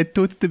also, can I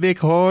toot the big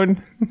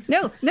horn?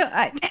 No,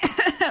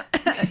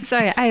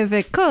 sorry, I have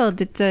a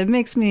cold. It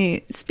makes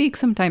me speak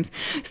sometimes.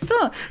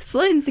 So,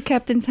 throw in the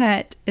captain's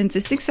hat and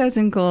the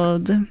 6,000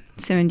 gold.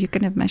 Simon, you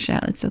can have my shell.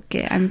 It's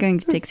okay. I'm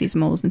going to take these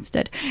moles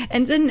instead.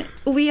 And then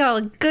we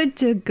are good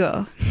to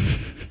go.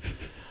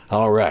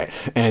 All right.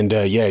 And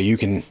you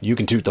can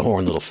toot the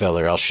horn, little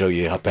feller. I'll show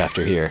you up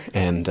after here.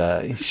 And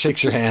he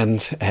shakes your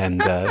hand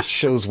and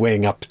shows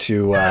Wing up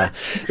to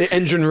the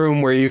engine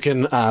room where you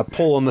can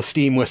pull on the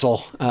steam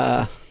whistle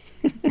and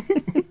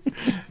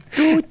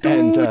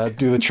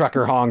do the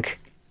trucker honk.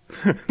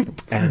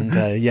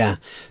 And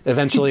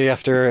eventually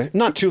after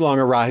not too long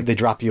a ride, they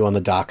drop you on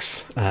the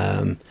docks.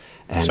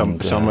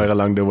 Somewhere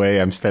along the way,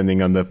 I'm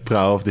standing on the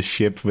prow of the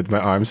ship with my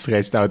arms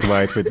stretched out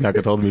wide with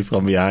Nugget holding me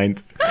from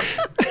behind.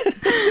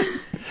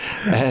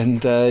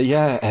 And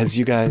as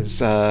you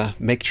guys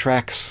make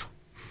tracks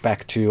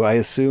back to, I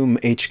assume,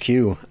 HQ,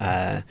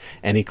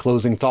 any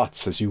closing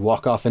thoughts as you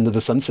walk off into the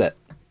sunset?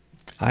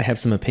 I have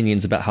some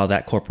opinions about how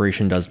that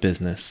corporation does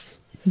business.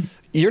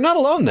 You're not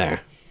alone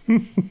there.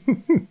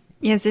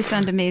 Yes, they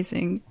sound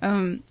amazing.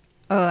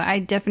 I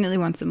definitely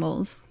want some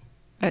moles.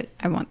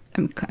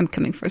 I'm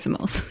coming for some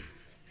moles.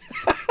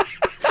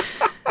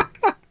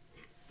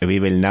 We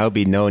will now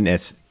be known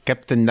as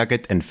Captain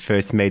Nugget and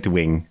First Mate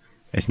Wing,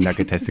 as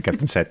Nugget has the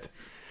captain said.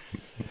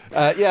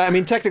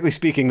 Technically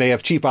speaking, they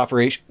have chief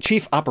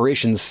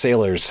operations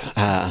sailors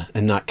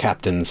and not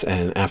captains.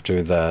 And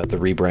after the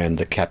rebrand,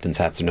 the captain's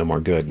hats are no more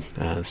good.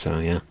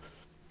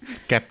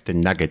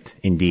 Captain Nugget,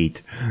 indeed.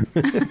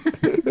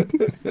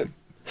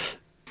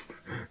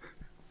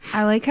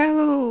 I like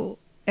how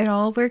it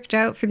all worked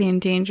out for the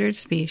endangered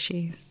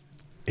species.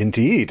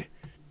 Indeed.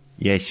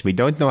 Yes, we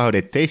don't know how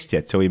they taste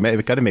yet, so we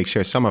got to make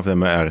sure some of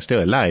them are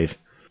still alive.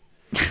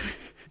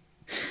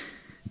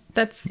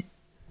 That's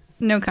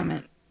no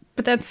comment.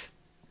 But that's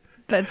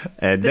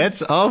And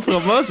that's all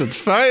from us at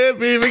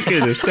Firebeam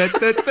McGinnis.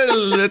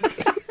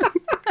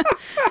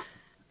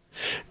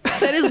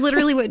 That is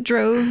literally what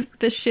drove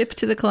the ship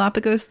to the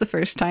Galapagos the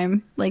first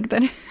time. Like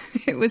that,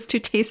 it was to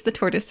taste the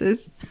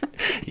tortoises.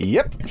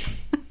 Yep.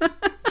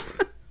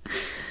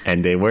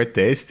 And they were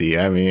tasty.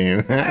 I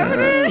mean,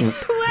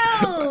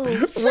 Well,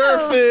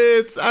 worth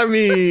it. I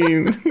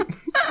mean,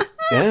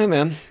 Yeah,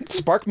 man.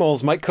 Spark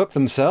moles might cook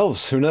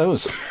themselves. Who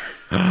knows?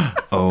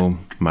 oh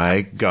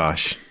my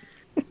gosh.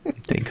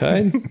 They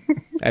could.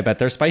 I bet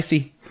they're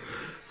spicy.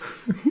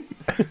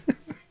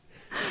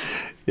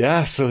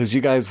 Yeah, so as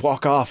you guys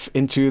walk off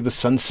into the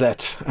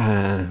sunset,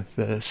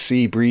 the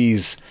sea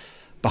breeze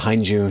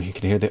behind you, you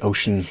can hear the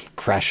ocean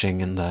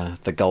crashing and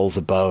the gulls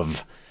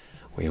above.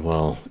 We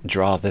will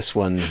draw this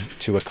one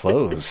to a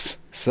close.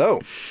 So,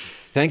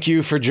 thank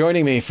you for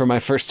joining me for my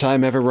first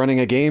time ever running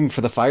a game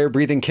for the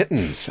Fire-Breathing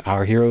Kittens.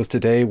 Our heroes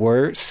today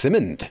were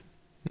Simond,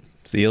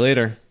 See you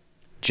later.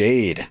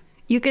 Jade,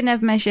 you can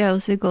have my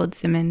shells of gold,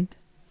 Simon.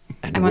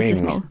 and I want this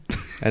Wing. mole.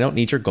 I don't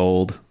need your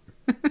gold.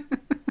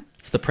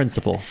 It's the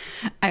principle.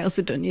 I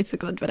also don't need the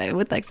gold, but I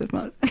would like some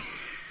more.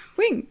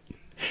 Wing.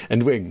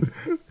 And Wing.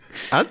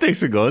 I'll take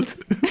some gold.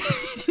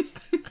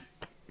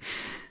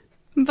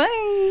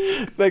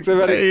 Bye. Thanks,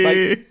 everybody. Bye.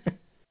 Hey.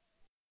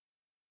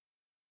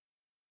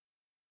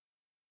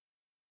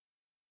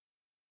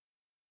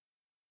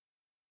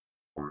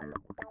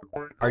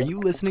 Are you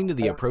listening to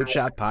the Approach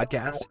Shot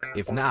podcast?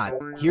 If not,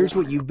 here's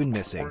what you've been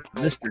missing.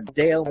 Mr.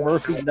 Dale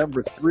Murphy,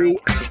 number 3.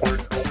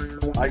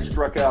 I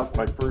struck out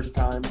my first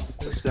time,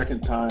 the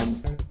second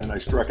time, and I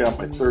struck out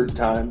my third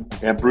time.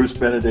 And Bruce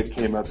Benedict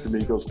came up to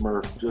me, goes,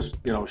 Murph, just,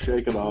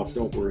 shake it off.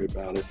 Don't worry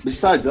about it.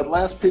 Besides, that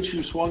last pitch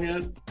you swung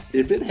at,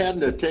 if it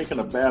hadn't have taken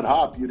a bad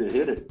hop, you'd have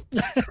hit it.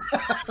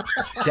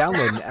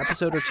 Download an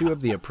episode or two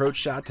of the Approach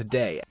Shot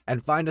today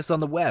and find us on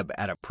the web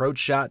at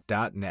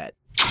approachshot.net.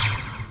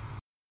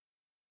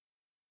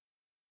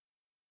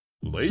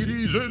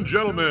 Ladies and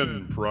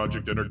gentlemen,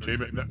 Project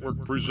Entertainment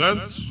Network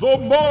presents the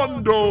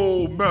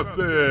Mondo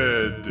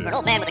Method. For an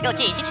old man with a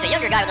goatee teaches a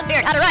younger guy with a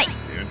beard how to write.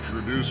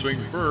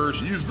 Introducing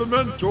first, he's the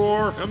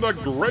mentor and the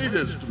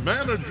greatest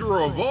manager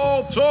of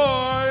all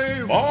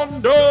time,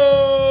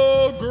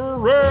 Mondo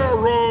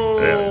Guerrero.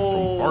 And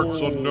from parts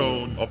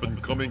unknown,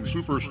 up-and-coming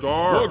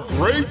superstar, the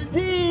Great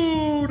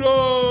Buddha.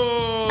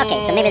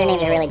 Okay, so maybe their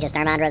names are really just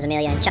Armand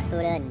Rosamelia and Chuck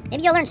Buddha, and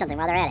maybe you'll learn something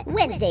while they're at it.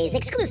 Wednesdays,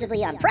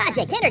 exclusively on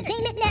Project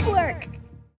Entertainment Network.